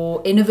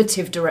for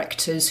innovative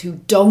directors who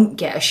don't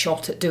get a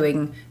shot at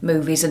doing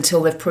movies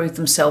until they've proved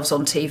themselves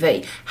on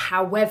TV.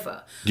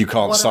 However, you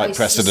can't cite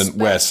precedent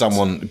where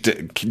someone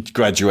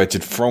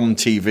graduated from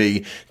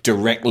TV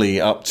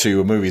directly up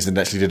to movies and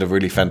actually did a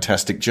really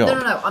fantastic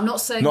job. No, I'm not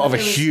saying... Not of a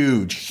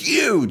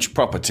huge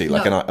property,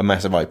 like a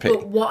massive IP.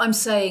 But what I'm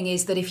saying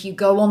is that if you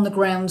go on the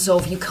grounds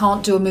of you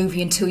can't do a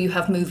movie until you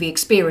have movie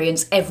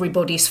experience,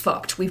 everybody's fucked.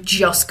 We've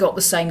just got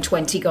the same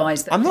 20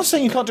 guys. I'm not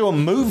saying you can't do a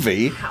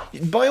movie.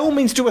 By all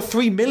means, do a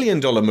 $3 million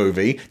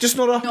movie, just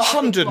not a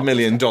 $100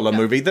 million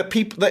movie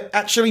that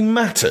actually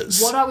matters.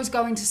 What I was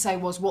going to say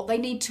was what they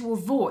need to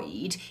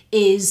avoid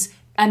is,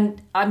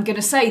 and I'm going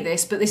to say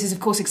this, but this is of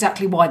course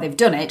exactly why they've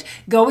done it,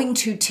 going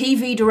to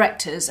TV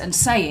directors and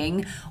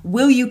saying,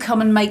 will you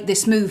come and make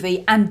this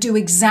movie and do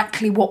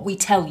exactly what we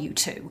tell you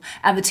to?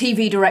 And the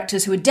TV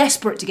directors who are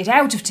desperate to get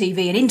out of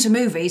TV and into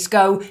movies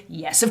go,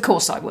 yes, of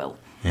course I will.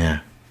 Yeah.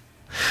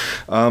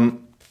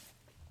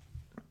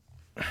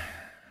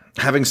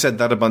 Having said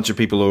that, a bunch of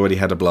people already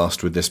had a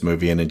blast with this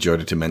movie and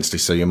enjoyed it immensely,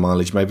 so your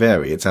mileage may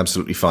vary. It's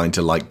absolutely fine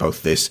to like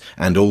both this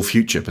and all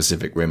future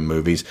Pacific Rim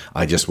movies.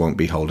 I just won't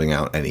be holding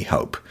out any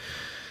hope.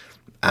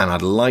 And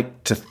I'd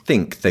like to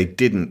think they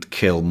didn't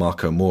kill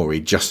Mako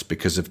Mori just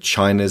because of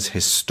China's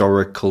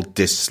historical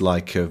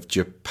dislike of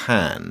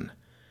Japan.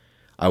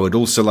 I would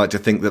also like to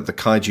think that the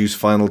kaiju's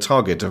final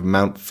target of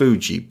Mount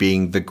Fuji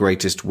being the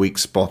greatest weak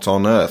spot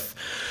on Earth,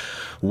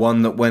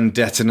 one that when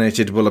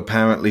detonated will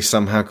apparently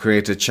somehow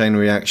create a chain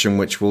reaction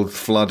which will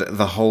flood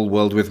the whole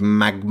world with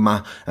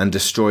magma and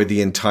destroy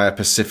the entire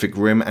Pacific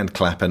Rim and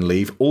clap and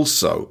leave,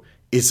 also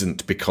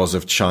isn't because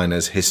of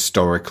China's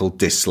historical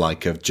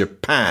dislike of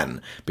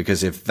Japan,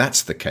 because if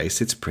that's the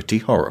case, it's pretty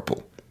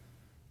horrible.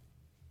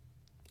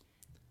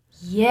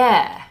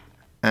 Yeah.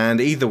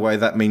 And either way,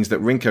 that means that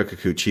Rinko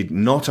Kikuchi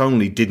not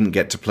only didn't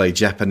get to play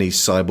Japanese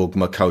cyborg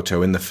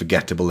Makoto in the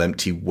forgettable,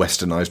 empty,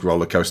 westernized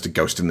roller coaster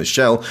Ghost in the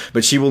Shell,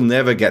 but she will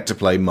never get to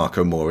play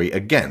Mako Mori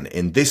again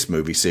in this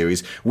movie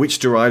series, which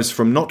derives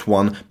from not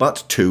one,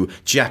 but two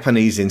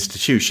Japanese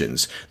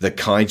institutions, the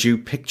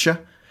Kaiju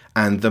Picture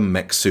and the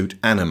Mech Suit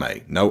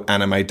Anime. No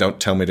anime, don't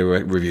tell me to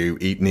review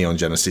Neon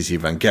Genesis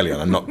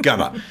Evangelion. I'm not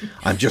gonna.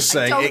 I'm just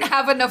saying... I don't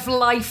have enough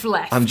life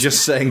left. I'm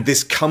just saying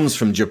this comes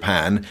from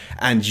Japan,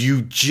 and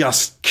you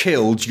just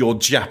killed your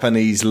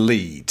Japanese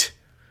lead.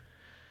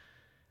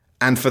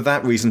 And for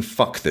that reason,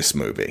 fuck this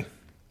movie.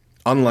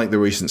 Unlike the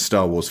recent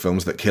Star Wars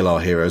films that kill our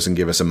heroes and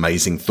give us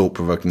amazing,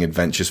 thought-provoking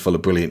adventures full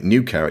of brilliant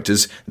new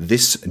characters,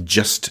 this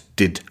just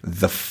did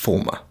the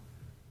former.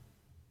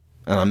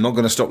 and I'm not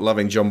going to stop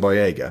loving John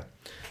Boyega.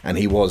 And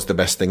he was the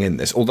best thing in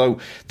this. Although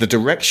the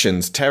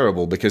direction's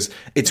terrible because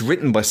it's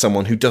written by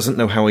someone who doesn't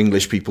know how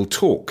English people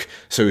talk.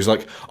 So he's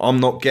like, I'm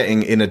not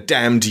getting in a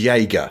damned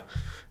Jaeger.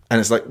 And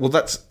it's like, well,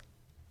 that's...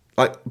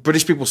 Like,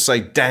 British people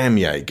say damn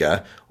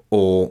Jaeger,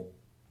 or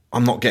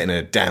I'm not getting in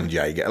a damn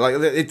Jaeger.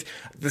 Like,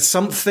 there's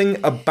something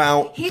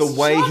about the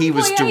way he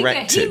was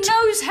directed. He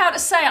knows how to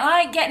say,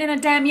 I ain't getting in a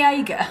damn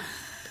Jaeger.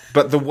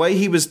 But the way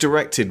he was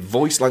directed,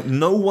 voice, like,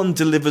 no one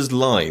delivers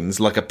lines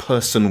like a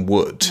person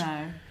would. No.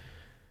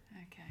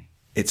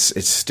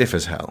 It's stiff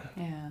as hell.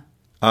 Yeah.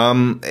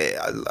 I'm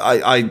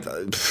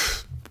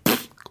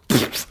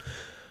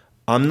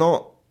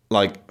not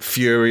like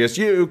furious.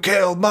 You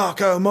killed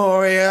Marco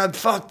Mori and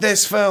fuck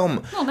this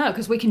film. Well, no,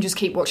 because we can just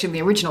keep watching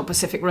the original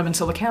Pacific Rim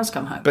until the cows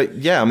come home. But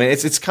yeah, I mean,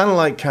 it's kind of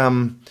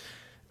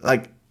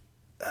like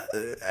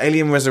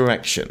Alien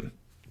Resurrection.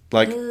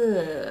 Like,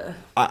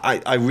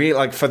 I really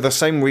like, for the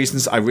same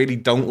reasons I really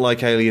don't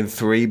like Alien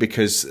 3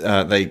 because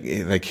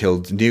they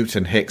killed Newt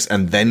and Hicks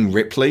and then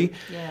Ripley.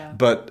 Yeah.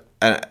 But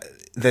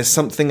there's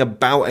something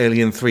about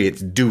Alien 3.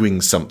 It's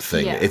doing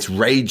something. Yeah. It's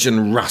Rage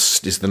and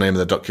Rust is the name of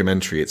the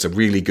documentary. It's a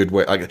really good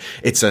way. Like,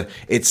 it's a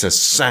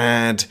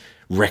sad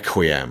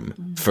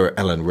requiem for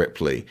Ellen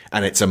Ripley,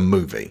 and it's a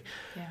movie.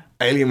 Yeah.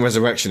 Alien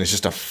Resurrection is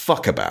just a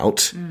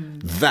fuckabout.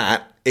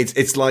 That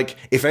it's like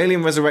if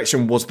Alien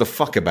Resurrection was the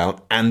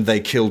fuckabout and they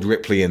killed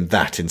Ripley in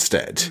that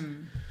instead.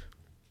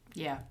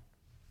 Yeah.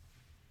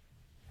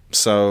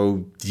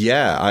 So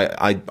yeah,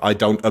 I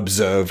don't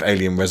observe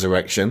Alien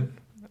Resurrection.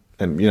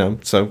 And, you know,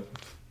 so...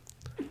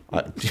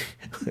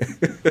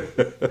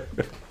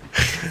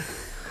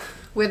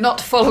 We're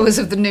not followers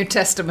of the New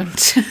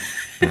Testament.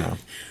 Yeah.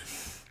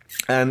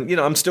 And, you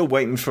know, I'm still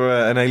waiting for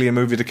an Alien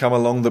movie to come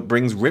along that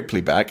brings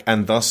Ripley back,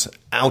 and thus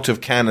out of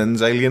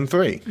canon's Alien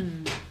 3.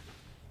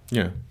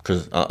 Yeah,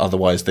 because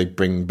otherwise they'd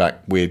bring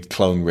back weird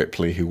clone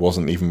Ripley, who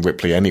wasn't even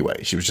Ripley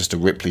anyway. She was just a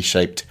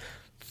Ripley-shaped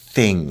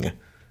thing.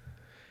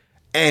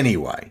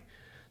 Anyway...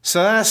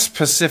 So that's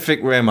Pacific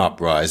Rim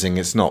Uprising.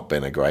 It's not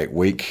been a great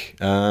week.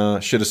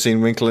 Should have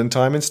seen Wrinkle in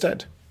Time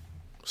instead.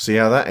 See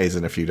how that is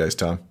in a few days'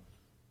 time.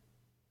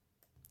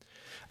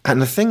 And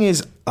the thing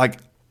is, like,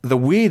 the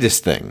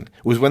weirdest thing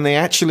was when they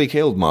actually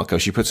killed Marco,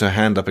 she puts her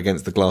hand up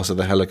against the glass of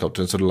the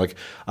helicopter and sort of like,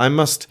 I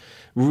must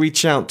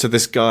reach out to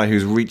this guy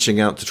who's reaching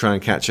out to try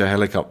and catch a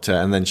helicopter,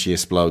 and then she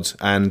explodes.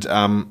 And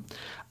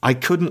I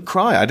couldn't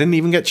cry. I didn't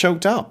even get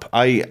choked up.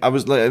 I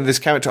was like, this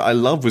character I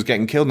loved was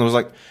getting killed, and I was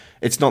like,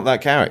 it's not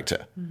that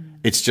character.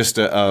 It's just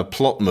a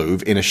plot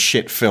move in a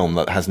shit film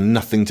that has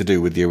nothing to do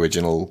with the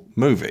original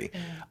movie.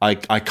 I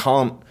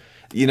can't...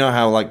 You know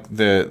how, like,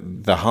 the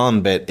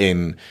Han bit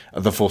in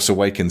The Force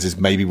Awakens is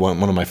maybe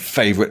one of my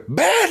favourite...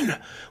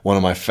 One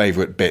of my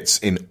favourite bits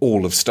in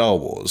all of Star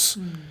Wars.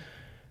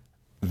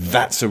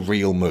 That's a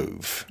real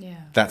move. Yeah.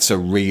 That's a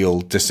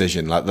real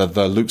decision. Like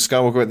the Luke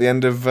Skywalker at the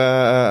end of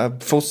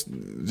Force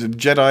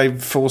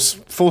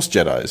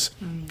Jedis.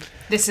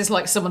 This is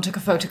like someone took a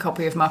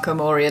photocopy of Marco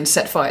Mori and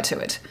set fire to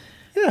it.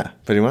 Yeah,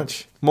 pretty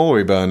much.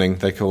 Mori burning,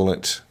 they call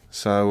it.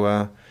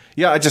 So,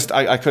 yeah,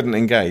 I couldn't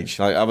engage.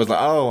 Like, I was like,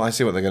 oh, I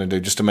see what they're going to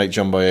do just to make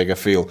John Boyega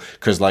feel,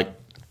 because, like,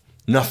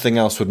 nothing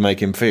else would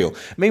make him feel.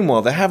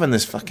 Meanwhile, they're having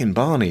this fucking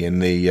Barney in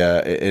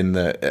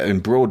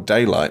broad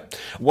daylight.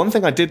 One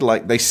thing I did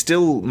like, they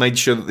still made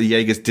sure that the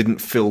Jaegers didn't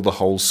fill the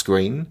whole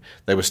screen.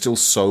 They were still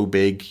so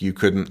big you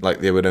couldn't,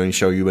 like, they would only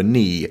show you a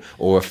knee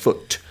or a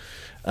foot.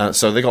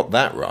 So they got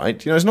that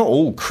right. You know, it's not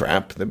all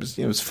crap. It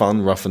was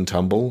fun, rough and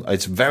tumble.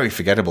 It's very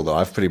forgettable, though.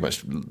 I've pretty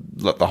much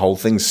let the whole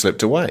thing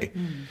slipped away.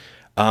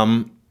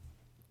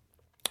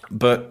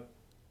 But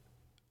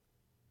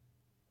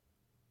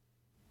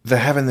they're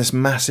having this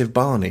massive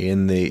Barney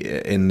in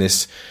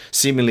this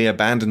seemingly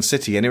abandoned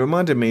city, and it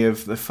reminded me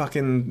of the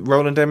fucking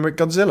Roland Emmerich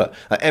Godzilla.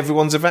 Like,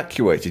 everyone's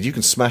evacuated. You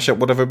can smash up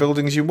whatever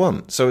buildings you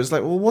want. So it's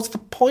like, well, what's the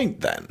point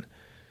then?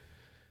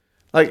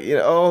 Like, you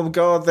know, oh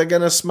god, they're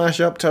gonna smash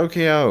up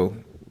Tokyo.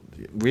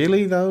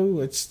 Really though?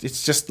 It's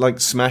just like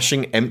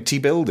smashing empty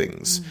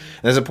buildings.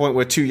 There's a point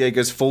where two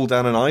Jaegers fall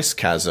down an ice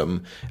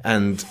chasm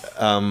and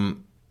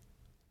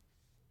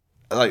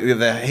like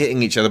they're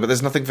hitting each other, but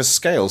there's nothing for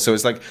scale. So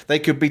it's like they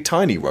could be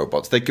tiny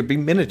robots, they could be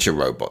miniature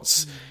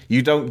robots.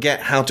 You don't get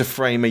how to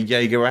frame a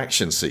Jaeger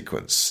action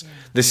sequence.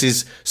 This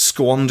is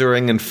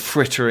squandering and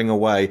frittering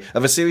away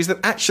of a series that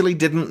actually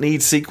didn't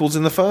need sequels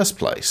in the first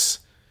place.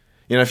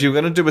 You know, if you're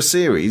going to do a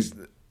series,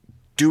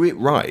 do it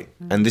right.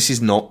 And this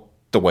is not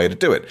the way to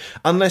do it.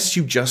 Unless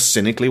you just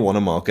cynically want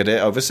to market it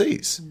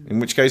overseas.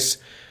 In which case,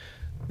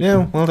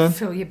 yeah, well done.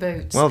 Fill your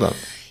boots. Well done.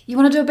 You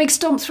want to do a big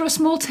stomp through a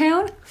small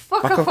town?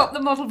 Fuck off up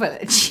the model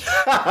village.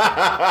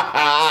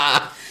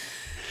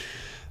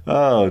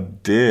 Oh,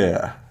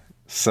 dear.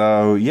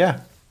 So, yeah.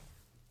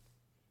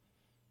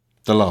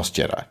 The Last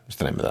Jedi is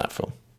the name of that film.